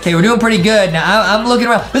right. Okay, we're doing pretty good. Now, I'm looking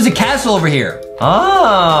around. There's a castle over here.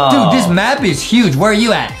 Oh. Dude, this map is huge. Where are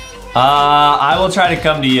you at? I will try to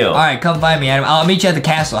come to you. All right, come find me, Adam. I'll meet you at the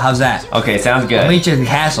castle. How's that? Okay, sounds good. I'll meet you at the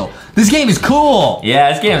castle. This game is cool.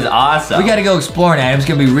 Yeah, this game is awesome. We gotta go exploring, Adam. It's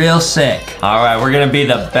gonna be real sick. All right, we're gonna be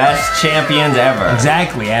the best champions ever.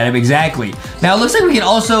 Exactly, Adam, exactly. Now, it looks like we can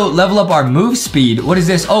also level up our move speed. What is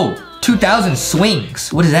this? Oh, 2,000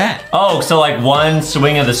 swings. What is that? Oh, so like one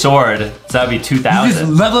swing of the sword, so that'd be You just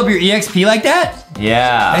 2,000. level up your EXP like that?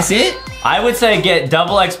 Yeah. That's it? I would say get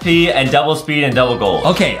double XP and double speed and double gold.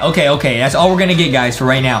 Okay. That's all we're gonna get, guys, for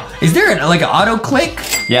right now. Is there like an auto click?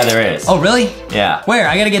 Yeah, there is. Oh, really? Yeah. Where?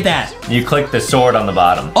 I gotta get that. You click the sword on the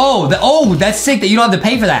bottom. Oh, that's sick that you don't have to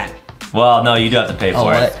pay for that. Well, no, you do have to pay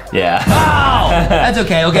for it. what? Yeah. Oh, that's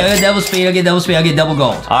okay. Okay, I get double speed, I'll get double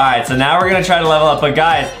gold. All right, so now we're gonna try to level up. But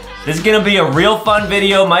guys, this is gonna be a real fun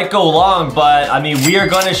video. Might go long, but I mean, we are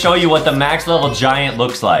gonna show you what the max level giant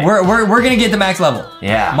looks like. We're gonna get the max level.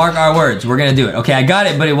 Yeah. Mark our words. We're gonna do it. Okay, I got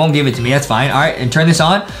it, but it won't give it to me. That's fine. All right, and turn this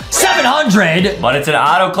on. 700. But it's an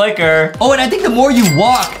auto clicker. Oh, and I think the more you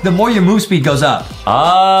walk, the more your move speed goes up. Oh.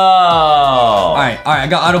 All right. I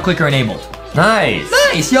got auto clicker enabled. Nice.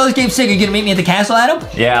 Nice. Yo, this game's sick. Are you gonna meet me at the castle, Adam?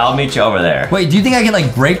 Yeah, I'll meet you over there. Wait, do you think I can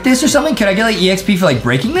like break this or something? Could I get like EXP for like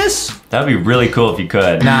breaking this? That'd be really cool if you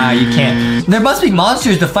could. Nah, you can't. There must be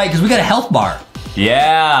monsters to fight because we got a health bar.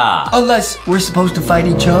 Yeah. Unless we're supposed to fight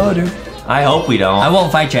each other. I hope we don't. I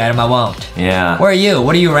won't fight you, Adam. I won't. Yeah. Where are you?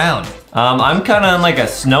 What are you around? I'm kind of in like a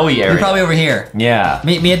snowy area. You're probably over here. Yeah.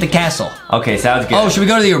 Meet me at the castle. Okay, sounds good. Oh, should we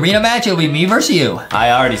go to the arena match? It'll be me versus you.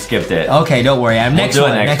 I already skipped it. Okay, don't worry, Adam. Next do it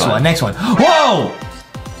one. next Next one. Whoa!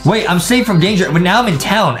 Wait, I'm safe from danger, but now I'm in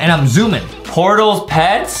town and I'm zooming. Portals,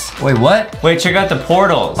 pets? Wait, what? Wait, check out the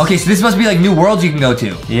portals. Okay, so this must be like new worlds you can go to.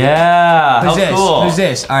 Yeah. Who's how this? cool. Who's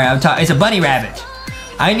this? All right, it's a bunny rabbit.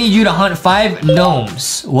 I need you to hunt 5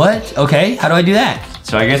 gnomes. What? Okay, how do I do that?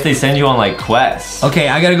 So I guess they send you on like quests. Okay,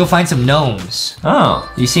 I gotta go find some gnomes.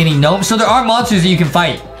 Oh. You see any gnomes? So there are monsters that you can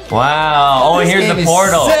fight. Wow. Oh, and This here's game the is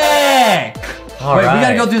portal. Sick! All Wait, we right.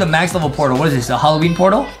 gotta go through the max level portal. What is this, a Halloween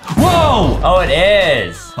portal? Whoa! Oh, it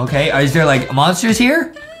is. Okay, is there like monsters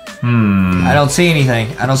here? I don't see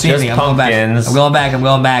anything. I don't see Just anything. I'm pumpkins. going back.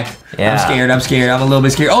 Yeah. I'm scared. I'm a little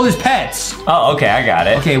bit scared. Oh, there's pets. Oh, okay, I got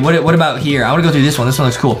it. Okay, what about here? I wanna go through this one. This one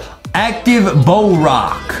looks cool. Active bow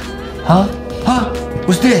rock. Huh?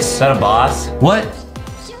 What's Is this? that a boss? What?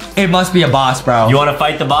 It must be a boss, bro. You want to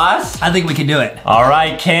fight the boss? I think we can do it. All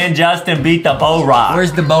right, can Justin beat the bow rock?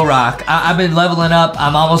 Where's the bow rock? I've been leveling up.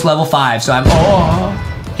 I'm almost level 5, so I'm...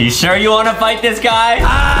 Oh. You sure you want to fight this guy?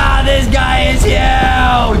 Ah, this guy is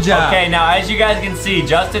huge. Okay, now as you guys can see,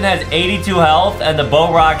 Justin has 82 health and the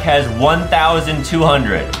Bow Rock has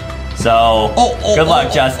 1,200. So, good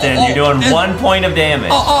luck, Justin. You're doing 1 point of damage.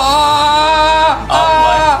 Oh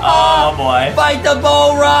boy. Fight the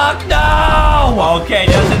Bow Rock, no! Okay,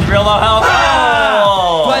 Justin's real low health.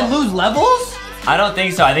 Oh. Do I lose levels? I don't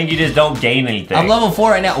think so. I think you just don't gain anything. I'm level 4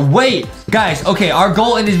 right now. Wait, guys, okay, our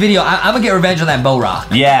goal in this video, I'm gonna get revenge on that Bow Rock.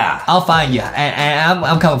 Yeah. I'll find you, and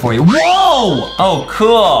I'm coming for you. Whoa! Oh,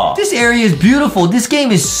 cool. This area is beautiful. This game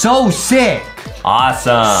is so sick.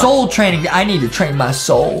 Awesome. Soul training. I need to train my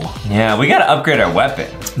soul. Yeah, we gotta upgrade our weapon.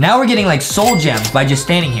 Now we're getting like soul gems by just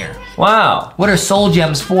standing here. Wow. What are soul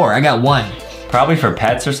gems for? I got 1. Probably for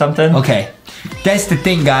pets or something. Okay. That's the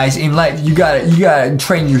thing, guys. In life, you gotta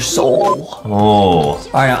train your soul. Oh. All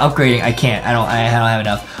right, I'm upgrading. I can't. I don't have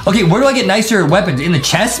enough. Okay, where do I get nicer weapons? In the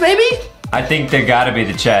chest, maybe? I think there gotta be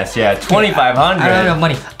the chest. Yeah, 2,500. I don't have enough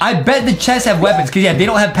money. I bet the chests have weapons because yeah, they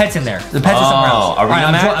don't have pets in there. The pets are somewhere else.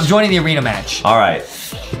 Arena match? I'm joining the arena match. All right.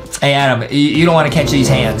 Hey, Adam, you don't want to catch these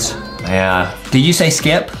hands. Yeah. Did you say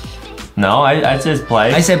skip? No, I said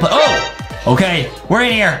play. I said play. Oh. Okay, we're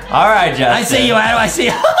in here. All right, Justin. I see you, Adam. I see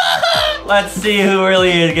you. Let's see who really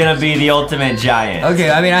is gonna be the ultimate giant. Okay,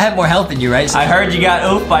 I mean, I have more health than you, right? So I heard you got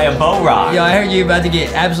oofed by a Bow Rock. Yo, I heard you about to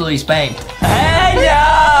get absolutely spanked. Hey, yo!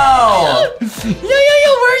 Yo,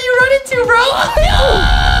 where are you running to, bro?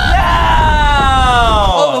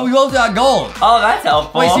 Oh, but we both got gold. Oh, that's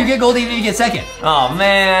helpful. Wait, so you get gold even if you get second. Oh,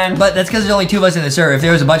 man. But that's because there's only 2 of us in the server. If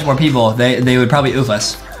there was a bunch more people, they would probably oof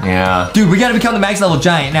us. Yeah. Dude, we gotta become the max level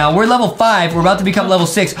giant. Now, we're level 5. We're about to become level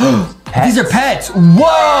 6. These are pets. Whoa!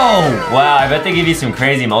 Wow, I bet they give you some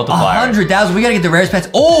crazy multipliers. 100,000. We gotta get the rarest pets.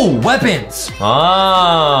 Oh, weapons.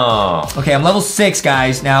 Oh. Okay, I'm level 6,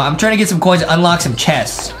 guys. Now, I'm trying to get some coins to unlock some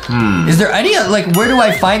chests. Is there any, like, where do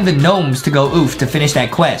I find the gnomes to go oof to finish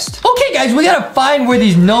that quest? Okay, guys, we gotta find where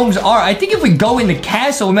these gnomes are. I think if we go in the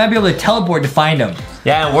castle, we might be able to teleport to find them.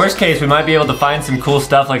 Yeah, in worst case, we might be able to find some cool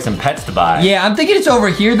stuff like some pets to buy. Yeah, I'm thinking it's over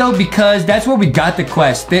here, though, because that's where we got the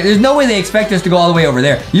quest. There's no way they expect us to go all the way over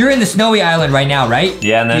there. You're in the snowy island right now, right?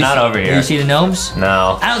 Yeah, and they're not over here. Do you see the gnomes?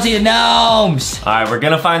 No. I don't see the gnomes. All right, we're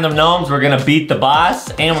gonna find the gnomes, we're gonna beat the boss,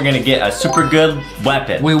 and we're gonna get a super good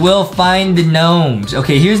weapon. We will find the gnomes.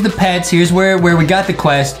 Okay, here's the pets. Here's where we got the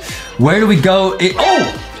quest. Where do we go?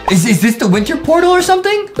 Is this the winter portal or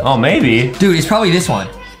something? Oh, maybe. Dude, it's probably this one.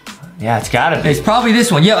 Yeah, it's gotta be. It's probably this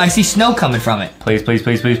one. Yeah, I see snow coming from it. Please, please,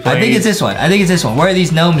 please, please, please. I think it's this one. I think it's this one. Where are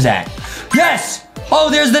these gnomes at? Yes! Oh,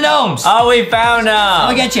 there's the gnomes. Oh, we found them.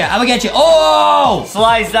 I'm gonna get you. I'm gonna get you. Oh!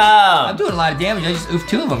 Slice them. I'm doing a lot of damage. I just oofed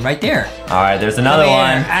 2 of them right there. All right, there's another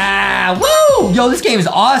one. Ah, woo! Yo, this game is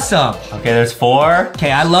awesome. Okay, there's 4.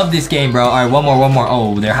 Okay, I love this game, bro. All right, one more.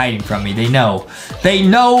 Oh, they're hiding from me. They know. They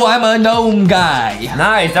know I'm a gnome guy.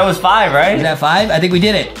 Nice, that was 5, right? Is that 5? I think we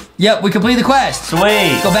did it. Yep, we completed the quest. Sweet.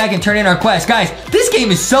 Let's go back and turn in our quest. Guys, this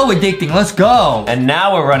game is so addicting. Let's go. And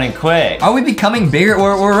now we're running quick. Are we becoming bigger?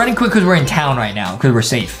 We're running quick because we're in town right now, because we're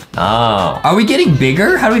safe. Oh. Are we getting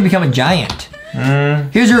bigger? How do we become a giant?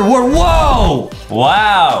 Here's your reward. Whoa!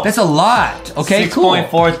 Wow. That's a lot. Okay, cool.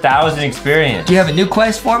 6.4 thousand experience. Do you have a new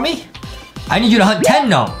quest for me? I need you to hunt 10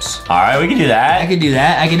 gnomes. All right, we can do that. I can do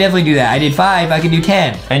that. I can definitely do that. I did 5. I can do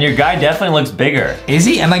 10. And your guy definitely looks bigger. Is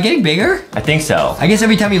he? Am I getting bigger? I think so. I guess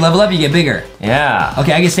every time you level up, you get bigger. Yeah.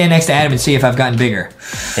 Okay, I can stand next to Adam and see if I've gotten bigger.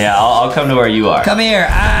 Yeah, I'll come to where you are. Come here.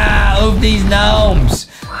 Ah, oof these gnomes.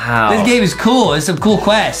 Wow. This game is cool. It's some cool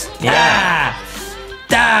quests. Yeah.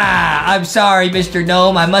 I'm sorry, Mr.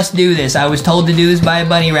 Gnome. I must do this. I was told to do this by a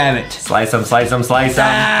bunny rabbit. Slice them, slice them, slice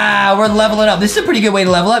them. We're leveling up. This is a pretty good way to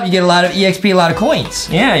level up. You get a lot of EXP, a lot of coins.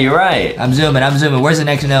 Yeah, you're right. I'm zooming. Where's the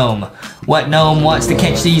next gnome? What gnome wants to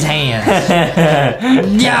catch these hands?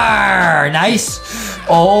 Yar! Nice.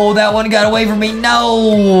 Oh, that one got away from me.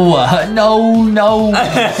 No.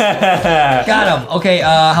 Got him. Okay,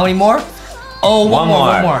 how many more? Oh, one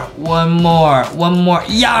more.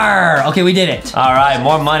 Yar! Okay, we did it. All right,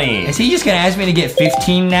 more money. Is he just gonna ask me to get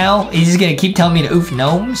 15 now? He's just gonna keep telling me to oof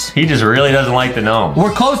gnomes? He just really doesn't like the gnome.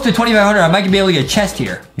 We're close to 2,500. I might be able to get a chest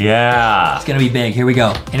here. Yeah. It's gonna be big. Here we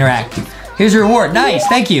go. Interact. Here's your reward. Nice,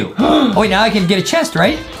 thank you. Oh, wait, now I can get a chest,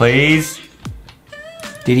 right? Please.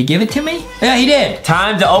 Did he give it to me? Yeah, he did.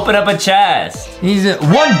 Time to open up a chest. He's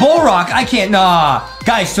one bull rock. I can't, nah.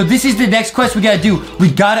 Guys, so this is the next quest we gotta do.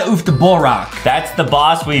 We gotta oof the bull rock. That's the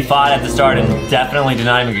boss we fought at the start and definitely did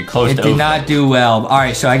not even get close to It did not do well. All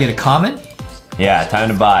right, so I get a common? Yeah, time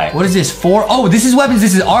to buy. What is this for? Oh, this is weapons,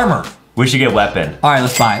 this is armor. We should get weapon. All right,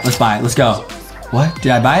 let's buy it, let's go. What,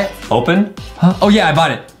 did I buy it? Open? Huh? Oh yeah, I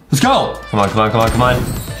bought it. Let's go. Come on.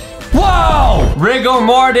 Whoa! Rigor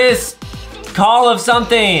mortis. Call of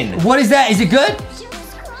something. What is that? Is it good?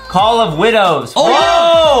 Call of widows. Oh,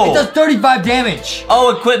 Whoa! it does 35 damage.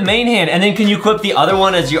 Oh, equip main hand. And then can you equip the other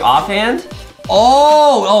one as your offhand?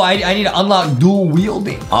 Oh, I need to unlock dual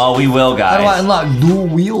wielding. Oh, we will, guys. How do I unlock dual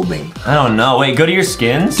wielding? I don't know. Wait, go to your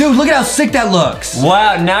skins. Dude, look at how sick that looks.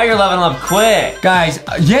 Wow, now you're leveling up quick. Guys,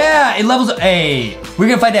 yeah, it levels up. Hey, we're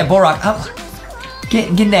gonna fight that Borok. I'm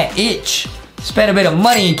getting that itch. Spend a bit of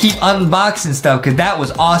money and keep unboxing stuff, because that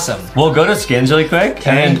was awesome. We'll go to skins really quick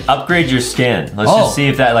and then upgrade your skin. Let's just see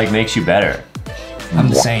if that like makes you better. I'm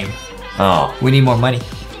the same. Oh. We need more money.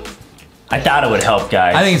 I thought it would help,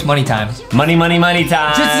 guys. I think it's money time. Money, money, money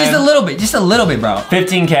time. Just a little bit. Just a little bit, bro.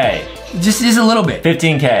 15K. Just a little bit.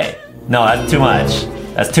 15K. No, that's too much.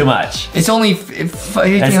 That's too much. It's only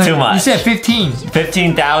That's too much. You said 15.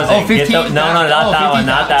 15,000. Oh, 15. No, not that one.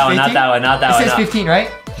 Not that one. Not that one. Not that one. It says 15, right?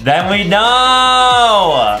 Then we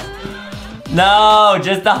no,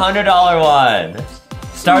 just the $100 one.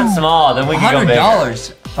 Start small, then we can go bigger.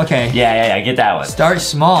 $100. Okay. Yeah, get that one. Start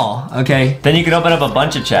small. Okay. Then you can open up a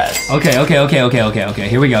bunch of chests. Okay.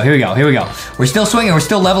 Here we go. We're still swinging. We're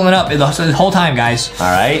still leveling up the whole time, guys. All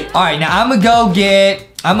right. All right. Now I'm gonna go get.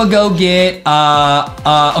 Okay. I'm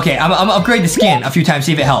gonna upgrade the skin a few times.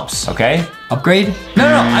 See if it helps. Okay. Upgrade? No.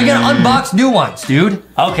 I gotta unbox new ones, dude.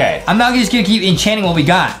 Okay. I'm not just gonna keep enchanting what we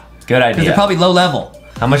got. Good idea. Because they're probably low level.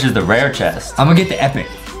 How much is the rare chest? I'm gonna get the epic.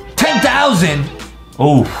 10,000.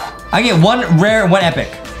 Ooh. I get one rare and one epic.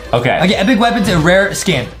 Okay. I get epic weapons and rare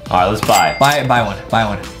skin. All right, let's buy. Buy one.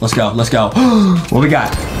 Let's go. What we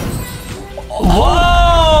got?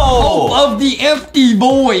 Whoa! Of the empty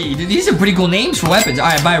void. These are pretty cool names for weapons. All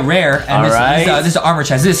right, buy rare. And this is an armor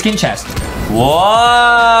chest. This is a skin chest.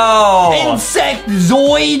 Whoa!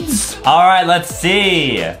 Insectoids. All right, let's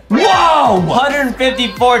see. Whoa!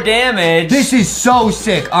 154 damage. This is so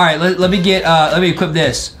sick. All right, let me equip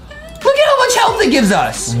this. Look at how much health it gives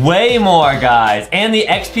us. Way more, guys. And the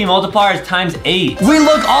XP multiplier is ×8. We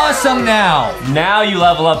look awesome now. Now you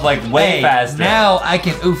level up like way faster. Now I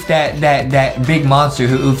can oof that big monster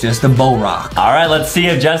who oofed us, the Borok. All right, let's see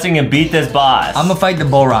if Justin can beat this boss. I'm gonna fight the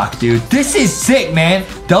Borok, dude. This is sick, man.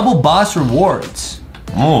 Double boss rewards.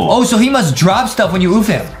 Ooh. Oh, so he must drop stuff when you oof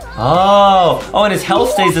him. Oh, and his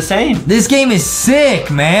health stays the same. This game is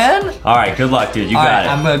sick, man. All right, good luck, dude. You got it.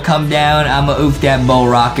 I'm gonna come down. I'm gonna oof that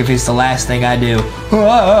Borok if it's the last thing I do.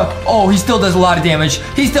 Oh, he still does a lot of damage.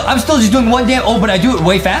 I'm still just doing one damage. Oh, but I do it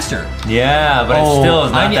way faster. Yeah, but it still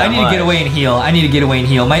is not that I need to get away and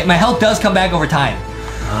heal. My health does come back over time.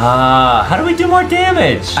 How do we do more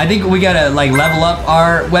damage? I think we gotta like level up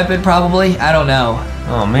our weapon probably. I don't know.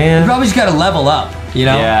 Oh man. We probably just gotta level up, you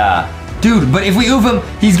know? Yeah. Dude, but if we oof him,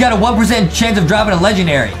 he's got a 1% chance of dropping a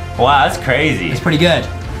legendary. Wow, that's crazy. It's pretty good.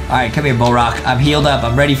 All right, come here, Borok. I'm healed up.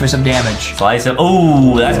 I'm ready for some damage. Slice him.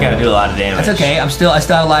 Ooh, that's gotta do a lot of damage. That's okay. I still have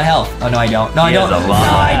a lot of health. Oh no, I don't. No, I don't. He has a lot.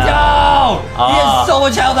 No, I don't. He has so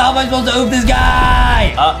much health. How am I supposed to oof this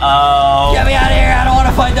guy? Uh-oh. Get me out of here. I don't want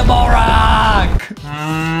to fight the Borok.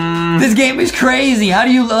 This game is crazy. How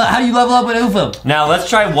do you level up and oof him? Now let's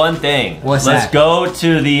try one thing. What's Let's that? go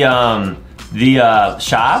to the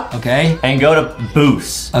shop. Okay. And go to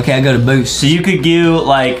boost. Okay, I go to boost. So you could do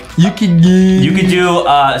like you could do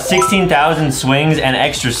 16,000 swings and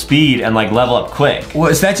extra speed and like level up quick.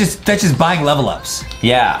 Well, so that's just buying level ups.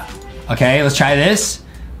 Yeah. Okay, let's try this.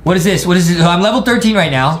 What is this? Oh, I'm level 13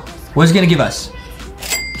 right now. What is it gonna give us?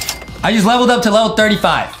 I just leveled up to level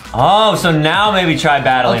 35. Oh, so now maybe try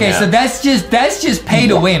battling Okay, him. so that's just pay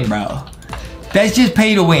to win, bro. That's just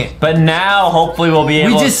pay to win. But now hopefully we'll be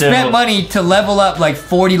able to. We just spent money to level up like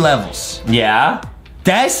 40 levels. Yeah.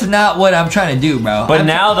 That's not what I'm trying to do, bro. But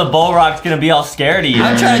now the Bullrock's gonna be all scared of you.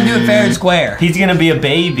 I'm trying to do it fair and square. He's gonna be a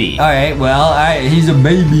baby. All right, he's a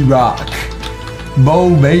baby rock.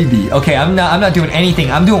 Bo baby. Okay, I'm not doing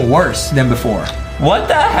anything. I'm doing worse than before. What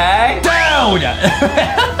the heck? Dude!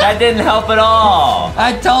 That didn't help at all.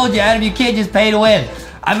 I told you, Adam, you can't just pay to win.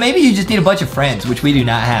 Maybe you just need a bunch of friends, which we do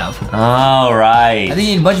not have. All right. I think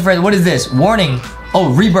you need a bunch of friends. What is this? Warning.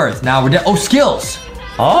 Oh, rebirth. Now we're oh, skills.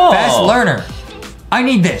 Oh. Fast learner. I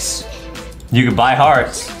need this. You can buy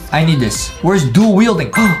hearts. I need this. Where's dual wielding?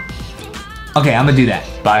 Okay, I'm gonna do that.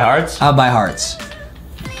 Buy hearts? I'll buy hearts.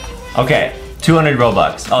 Okay, 200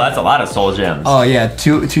 Robux. Oh, that's a lot of soul gems. Oh yeah,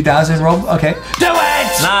 2,000 Robux. Okay. Do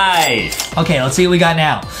it! Nice. Okay, let's see what we got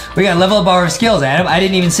now. We got to level up our skills, Adam. I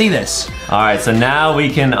didn't even see this. All right, so now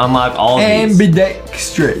we can unlock all of these.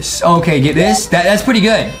 Ambidextrous. Okay, get this. That's pretty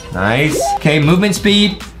good. Nice. Okay, movement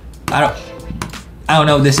speed. I don't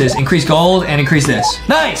know what this is. Increase gold and increase this.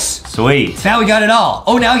 Nice. Sweet. Now we got it all.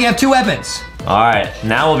 Oh, now we can have 2 weapons. All right,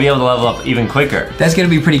 now we'll be able to level up even quicker. That's gonna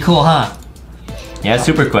be pretty cool, huh? Yeah,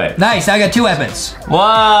 super quick. Nice, I got 2 weapons.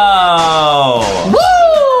 Whoa!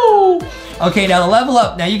 Woo! Okay, now the level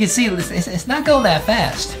up, now you can see it's not going that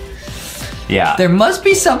fast. Yeah. There must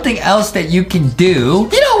be something else that you can do.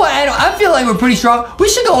 You know what, I feel like we're pretty strong. We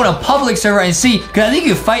should go on a public server and see, because I think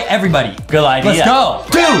you can fight everybody. Good idea. Let's go.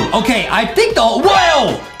 Dude, okay, I think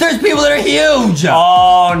whoa! There's people that are huge.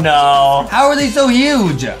 Oh, no. How are they so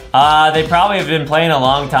huge? They probably have been playing a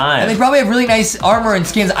long time. And they probably have really nice armor and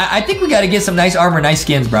skins. I think we gotta get some nice armor, nice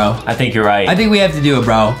skins, bro. I think you're right. I think we have to do it,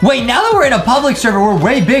 bro. Wait, now that we're in a public server, we're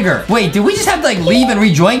way bigger. Wait, did we just have to like leave and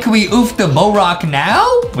rejoin? Can we oof the bow rock now?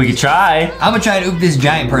 We could try. I'm gonna try and oof this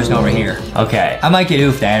giant person over here. Okay. I might get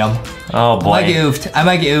oofed, Adam. Oh, boy. I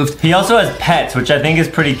might get oofed. He also has pets, which I think is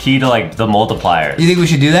pretty key to like the multipliers. You think we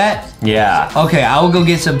should do that? Yeah. Okay, I will go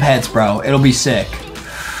get some pets, bro. It'll be sick.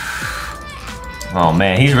 Oh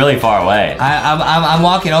man, he's really far away. I'm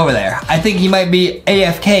walking over there. I think he might be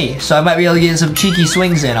AFK, so I might be able to get some cheeky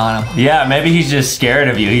swings in on him. Yeah, maybe he's just scared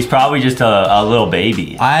of you. He's probably just a little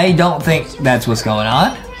baby. I don't think that's what's going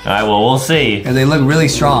on. All right, well, we'll see. Because they look really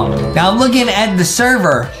strong. Now I'm looking at the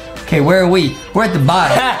server. Okay, where are we? We're at the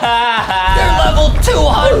bottom. They're level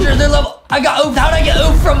 200. They're level... I got oofed. How'd I get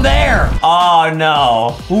oofed from there? Oh,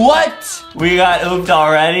 no. What? We got oofed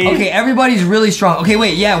already? Okay, everybody's really strong. Okay,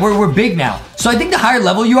 wait, yeah, we're big now. So I think the higher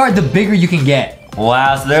level you are, the bigger you can get.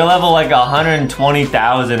 Wow, so they're level like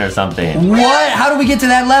 120,000 or something. What? How do we get to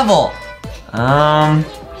that level?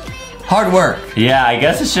 Hard work. Yeah, I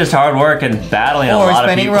guess it's just hard work and battling a lot of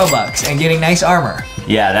people. Or spending Robux and getting nice armor.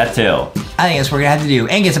 Yeah, that too. I think that's what we're gonna have to do.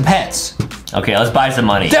 And get some pets. Okay, let's buy some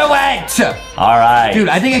money. Do it! All right. Dude,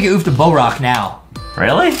 I think I can oof the bow rock now.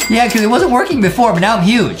 Really? Yeah, because it wasn't working before, but now I'm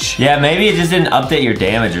huge. Yeah, maybe it just didn't update your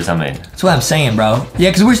damage or something. That's what I'm saying, bro. Yeah,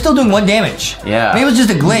 because we're still doing 1 damage. Yeah. Maybe it was just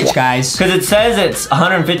a glitch, guys. Because it says it's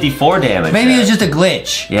 154 damage. Maybe there. it was just a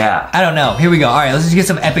glitch. Yeah. I don't know. Here we go. All right, let's just get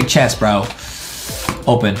some epic chests, bro.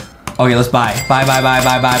 Open. Okay, let's buy. Buy.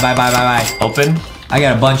 Open. I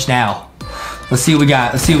got a bunch now. Let's see what we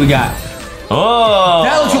got. Oh.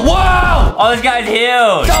 That looks... Whoa! Oh, this guy's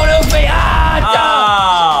huge. Don't oof me! Ah,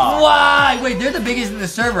 Oh. don't! Why? Wait, they're the biggest in the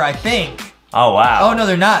server, I think. Oh, wow. Oh, no,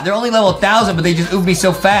 they're not. They're only level 1,000, but they just oofed me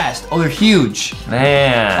so fast. Oh, they're huge.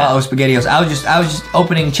 Man. Uh-oh, SpaghettiOs. I was just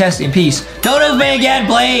opening chests in peace. Don't oof me again,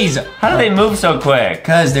 please! How do they move so quick?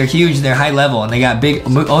 Because they're huge, they're high level, and they got big...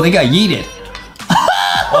 Oh, they got yeeted.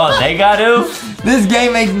 Oh, they got oofed? This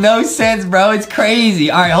game makes no sense, bro. It's crazy.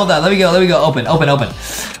 All right, hold on. Let me go. Open.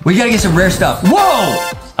 We gotta get some rare stuff.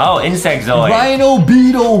 Whoa! Oh, insect zoid. Rhino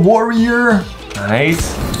beetle warrior.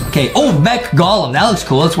 Nice. Okay. Oh, mech golem. That looks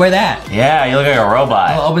cool. Let's wear that. Yeah, you look like a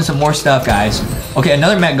robot. I'll open some more stuff, guys. Okay,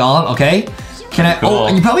 another mech golem. Okay. Can I? Cool. Oh,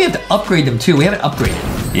 and you probably have to upgrade them too. We haven't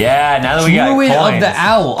upgraded. Yeah, now that we got Druid coins. of the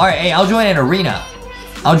owl. All right. Hey, I'll join an arena.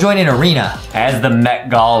 As the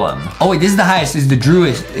Met Golem. Oh wait, this is the highest. Is the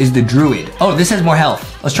druid? Oh, this has more health.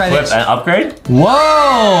 Let's try Flip this. an upgrade?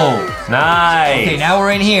 Whoa! Nice. Okay, now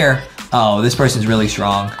we're in here. Oh, this person's really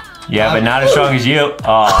strong. Yeah, but not as strong as you.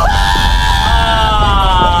 Oh.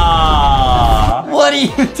 What are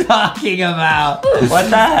you talking about? What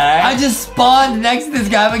the heck? I just spawned next to this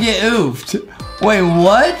guy. I'm gonna get oofed. Wait,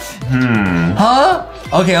 what? Huh?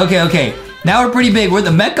 Okay. Now we're pretty big.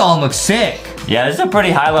 The Mech Golem looks sick. Yeah, this is a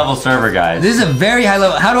pretty high level server, guys. This is a very high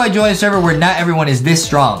level. How do I join a server where not everyone is this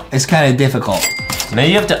strong? It's kind of difficult.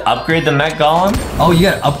 Maybe you have to upgrade the Met Golem? Oh, you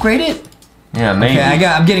gotta upgrade it? Yeah, maybe. Okay,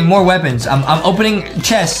 I'm getting more weapons. I'm opening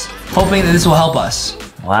chests, hoping that this will help us.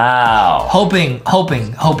 Wow. Hoping,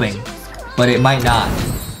 but it might not.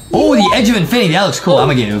 Oh, the Edge of Infinity, that looks cool. I'm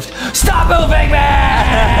gonna get oofed. Stop moving me!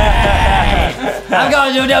 I'm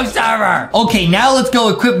going to a new server. Okay, now let's go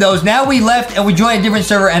equip those. Now we left and we joined a different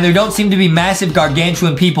server and there don't seem to be massive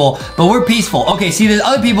gargantuan people, but we're peaceful. Okay, see, there's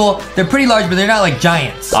other people, they're pretty large, but they're not like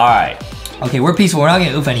giants. All right. Okay, we're peaceful. We're not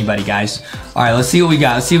gonna oof anybody, guys. All right, let's see what we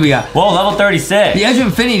got. Whoa, level 36. The Edge of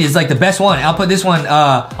Infinity is like the best one. I'll put this one as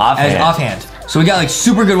offhand. So we got like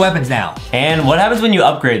super good weapons now. And what happens when you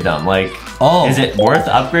upgrade them? Like, is it worth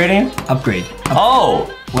upgrading? Upgrade.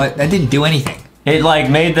 Oh. What? That didn't do anything. It like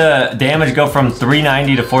made the damage go from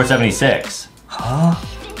 390 to 476. Huh?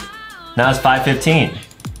 Now it's 515.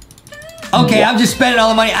 Okay, I'm just spending all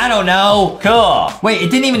the money. I don't know. Cool. Wait, it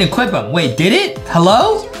didn't even equip him. Wait, did it?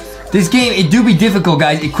 Hello? This game, it do be difficult,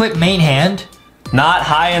 guys. Equip main hand. Not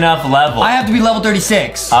high enough level. I have to be level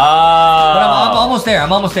 36. Oh. But I'm almost there.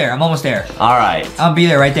 I'm almost there. All right. I'll be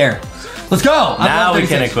there right there. Let's go. Now we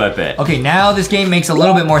can equip it. Okay, now this game makes a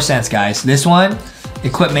little bit more sense, guys. This one,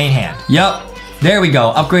 equip main hand. Yup. There we go.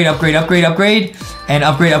 Upgrade, and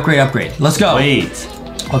upgrade. Let's go. Sweet.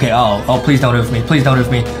 Okay, oh, please don't oof me. Please don't oof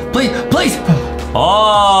me. Please.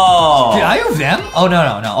 Oh. Did I oof them? Oh,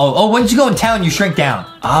 no. Oh, once you go in town, you shrink down.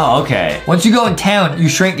 Oh, okay. Once you go in town, you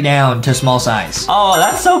shrink down to small size. Oh,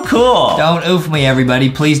 that's so cool. Don't oof me, everybody.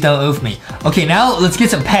 Please don't oof me. Okay, now let's get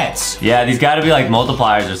some pets. Yeah, these gotta be like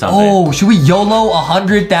multipliers or something. Oh, should we YOLO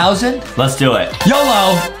 100,000? Let's do it.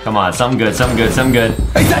 YOLO! Come on, something good. Is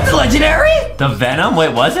that the legendary? The Venom?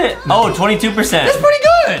 Wait, was it? Oh, 22%. That's pretty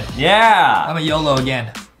good. Yeah. I'm a YOLO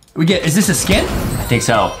again. Is this a skin? I think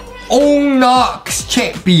so. Onox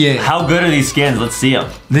champion. How good are these skins? Let's see them.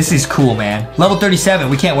 This is cool, man. Level 37.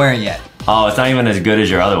 We can't wear it yet. Oh, it's not even as good as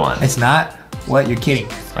your other one. It's not? What? You're kidding.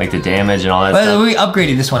 Like the damage and all that Well, stuff. we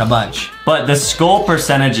upgraded this one a bunch. But the skull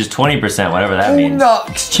percentage is 20%, whatever that means.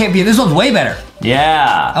 Onox champion. This one's way better.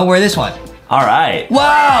 Yeah. I'll wear this one. All right.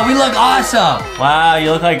 Wow, we look awesome. Wow,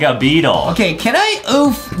 you look like a beetle. Okay, can I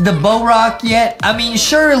oof the bow rock yet? I mean,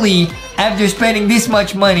 surely after spending this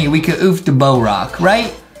much money, we could oof the bow rock,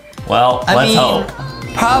 right? Well, let's hope.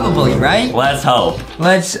 Probably, right? Let's hope.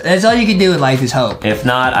 That's all you can do in life is hope. If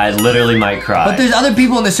not, I literally might cry. But there's other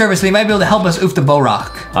people in the service, they might be able to help us oof the bow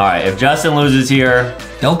rock. All right, if Justin loses here.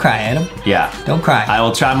 Don't cry, Adam. Yeah. Don't cry. I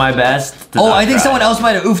will try my best to Oh, not I think cry. someone else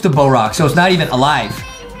might have oofed the bow rock, so it's not even alive.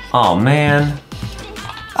 Oh, man.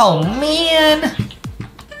 Oh, man.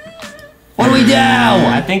 What do we do?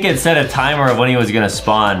 I think it set a timer of when he was going to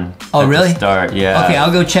spawn. Oh, at really? The start, yeah. Okay,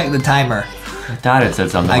 I'll go check the timer. I thought it said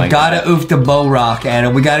something like I that. gotta oof the bow rock,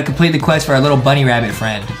 Adam. We gotta complete the quest for our little bunny rabbit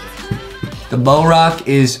friend. The bow rock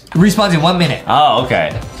respawns in 1 minute. Oh,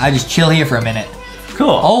 okay. I just chill here for a minute. Cool.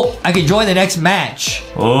 Oh, I can join the next match.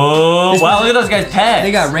 Oh, wow, look at those guys' pets.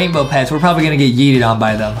 They got rainbow pets. We're probably gonna get yeeted on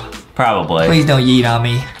by them. Probably. Please don't yeet on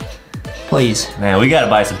me. Please. Man, we gotta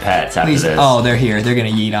buy some pets after Please. this. Oh, they're here. They're gonna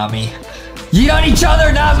yeet on me. Yeet on each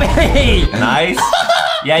other, not me! Nice.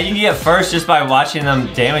 Yeah, you can get first just by watching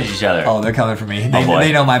them damage each other. Oh, they're coming for me. Oh, boy.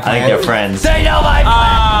 They know my plan. I think they're friends. They know my plan!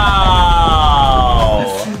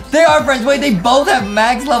 Oh! They are friends. Wait, they both have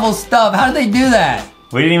max level stuff. How did they do that?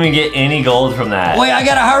 We didn't even get any gold from that. Wait, I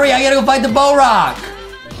gotta hurry. I gotta go fight the bow rock.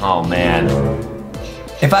 Oh, man.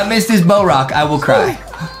 If I miss this bow rock, I will cry.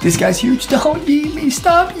 This guy's huge. Don't yeet me.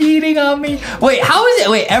 Stop yeeting on me. Wait, how is it?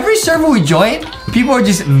 Wait, every server we join, people are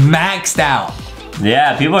just maxed out.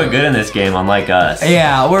 Yeah, people are good in this game, unlike us.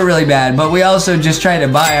 Yeah, we're really bad, but we also just try to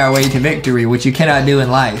buy our way to victory, which you cannot do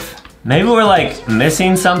in life. Maybe we're like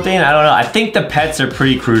missing something. I don't know. I think the pets are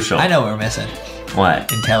pretty crucial. I know what we're missing.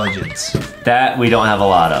 What? Intelligence. That we don't have a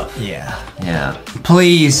lot of. Yeah. Yeah.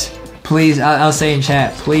 Please, I'll say in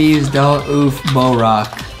chat, please don't oof bow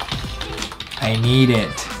rock. I need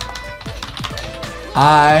it.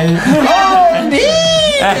 I need it.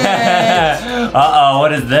 Uh-oh,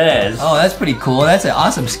 what is this? Oh, that's pretty cool. That's an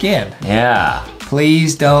awesome skin. Yeah.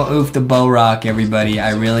 Please don't oof the bow rock, everybody.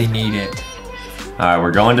 I really need it. All right,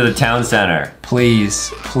 we're going to the town center.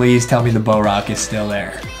 Please tell me the bow rock is still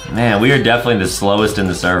there. Man, we are definitely the slowest in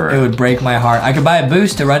the server. It would break my heart. I could buy a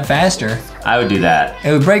boost to run faster. I would do that.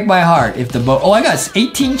 It would break my heart if the bow... Oh, I got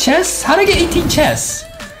 18 chests? How did I get 18 chests?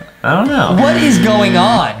 I don't know. What is going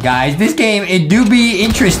on, guys? This game, it do be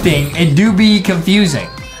interesting. It do be confusing.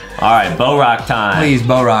 All right, bow rock time. Please,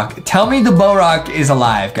 bow rock. Tell me the bow rock is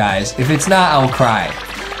alive, guys. If it's not, I will cry.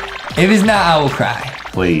 If it's not, I will cry.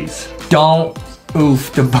 Please. Don't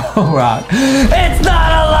oof the bow rock. It's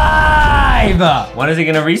not alive! When is it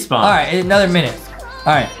gonna respawn? All right, another minute.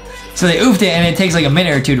 All right, so they oofed it and it takes like a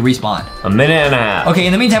minute or two to respawn. A minute and a half. Okay,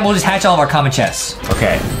 in the meantime, we'll just hatch all of our common chests.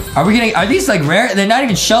 Okay. Are these like rare? They're not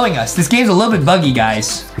even showing us. This game's a little bit buggy,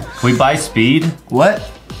 guys. Can we buy speed? What?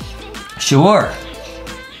 Sure.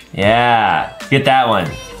 Yeah, get that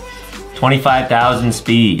one. 25,000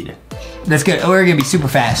 speed. That's good. We're gonna be super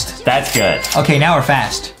fast. That's good. Okay, now we're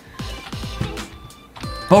fast.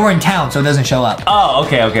 But we're in town, so it doesn't show up. Oh,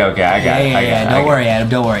 okay, I got it. I got it. Don't worry, Adam,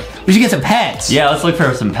 don't worry. We should get some pets. Yeah, let's look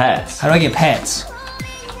for some pets. How do I get pets?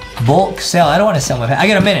 Bulk sell. I don't want to sell my pet. I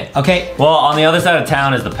got a minute, okay? Well, on the other side of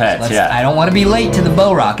town is the pets, yeah. I don't want to be late to the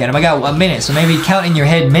bow rock, Adam. I got a minute, so maybe count in your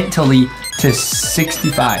head mentally to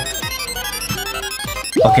 65.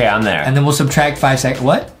 Okay, I'm there. And then we'll subtract 5 seconds.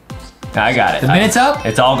 What? I got it. The minute's up?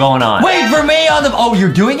 It's all going on. Wait for me on the... Oh,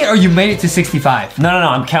 you're doing it or you made it to 65? No,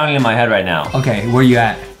 I'm counting in my head right now. Okay, where you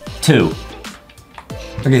at? 2.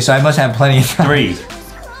 Okay, so I must have plenty of time. 3.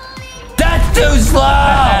 That's too slow!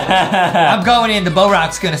 I'm going in. The bow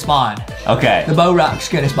rock's gonna spawn. Okay. The bow rock's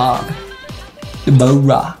gonna spawn. The bow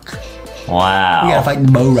rock. Wow. We gotta fight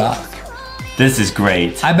the bow rock. This is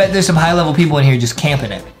great. I bet there's some high-level people in here just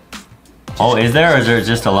camping it. Oh, is there, or is there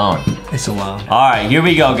just alone? It's alone. All right, here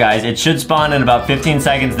we go, guys. It should spawn in about 15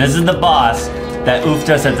 seconds. This is the boss. that oofed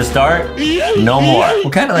us at the start, no more.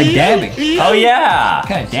 What kind of like dabbing? Oh yeah. What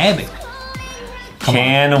kind of dabbing?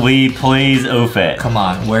 Can we please oof it? Come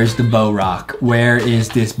on, where's the bow rock? Where is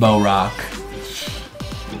this bow rock?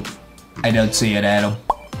 I don't see it, Adam.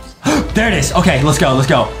 There it is. Okay, let's go, let's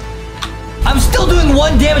go. I'm still doing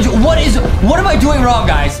 1 damage. What am I doing wrong,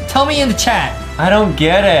 guys? Tell me in the chat. I don't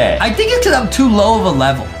get it. I think it's because I'm too low of a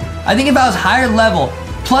level. I think if I was higher level,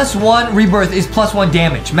 +1 rebirth is +1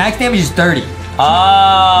 damage. Max damage is 30.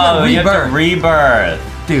 Oh, you have to rebirth.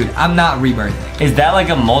 Dude, I'm not rebirthing. Is that like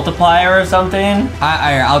a multiplier or something?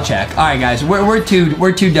 I'll check. All right, guys, we're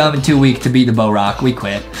too dumb and too weak to beat the bow rock. We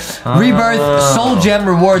quit. Rebirth, soul gem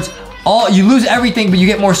rewards. You lose everything, but you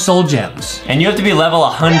get more soul gems. And you have to be level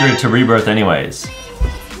 100 to rebirth anyways.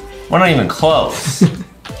 We're not even close.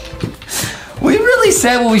 We really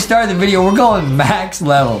said when we started the video, we're going max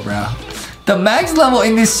level, bro. The max level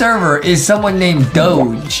in this server is someone named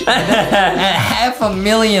Doge at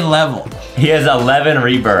 500,000 level. He has 11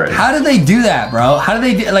 rebirths. How do they do that, bro? How do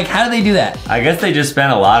they do that? I guess they just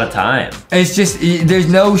spent a lot of time. It's just, there's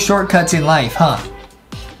no shortcuts in life, huh?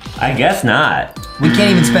 I guess not. We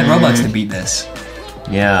can't even spend Robux to beat this.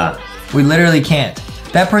 Yeah. We literally can't.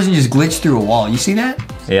 That person just glitched through a wall. You see that?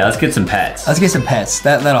 Yeah, let's get some pets. Let's get some pets.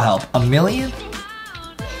 That'll help. 1 million?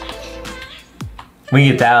 We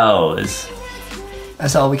can get those.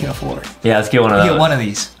 That's all we can afford. Yeah, let's get one of those. Get one of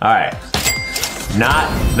these. All right. Not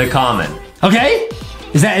the common. Okay.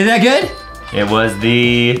 Is that good? It was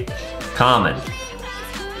the common.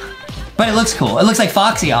 But it looks cool. It looks like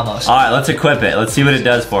Foxy almost. All right, let's equip it. Let's see what it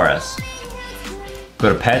does for us.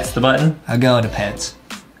 Go to pets, the button. I'll go into pets.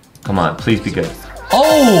 Come on, please be good.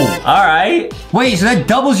 Oh! All right. Wait, so that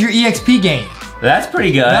doubles your EXP gain. That's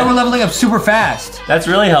pretty good. Now we're leveling up super fast. That's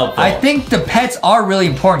really helpful. I think the pets are really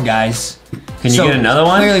important, guys. Can you get another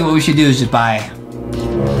one? Clearly what we should do is just buy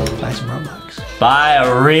some Robux. Buy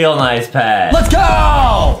a real nice pet. Let's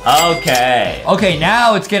go! Okay. Okay,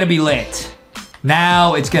 now it's gonna be lit.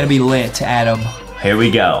 Now it's gonna be lit, Adam. Here we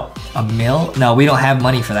go. 1 mil? No, we don't have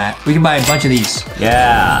money for that. We can buy a bunch of these.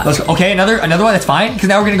 Yeah. Let's go. Okay, another one, that's fine. Because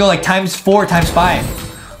now we're gonna go like ×4, ×5.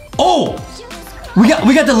 Oh! We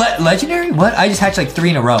got the legendary? What? I just hatched like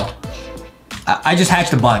 3 in a row. I just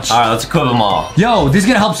hatched a bunch. All right, let's equip them all. Yo, this is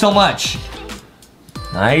gonna help so much.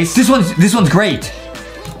 Nice. This one's great.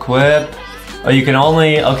 Equip. Oh, you can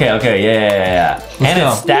only, okay, yeah. And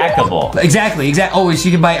it's stackable. Exactly. Oh, so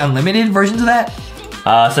you can buy unlimited versions of that?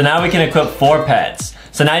 So now we can equip 4 pets.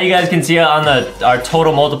 So now you guys can see on our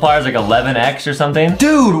total multiplier is like 11x or something.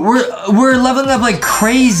 Dude, we're leveling up like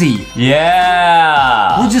crazy.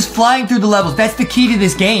 Yeah. We're just flying through the levels. That's the key to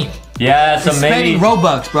this game. Yeah, so maybe spending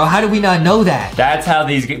Robux, bro. How do we not know that? That's how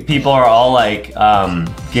these people are all like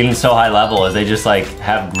getting so high level, is they just like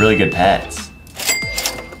have really good pets.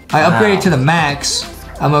 I upgraded to the max.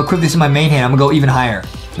 I'm gonna equip this in my main hand. I'm gonna go even higher.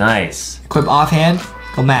 Nice. Equip offhand,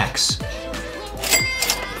 go max.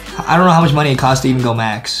 I don't know how much money it costs to even go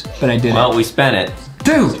max, but I did it. Well, we spent it.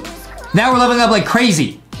 Dude, now we're leveling up like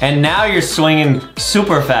crazy. And now you're swinging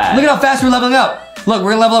super fast. Look at how fast we're leveling up. Look,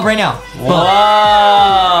 we're gonna level up right now. Whoa.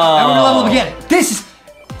 And we're gonna level up again. This is,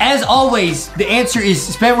 as always, the answer is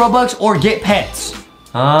spend Robux or get pets.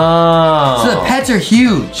 Oh. So the pets are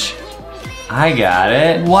huge. I got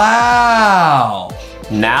it. Wow.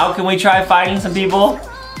 Now can we try fighting some people?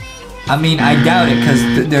 I mean, I doubt it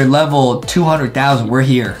because they're level 200,000. We're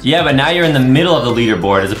here. Yeah, but now you're in the middle of the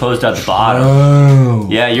leaderboard as opposed to at the bottom. Oh.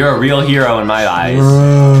 Yeah, you're a real hero in my eyes.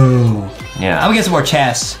 Oh. Yeah. I'm gonna get some more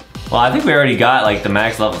chests. Well, I think we already got like the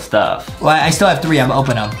max level stuff. Well, I still have 3. I'm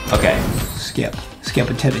open them. Okay. Skip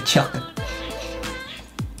until the chucking.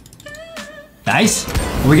 Nice.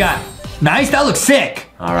 What we got? Nice. That looks sick.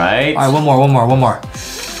 All right. All right, one more.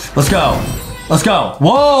 Let's go.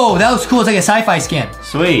 Whoa, that looks cool. It's like a sci-fi skin.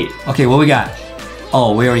 Sweet. Okay, what we got?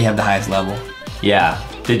 Oh, we already have the highest level. Yeah.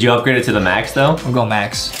 Did you upgrade it to the max though? I'm going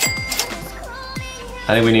max.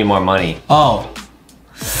 I think we need more money. Oh.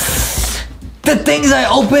 The things I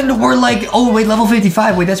opened were like, oh wait, level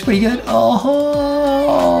 55. Wait, that's pretty good.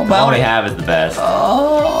 Oh. But all we have is the best.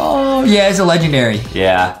 Oh, yeah, it's a legendary.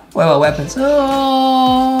 Yeah. What about weapons?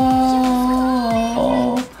 Oh.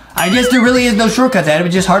 I guess there really is no shortcuts, Adam.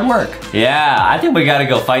 It's just hard work. Yeah, I think we gotta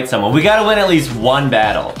go fight someone. We gotta win at least one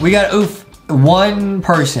battle. We gotta oof one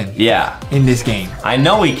person. Yeah. In this game. I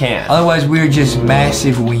know we can. Otherwise, we're just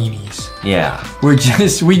massive weenies. Yeah. We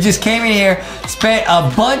just came in here, spent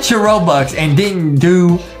a bunch of Robux, and didn't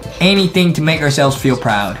do anything to make ourselves feel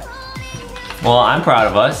proud. Well, I'm proud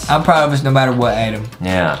of us. I'm proud of us no matter what, Adam.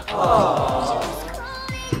 Yeah.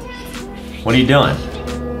 What are you doing?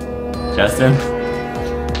 Justin?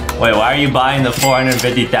 Wait, why are you buying the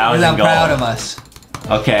 450,000 Because I'm gold? proud of us.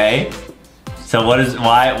 Okay. So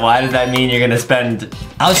why does that mean you're gonna spend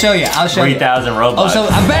I'll show you. 3,000 Robux? Oh, so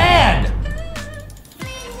I'm banned!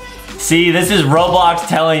 See, this is Roblox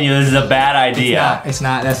telling you this is a bad idea. It's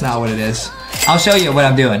not. That's not what it is. I'll show you what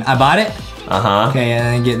I'm doing. I bought it. Uh-huh. Okay, and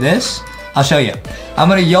then get this. I'll show you. I'm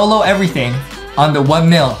gonna YOLO everything on the 1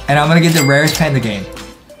 mil, and I'm gonna get the rarest pen in the game.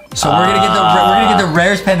 So we're gonna get the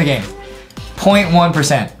rarest pen in the game.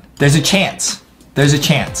 0.1%. There's a chance. There's a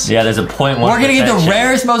chance. Yeah, there's a 0.1%. We're gonna get the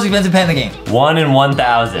rarest, most expensive pen in the game. 1 in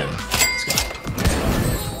 1,000. Let's go.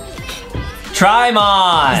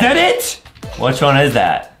 Try-mon! Is that it? Which one is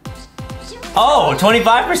that? Oh,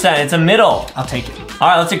 25%. It's a middle. I'll take it. All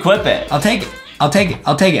right, let's equip it. I'll take it. I'll take it.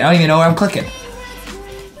 I'll take it. I don't even know where I'm clicking.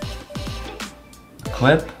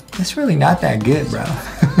 Equip? It's really not that good, bro.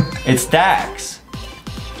 It stacks.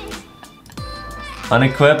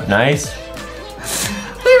 Unequip, nice.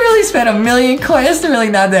 We really spent 1 million coins. It's really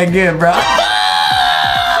not that good, bro.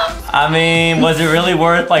 I mean, was it really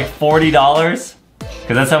worth like $40?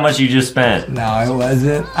 Because that's how much you just spent. No, it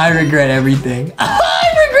wasn't. I regret everything.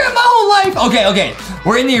 I regret my whole life. Okay.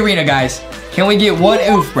 We're in the arena, guys. Can we get one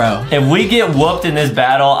oof, bro? If we get whooped in this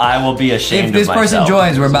battle, I will be ashamed If this of myself. person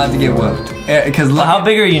joins, we're about to get whooped. Because Well, how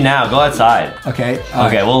big are you now? Go outside. Okay.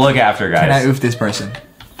 Okay, we'll look after, guys. Can I oof this person?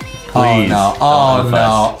 Please. Oh no. Oh don't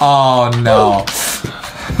no. Oh no.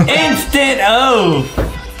 Instant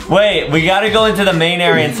oof! Wait, we gotta go into the main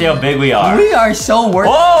area and see how big we are. We are so worth.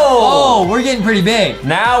 Whoa! Oh, we're getting pretty big.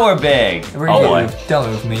 Now we're big. We're Oh boy. oofed. Don't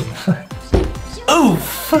oof me.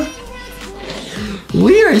 Oof!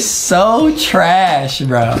 We are so trash,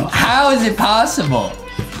 bro. How is it possible?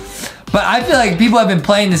 But I feel like people have been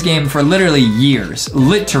playing this game for literally years.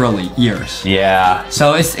 Literally years. Yeah.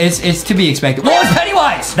 So it's to be expected. Whoa, it's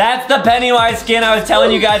Pennywise! That's the Pennywise skin I was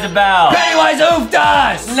telling you guys about. Pennywise oofed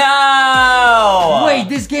us! No! Wait,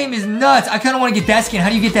 this game is nuts. I kind of want to get that skin. How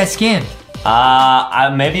do you get that skin?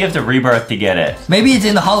 Maybe you have to rebirth to get it. Maybe it's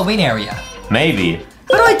in the Halloween area. Maybe.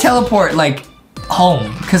 How do I teleport, like,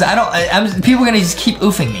 home? Because people are going to just keep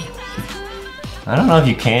oofing me. I don't know if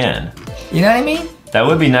you can. You know what I mean? That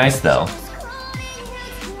would be nice though.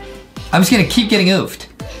 I'm just going to keep getting oofed.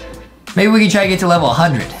 Maybe we can try to get to level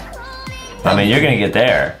 100. I mean, you're gonna get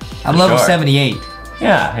there. I'm for level sure. 78.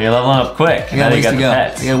 Yeah, you're leveling up quick. I got ways to the go.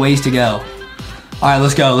 pets. I got ways to go. All right,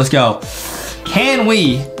 let's go. Let's go. Can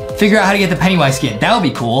we figure out how to get the Pennywise skin? That would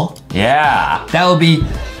be cool. Yeah.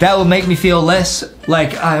 That would make me feel less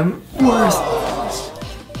like I'm worth.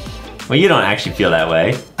 Well, you don't actually feel that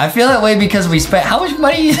way. I feel that way because we spent how much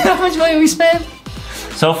money? How much money we spent?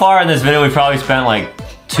 So far in this video, we probably spent like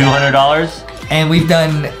 $200. And we've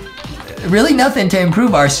done really nothing to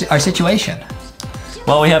improve our situation.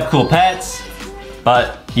 Well, we have cool pets,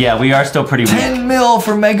 but yeah, we are still pretty weak. 10 mil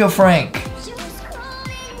for Mega Frank.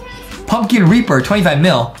 Pumpkin Reaper, 25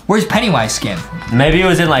 mil. Where's Pennywise skin? Maybe it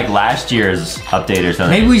was in like last year's update or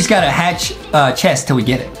something. Maybe we just gotta hatch chest till we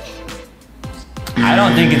get it. I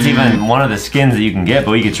don't think it's even one of the skins that you can get,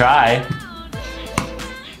 but we could try.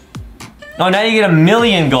 Oh, now you get 1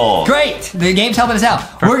 million gold. Great, the game's helping us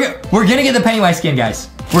out. We're gonna get the Pennywise skin, guys.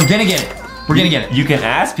 We're gonna get it. We're gonna get it. You can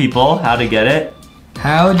ask people how to get it.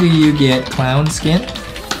 How do you get clown skin?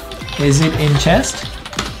 Is it in chest?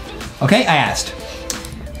 Okay, I asked.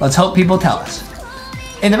 Let's hope people tell us.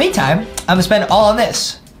 In the meantime, I'm gonna spend all on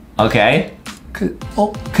this. Okay.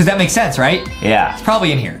 Cause that makes sense, right? Yeah. It's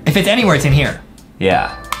probably in here. If it's anywhere, it's in here.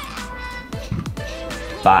 Yeah.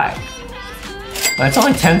 Buy. Well, it's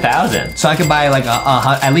only 10,000. So I could buy like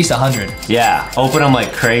at least 100. Yeah. Open them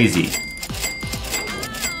like crazy.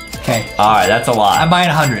 Okay. All right, that's a lot. I'm buying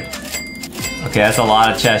 100. Okay, that's a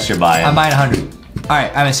lot of chests you're buying. I'm buying 100. All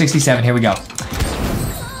right, I'm at 67. Here we go.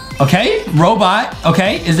 Okay, robot.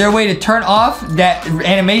 Okay, is there a way to turn off that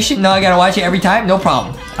animation? No, I gotta watch it every time. No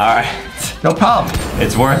problem. All right. No problem.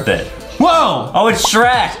 It's worth it. Whoa! Oh, it's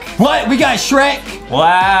Shrek. What? We got Shrek.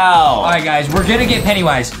 Wow. All right, guys, we're gonna get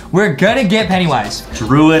Pennywise. We're gonna get Pennywise.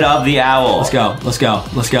 Druid of the Owl. Let's go. Let's go.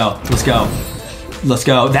 Let's go. Let's go. Let's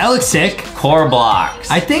go. That looks sick. Core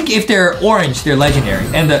blocks. I think if they're orange, they're legendary.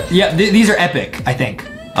 And these are epic, I think.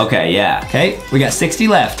 Okay, yeah. Okay, we got 60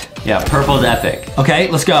 left. Yeah, purple's epic.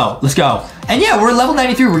 Okay, let's go. Let's go. And yeah, we're level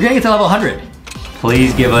 93. We're gonna get to level 100.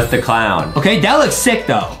 Please give us the clown. Okay, that looks sick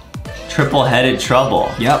though. Triple-headed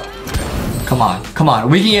trouble. Yep. Come on. Come on.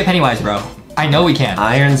 We can get Pennywise, bro. I know we can.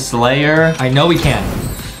 Iron Slayer. I know we can.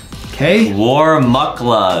 Okay. War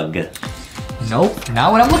Mucklug. Nope.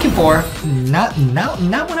 Not what I'm looking for. Not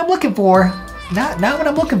what I'm looking for. Not what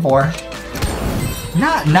I'm looking for.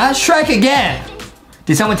 Not Shrek again.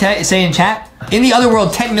 Did someone say in chat? In the other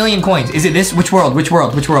world, 10 million coins. Is it this? Which world? Which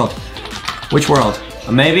world? Which world? Which world?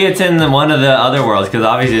 Maybe it's in one of the other worlds, because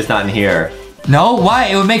obviously it's not in here. No? Why?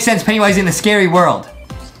 It would make sense Pennywise in the scary world.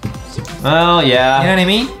 Well, yeah. You know what I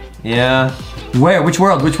mean? Yeah. Where? Which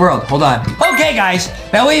world? Which world? Hold on. Okay, guys.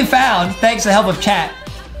 Now we found, thanks to the help of chat,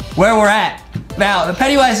 where we're at. Now, the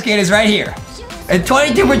Pennywise skin is right here. A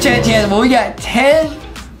 22% chance, but we got 10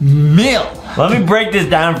 mil. Let me break this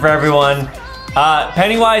down for everyone.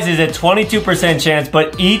 Pennywise is a 22% chance,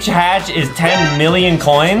 but each hatch is 10 million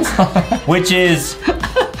coins, which is...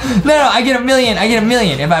 No, I get a million. I get a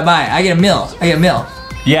million if I buy it. I get a mil. I get a mil.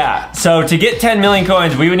 Yeah, so to get 10 million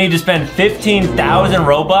coins, we would need to spend 15,000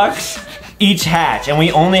 Robux each hatch, and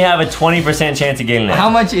we only have a 20% chance of getting it. How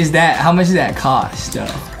much is that? How much does that cost, though?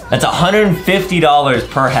 That's $150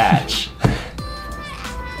 per hatch.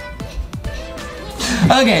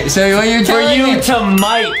 Okay, so what you're telling me... For you to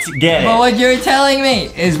might get it. But what you're telling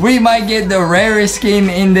me is we might get the rarest skin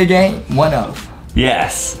in the game. One of.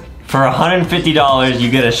 Yes. For $150,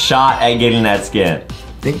 you get a shot at getting that skin. I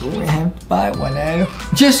think we have to buy one now.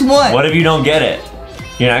 Just one. What if you don't get it?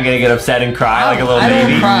 You're not gonna get upset and cry like a little baby?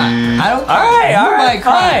 I don't cry. I don't cry. All right,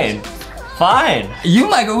 fine. Fine.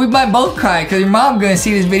 We might both cry because your mom gonna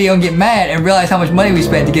see this video and get mad and realize how much money we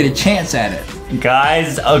spent to get a chance at it.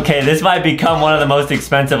 Guys, okay, this might become one of the most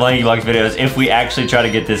expensive LankyBox videos if we actually try to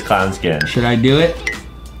get this clown skin. Should I do it?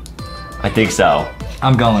 I think so.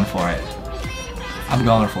 I'm going for it. I'm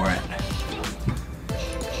going for it.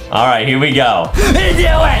 All right, here we go. Do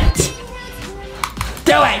it!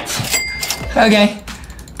 Do it! Okay,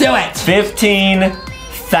 do it!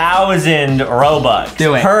 15,000 Robux.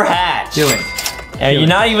 Do it. Per hatch. Do it. And you're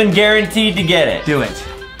not even guaranteed to get it. Do it.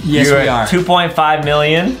 Yes, we are. 2.5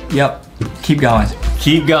 million. Yep. Keep going.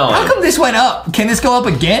 Keep going. How come this went up? Can this go up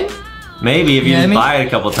again? Maybe if you just know what I mean? buy it a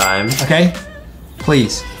couple times. Okay.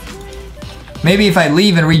 Please. Maybe if I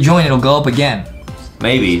leave and rejoin, it'll go up again.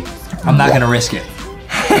 Maybe. I'm not gonna risk it.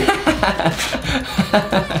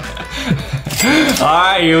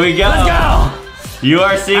 Alright, here we go. Let's go! You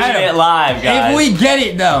are seeing it live, guys. If we get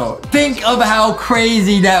it though, think of how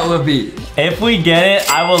crazy that would be. If we get it,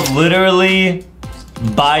 I will literally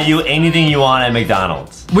buy you anything you want at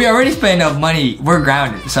McDonald's. We already spent enough money. We're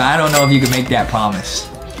grounded, so I don't know if you can make that promise.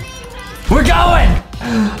 We're going!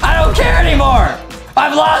 I don't care anymore!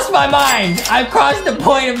 I've lost my mind! I've crossed the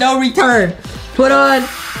point of no return. Put on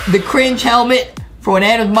the cringe helmet for when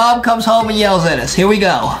Adam's mom comes home and yells at us. Here we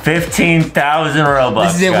go. 15,000 Robux.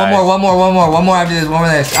 This is it. Guys. One more after this. One more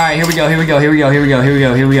this. All right, here we go.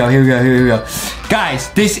 Guys,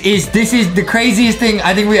 this is the craziest thing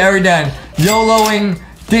I think we've ever done. YOLOing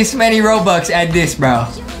this many Robux at this, bro.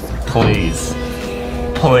 Please.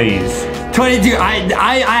 Please. 22.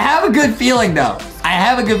 I have a good feeling though.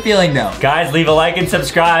 Guys, leave a like and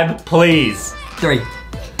subscribe, please. 3,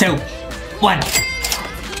 2, 1.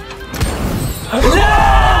 No!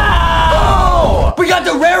 We got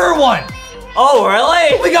the rarer one. Oh,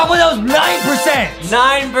 really? We got one that was 9%.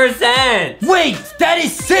 9%. Wait, that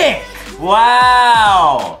is sick.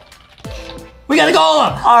 Wow. We got the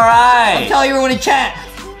golem. All right. Tell everyone in chat.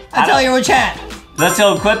 Let's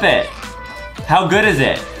go equip it. How good is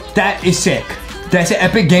it? That is sick. That's an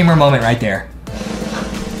epic gamer moment right there.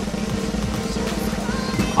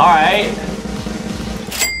 All right.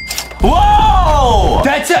 Whoa!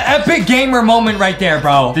 That's an epic gamer moment right there,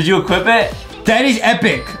 bro. Did you equip it? That is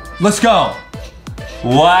epic. Let's go.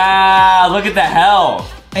 Wow, look at the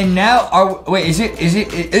health. And now,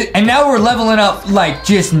 and now we're leveling up like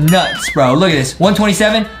just nuts, bro. Look at this,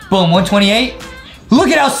 127, boom, 128. Look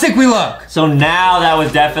at how sick we look. So now that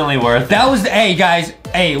was definitely worth it. That was, hey guys,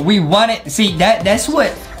 hey, we want it. See, that's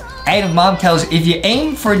what Adam's mom tells us. If you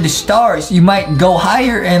aim for the stars, you might go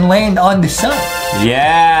higher and land on the sun.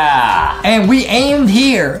 Yeah. And we aimed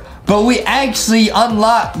here, but we actually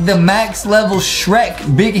unlocked the max level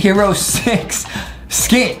Shrek Big Hero 6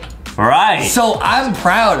 skin. Right. So I'm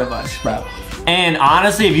proud of us, bro. And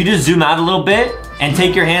honestly, if you just zoom out a little bit and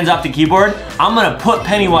take your hands off the keyboard, I'm gonna put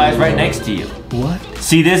Pennywise right next to you. What?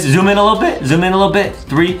 See this? Zoom in a little bit.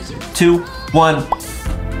 3, 2, 1.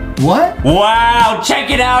 What? Wow,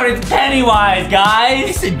 check it out. It's Pennywise, guys.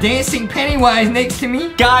 It's a dancing Pennywise next to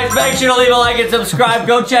me. Guys, make sure to leave a like and subscribe.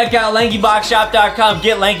 Go check out LankyBoxShop.com.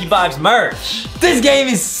 Get LankyBox merch. This game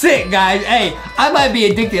is sick, guys. Hey, I might be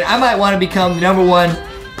addicted. I might want to become the #1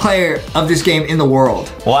 player of this game in the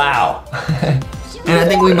world. Wow. And I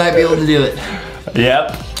think we might be able to do it.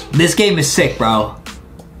 Yep. This game is sick, bro.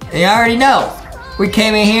 And you already know. We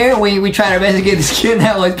came in here, we tried our best to get the skin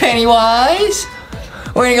that was Pennywise.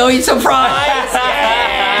 We're gonna go eat some fries.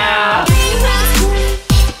 Yeah!